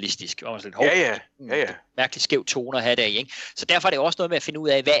super realistisk. Og sådan, mærkeligt skæv toner at have der i, ikke? Så derfor er det også noget med at finde ud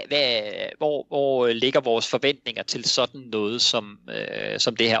af, hvor ligger vores forventninger til sådan noget som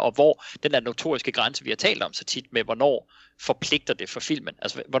det her, og hvor den der notoriske grænse, vi har talt om så tit med, hvornår forpligter det for filmen.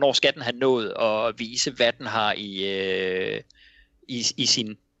 Altså, hvornår skal den have nået at vise, hvad den har i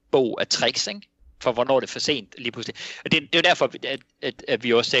sin bog af tricks, ikke? For hvornår det er for sent lige pludselig. Og det er jo derfor, at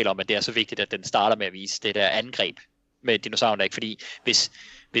vi også taler om, at det er så vigtigt, at den starter med at vise det der angreb med dinosaurerne. Ikke? Fordi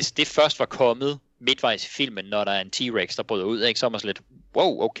hvis det først var kommet midtvejs i filmen, når der er en T-Rex, der bryder ud, ikke? Så er man sådan lidt,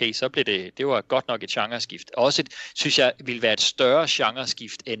 wow, okay, så blev det var godt nok et genreskift. Også synes jeg, ville være et større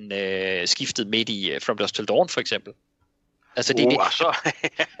genreskift, end skiftet midt i From Dusk Till Dawn, for eksempel. Altså,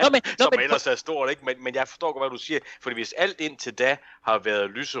 som ellers er stort, ikke? Men jeg forstår godt, hvad du siger. Fordi hvis alt indtil da har været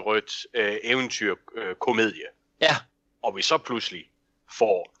lyserødt eventyrkomedie, og vi så pludselig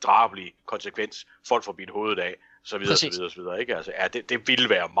får drabelig konsekvens, folk får bidt hovedet af, så videre, ikke? Altså, det ville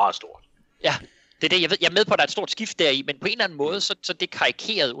være meget stort. Ja, det er det. Jeg er med på, at der er et stort skift deri, men på en eller anden måde, så det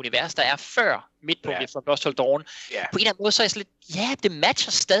karikerede univers, der er før midtpunktet fra Dusk Till Dawn, på en eller anden måde, så er jeg sådan lidt, det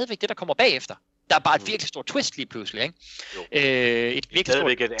matcher stadigvæk det, der kommer bagefter. Der er bare et virkelig stort twist lige pludselig, ikke? Det er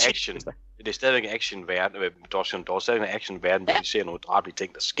stadigvæk en action-verden, der er stadigvæk en action-verden, hvor vi ser nogle drabelige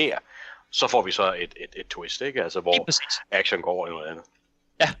ting, der sker. Så får vi så et twist, ikke? Altså, hvor action går over i noget andet.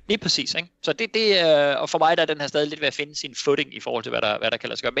 Ja, lige præcis, ikke? Så og for mig der er den her stadig lidt ved at finde sin footing i forhold til, hvad der kan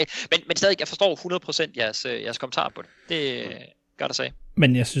lade sig gøre. Men stadig, jeg forstår 100% jeres kommentar på det. Det gør der sige.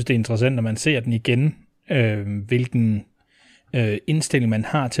 Men jeg synes, det er interessant, når man ser den igen, hvilken indstilling man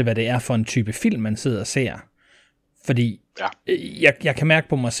har til, hvad det er for en type film, man sidder og ser. Fordi jeg kan mærke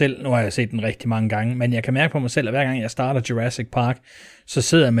på mig selv, nu har jeg set den rigtig mange gange, men jeg kan mærke på mig selv, at hver gang jeg starter Jurassic Park, så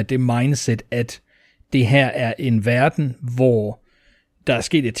sidder jeg med det mindset, at det her er en verden, hvor der er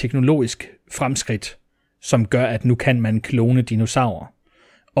sket et teknologisk fremskridt, som gør, at nu kan man klone dinosaurer.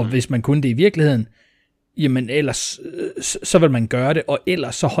 Og hvis man kunne det i virkeligheden, jamen ellers så vil man gøre det, og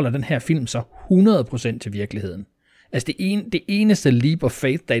ellers så holder den her film så 100% til virkeligheden. Altså det eneste leap of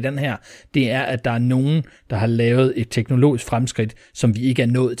faith, der i den her, det er, at der er nogen, der har lavet et teknologisk fremskridt, som vi ikke er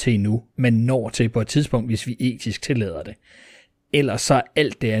nået til endnu, men når til på et tidspunkt, hvis vi etisk tillader det. Ellers så er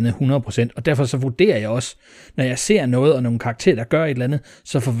alt det andet 100%, og derfor så vurderer jeg også, når jeg ser noget og nogle karakterer, der gør et eller andet,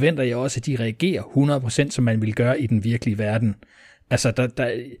 så forventer jeg også, at de reagerer 100%, som man vil gøre i den virkelige verden. Altså,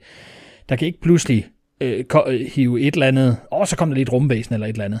 der kan ikke pludselig hive et eller andet, så kommer der lidt rumvæsen eller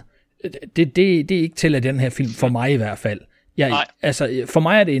et eller andet. Det er ikke til at den her film, for mig i hvert fald. Altså, for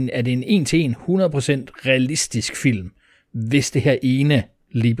mig er det en 1-til-1, 100% realistisk film, hvis det her ene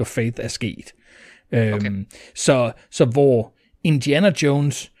leap of faith er sket. Så hvor Indiana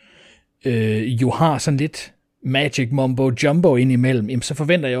Jones jo har sådan lidt magic mumbo jumbo ind imellem, jamen, så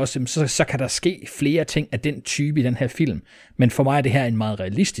forventer jeg også, så kan der ske flere ting af den type i den her film. Men for mig er det her en meget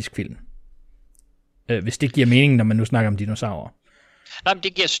realistisk film. Hvis det giver mening, når man nu snakker om dinosaurer. Nej, men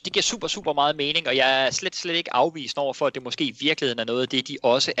det giver super, super meget mening, og jeg er slet ikke afvist over for, at det måske i virkeligheden er noget af det, de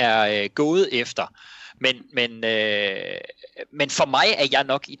også er gået efter. Men for mig er jeg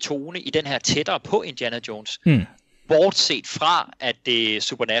nok i tone i den her tættere på Indiana Jones. Bortset fra, at det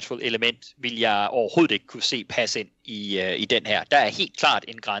supernatural element vil jeg overhovedet ikke kunne se passe ind i den her. Der er helt klart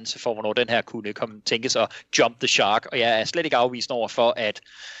en grænse for, hvornår den her kunne tænkes at jump the shark, og jeg er slet ikke afvist over for, at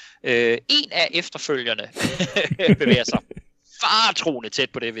en af efterfølgerne bevæger sig faretroende tæt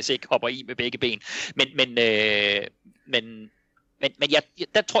på det, hvis ikke hopper i med begge ben. Men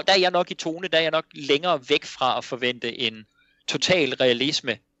der er jeg nok i tone, der er jeg nok længere væk fra at forvente en total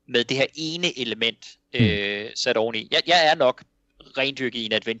realisme med det her ene element sat oveni. Jeg er nok rendyrket i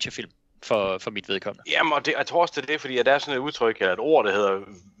en adventurefilm for mit vedkommende. Jamen, og jeg tror også, det er det, fordi at der er sådan et udtryk, eller et ord, der hedder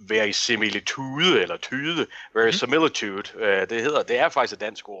verisimilitude, eller tyde, verisimilitude, det er faktisk et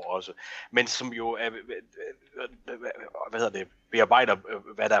dansk ord også, men som jo er, bearbejder,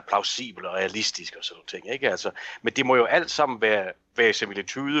 hvad der er plausibelt og realistisk og sådan nogle ting, ikke? Altså, men det må jo alt sammen være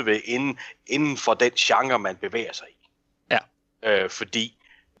verisimilitude ved inden for den genre, man bevæger sig i. Ja. Fordi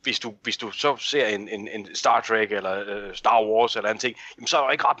hvis du så ser en Star Trek eller Star Wars eller andet ting, jamen, så er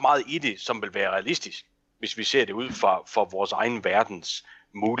der ikke ret meget i det, som vil være realistisk, hvis vi ser det ud fra vores egen verdens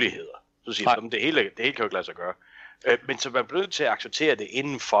muligheder. Så siger jeg, det hele kan jo ikke lade sig gøre. Men så man bliver nødt til at acceptere det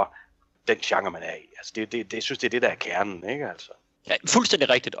inden for den genre, man er i. Altså, jeg synes, det er det, der er kernen, ikke altså? Ja, fuldstændig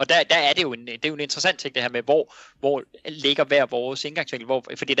rigtigt, og der er det jo en interessant ting det her med, hvor ligger hver vores indgangsvinkel,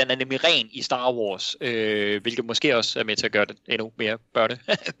 fordi den er nemlig ren i Star Wars, hvilket måske også er med til at gøre det endnu mere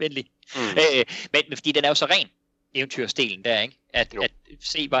børnevenligt. Men fordi den er jo så ren, eventyrstilen der, ikke? At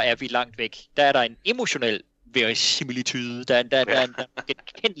se, hvor er vi langt væk. Der er der en emotionel verisimilitude, der er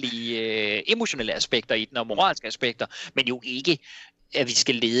genkendelige emotionelle aspekter i den, og moralske aspekter, men jo ikke, at vi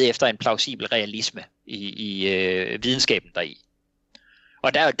skal lede efter en plausibel realisme i videnskaben deri.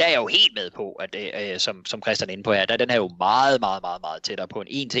 Og der er jeg jo helt med på, at som Christian er inde på her, der er den her jo meget, meget, meget, meget tættere på en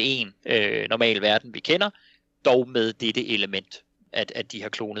en-til-en normal verden, vi kender, dog med dette element, at de har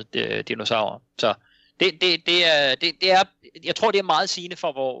klonet dinosaurer. Så det er, jeg tror, det er meget sigende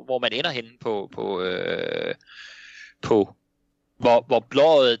for, hvor man ender henne på hvor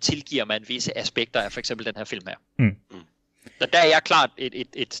blåret tilgiver man visse aspekter af for eksempel den her film her. Så der er jeg klart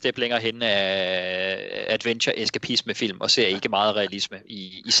et step længere hen af adventure-eskapisme-film, og ser ikke meget realisme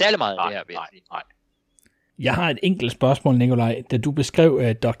i særlig meget af det her. Nej. Jeg har et enkelt spørgsmål, Nikolaj. Da du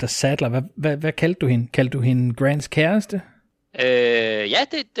beskrev Dr. Sattler, hvad kaldte du hende? Kaldte du hende Grants kæreste? Ja,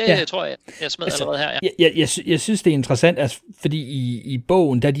 det tror jeg. Jeg smed allerede her. Ja. Jeg synes, det er interessant, altså, fordi i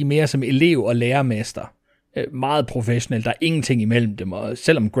bogen, der er de mere som elev og lærermester. Meget professionelt. Der er ingenting imellem dem, og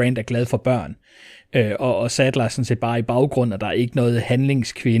selvom Grant er glad for børn, og Sattler er sådan set bare i baggrunden, og der er ikke noget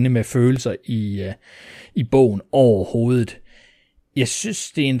handlingskvinde med følelser i bogen overhovedet. Jeg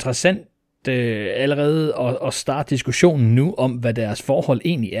synes, det er interessant allerede at starte diskussionen nu om, hvad deres forhold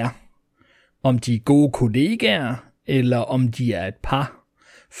egentlig er. Om de er gode kollegaer, eller om de er et par.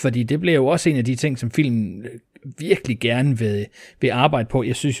 Fordi det bliver jo også en af de ting, som filmen virkelig gerne vil arbejde på.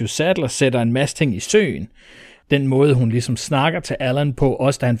 Jeg synes jo, Sattler sætter en masse ting i søen. Den måde, hun ligesom snakker til Alan på,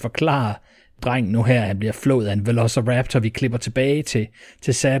 også da han forklarer drengen nu her, han bliver flået af en Velociraptor. Vi klipper tilbage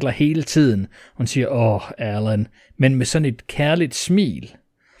til Sattler hele tiden. Hun siger, Alan, men med sådan et kærligt smil.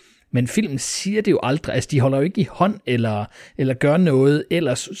 Men filmen siger det jo aldrig, altså de holder jo ikke i hånd, eller gør noget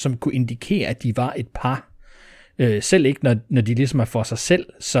ellers, som kunne indikere, at de var et par. Selv ikke, når de ligesom er for sig selv,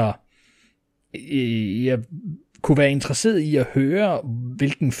 så jeg kunne være interesseret i at høre,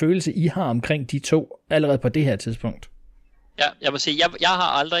 hvilken følelse I har omkring de to, allerede på det her tidspunkt. Ja, jeg må sige, jeg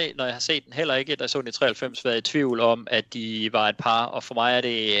har aldrig, når jeg har set den, heller ikke, da jeg så den i 93, været i tvivl om, at de var et par, og for mig er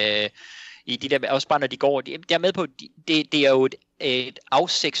det, i de der, også bare når de går, jeg er med på, det er jo et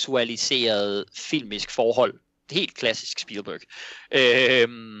afseksualiseret filmisk forhold, helt klassisk Spielberg.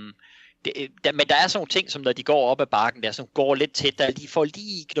 Men der er sådan nogle ting, som når de går op ad bakken, der som går lidt tæt, de får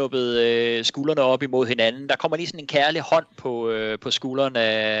lige knuppet skuldrene op imod hinanden. Der kommer lige sådan en kærlig hånd på skuldrene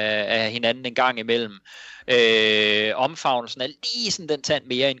af hinanden en gang imellem. Omfavnelsen er lige sådan den tand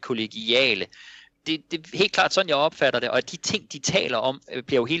mere end kollegiale. Det er helt klart sådan, jeg opfatter det. Og de ting, de taler om,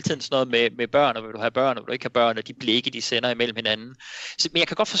 bliver jo hele tiden sådan noget med børn, og vil du have børn, og vil du ikke have børn, og de blikke, de sender imellem hinanden. Men jeg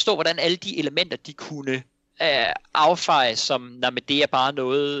kan godt forstå, hvordan alle de elementer, de kunne affejes som, men det er bare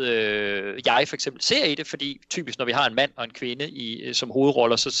noget, jeg for eksempel ser i det, fordi typisk når vi har en mand og en kvinde som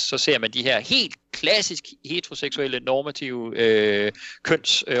hovedroller, så ser man de her helt klassisk heteroseksuelle, normative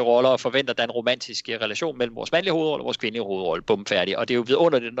kønsroller og forventer, der er en romantisk relation mellem vores mandlige hovedrolle og vores kvindelige hovedrolle, bum færdig. Og det er jo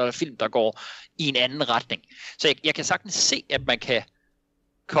vidunderligt, når der er film, der går i en anden retning. Så jeg kan sagtens se, at man kan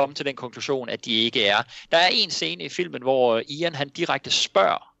komme til den konklusion, at de ikke er. Der er en scene i filmen, hvor Ian han direkte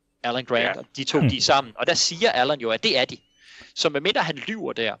spørger Alan Grant, og de to de er sammen, og der siger Alan jo, at det er de. Så medmindre han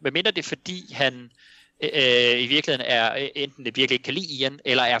lyver der, medmindre det er fordi han i virkeligheden er enten det virkelig ikke kan lide Ian,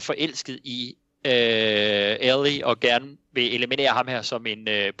 eller er forelsket i Ellie og gerne vil eliminere ham her som en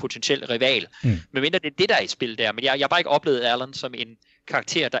potentiel rival. Medmindre det er det, der er i spil der. Men jeg har bare ikke oplevet Alan som en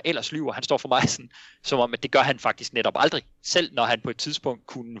karakter, der ellers lyver. Han står for mig sådan, som om, at det gør han faktisk netop aldrig. Selv når han på et tidspunkt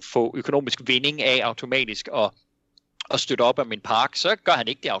kunne få økonomisk vinding af automatisk og støtte op om en park, så gør han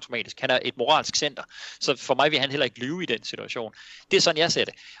ikke det automatisk. Han er et moralsk center. Så for mig vil han heller ikke lyve i den situation. Det er sådan, jeg ser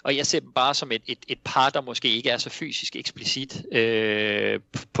det. Og jeg ser dem bare som et par, der måske ikke er så fysisk eksplicit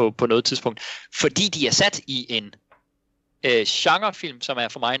på noget tidspunkt. Fordi de er sat i en genrefilm, som er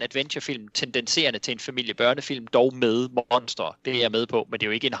for mig en adventurefilm, tendenserende til en familiebørnefilm, dog med monster. Det er jeg med på, men det er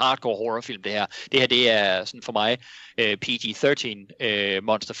jo ikke en hardcore horrorfilm, det her. Det her, det er sådan for mig PG-13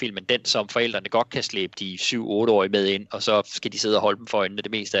 monsterfilmen, den som forældrene godt kan slæbe de 7-8-årige med ind, og så skal de sidde og holde dem for øjnene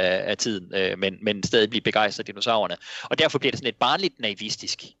det meste af tiden, men stadig blive begejstret af dinosaurerne. Og derfor bliver det sådan et barnligt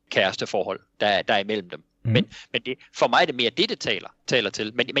naivistisk kæresteforhold, der er imellem dem. Men det, for mig er det mere det taler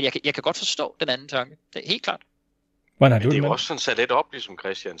til. Men jeg kan godt forstå den anden tanke. Det er helt klart. Men det er jo også sådan sat lidt op, ligesom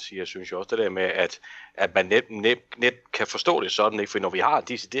Christian siger, synes jeg også, det der med, at man net kan forstå det sådan, ikke? For når vi har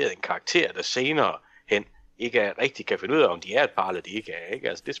decideret en karakter, der senere hen ikke er rigtig kan finde ud af, om de er et par, eller de ikke er, ikke?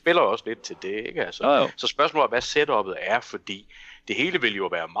 Altså, det spiller også lidt til det, ikke? Altså, så spørgsmålet er, hvad setupet er, fordi det hele vil jo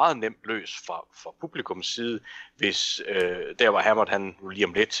være meget nemt løs fra publikums side, hvis der var Hammond, han lige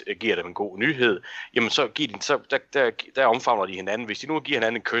om lidt giver dem en god nyhed, jamen så giver de, der omfavner de hinanden, hvis de nu giver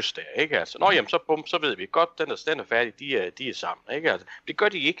hinanden en kys der, ikke? Altså, jamen så ved vi godt, den er færdig, de er sammen, ikke? Altså, det gør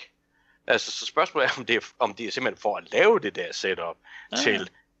de ikke. Altså, så spørgsmålet er, om det er simpelthen for at lave det der setup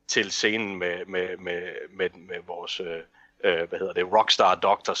til scenen med vores Rockstar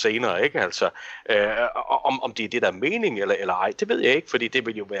Doctor senere, ikke? Altså, om det er det, der er mening, eller ej, det ved jeg ikke, fordi det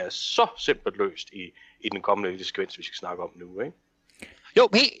vil jo være så simpelt løst i den kommende sekvens, vi skal snakke om nu, ikke? Jo,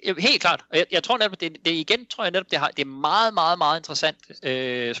 helt klart. Jeg tror netop, det er meget, meget, meget interessant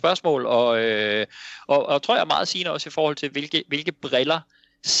spørgsmål, og tror jeg meget sigende også i forhold til, hvilke briller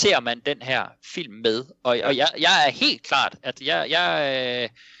ser man den her film med. Og jeg er helt klart, at jeg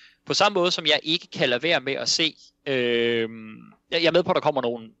på samme måde, som jeg ikke kan lade være med at se, jeg er med på, at der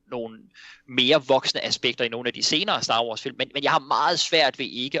kommer nogle mere voksne aspekter i nogle af de senere Star Wars film, men jeg har meget svært ved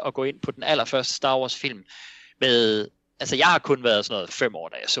ikke at gå ind på den allerførste Star Wars film med, altså jeg har kun været sådan noget 5 år,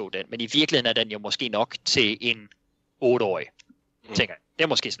 da jeg så den, men i virkeligheden er den jo måske nok til en 8-årig, tænker jeg. Det er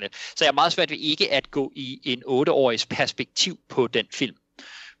måske sådan lidt. Så jeg er meget svært ved ikke at gå i en 8-årigs perspektiv på den film.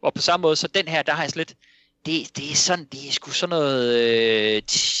 Og på samme måde, så den her, der har jeg slet, det er sgu sådan noget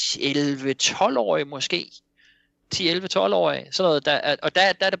 11-12-årig måske. 10-11-12-årig. Sådan noget, der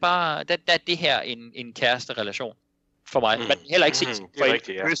er det bare, der er det her en kæresterelation for mig. Men heller ikke set det er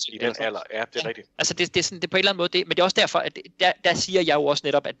rigtigt, ja. I den alder, ja, det er rigtigt. Altså det er sådan, det er på en eller anden måde det, men det er også derfor, at der siger jeg jo også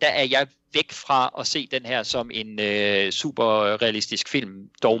netop, at der er jeg væk fra at se den her som en super realistisk film,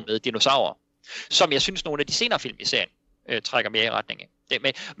 dog med dinosaurer. Som jeg synes, nogle af de senere film i serien trækker mere i retning af.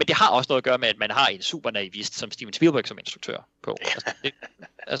 Men det har også noget at gøre med, at man har en super naivist som Steven Spielberg som instruktør på.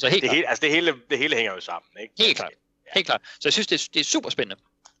 Det hele hænger jo sammen, ikke? Helt klart. Helt klart. Så jeg synes, det er super spændende.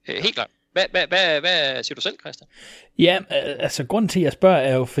 Helt klart. Hvad siger du selv, Christian? Ja, altså grunden til, at jeg spørger,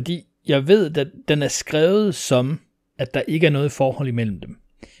 er jo fordi, jeg ved, at den er skrevet som, at der ikke er noget forhold imellem dem.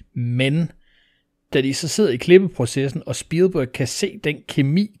 Men da de så sidder i klippeprocessen, og Spielberg kan se den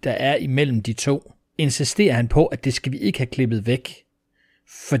kemi, der er imellem de to, insisterer han på, at det skal vi ikke have klippet væk.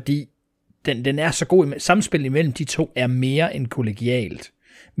 Fordi den er så god. Samspillet imellem de to er mere end kollegialt.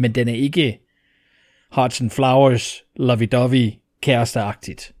 Men den er ikke Hearts and Flowers, lovey-dovey,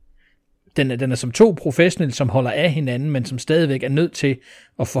 kæresteagtigt. Den er som to professionelle, som holder af hinanden, men som stadigvæk er nødt til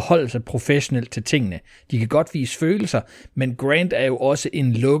at forholde sig professionelt til tingene. De kan godt vise følelser, men Grant er jo også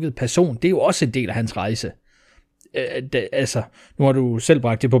en lukket person. Det er jo også en del af hans rejse. Altså, nu har du selv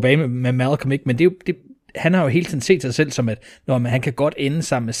bragt det på bane med Malcolm, ikke? Men han har jo hele tiden set sig selv som, at han kan godt ende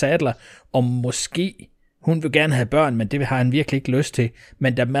sammen med Sadler, og måske hun vil gerne have børn, men det har han virkelig ikke lyst til.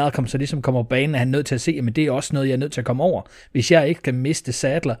 Men da Malcolm så ligesom kommer på banen, er han nødt til at se, at det er også noget, jeg er nødt til at komme over. Hvis jeg ikke kan miste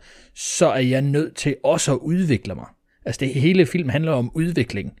Sadler, så er jeg nødt til også at udvikle mig. Altså det hele film handler om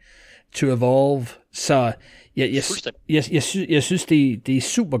udvikling. to evolve. Så jeg synes, det er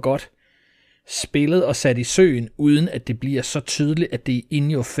super godt spillet og sat i søen, uden at det bliver så tydeligt, at det er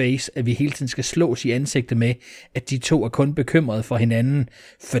in your face, at vi hele tiden skal slås i ansigtet med, at de to er kun bekymrede for hinanden,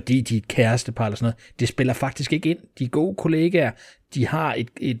 fordi de er et kærestepar eller sådan noget. Det spiller faktisk ikke ind. De er gode kollegaer, de har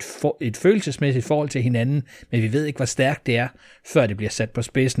et følelsesmæssigt forhold til hinanden, men vi ved ikke, hvor stærkt det er, før det bliver sat på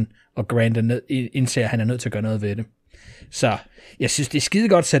spidsen, og Grant indser, at han er nødt til at gøre noget ved det. Så jeg synes, det er skide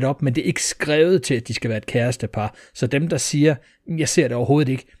godt sat op, men det er ikke skrevet til, at de skal være et kærestepar. Så dem, der siger, jeg ser det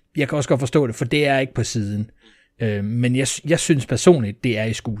overhovedet ikke, jeg kan også godt forstå det, for det er ikke på siden. Men jeg synes personligt, det er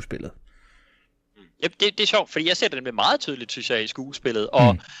i skuespillet. Ja, det er sjovt, fordi jeg ser det med meget tydeligt, synes jeg, i skuespillet.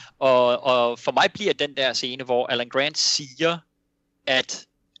 Og for mig bliver den der scene, hvor Alan Grant siger, at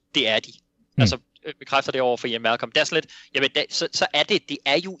det er de. Altså bekræfter det over for Ian Malcolm. Det er sådan lidt, jamen, så er det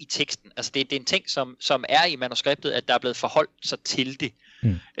er jo i teksten. Altså det er en ting, som er i manuskriptet, at der er blevet forholdt sig til det.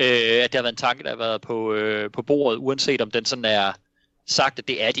 At det har været en tanke, der har været på bordet, uanset om den sådan er sagt, at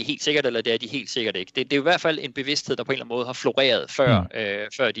det er de helt sikkert, eller det er de helt sikkert ikke. Det er jo i hvert fald en bevidsthed, der på en eller anden måde har floreret,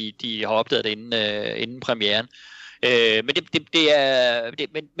 før de har opdaget det inden premieren. Men det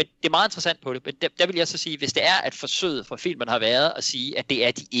er meget interessant på det. Men der vil jeg så sige, hvis det er, at forsøget fra filmen har været at sige, at det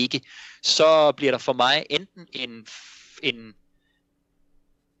er de ikke, så bliver der for mig enten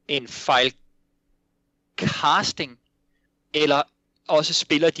en fejl casting, eller også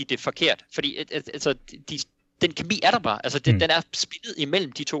spiller de det forkert. Fordi altså, den kemi er der bare. Altså, den er spillet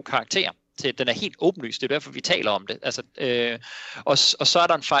imellem de to karakterer. Den er helt åbenlyst. Det er derfor, vi taler om det. Altså, og så er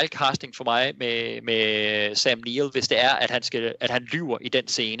der en fejlcasting for mig med Sam Neill, hvis det er, at han lyver i den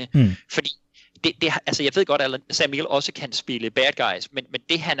scene. Fordi altså, jeg ved godt, at Sam Neill også kan spille bad guys, men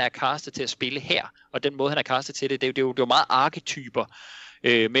det, han er castet til at spille her, og den måde, han er castet til det er jo meget arketyper,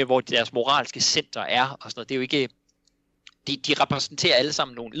 med hvor deres moralske center er, og sådan noget. Det er jo ikke... De repræsenterer alle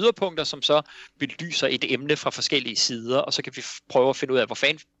sammen nogle yderpunkter, som så belyser et emne fra forskellige sider, og så kan vi prøve at finde ud af,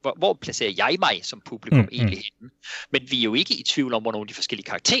 hvor placerer jeg mig som publikum egentlig henne. Men vi er jo ikke i tvivl om, hvor nogle af de forskellige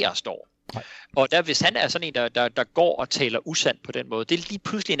karakterer står. Nej. Og hvis han er sådan en, der går og taler usandt på den måde, det er lige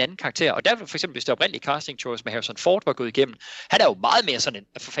pludselig en anden karakter. Og der for eksempel, hvis det oprindelige casting choice med Harrison Ford var gået igennem, han er jo meget mere sådan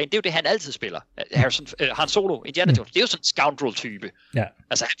en, for fanden, det er jo det, han altid spiller. Han Solo, Indiana Jones, det er jo sådan en scoundrel-type. Ja.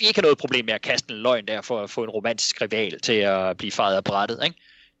 Altså, han vil ikke have noget problem med at kaste en løgn der, for at få en romantisk rival til at blive faret af brættet, ikke?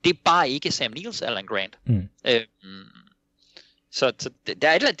 Det er bare ikke Sam Neil's Alan Grant. Så der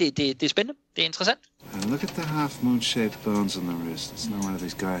er et eller andet, det er spændende. Det er interessant. Look at the half-moon-shaped bones on the wrists. No wonder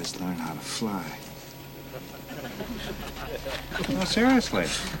these guys learn how to fly. No, seriously.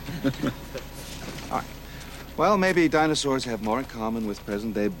 All right. Well, maybe dinosaurs have more in common with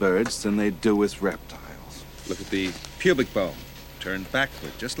present-day birds than they do with reptiles. Look at the pubic bone, turned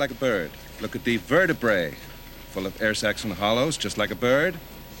backward, just like a bird. Look at the vertebrae, full of air sacs and hollows, just like a bird.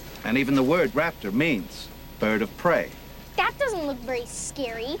 And even the word raptor means bird of prey. That doesn't look very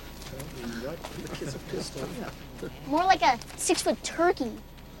scary. More like a 6-foot turkey.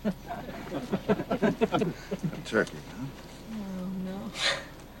 Turkey, huh? Oh, no.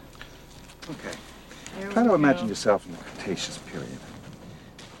 Okay. Try to imagine yourself in the Cretaceous period.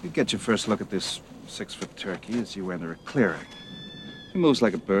 You get your first look at this 6-foot turkey as you enter a clearing. He moves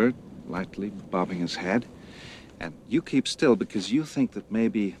like a bird, lightly bobbing his head. And you keep still because you think that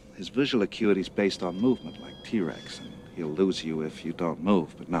maybe his visual acuity is based on movement, like T-Rex, and he'll lose you if you don't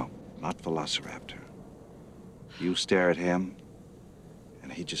move. But no, not Velociraptor. You stare at him,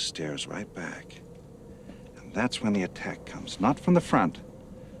 and he just stares right back. And that's when the attack comes, not from the front,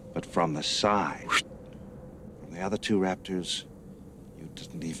 but from the side. From the other two raptors, you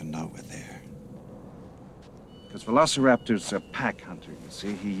didn't even know were there. Because Velociraptor's a pack hunter, you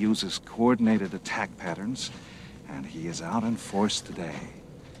see. He uses coordinated attack patterns, and he is out in force today.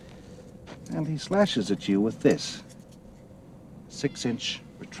 And he slashes at you with this 6-inch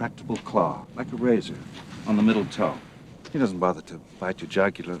retractable claw, like a razor, on the middle toe. He doesn't bother to bite your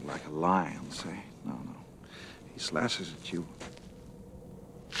jugular like a lion, say. No. He slashes at you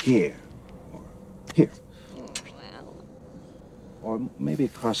here, or here. Or maybe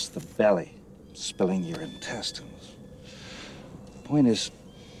across the belly, spilling your intestines. The point is,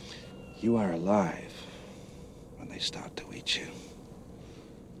 you are alive when they start to eat you.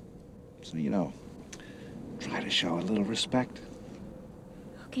 So, try to show a little respect.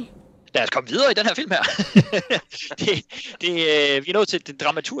 Okay. Lad os komme videre i den her film her. Vi er nået til det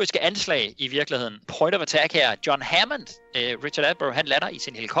dramaturgiske anslag i virkeligheden. Point of attack her. John Hammond, Richard Attenborough, han lander i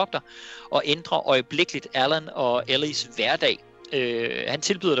sin helikopter og ændrer øjeblikkeligt Alan og Ellies hverdag. Han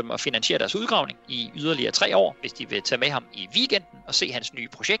tilbyder dem at finansiere deres udgravning i yderligere 3 år, hvis de vil tage med ham i weekenden og se hans nye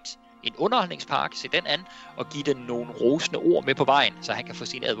projekt, en underholdningspark, se den an, og give den nogle rosende ord med på vejen, så han kan få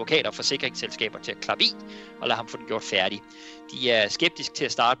sine advokater og forsikringsselskaber til at klappe i, og lade ham få den gjort færdig. De er skeptiske til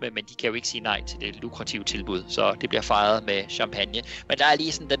at starte med, men de kan jo ikke sige nej til det lukrative tilbud, så det bliver fejret med champagne. Men der er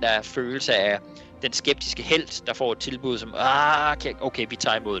lige sådan den der følelse af den skeptiske helt, der får et tilbud som, okay, vi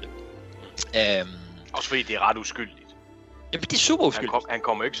tager imod det. Også fordi det er ret uskyldigt. Jamen, det er super uskyldigt. Han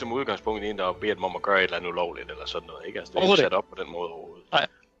kommer ikke som udgangspunkt ind og beder dem om at gøre et eller andet ulovligt, eller sådan noget, ikke? Altså, det er ikke sat op på den måde overhovedet. Nej.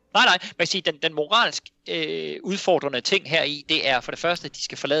 Man kan sige, den moralsk udfordrende ting her i, det er for det første, at de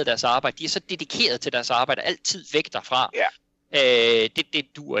skal forlade deres arbejde. De er så dedikeret til deres arbejde, altid væk derfra. Ja. Det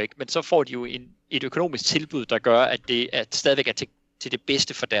duer ikke, men så får de jo et økonomisk tilbud, der gør, at det stadigvæk er til det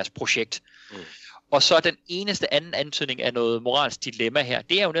bedste for deres projekt. Og så den eneste anden antydning af noget moralsk dilemma her,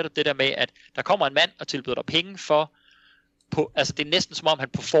 det er jo netop det der med, at der kommer en mand og tilbyder dig penge for, altså det er næsten som om han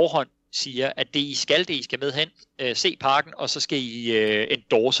på forhånd siger, at det I skal med hen, se parken, og så skal I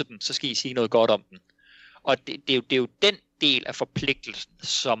endorse den, så skal I sige noget godt om den. Og det er jo den del af forpligtelsen,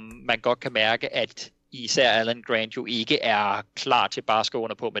 som man godt kan mærke, at især Alan Grant jo ikke er klar til bare at skrive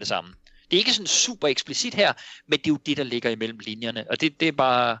under på med det samme. Det er ikke sådan super eksplicit her, men det er jo det, der ligger imellem linjerne, og det er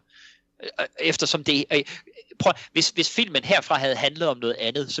bare... Eftersom det... Hvis filmen herfra havde handlet om noget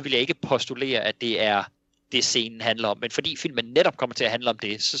andet, så ville jeg ikke postulere, at det er det scenen handler om. Men fordi filmen netop kommer til at handle om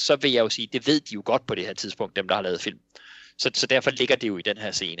det, så vil jeg jo sige, det ved de jo godt på det her tidspunkt, dem der har lavet film. Så derfor ligger det jo i den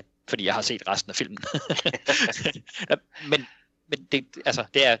her scene, fordi jeg har set resten af filmen. men det, altså,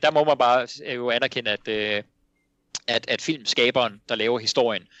 der må man bare jo anerkende, at filmskaberen, der laver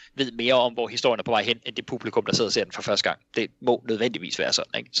historien, ved mere om, hvor historien er på vej hen, end det publikum, der sidder og ser den for første gang. Det må nødvendigvis være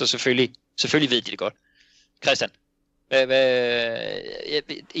sådan, ikke? Så selvfølgelig ved de det godt. Christian,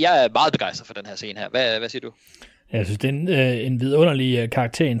 jeg er meget begejstret for den her scene her. Hvad siger du? Jeg synes, det er en vidunderlig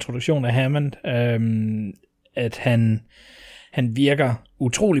karakterintroduktion af Hammond. At han virker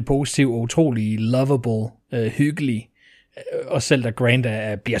utrolig positiv og utrolig lovable, hyggelig. Og selv da Grant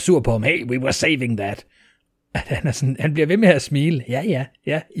bliver sur på ham, hey, we were saving that. At han bliver ved med at smile. Ja,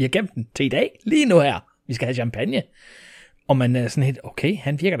 I har gemt den til i dag. Lige nu her. Vi skal have champagne. Og man er sådan helt, okay,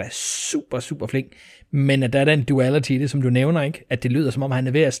 han virker da super, super flink. Men at der er den duality, det som du nævner, ikke? At det lyder som om, han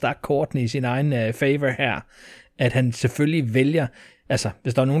er ved at stakke kortene i sin egen favor her. At han selvfølgelig vælger, altså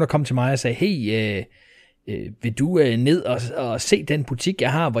hvis der er nogen, der kom til mig og sagde, hey, vil du ned og se den butik,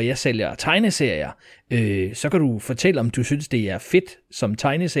 jeg har, hvor jeg sælger tegneserier? Så kan du fortælle, om du synes, det er fedt som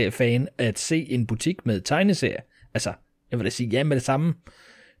tegneseriefan at se en butik med tegneserier. Altså, jeg vil da sige ja med det samme.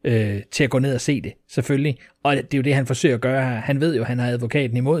 Til at gå ned og se det, selvfølgelig. Og det er jo det, han forsøger at gøre her. Han ved jo, at han har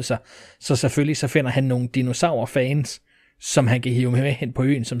advokaten imod sig, så selvfølgelig så finder han nogle dinosaurfans, som han kan hive med hen på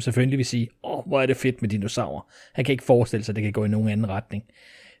øen, som selvfølgelig vil sige, hvor er det fedt med dinosaurer. Han kan ikke forestille sig, at det kan gå i nogen anden retning.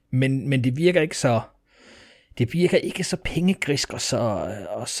 Men det virker ikke så pengegrisk og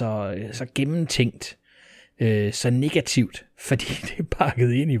så gennemtænkt, så negativt, fordi det er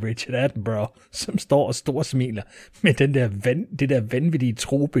pakket ind i Richard Attenborough, som står og storsmiler med det der vanvittige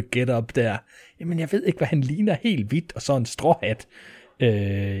trope get-up der. Jamen, jeg ved ikke, hvad han ligner helt hvidt, og så en stråhat.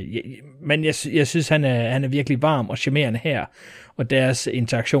 Men jeg synes, han er virkelig varm og charmerende her, og deres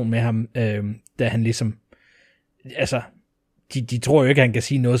interaktion med ham, da han ligesom, altså, de tror jo ikke, at han kan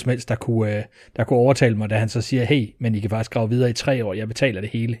sige noget som helst, der kunne overtale mig, da han så siger, hey, men I kan faktisk grave videre i 3 år, jeg betaler det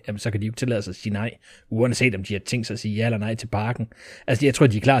hele. Jamen, så kan de jo tillade sig at sige nej, uanset om de har tænkt sig at sige ja eller nej til parken. Altså, jeg tror,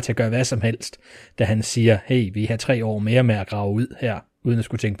 de er klar til at gøre hvad som helst, da han siger, hey, vi har 3 år mere med at grave ud her, uden at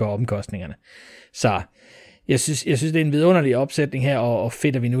skulle tænke på omkostningerne. Så jeg synes, det er en vidunderlig opsætning her, og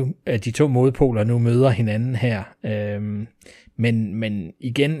fedt, at vi nu, at de to modpoler nu møder hinanden her. Men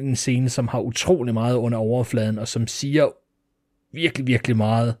igen en scene, som har utrolig meget under overfladen, og som siger virkelig, virkelig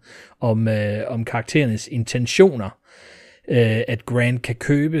meget om karakterernes intentioner, at Grant kan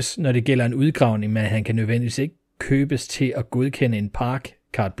købes, når det gælder en udgravning, men han kan nødvendigvis ikke købes til at godkende en park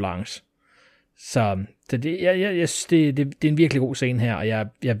carte blanche. Så det, jeg synes, det er en virkelig god scene her, og jeg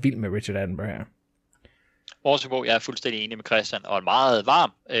er vild med Richard Attenborough her. Også jeg er fuldstændig enig med Christian, og en meget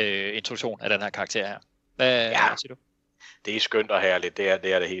varm introduktion af den her karakter her. Hvad siger du? Det er skønt og herligt,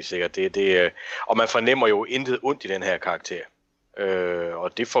 det er det helt sikkert. Og man fornemmer jo intet ondt i den her karakter.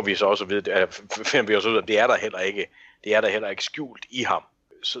 Og det får vi så også at vide, finder vi også ud af, at det er der heller ikke skjult i ham.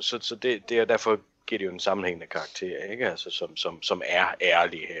 Så det er derfor giver det jo en sammenhængende karakter, ikke? Altså, som er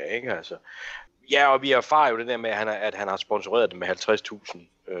ærlig her, ikke? Altså, ja, og vi erfarer jo det der med, at han har sponsoreret det med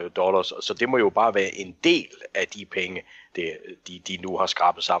 $50,000, så det må jo bare være en del af de penge, de nu har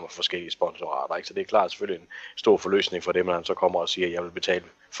skrabet sammen af forskellige sponsorater, ikke? Så det er klart selvfølgelig en stor forløsning for dem, når han så kommer og siger, at jeg vil betale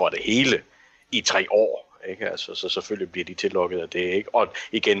for det hele i 3 år. Ikke? Altså, så selvfølgelig bliver de tillukket af det, ikke? Og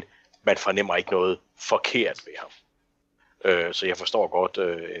igen, man fornemmer ikke noget forkert ved ham. Så jeg forstår godt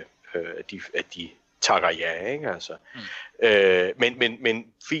at de takker ja, ikke? Altså. Men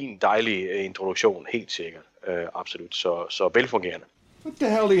fin, dejlig introduktion, helt sikkert. Absolut. Så velfungerende. What the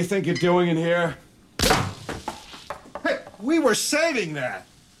hell do you think you're doing in here? Hey, we were saving that!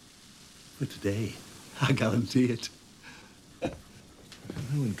 For today, I guarantee it.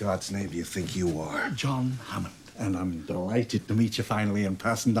 Who in God's name do you think you are? John Hammond. And I'm delighted to meet you finally in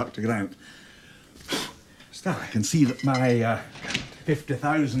person, Dr. Grant. Still, I can see that my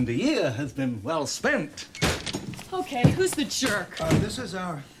 50,000 a year has been well spent. Okay, who's the jerk? This is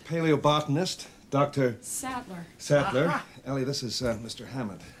our paleobotanist, Dr. Sattler. Ellie, this is Mr.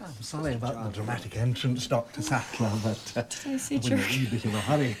 Hammond. I'm sorry about the dramatic entrance, Dr. Sattler, but Did I say we're in a wee bit of a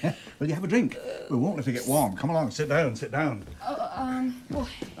hurry. Will you have a drink? We won't if you get warm. Come along, sit down, sit down.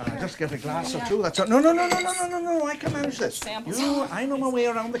 Just get a glass or two. That's all. No, I can manage this. Samples. I know my way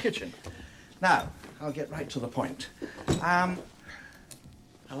around the kitchen. Now, I'll get right to the point. I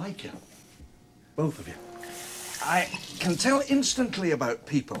like you. Both of you. I can tell instantly about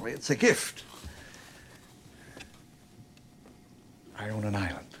people. It's a gift. I own an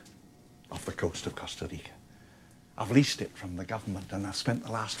island off the coast of Costa Rica. I've leased it from the government, and I've spent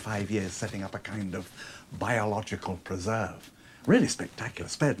the last 5 years setting up a kind of biological preserve. Really spectacular,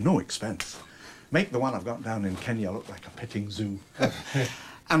 spared no expense. Make the one I've got down in Kenya look like a petting zoo.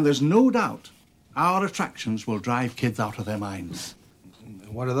 And there's no doubt our attractions will drive kids out of their minds.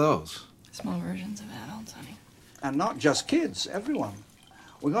 What are those? Small versions of adults, honey. And not just kids, everyone.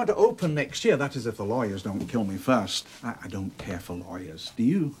 We're going to open next year, that is if the lawyers don't kill me first. I don't care for lawyers, do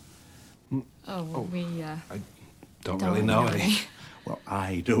you? I don't really know any. Well,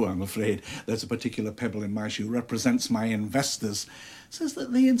 I do, I'm afraid. There's a particular pebble in my shoe, represents my investors. Says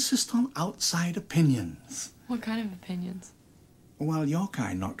that they insist on outside opinions. What kind of opinions? Well, your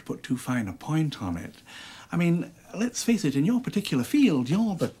kind, not to put too fine a point on it. I mean, let's face it, in your particular field,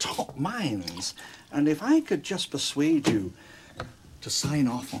 you're the top minds. And if I could just persuade you to sign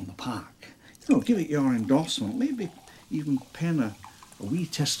off on the park, give it your endorsement, maybe even pen a wee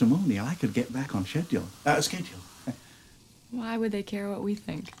testimonial, I could get back on schedule. Why would they care what we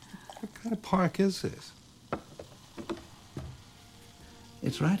think? What kind of park is this?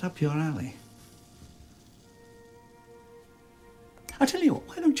 It's right up your alley. I tell you what,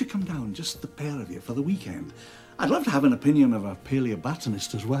 why don't you come down, just the pair of you, for the weekend? I'd love to have an opinion of a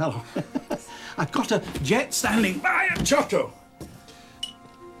paleobotanist as well. I've got a jet standing by at Giotto.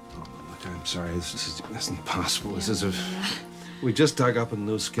 Look, I'm sorry, this isn't possible. We just dug up a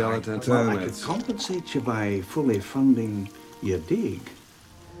new skeleton. I could compensate you by fully funding your dig.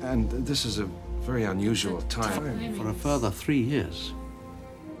 And this is a very unusual time. For a further 3 years.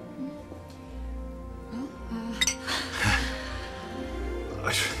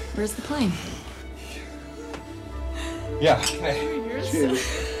 Where's the plane? Ja, okay. Cheers.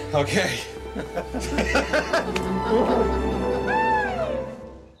 Okay.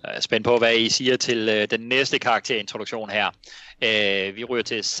 Jeg er spændt på, hvad I siger til den næste karakterintroduktion her. Vi ryger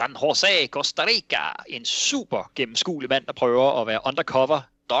til San Jose, Costa Rica. En super gennemskuelig mand, der prøver at være undercover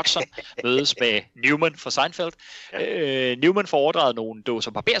Dodson, mødes med Newman fra Seinfeld. Newman får overdraget nogle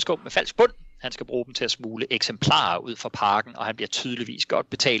dåser barberskum med falsk bund. Han skal bruge dem til at smule eksemplarer ud fra parken, og han bliver tydeligvis godt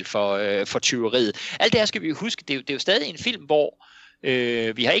betalt for tyveriet. Alt det her skal vi jo huske, det er jo stadig en film, hvor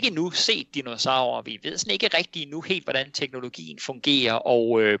vi har ikke endnu set dinosaurer. Vi ved sådan ikke rigtig endnu helt, hvordan teknologien fungerer,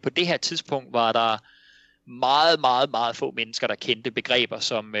 og på det her tidspunkt var der meget få mennesker, der kendte begreber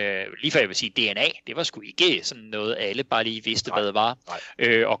som, lige før jeg vil sige DNA, det var sgu ikke sådan noget, alle bare lige vidste, hvad det var.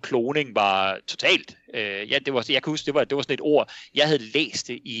 Og kloning var totalt, jeg kan huske, det var sådan et ord, jeg havde læst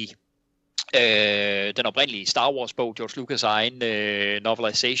det i den oprindelige Star Wars bog, George Lucas' egen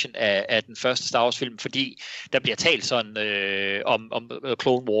novelization af den første Star Wars film, fordi der bliver talt sådan om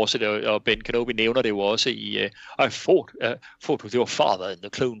Clone Wars, og Ben Kenobi nævner det jo også i I fought with your father in the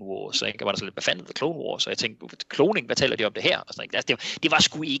Clone Wars, ikke? Og var der så lidt, hvad fanden The Clone Wars? Og jeg tænkte, kloning, hvad taler de om det her? Og sådan, ikke? Altså, det var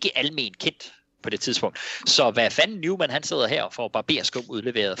sgu ikke almen kendt på det tidspunkt. Så hvad fanden Newman, han sidder her for barberskum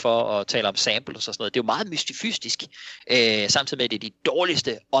udleveret for at tale om samples og sådan noget. Det er jo meget mystifystisk, samtidig med, at det er de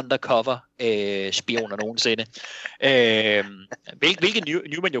dårligste undercover spioner nogensinde. Hvilket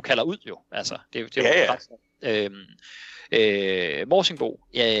Newman jo kalder ud jo. Altså, det er jo Morsingbo.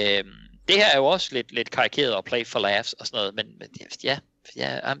 Det her er jo også lidt karikeret og play for laughs og sådan noget, men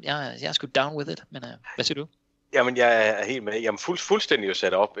jeg er sgu down with it. Men hvad siger du? Jamen, jeg er helt med. Jamen, fuldstændig jo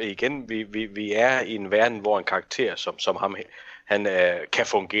sat op. Igen, vi er i en verden, hvor en karakter som ham, han kan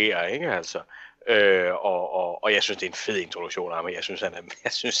fungere, ikke? Altså, og jeg synes, det er en fed introduktion af ham. Jeg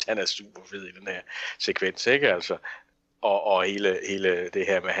synes, han er super fed i den her sekvens, ikke? Altså, og hele det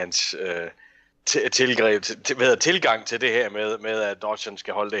her med hans tilgang til det her med at Dodgen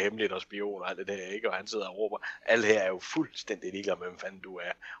skal holde det hemmeligt og spion og alt det der, ikke? Og han sidder og råber, alle her er jo fuldstændig ligeglade med, hvem fanden du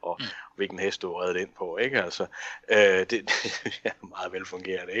er, og hvilken hest du er reddet ind på, ikke? Altså, det er meget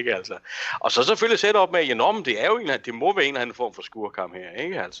velfungerende, ikke? Altså, og så selvfølgelig sætte op med, det er jo det må være en eller anden form for skurkam her,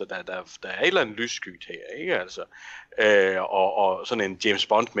 ikke? Altså, der er et eller andet lysskyt her, ikke? Altså, og sådan en James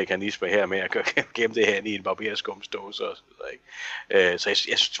Bond-mekanisme her med at gemme det her i en barberskumsdåse og så videre, ikke? Så jeg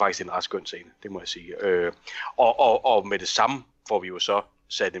synes faktisk, det er en ret skøn scene, det må jeg sige. Og med det samme får vi jo så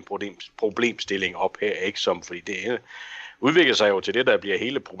sat en problemstilling op her, ikke? Fordi det udvikler sig jo til det, der bliver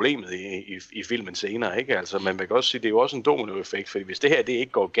hele problemet i filmen senere, ikke? Altså, man kan også sige, det er jo også en dominoeffekt, fordi hvis det her, det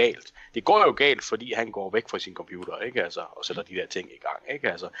ikke går galt, det går jo galt, fordi han går væk fra sin computer, ikke? Altså, og sætter de der ting i gang,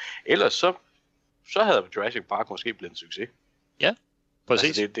 ikke? Altså, ellers så havde Jurassic Park måske blevet en succes. Ja,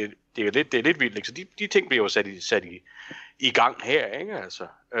 præcis. Altså, det er lidt vildt, ikke? Så de ting bliver jo sat i gang her, ikke? Altså,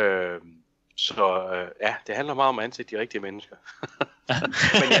 det handler meget om at ansætte de rigtige mennesker.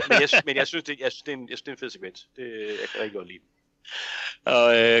 men jeg synes, det er en fed sekvens. Jeg kan rigtig godt lide.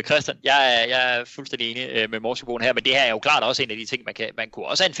 Og Christian, jeg er fuldstændig enig med Morsebogen her, men det her er jo klart også en af de ting, man kunne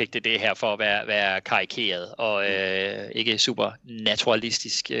også anfægte det her for at være karikeret og ikke super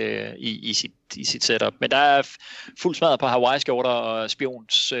naturalistisk i sit setup. Men der er fuld smadret på Hawaii-skjorter og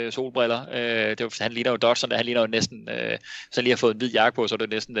spions solbriller. Han ligner jo Dodson, han ligner jo næsten, så lige har fået en hvid jakke på, så er det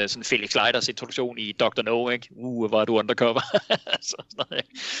næsten sådan Felix Leiters introduktion i Dr. No, ikke? Hvor er du undercover?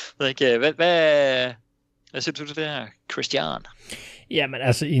 Hvad siger du til det her, Christian? Jamen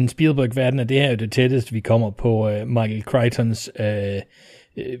altså, i en Spielberg-verden er det her jo det tætteste, vi kommer på Michael Crichtons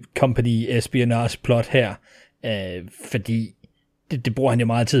company espionage plot her, fordi det bruger han jo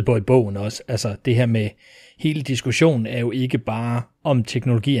meget tid på i bogen også. Altså det her med hele diskussionen er jo ikke bare om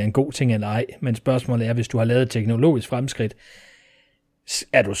teknologi er en god ting eller ej, men spørgsmålet er, hvis du har lavet et teknologisk fremskridt,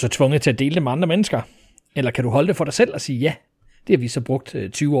 er du så tvunget til at dele det med andre mennesker? Eller kan du holde det for dig selv og sige, ja, det har vi så brugt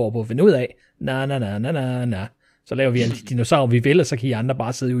 20 år på at finde ud af. Na. Så laver vi alle de dinosaurer, vi vil, og så kan I andre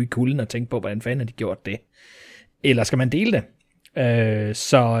bare sidde ude i kulden og tænke på, hvordan fanden har de gjort det. Eller skal man dele det?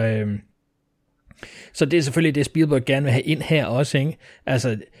 Så det er selvfølgelig det, Spielberg gerne vil have ind her også, ikke?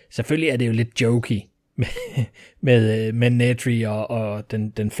 Altså, selvfølgelig er det jo lidt jokey med Nedry og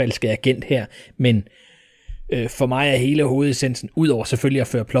den falske agent her, men for mig er hele hovedessensen, udover selvfølgelig at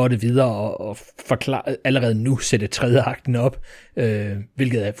føre plottet videre og forklare, allerede nu sætte tredje akten op,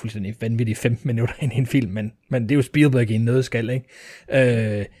 hvilket er fuldstændig vanvittigt 15 minutter ind i en film, men det er jo Spielberg i en nødskal,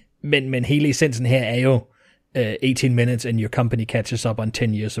 ikke? Men hele essensen her er jo 18 minutes and your company catches up on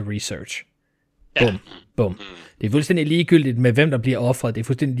 10 years of research. Bum. Det er fuldstændig ligegyldigt med hvem der bliver offret, det er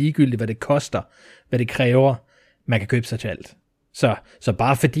fuldstændig ligegyldigt hvad det koster, hvad det kræver, man kan købe sig til alt. Så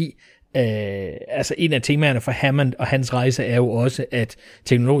bare fordi altså en af temaerne for Hammond og hans rejse er jo også, at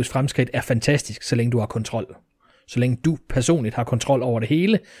teknologisk fremskridt er fantastisk, så længe du har kontrol. Så længe du personligt har kontrol over det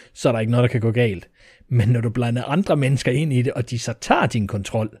hele, så er der ikke noget, der kan gå galt. Men når du blander andre mennesker ind i det, og de så tager din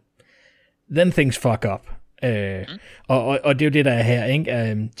kontrol, then things fuck up. Og det er jo det, der er her,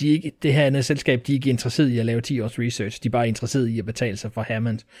 ikke? Det her andet selskab, de er ikke interesseret i at lave 10 års research, de er bare interesseret i at betale sig for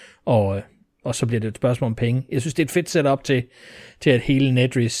Hammond, og så bliver det et spørgsmål om penge. Jeg synes, det er et fedt setup til at hele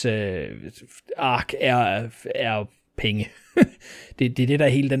Nedrys ark er penge. det er det, der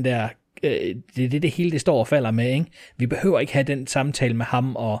hele den der... det er det hele det står og falder med, ikke? Vi behøver ikke have den samtale med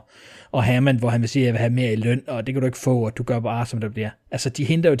ham og Hammond, hvor han vil sige, at jeg vil have mere i løn, og det kan du ikke få, og du gør bare, som det bliver. Altså, de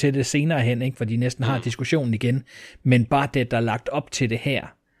henter jo til det senere hen, ikke? For de næsten har diskussionen igen, men bare det, der er lagt op til det her,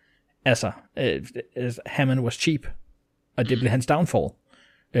 altså, Hammond was cheap, og det blev hans downfall.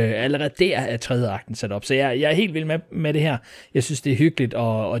 Allerede der er tredje akten sat op, så jeg er helt vild med det her. Jeg synes, det er hyggeligt,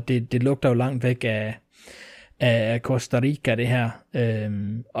 og det lugter jo langt væk af Costa Rica, det her.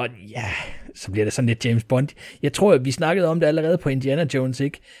 Og ja, så bliver det sådan lidt James Bond. Jeg tror, vi snakkede om det allerede på Indiana Jones,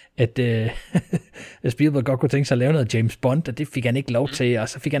 ikke? At Spielberg godt kunne tænke sig at lave noget James Bond, og det fik han ikke lov til, og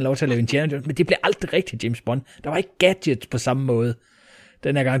så fik han lov til at lave Indiana Jones, men det blev aldrig rigtigt James Bond. Der var ikke gadgets på samme måde.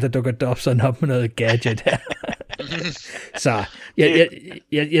 Den her gang, der dukker Dobson op med noget gadget her. Så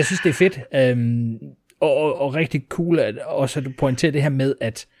jeg synes, det er fedt. Og rigtig cool, at også du pointerer det her med,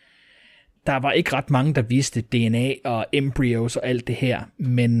 at der var ikke ret mange, der vidste DNA og embryos og alt det her,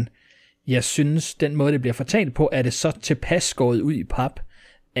 men jeg synes, den måde, det bliver fortalt på, er det så tilpas skåret ud i pap,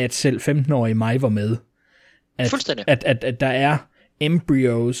 at selv 15-årige mig var med. At der er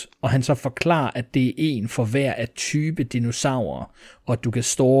embryos, og han så forklarer, at det er en for hver af type dinosaurer, og du kan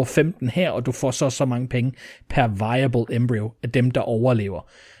store 15 her, og du får så mange penge per viable embryo af dem, der overlever.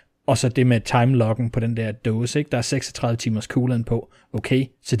 Og så det med timeloggen på den der dåse, ikke? Der er 36 timers coolant på. Okay,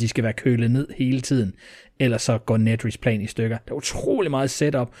 så de skal være kølet ned hele tiden. Ellers så går Nedrys plan i stykker. Der er utrolig meget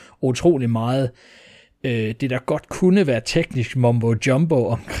setup, og utrolig meget det der godt kunne være teknisk mumbo jumbo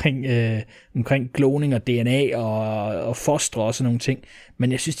omkring kloning og DNA og fostre og sådan nogle ting.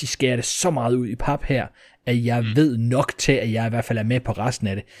 Men jeg synes, de skærer det så meget ud i pap her, at jeg ved nok til, at jeg i hvert fald er med på resten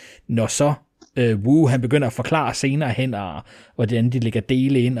af det. Når så Wu, han begynder at forklare senere hen, og hvordan de lægger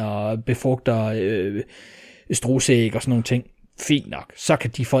dele ind og befrugter strusæg og sådan nogle ting. Fint nok. Så kan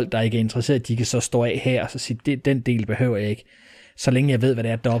de folk, der ikke er interesseret, de kan så stå af her og så sige, den del behøver jeg ikke. Så længe jeg ved, hvad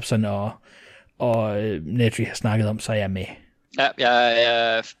det er, Dobson og Nedry har snakket om, så er jeg med. Ja,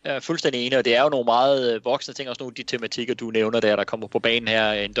 jeg er fuldstændig enig, og det er jo nogle meget voksne ting, også nogle af de tematikker, du nævner der kommer på banen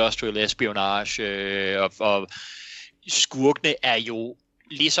her, industrial espionage, og skurkene er jo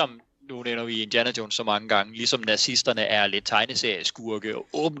ligesom, nu nævner vi Indiana Jones så mange gange, ligesom nazisterne er lidt tegneserieskurke og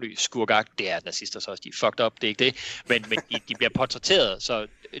åbenlyst skurkagt, det er nazister så også, de er fucked up, det er ikke det, men de bliver portrætteret så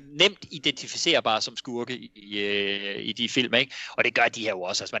nemt identificerbare som skurke i de film, ikke? Og det gør de her jo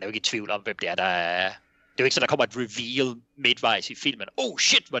også, altså man er jo ikke i tvivl om, hvem det er, der er. Det er jo ikke så, der kommer et reveal midtvejs i filmen. Oh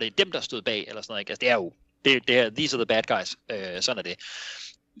shit, var det dem, der stod bag, eller sådan noget, ikke? Altså det er jo, det er, these are the bad guys, sådan er det.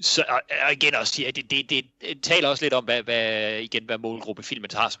 Så, og igen også siger, det taler også lidt om, hvad målgruppe filmen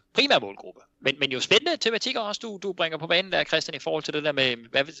har som primær målgruppe. Men jo spændende tematikker også, du bringer på banen der, Christian, i forhold til det der med,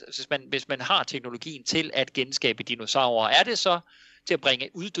 hvis man har teknologien til at genskabe dinosaurer, er det så til at bringe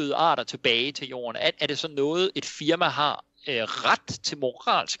uddøde arter tilbage til jorden? Er det så noget, et firma har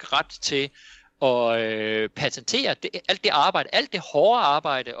moralsk ret til at patentere alt det arbejde, alt det hårde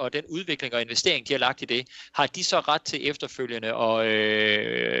arbejde og den udvikling og investering, de har lagt i det, har de så ret til efterfølgende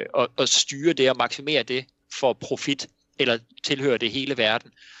at styre det og maksimere det for profit, eller tilhører det hele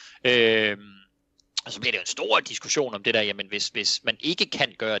verden? Og så bliver det jo en stor diskussion om det der, jamen hvis man ikke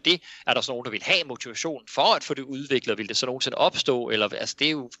kan gøre det, er der så nogen, der vil have motivation for at få det udviklet, vil det så nogensinde opstå, eller altså det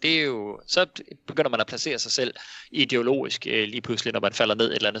er jo, så begynder man at placere sig selv ideologisk lige pludselig, når man falder ned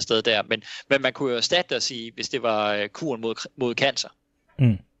et eller andet sted der, men man kunne jo erstatte og sige, hvis det var kuren mod cancer.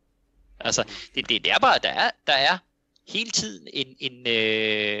 Mm. Altså, det er bare, der er hele tiden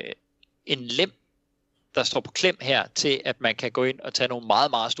en lem, der står på klem her, til at man kan gå ind og tage nogle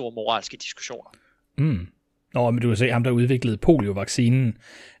meget, meget store moralske diskussioner. Mm. Men du kan se, ham der udviklede poliovaccinen,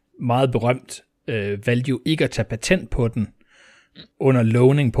 meget berømt, valgte jo ikke at tage patent på den, under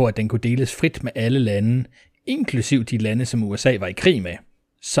lovning på, at den kunne deles frit med alle lande, inklusiv de lande, som USA var i krig med.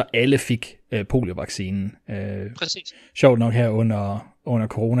 Så alle fik poliovaccinen. Præcis. Sjovt nok her under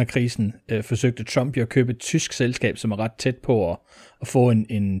coronakrisen forsøgte Trump jo at købe et tysk selskab, som er ret tæt på at få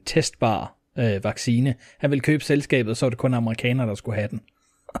en testbar vaccine. Han ville købe selskabet, og så var det kun amerikanere, der skulle have den.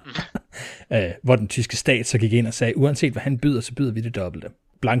 Hvor den tyske stat så gik ind og sagde, uanset hvad han byder, så byder vi det dobbelte.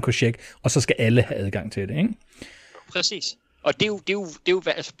 Blanko check, og så skal alle have adgang til det, ikke? Præcis. Og det er jo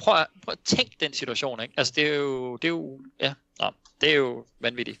altså prøv at tænke den situation, ikke? Altså det er jo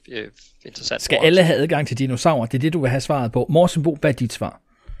vanvittigt interessant. Skal alle have adgang til dinosaurer? Det er det, du vil have svaret på. Morten Bo, hvad er dit svar?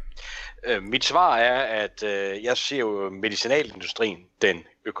 Mit svar er, at jeg ser jo medicinalindustrien, den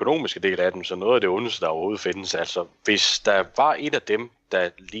økonomiske del af den, så noget af det ondeste, der overhovedet findes. Altså, hvis der var et af dem, der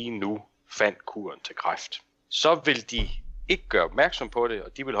lige nu fandt kuren til kræft, så vil de ikke gøre opmærksom på det,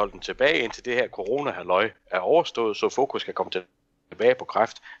 og de vil holde den tilbage, indtil det her corona-halløj er overstået, så fokus kan komme tilbage på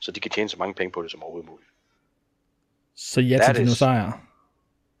kræft, så de kan tjene så mange penge på det som overhovedet muligt. Så ja til dinosaurer.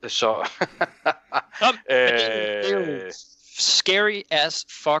 Så... det er jo scary as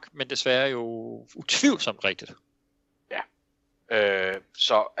fuck, men desværre jo utvivlsomt rigtigt. Ja.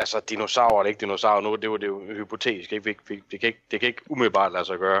 Så altså dinosaurer eller ikke dinosaurer, nu det var det jo hypotetisk, ikke? Det kan ikke umiddelbart lade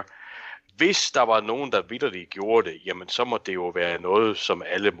sig gøre. Hvis der var nogen, der vitterligt gjorde det, jamen så må det jo være noget, som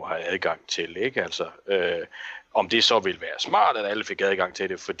alle må have adgang til, ikke? Altså, om det så vil være smart, at alle fik adgang til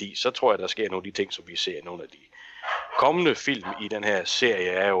det, fordi så tror jeg, der sker nogle af de ting, som vi ser i nogle af de kommende film i den her serie,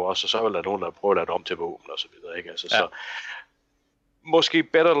 er jo også, så vil der nogen, der prøver at lade det om til våben og så videre, ikke? Altså, ja. Så måske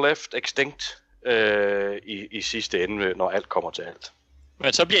better left extinct i sidste ende, når alt kommer til alt.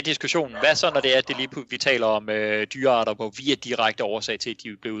 Men så bliver diskussionen, hvad så, når det er, at vi taler om dyrearter, hvor vi er direkte årsag til, at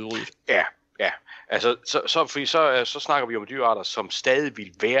de blev udryddet? Ja. Altså, så snakker vi om dyrearter, som stadig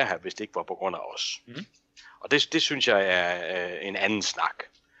ville være her, hvis det ikke var på grund af os. Mm. Og det synes jeg er en anden snak.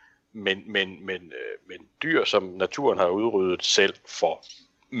 Men dyr, som naturen har udryddet selv for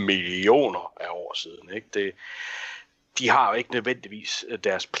millioner af år siden, ikke? De har jo ikke nødvendigvis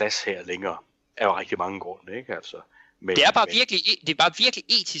deres plads her længere, af jo rigtig mange grunde, ikke? Altså, det er bare virkelig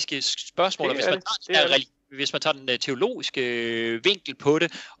etiske spørgsmål, hvis man hvis man tager den teologiske vinkel på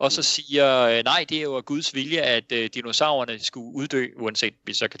det, og så siger, nej, det er jo Guds vilje, at dinosaurerne skulle uddø, uanset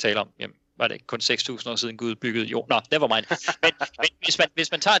vi så kan tale om, jamen, var det kun 6.000 år siden Gud byggede jorden? Nå, det var mig. Men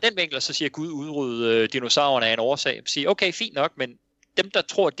hvis man tager den vinkel, og så siger Gud udrydde dinosaurerne af en årsag, så siger okay, fint nok, men dem, der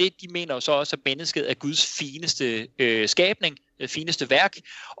tror det, de mener jo så også, at mennesket er Guds fineste skabning, fineste værk,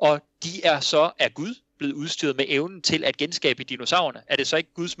 og de er så af Gud blevet udstyret med evnen til at genskabe dinosaurerne. Er det så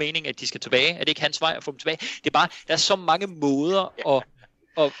ikke Guds mening, at de skal tilbage? Er det ikke hans vej at få dem tilbage? Det er bare, der er så mange måder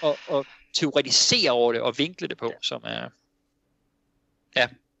at teoretisere over det og vinkle det på, som er... Ja,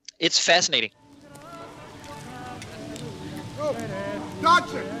 it's fascinating.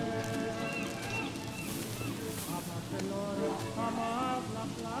 Dodson!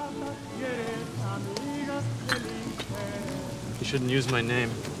 You shouldn't use my name.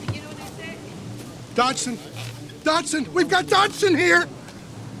 Dodson! Dodson! We've got Dodson here!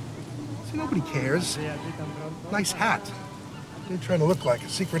 See, nobody cares. Nice hat. You're trying to look like a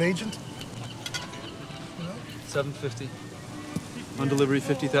secret agent? $750. On delivery,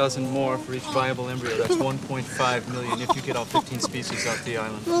 50,000 more for each viable embryo. That's 1.5 million if you get all 15 species off the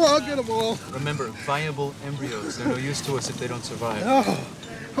island. Oh, I'll get them all. Remember, viable embryos. They're no use to us if they don't survive. Oh,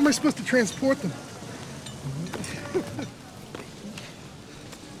 how am I supposed to transport them?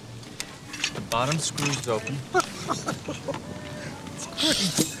 The bottom screw's open. It's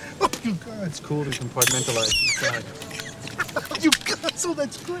great. Oh, you guys. It's cooled and compartmentalized inside. You guys, oh,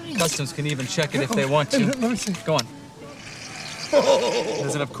 that's great. Customs can even check it if they want to. Let me see. Go on.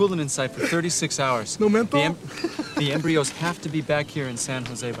 There's enough coolant inside for 36 hours. No menthol? The embryos have to be back here in San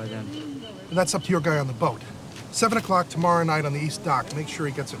Jose by then. And that's up to your guy on the boat. 7 o'clock tomorrow night on the East Dock. Make sure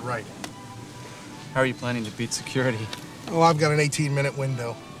he gets it right. How are you planning to beat security? Oh, I've got an 18-minute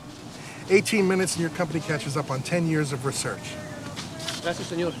window. 18 minutes and your company catches up on 10 years of research.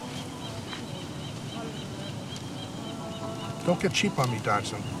 Gracias, señor. Don't get cheap on me,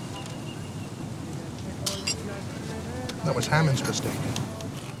 Dodson. That was Hammond's mistake.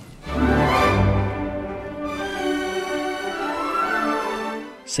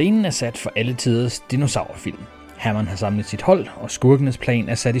 Scenen er sat for alle tiders dinosaurfilm. Hammond har samlet sit hold, og skurkenes plan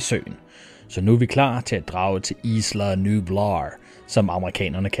er sat i søen. Så nu er vi klar til at drage til Isla Nublar, som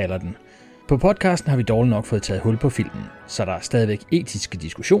amerikanerne kalder den. På podcasten har vi dårligt nok fået taget hul på filmen, så der er stadigvæk etiske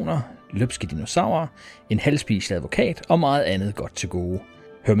diskussioner, løbske dinosaurer, en halvspiselig advokat og meget andet godt til gode.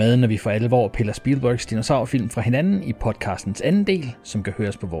 Hør med, når vi for alvor piller Spielbergs dinosaurfilm fra hinanden i podcastens anden del, som kan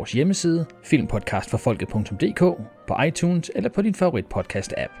høres på vores hjemmeside, filmpodcastforfolket.dk, på iTunes eller på din favorit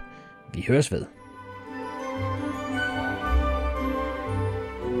podcast-app. Vi høres ved.